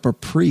picking up a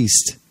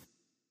priest.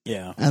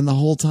 Yeah. And the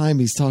whole time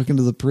he's talking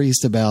to the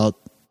priest about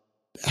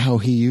how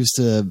he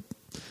lived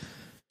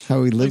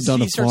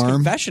on a he starts farm.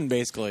 Confession,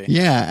 basically.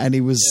 Yeah, and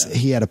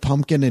he had a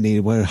pumpkin, and he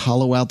would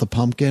hollow out the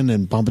pumpkin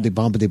and bumpity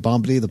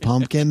the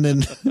pumpkin,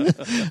 and,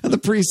 and the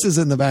priest is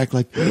in the back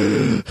like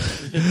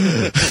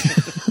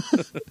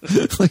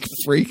like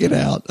freaking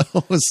out. Oh,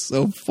 it was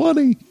so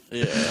funny.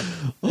 Yeah.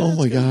 Oh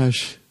my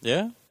gosh.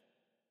 Yeah.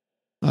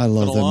 I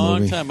love that movie. It's been a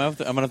long time. I'm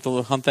gonna have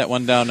to hunt that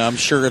one down. Now, I'm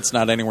sure it's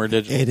not anywhere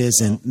digital. It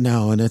isn't.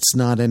 No, and it's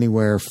not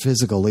anywhere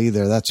physical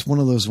either. That's one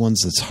of those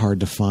ones that's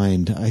hard to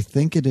find. I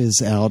think it is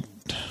out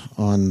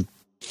on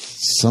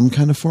some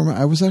kind of format.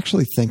 I was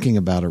actually thinking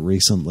about it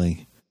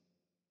recently.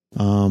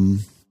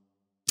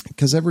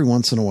 Because every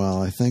once in a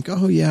while I think,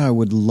 oh yeah, I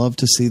would love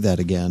to see that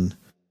again.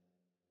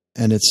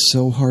 And it's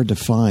so hard to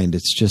find.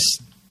 It's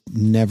just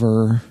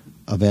never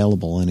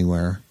available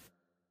anywhere.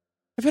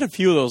 I've had a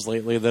few of those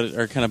lately that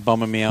are kind of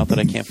bumming me out that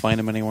I can't find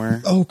them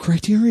anywhere. Oh,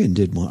 Criterion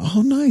did one.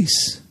 Oh,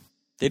 nice.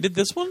 They did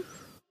this one?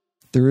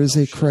 There is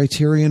a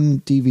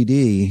Criterion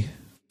DVD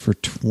for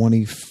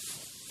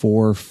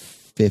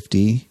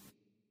 $24.50.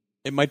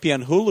 It might be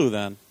on Hulu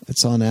then.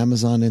 It's on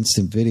Amazon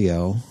Instant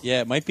Video.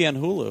 Yeah, it might be on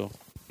Hulu.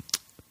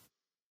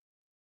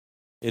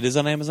 It is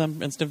on Amazon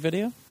Instant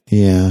Video?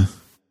 Yeah.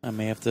 I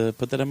may have to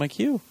put that in my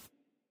queue.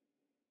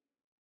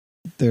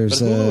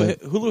 There's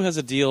Hulu has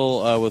a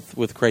deal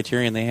with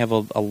Criterion. They have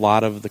a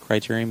lot of the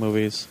Criterion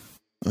movies.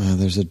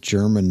 There's a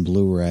German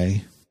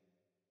Blu-ray.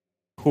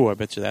 Ooh, I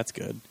bet you that's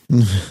good.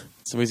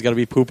 Somebody's got to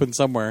be pooping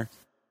somewhere.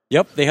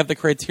 Yep, they have the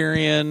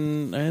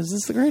Criterion. Is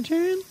this the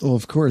Criterion? Well,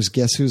 of course.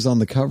 Guess who's on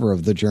the cover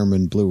of the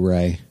German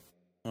Blu-ray?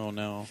 Oh,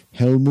 no.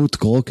 Helmut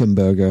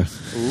Glockenberger.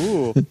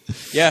 Ooh.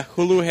 Yeah,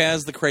 Hulu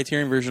has the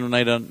Criterion version of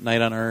Night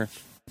on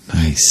Earth.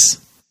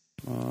 Nice.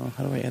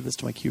 How do I add this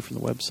to my queue from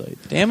the website?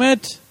 Damn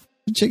it!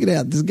 Check it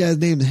out. This guy's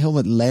named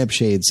Helmet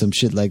Lampshade, some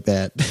shit like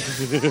that.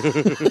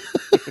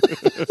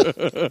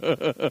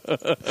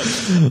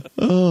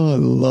 Oh, I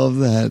love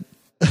that.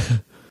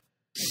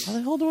 How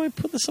the hell do I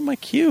put this on my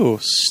queue?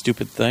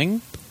 Stupid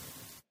thing.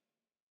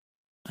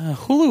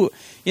 Hulu.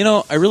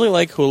 I really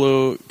like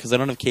Hulu because I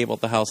don't have cable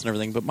at the house and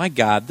everything, but my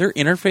God, their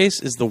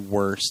interface is the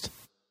worst.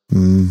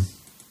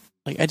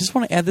 I just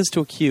want to add this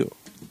to a queue.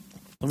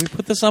 Let me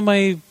put this on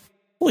my...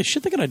 Holy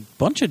shit, they got a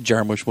bunch of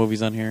Jarmusch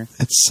movies on here.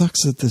 It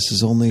sucks that this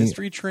is only...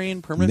 Mystery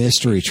Train, Permanent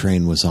Mystery Vacation.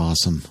 Train was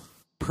awesome.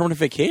 Permanent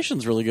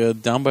Vacation's really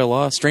good. Down by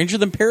Law. Stranger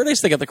Than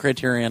Paradise, they got the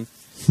Criterion.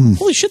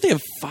 Holy shit, they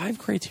have 5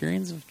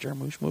 Criterions of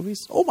Jarmusch movies?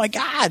 Oh my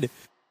God!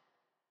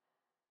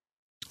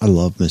 I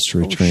love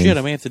Mystery Train. Shit,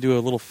 I may have to do a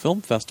little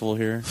film festival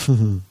here.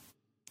 So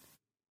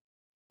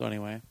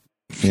anyway.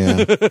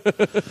 Yeah.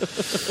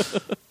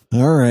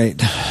 All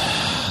right.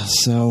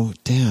 So,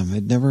 damn,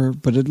 it never...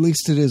 But at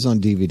least it is on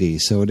DVD,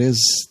 so it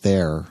is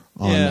there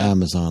on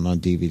Amazon on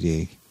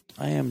DVD.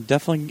 I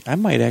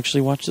might actually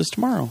watch this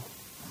tomorrow.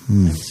 I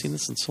haven't seen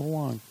this in so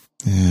long.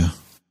 Yeah.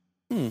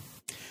 What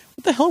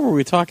the hell were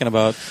we talking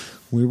about?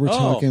 We were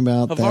talking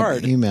about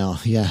Havard. that email.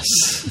 Yes.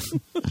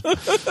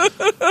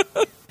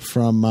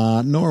 From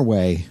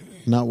Norway.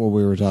 Not what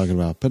we were talking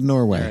about, but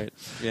Norway. Right.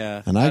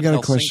 Yeah. And I got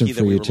a question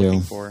for you,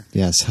 too.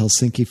 Yes,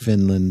 Helsinki,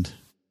 Finland.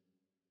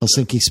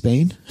 Helsinki,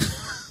 Spain?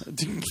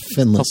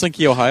 Finland.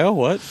 Helsinki, Ohio?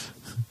 What?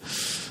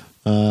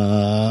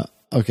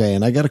 Okay,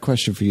 and I got a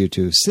question for you,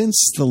 too.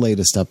 Since the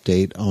latest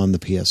update on the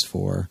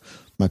PS4,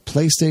 my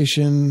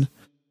PlayStation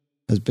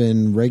has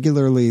been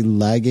regularly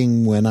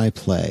lagging when I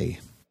play.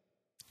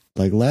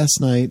 Like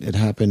last night, it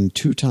happened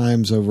 2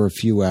 times over a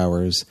few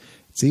hours.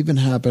 It's even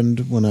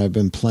happened when I've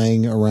been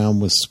playing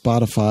around with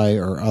Spotify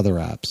or other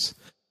apps.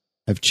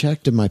 I've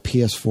checked and my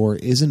PS4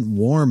 isn't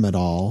warm at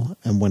all,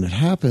 and when it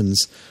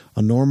happens,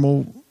 a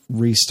normal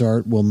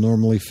restart will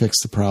normally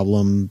fix the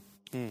problem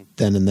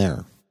then and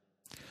there.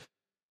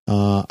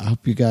 I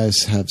hope you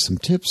guys have some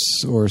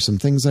tips or some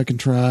things I can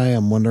try.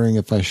 I'm wondering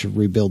if I should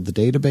rebuild the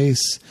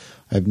database.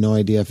 I have no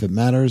idea if it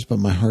matters, but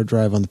my hard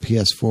drive on the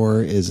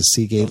PS4 is a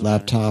Seagate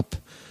laptop,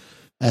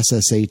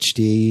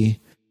 SSHD,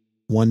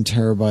 1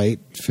 terabyte,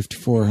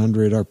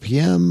 5,400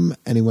 RPM.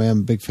 Anyway, I'm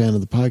a big fan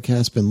of the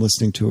podcast. Been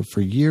listening to it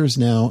for years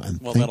now,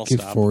 and thank you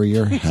for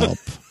your help.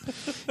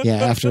 Yeah,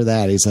 after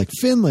that, he's like,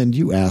 Finland,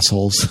 you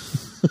assholes.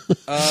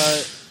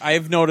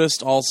 I've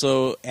noticed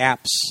also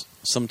apps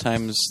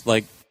sometimes,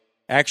 like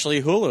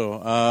actually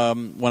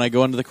Hulu. When I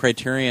go into the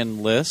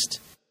Criterion list,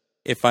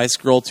 if I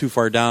scroll too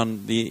far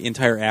down, the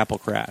entire app will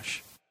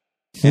crash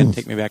and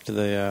take me back to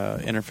the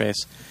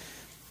interface.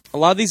 A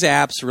lot of these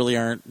apps really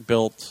aren't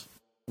built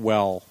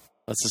well.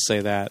 Let's just say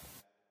that.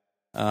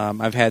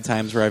 I've had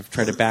times where I've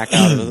tried to back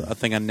out of a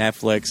thing on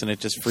Netflix and it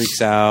just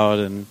freaks out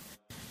and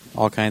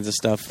all kinds of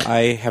stuff.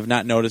 I have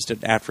not noticed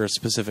it after a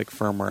specific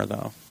firmware,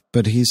 though.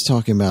 But he's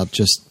talking about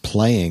just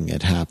playing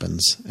it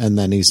happens. And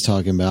then he's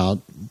talking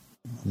about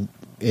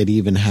it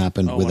even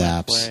happened with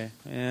apps.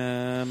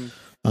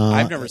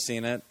 I've never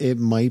seen it. It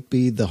might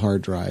be the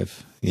hard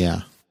drive.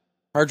 Yeah.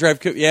 Hard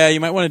drive, you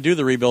might want to do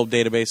the rebuild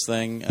database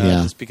thing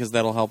just because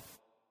that'll help.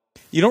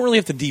 You don't really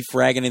have to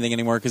defrag anything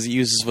anymore because it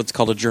uses what's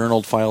called a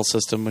journaled file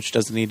system, which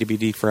doesn't need to be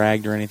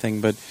defragged or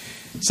anything. But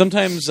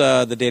sometimes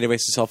the database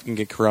itself can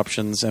get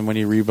corruptions, and when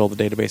you rebuild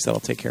the database, that'll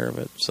take care of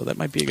it. So that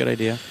might be a good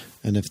idea.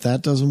 And if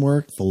that doesn't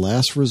work, the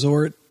last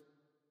resort,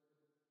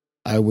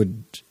 I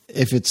would,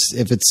 if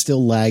it's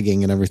still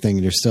lagging and everything,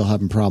 and you're still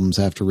having problems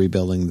after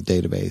rebuilding the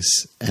database,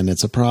 and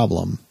it's a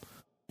problem,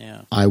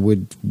 I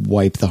would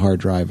wipe the hard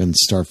drive and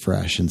start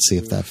fresh and see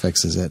if that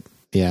fixes it.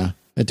 Yeah.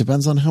 It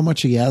depends on how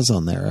much he has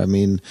on there. I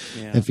mean,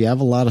 if you have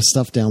a lot of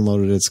stuff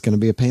downloaded, it's going to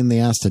be a pain in the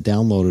ass to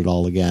download it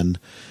all again.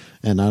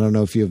 And I don't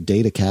know if you have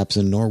data caps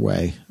in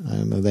Norway. I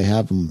don't know. They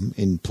have them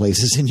in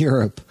places in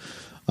Europe.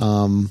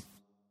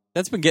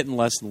 That's been getting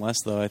less and less,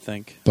 though, I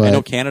think. But I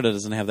know Canada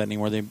doesn't have that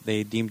anymore.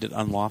 They deemed it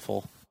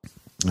unlawful.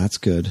 That's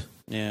good.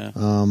 Yeah.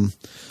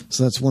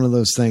 So that's one of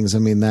those things. I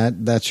mean,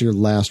 that's your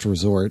last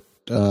resort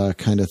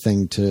kind of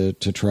thing to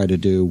try to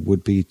do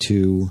would be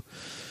to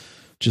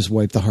just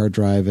wipe the hard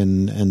drive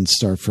and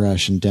start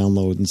fresh and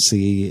download and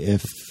see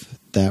if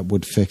that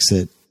would fix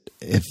it.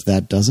 If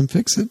that doesn't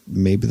fix it,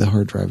 maybe the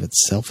hard drive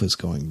itself is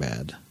going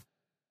bad.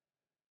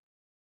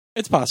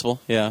 It's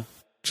possible, yeah.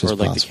 Or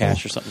like the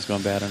cache or something's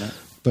going bad on it.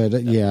 But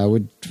I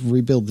would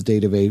rebuild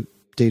the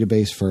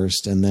database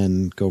first and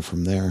then go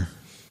from there.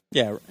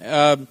 Yeah.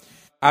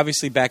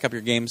 Obviously, back up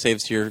your game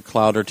saves to your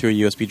cloud or to a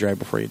USB drive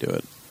before you do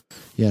it.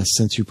 Yes,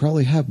 since you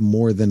probably have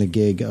more than a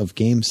gig of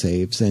game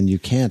saves and you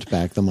can't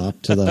back them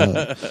up to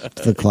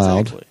the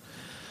cloud. Exactly.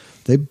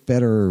 They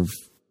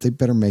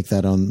better make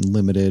that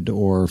unlimited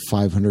or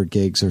 500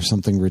 gigs or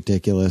something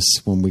ridiculous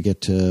when we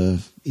get to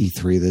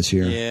E3 this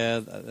year. Yeah,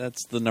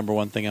 that's the number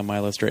one thing on my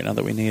list right now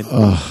that we need.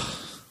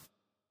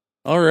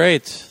 All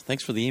right.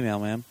 Thanks for the email,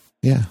 man.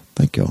 Yeah,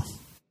 thank you.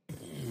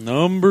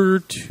 Number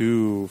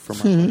 2 from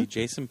our buddy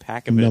Jason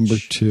Pakovich. Number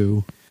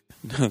 2.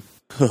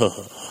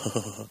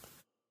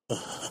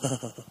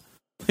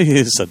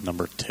 He said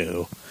number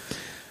 2.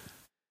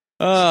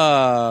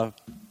 Hi,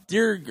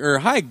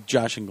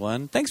 Josh and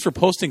Glenn. Thanks for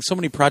posting so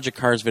many Project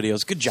Cars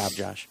videos. Good job,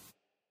 Josh.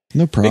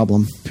 No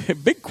problem.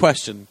 Big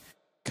question.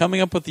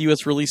 Coming up with the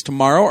U.S. release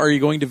tomorrow, are you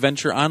going to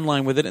venture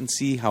online with it and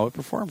see how it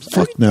performs?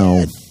 Fuck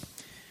no.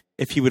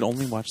 If he would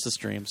only watch the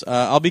streams.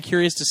 I'll be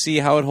curious to see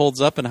how it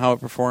holds up and how it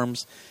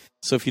performs.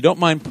 So if you don't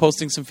mind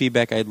posting some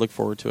feedback, I'd look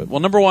forward to it. Well,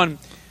 number one,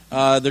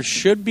 there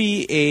should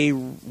be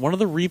one of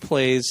the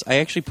replays. I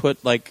actually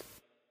put like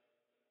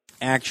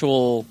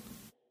actual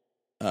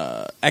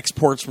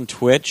exports from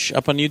Twitch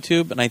up on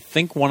YouTube, and I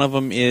think one of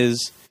them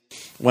is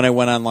when I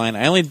went online.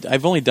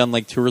 I've only done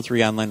like 2 or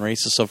 3 online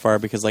races so far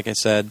because, like I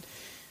said,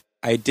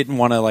 I didn't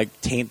want to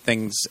like taint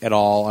things at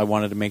all. I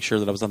wanted to make sure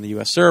that I was on the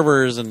U.S.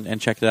 servers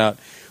and check it out.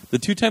 The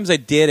 2 times I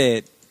did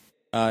it,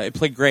 it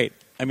played great.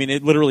 I mean,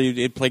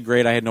 it played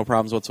great. I had no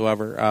problems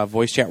whatsoever.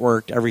 Voice chat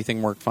worked.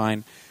 Everything worked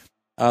fine.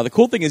 The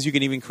cool thing is you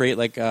can even create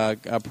like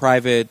a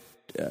private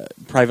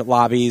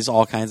lobbies,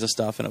 all kinds of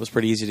stuff, and it was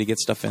pretty easy to get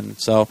stuff in.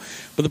 So,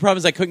 but the problem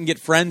is I couldn't get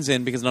friends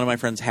in because none of my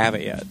friends have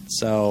it yet.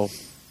 So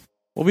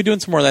we'll be doing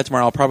some more of that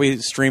tomorrow. I'll probably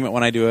stream it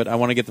when I do it. I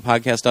want to get the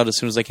podcast out as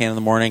soon as I can in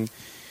the morning,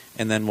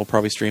 and then we'll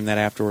probably stream that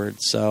afterwards.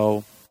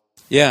 So,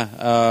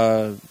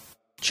 yeah,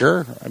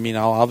 sure. I mean,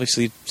 I'll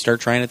obviously start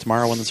trying it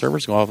tomorrow when the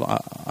servers go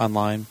off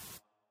online.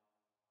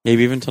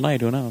 Maybe even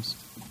tonight. Who knows?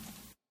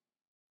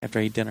 After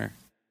I eat dinner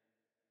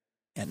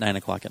at 9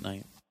 o'clock at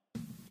night.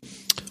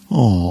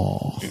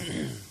 Oh,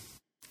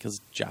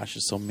 because Josh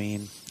is so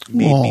mean. He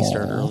made me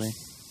start early.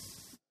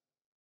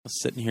 I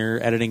was sitting here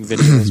editing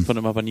videos, putting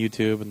them up on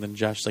YouTube, and then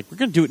Josh's like, "We're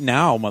gonna do it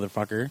now,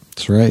 motherfucker."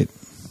 That's right.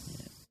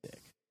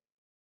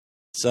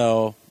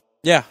 So,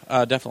 yeah,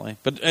 definitely.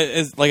 But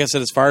like I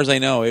said, as far as I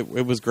know,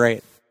 it was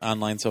great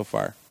online so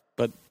far.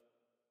 But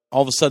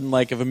all of a sudden,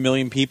 like, if 1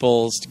 million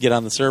people get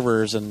on the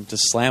servers and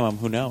just slam them,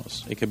 who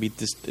knows? It could be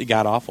just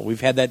god awful.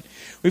 We've had that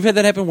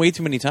happen way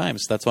too many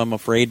times. That's why I'm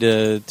afraid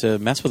to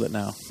mess with it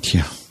now.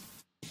 Yeah.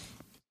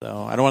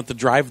 So I don't want the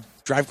drive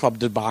club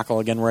debacle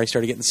again, where I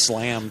started getting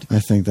slammed. I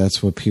think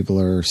that's what people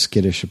are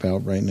skittish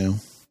about right now.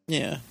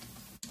 Yeah.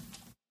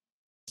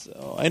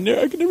 So I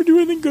can never do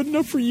anything good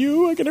enough for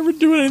you. I can never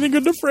do anything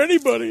good enough for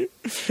anybody.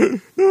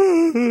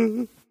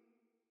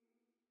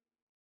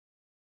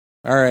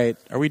 All right,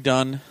 are we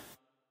done?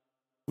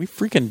 We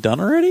freaking done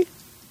already?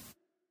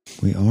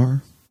 We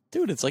are.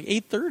 Dude, it's like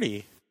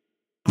 8:30.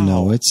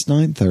 No, it's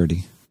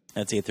 9:30.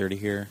 That's 8:30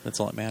 here. That's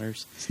all that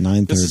matters. It's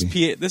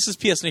 9:30. This is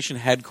PS Nation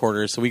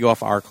headquarters, so we go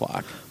off our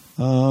clock.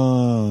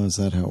 Oh, is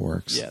that how it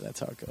works? Yeah,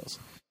 that's how it goes.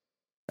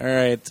 All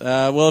right.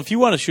 Well, if you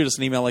want to shoot us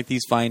an email like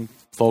these fine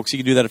folks, you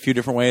can do that a few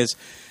different ways.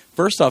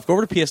 First off, go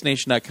over to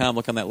psnation.com,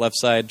 look on that left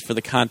side for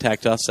the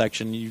Contact Us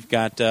section. You've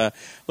got a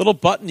little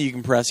button you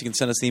can press. You can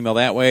send us an email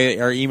that way.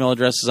 Our email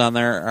address is on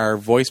there. Our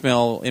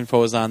voicemail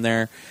info is on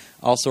there.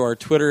 Also, our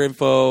Twitter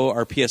info,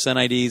 our PSN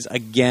IDs.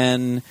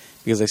 Again,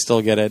 because I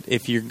still get it,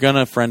 if you're going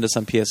to friend us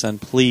on PSN,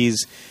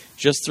 please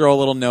just throw a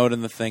little note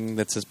in the thing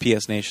that says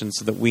PS Nation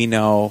so that we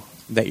know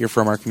that you're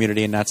from our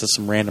community and not just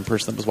some random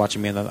person that was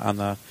watching me on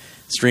the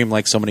stream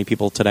like so many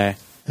people today.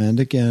 And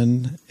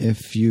again,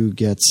 if you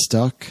get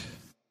stuck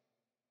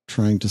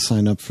trying to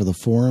sign up for the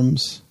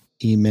forums,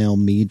 email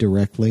me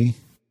directly.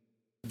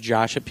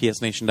 Josh at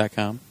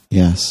psnation.com.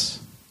 Yes.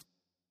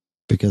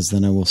 Because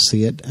then I will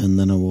see it and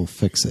then I will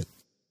fix it.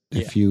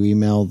 Yeah. If you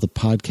email the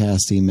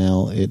podcast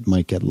email, it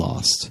might get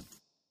lost.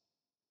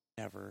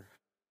 Never.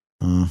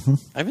 Uh-huh.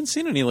 I haven't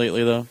seen any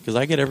lately, though, because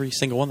I get every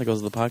single one that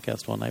goes to the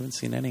podcast one. I haven't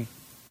seen any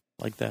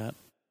like that.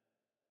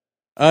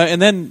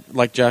 And then,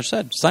 like Josh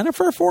said, sign up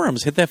for our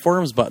forums. Hit that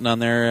forums button on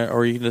there,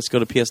 or you can just go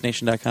to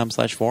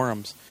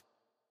psnation.com/forums.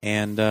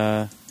 And,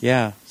 sign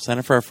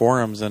up for our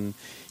forums and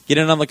get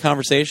in on the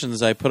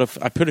conversations. I put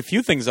a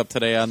few things up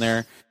today on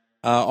there.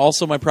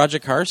 Also, my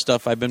Project Car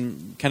stuff, I've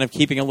been kind of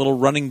keeping a little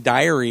running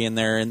diary in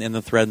there in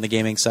the thread in the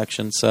gaming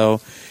section.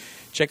 So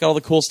check out all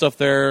the cool stuff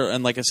there.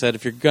 And like I said,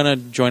 if you're going to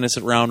join us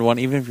at round 1,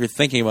 even if you're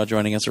thinking about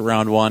joining us at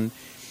round 1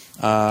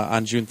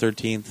 on June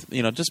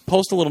 13th, just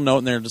post a little note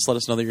in there and just let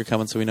us know that you're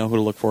coming so we know who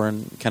to look for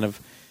and kind of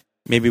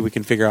maybe we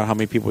can figure out how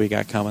many people we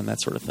got coming,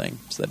 that sort of thing.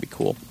 So that'd be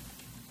cool.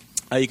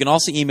 You can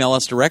also email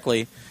us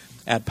directly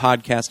at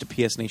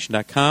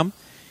podcast@psnation.com. You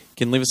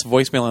can leave us a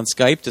voicemail on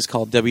Skype. Just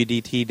call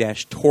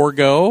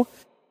WDT-Torgo.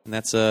 And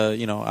that's,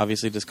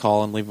 obviously just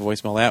call and leave a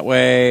voicemail that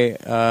way.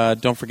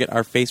 Don't forget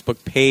our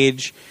Facebook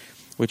page,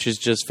 which is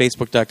just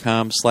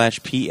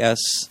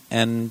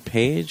facebook.com/PSN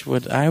page.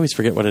 I always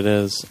forget what it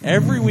is.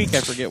 Every week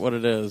I forget what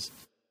it is.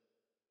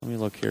 Let me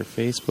look here.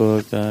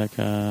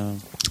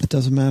 Facebook.com. It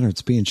doesn't matter.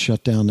 It's being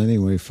shut down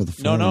anyway for the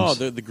forums.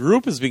 No. The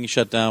group is being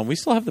shut down. We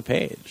still have the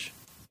page.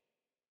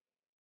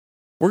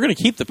 We're going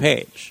to keep the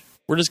page.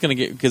 We're just going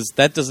to because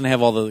that doesn't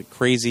have all the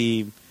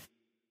crazy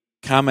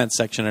comment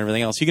section and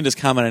everything else. You can just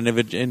comment on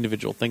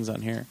individual things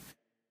on here.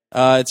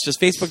 It's just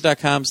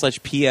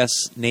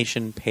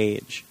facebook.com/PSNation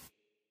page.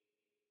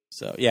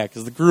 So, yeah,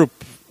 because the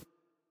group,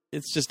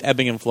 it's just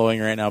ebbing and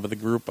flowing right now. But the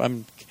group,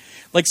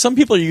 some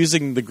people are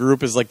using the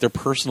group as like their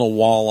personal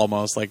wall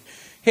almost. Like,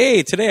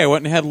 hey, today I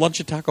went and had lunch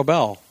at Taco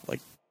Bell.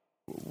 Like,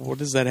 what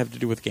does that have to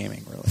do with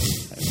gaming, really?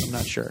 I'm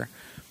not sure.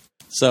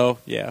 So,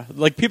 yeah.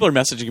 Like, people are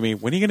messaging me,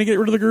 when are you going to get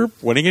rid of the group?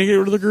 When are you going to get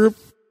rid of the group?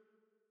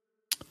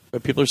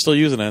 But people are still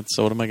using it,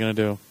 so what am I going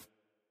to do?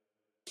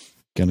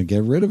 Gonna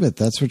get rid of it.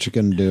 That's what you're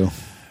going to do.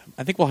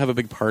 I think we'll have a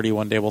big party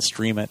one day. We'll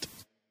stream it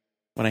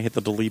when I hit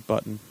the delete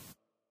button.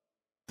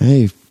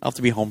 Hey. I'll have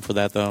to be home for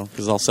that, though,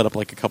 because I'll set up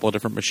like a couple of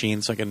different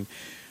machines so I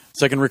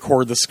can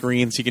record the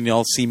screen so you can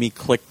all see me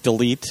click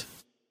delete.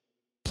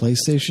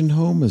 PlayStation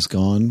Home is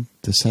gone.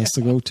 This has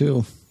to go,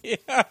 too. Yeah.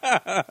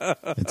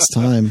 It's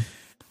time.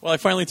 Well, I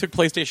finally took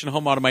PlayStation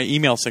Home out of my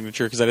email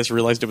signature because I just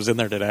realized it was in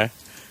there today.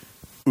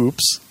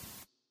 Oops.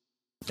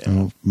 Yeah.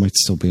 Oh, might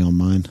still be on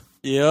mine.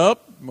 Yep.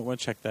 I want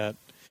to check that.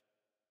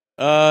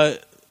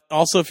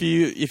 Also, if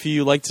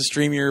you like to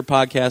stream your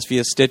podcast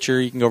via Stitcher,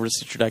 you can go over to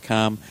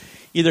Stitcher.com.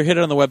 Either hit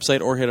it on the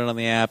website or hit it on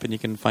the app, and you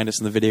can find us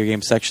in the video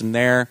game section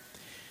there.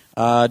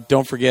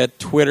 Don't forget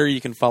Twitter. You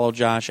can follow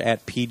Josh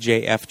at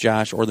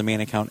PJFJosh or the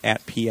main account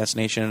at PS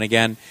Nation. And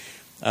again,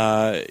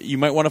 you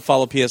might want to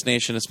follow PS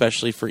Nation,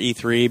 especially for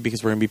E3,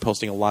 because we're going to be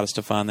posting a lot of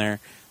stuff on there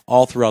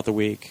all throughout the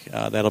week.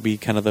 That'll be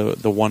kind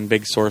of the one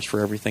big source for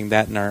everything.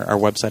 That and our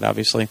website,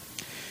 obviously.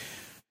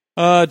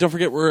 Don't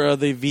forget we're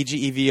the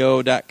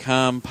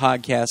VGEVO.com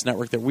podcast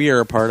network that we are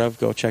a part of.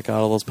 Go check out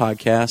all those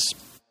podcasts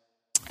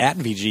at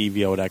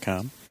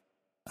VGEVO.com.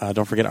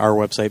 Don't forget our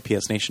website,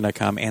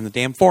 psnation.com, and the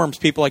damn forums,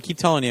 people, I keep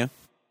telling you.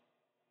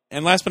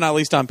 And last but not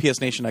least, on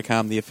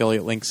psnation.com, the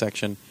affiliate link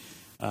section.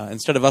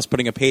 Instead of us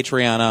putting a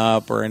Patreon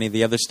up or any of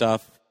the other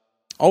stuff,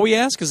 all we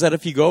ask is that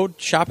if you go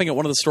shopping at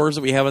one of the stores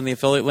that we have in the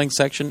affiliate link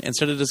section,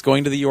 instead of just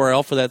going to the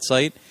URL for that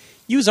site,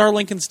 use our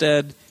link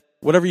instead.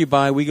 Whatever you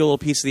buy, we get a little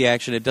piece of the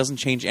action. It doesn't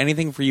change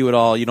anything for you at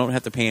all. You don't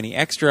have to pay any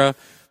extra.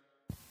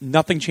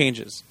 Nothing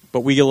changes, but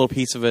we get a little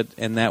piece of it,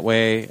 and that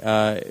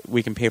way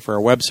we can pay for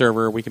our web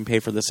server. We can pay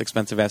for this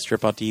expensive-ass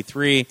trip out to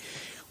E3.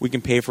 We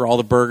can pay for all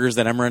the burgers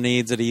that Emra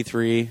needs at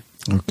E3.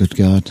 Oh, good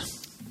God.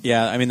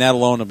 Yeah, I mean, that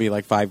alone will be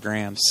like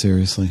 $5,000.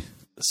 Seriously.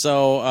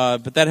 So,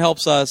 but that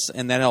helps us,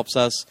 and that helps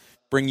us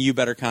bring you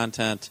better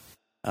content,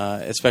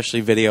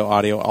 especially video,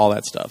 audio, all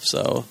that stuff.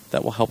 So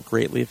that will help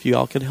greatly if you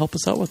all could help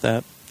us out with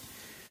that.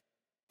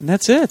 And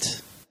that's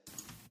it.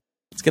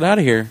 Let's get out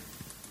of here.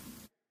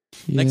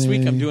 Yay. Next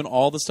week, I'm doing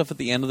all the stuff at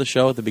the end of the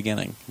show at the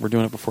beginning. We're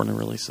doing it before new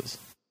releases.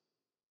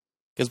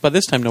 Because by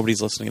this time,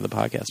 nobody's listening to the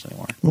podcast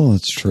anymore. Well,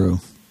 that's true.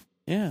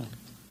 Yeah.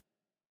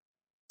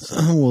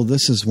 Well,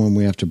 this is when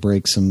we have to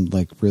break some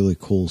like really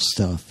cool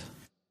stuff.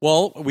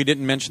 Well, we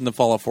didn't mention the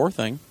Fallout 4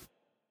 thing.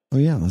 Oh,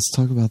 yeah. Let's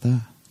talk about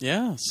that.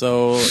 Yeah.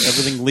 So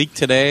everything leaked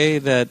today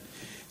that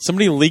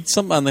somebody leaked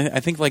something on I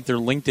think like their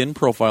LinkedIn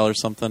profile or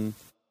something.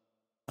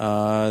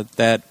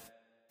 That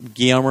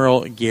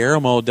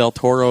Guillermo del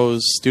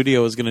Toro's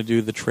studio is going to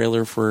do the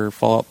trailer for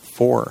Fallout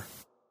 4.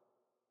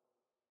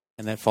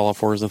 And that Fallout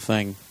 4 is a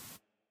thing.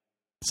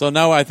 So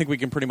now I think we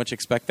can pretty much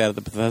expect that at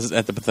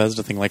the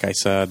Bethesda thing, like I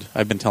said.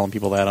 I've been telling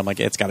people that. I'm like,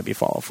 it's got to be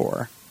Fallout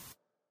 4.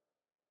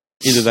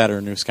 Either that or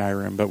a new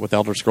Skyrim. But with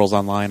Elder Scrolls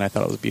Online, I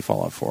thought it would be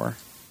Fallout 4.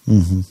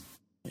 Mm-hmm.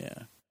 Yeah.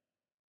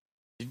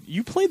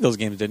 You played those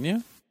games, didn't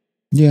you?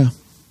 Yeah.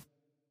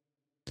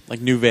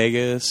 Like New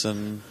Vegas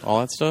and all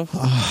that stuff?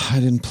 I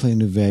didn't play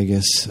New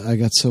Vegas. I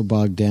got so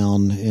bogged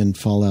down in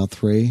Fallout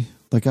 3.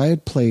 Like, I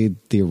had played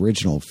the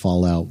original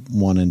Fallout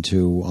 1 and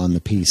 2 on the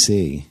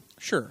PC.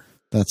 Sure.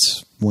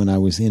 That's when I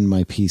was in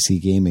my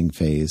PC gaming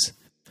phase.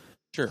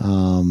 Sure.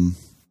 And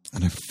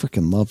I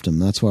freaking loved them.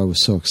 That's why I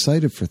was so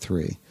excited for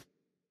 3.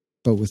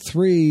 But with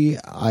 3,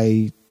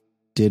 I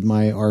did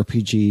my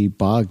RPG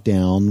bog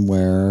down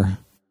where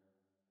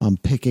I'm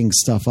picking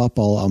stuff up.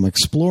 I'm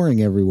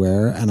exploring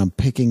everywhere, and I'm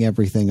picking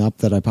everything up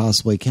that I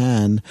possibly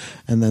can,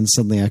 and then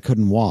suddenly I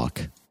couldn't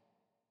walk.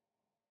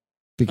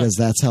 Because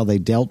that's how they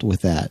dealt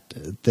with that.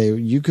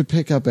 You could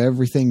pick up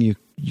everything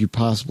you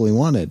possibly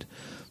wanted,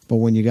 but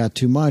when you got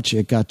too much,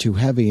 it got too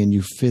heavy, and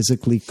you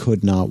physically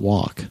could not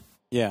walk.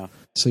 Yeah.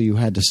 So you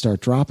had to start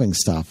dropping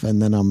stuff,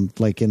 and then I'm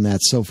like in that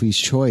Sophie's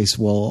Choice.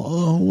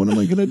 Well, what am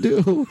I going to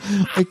do?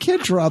 I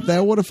can't drop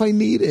that. What if I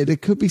need it?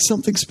 It could be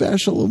something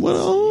special.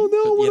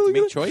 You have to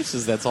make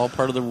choices. That's all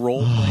part of the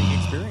role-playing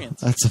experience.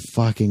 That's a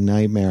fucking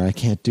nightmare. I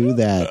can't do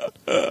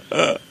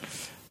that.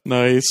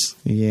 Nice.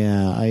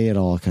 Yeah, I had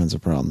all kinds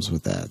of problems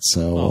with that.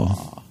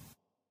 So,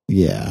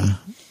 yeah,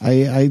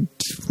 I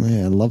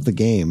love the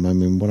game. I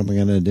mean, what am I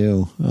going to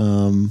do?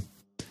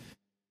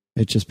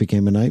 It just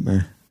became a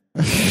nightmare.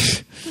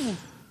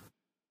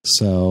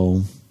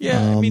 So,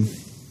 yeah, I mean,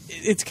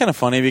 it's kind of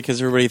funny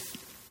because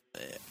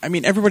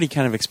everybody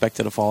kind of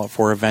expected a Fallout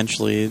 4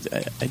 eventually.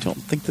 I don't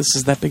think this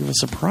is that big of a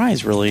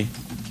surprise, really.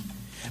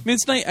 I mean,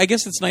 it's nice. I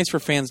guess it's nice for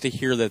fans to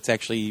hear that it's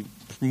actually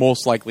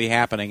most likely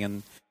happening.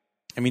 And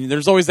I mean,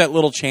 there's always that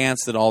little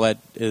chance that all that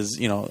is,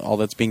 all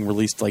that's being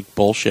released like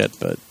bullshit.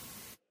 But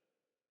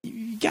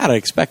you gotta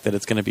expect that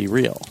it's going to be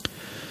real.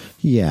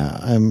 Yeah,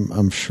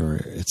 I'm sure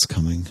it's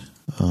coming.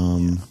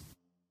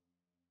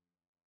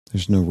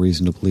 There's no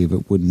reason to believe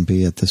it wouldn't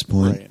be at this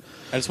point. Right.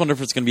 I just wonder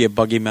if it's going to be a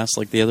buggy mess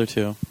like the other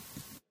two.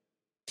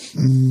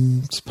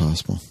 It's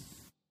possible.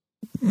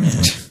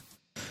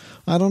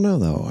 I I don't know,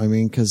 though. I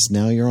mean, because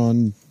now you're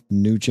on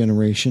new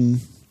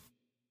generation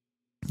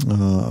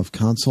of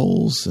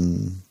consoles,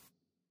 and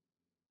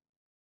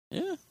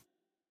yeah.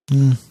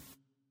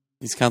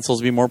 These consoles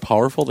will be more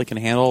powerful. They can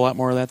handle a lot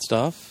more of that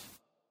stuff.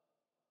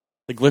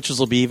 The glitches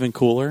will be even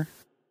cooler.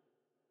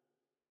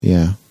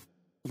 Yeah.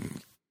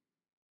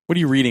 What are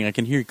you reading? I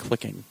can hear you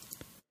clicking.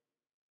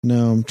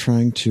 No, I'm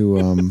trying to...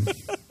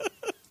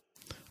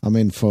 I'm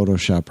in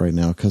Photoshop right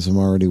now because I'm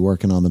already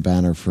working on the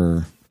banner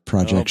for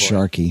Project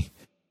Sharkey.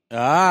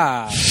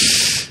 Ah.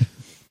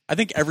 I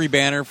think every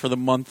banner for the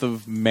month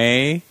of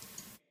May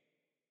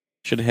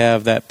should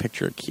have that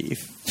picture of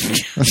Keith.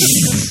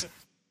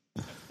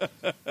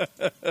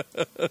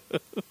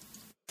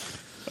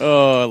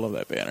 Oh, I love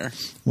that banner.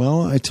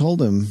 Well, I told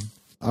him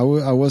I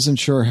wasn't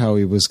sure how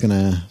he was going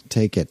to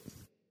take it.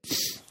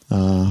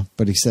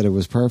 But he said it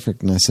was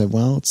perfect. And I said,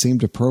 well, it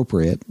seemed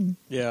appropriate.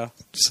 Yeah.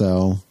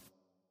 So.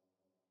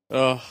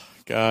 Oh,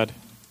 God.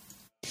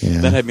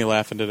 Yeah. That had me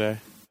laughing today.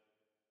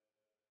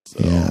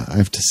 So. Yeah, I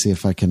have to see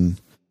if I can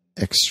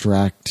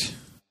extract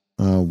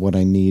what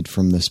I need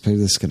from this picture.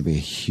 This is going to be a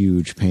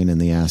huge pain in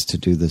the ass to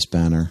do this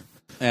banner.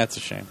 That's a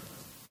shame.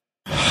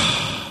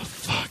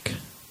 Fuck.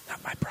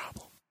 Not my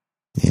problem.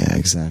 Yeah,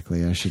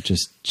 exactly. I should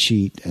just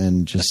cheat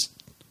and just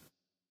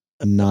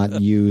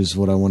not use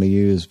what I want to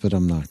use, but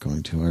I'm not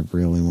going to. I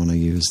really want to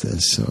use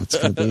this, so it's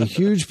going to be a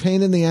huge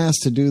pain in the ass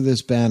to do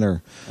this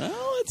banner.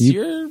 Well,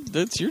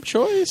 that's your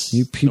choice.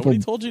 You people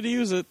Nobody told you to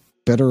use it.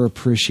 Better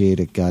appreciate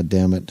it,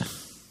 goddammit.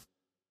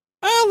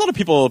 A lot of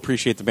people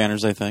appreciate the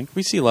banners, I think.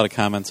 We see a lot of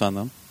comments on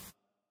them.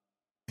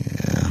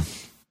 Yeah.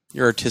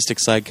 Your artistic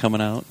side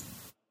coming out.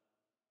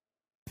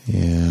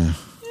 Yeah.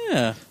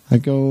 Yeah. I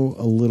go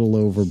a little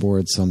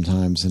overboard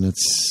sometimes, and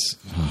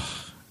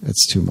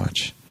it's too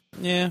much.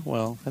 Yeah,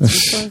 well,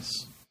 that's your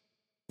choice.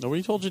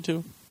 Nobody told you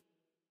to.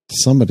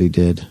 Somebody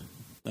did.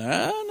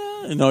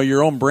 No,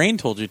 your own brain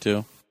told you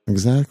to.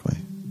 Exactly.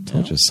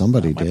 Told you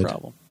somebody did. Not my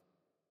problem.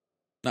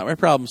 Not my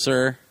problem,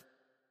 sir.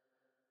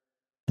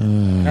 All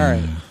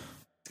right.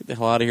 Let's get the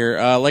hell out of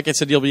here. Like I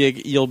said,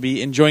 you'll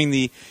be enjoying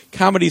the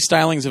comedy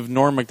stylings of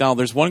Norm Macdonald.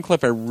 There's one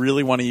clip I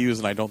really want to use,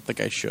 and I don't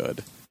think I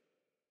should.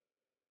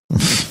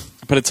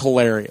 But it's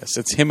hilarious.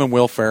 It's him and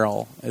Will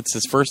Ferrell. It's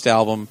his first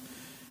album,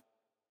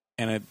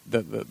 and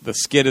the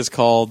skit is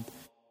called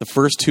 "The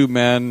First Two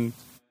Men."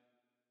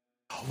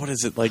 Oh, what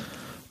is it like?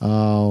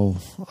 Oh,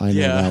 I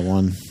know that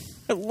one.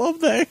 I love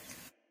that.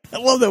 I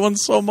love that one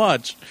so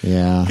much.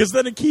 Yeah, because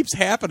then it keeps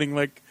happening.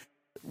 Like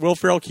Will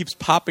Ferrell keeps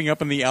popping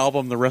up in the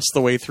album the rest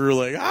of the way through.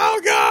 Like,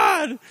 oh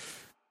God!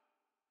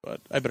 But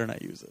I better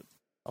not use it.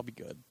 I'll be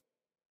good.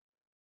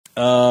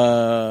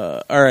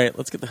 All right,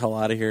 let's get the hell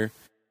out of here.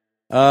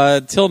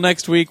 Till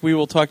next week, we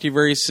will talk to you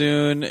very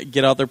soon.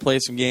 Get out there, play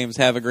some games.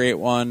 Have a great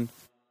one.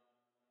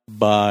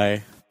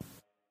 Bye.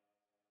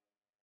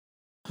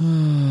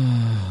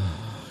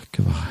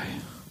 Goodbye.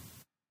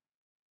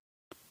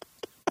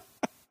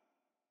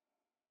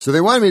 So they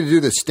wanted me to do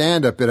the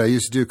stand-up bit I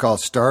used to do called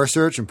Star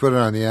Search and put it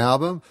on the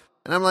album.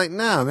 And I'm like,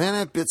 no, man,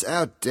 that bit's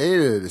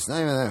outdated. It's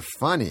not even that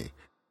funny.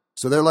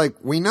 So they're like,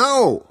 we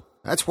know.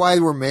 That's why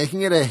we're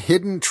making it a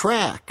hidden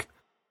track.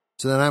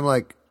 So then I'm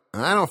like,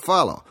 I don't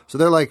follow. So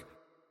they're like,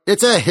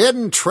 it's a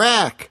hidden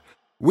track.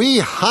 We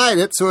hide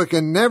it so it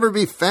can never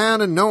be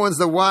found and no one's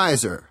the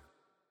wiser.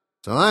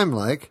 So I'm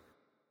like,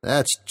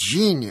 that's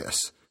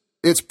genius.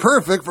 It's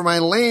perfect for my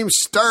lame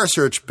Star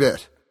Search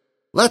bit.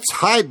 Let's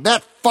hide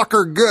that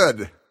fucker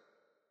good.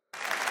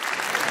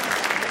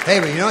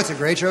 Hey, but you know what's a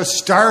great show?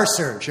 Star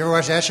Search. You ever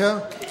watch that show?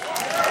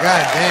 God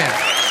damn.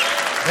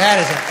 That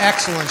is an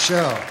excellent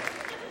show.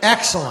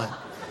 Excellent.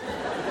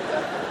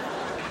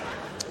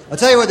 I'll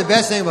tell you what the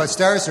best thing about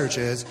Star Search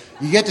is.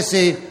 You get to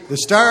see the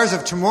stars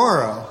of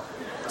tomorrow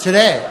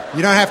today.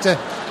 You don't have to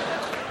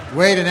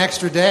wait an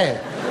extra day.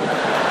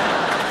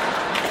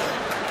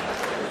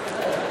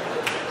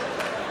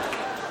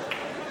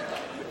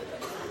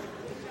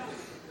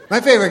 My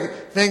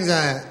favorite things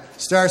on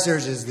Star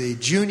Search is the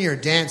junior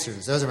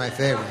dancers. Those are my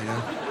favorite, you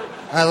know.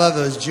 I love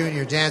those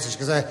junior dancers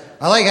because I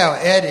like how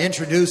Ed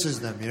introduces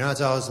them. You know,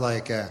 it's always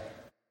like,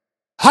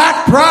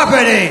 hot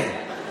property!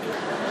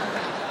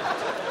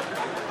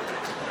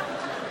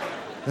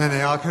 And then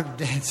they all come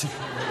dancing.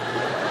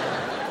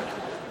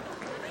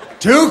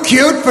 Too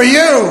cute for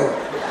you!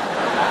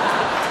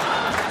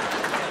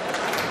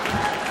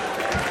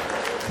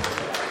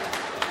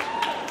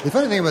 The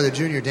funny thing about the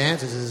junior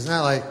dancers is it's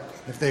not like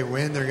if they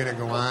win, they're going to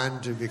go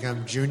on to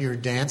become junior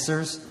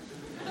dancers.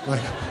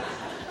 Like,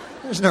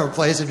 there's no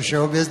place in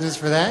show business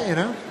for that, you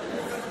know?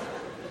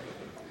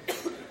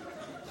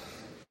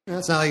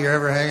 It's not like you're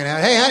ever hanging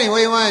out. Hey, honey, what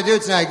do you want to do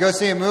tonight? Go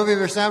see a movie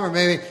or something? Or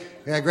maybe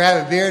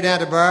grab a beer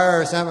down at the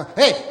bar or something?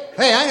 Hey,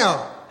 I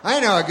know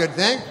a good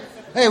thing.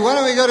 Hey, why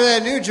don't we go to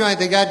that new joint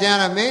they got down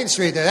on Main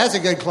Street there? That's a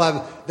good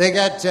club. They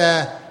got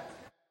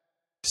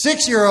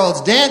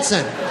 6-year-olds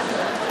dancing.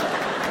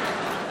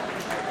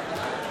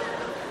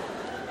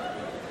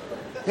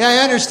 Yeah, I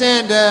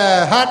understand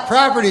Hot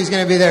Property's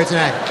going to be there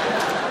tonight.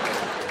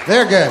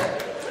 They're good.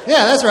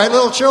 Yeah, that's right,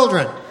 little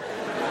children.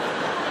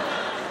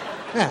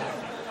 Yeah.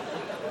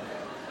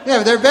 Yeah,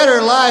 but they're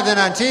better live than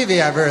on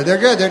TV, I've heard. They're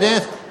good. They're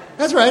dancing.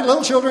 That's right,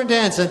 little children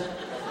dancing.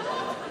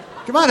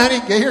 Come on, honey,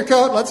 get your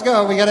coat. Let's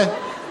go. We got to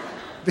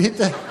beat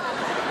the...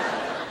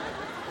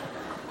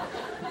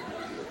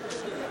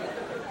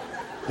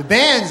 The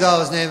bands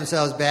always name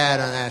themselves bad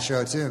on that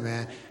show, too,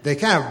 man. They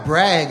kind of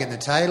brag in the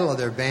title of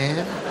their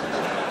band.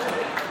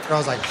 They're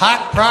always like,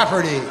 Hot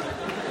Property,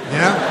 you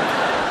know?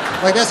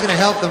 Like, that's going to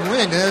help them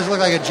win. They just look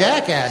like a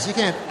jackass. You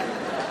can't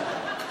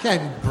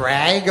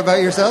brag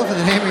about yourself in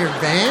the name of your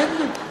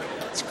band.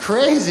 It's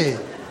crazy.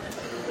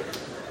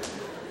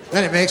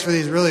 Then it makes for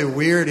these really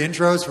weird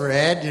intros for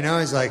Ed, you know?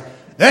 He's like,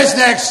 this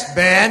next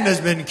band has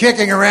been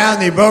kicking around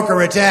the Boca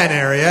Raton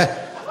area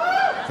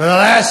for the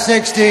last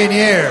 16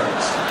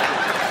 years.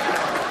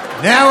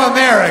 Now,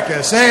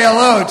 America, say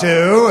hello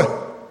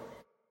to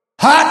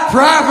Hot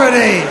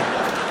Property.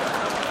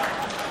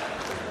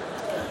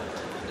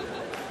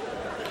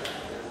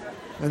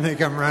 And they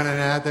come running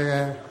out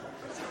there.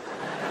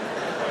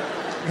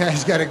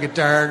 Guy's got a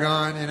guitar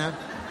going, you know.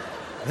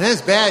 And then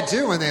it's bad,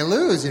 too, when they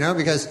lose, you know,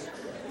 because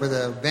with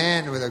a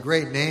band with a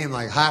great name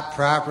like Hot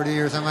Property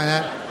or something like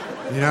that,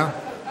 you know,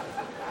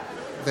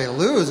 if they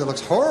lose, it looks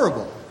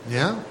horrible, you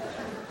know.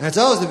 And it's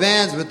always the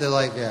bands with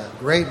the,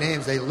 great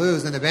names, they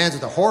lose, and the bands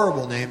with the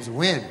horrible names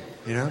win,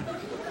 you know?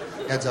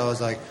 That's always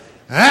like,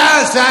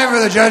 now it's time for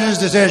the judge's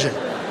decision.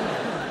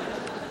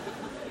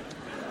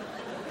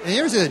 And you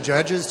ever see the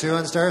judges, too,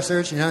 on Star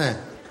Search? You know,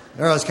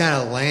 they're always kind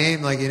of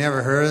lame, like you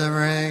never heard of them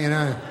or anything, you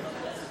know?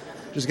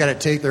 Just got to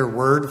take their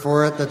word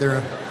for it that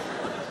they're...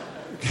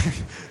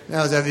 They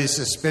always have these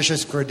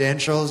suspicious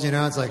credentials, you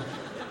know? It's like,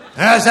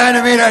 now it's time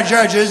to meet our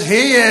judges.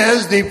 He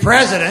is the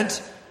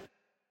president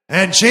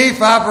and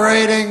Chief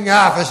Operating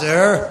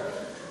Officer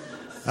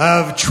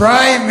of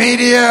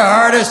Tri-Media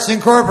Artists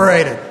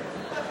Incorporated,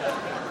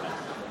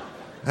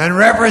 and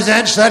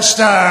represents such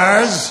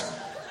stars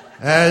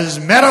as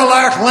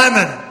Meadowlark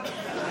Lemon,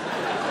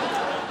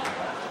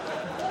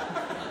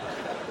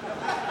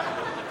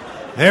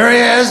 here he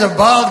is, a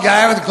bald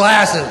guy with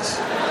glasses.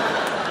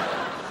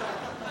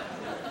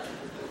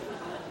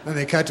 Then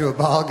they cut to a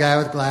bald guy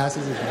with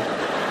glasses.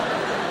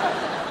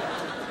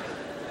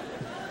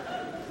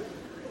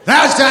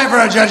 Now it's time for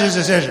our judge's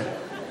decision.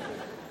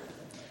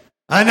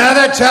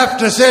 Another tough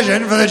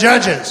decision for the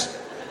judges.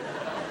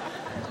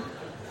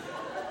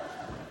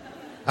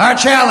 Our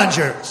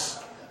challengers,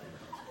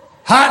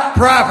 Hot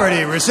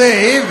Property,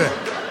 receive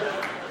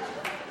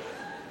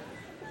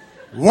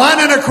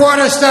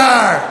 1.25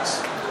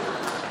 stars.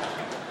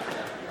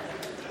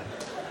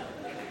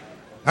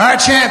 Our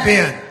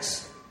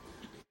champions,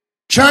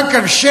 Chunk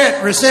of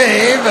Shit,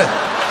 receive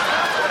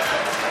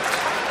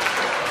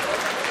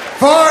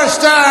 4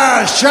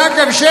 stars. Chunk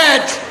of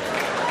Shit.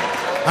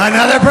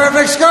 Another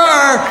perfect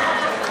score.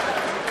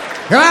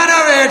 Come on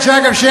over here,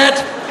 Chunk of Shit.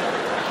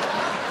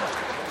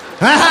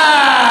 Ha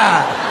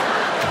ha!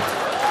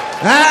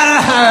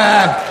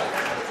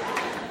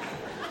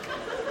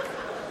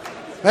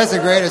 That's the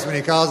greatest when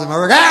he calls him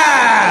over.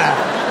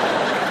 Ah!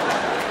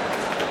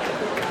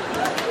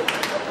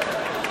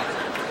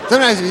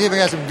 Sometimes you even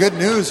got some good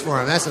news for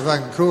him. That's the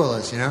fucking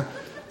coolest, you know?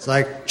 It's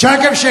like,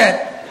 Chunk of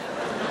Shit.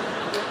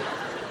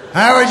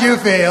 How would you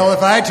feel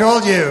if I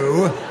told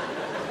you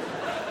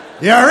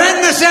you're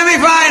in the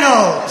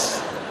semifinals?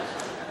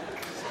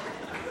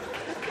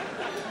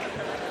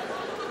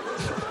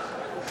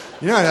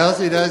 You know what else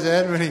he does,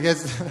 Ed, when he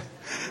gets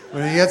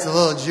the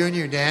little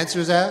junior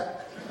dancers out?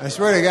 I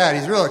swear to God,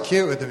 he's real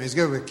cute with them. He's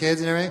good with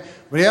kids and everything.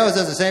 But he always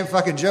does the same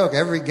fucking joke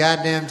every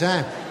goddamn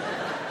time.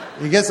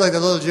 He gets like the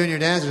little junior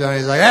dancers on.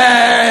 He's like, hey,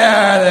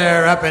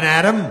 there, up and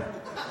at 'em.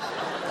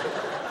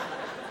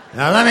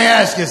 Now let me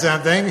ask you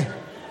something.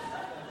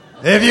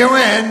 If you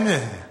win,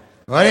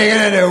 what are you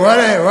going to do?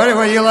 What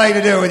would you like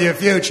to do with your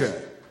future?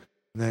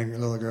 And then the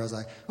little girl's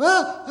like,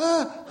 well,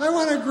 I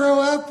want to grow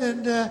up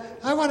and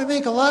I want to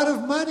make a lot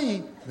of money.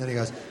 And then he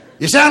goes,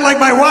 you sound like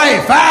my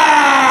wife.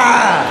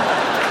 Ah!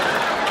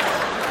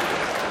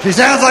 She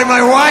sounds like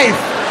my wife.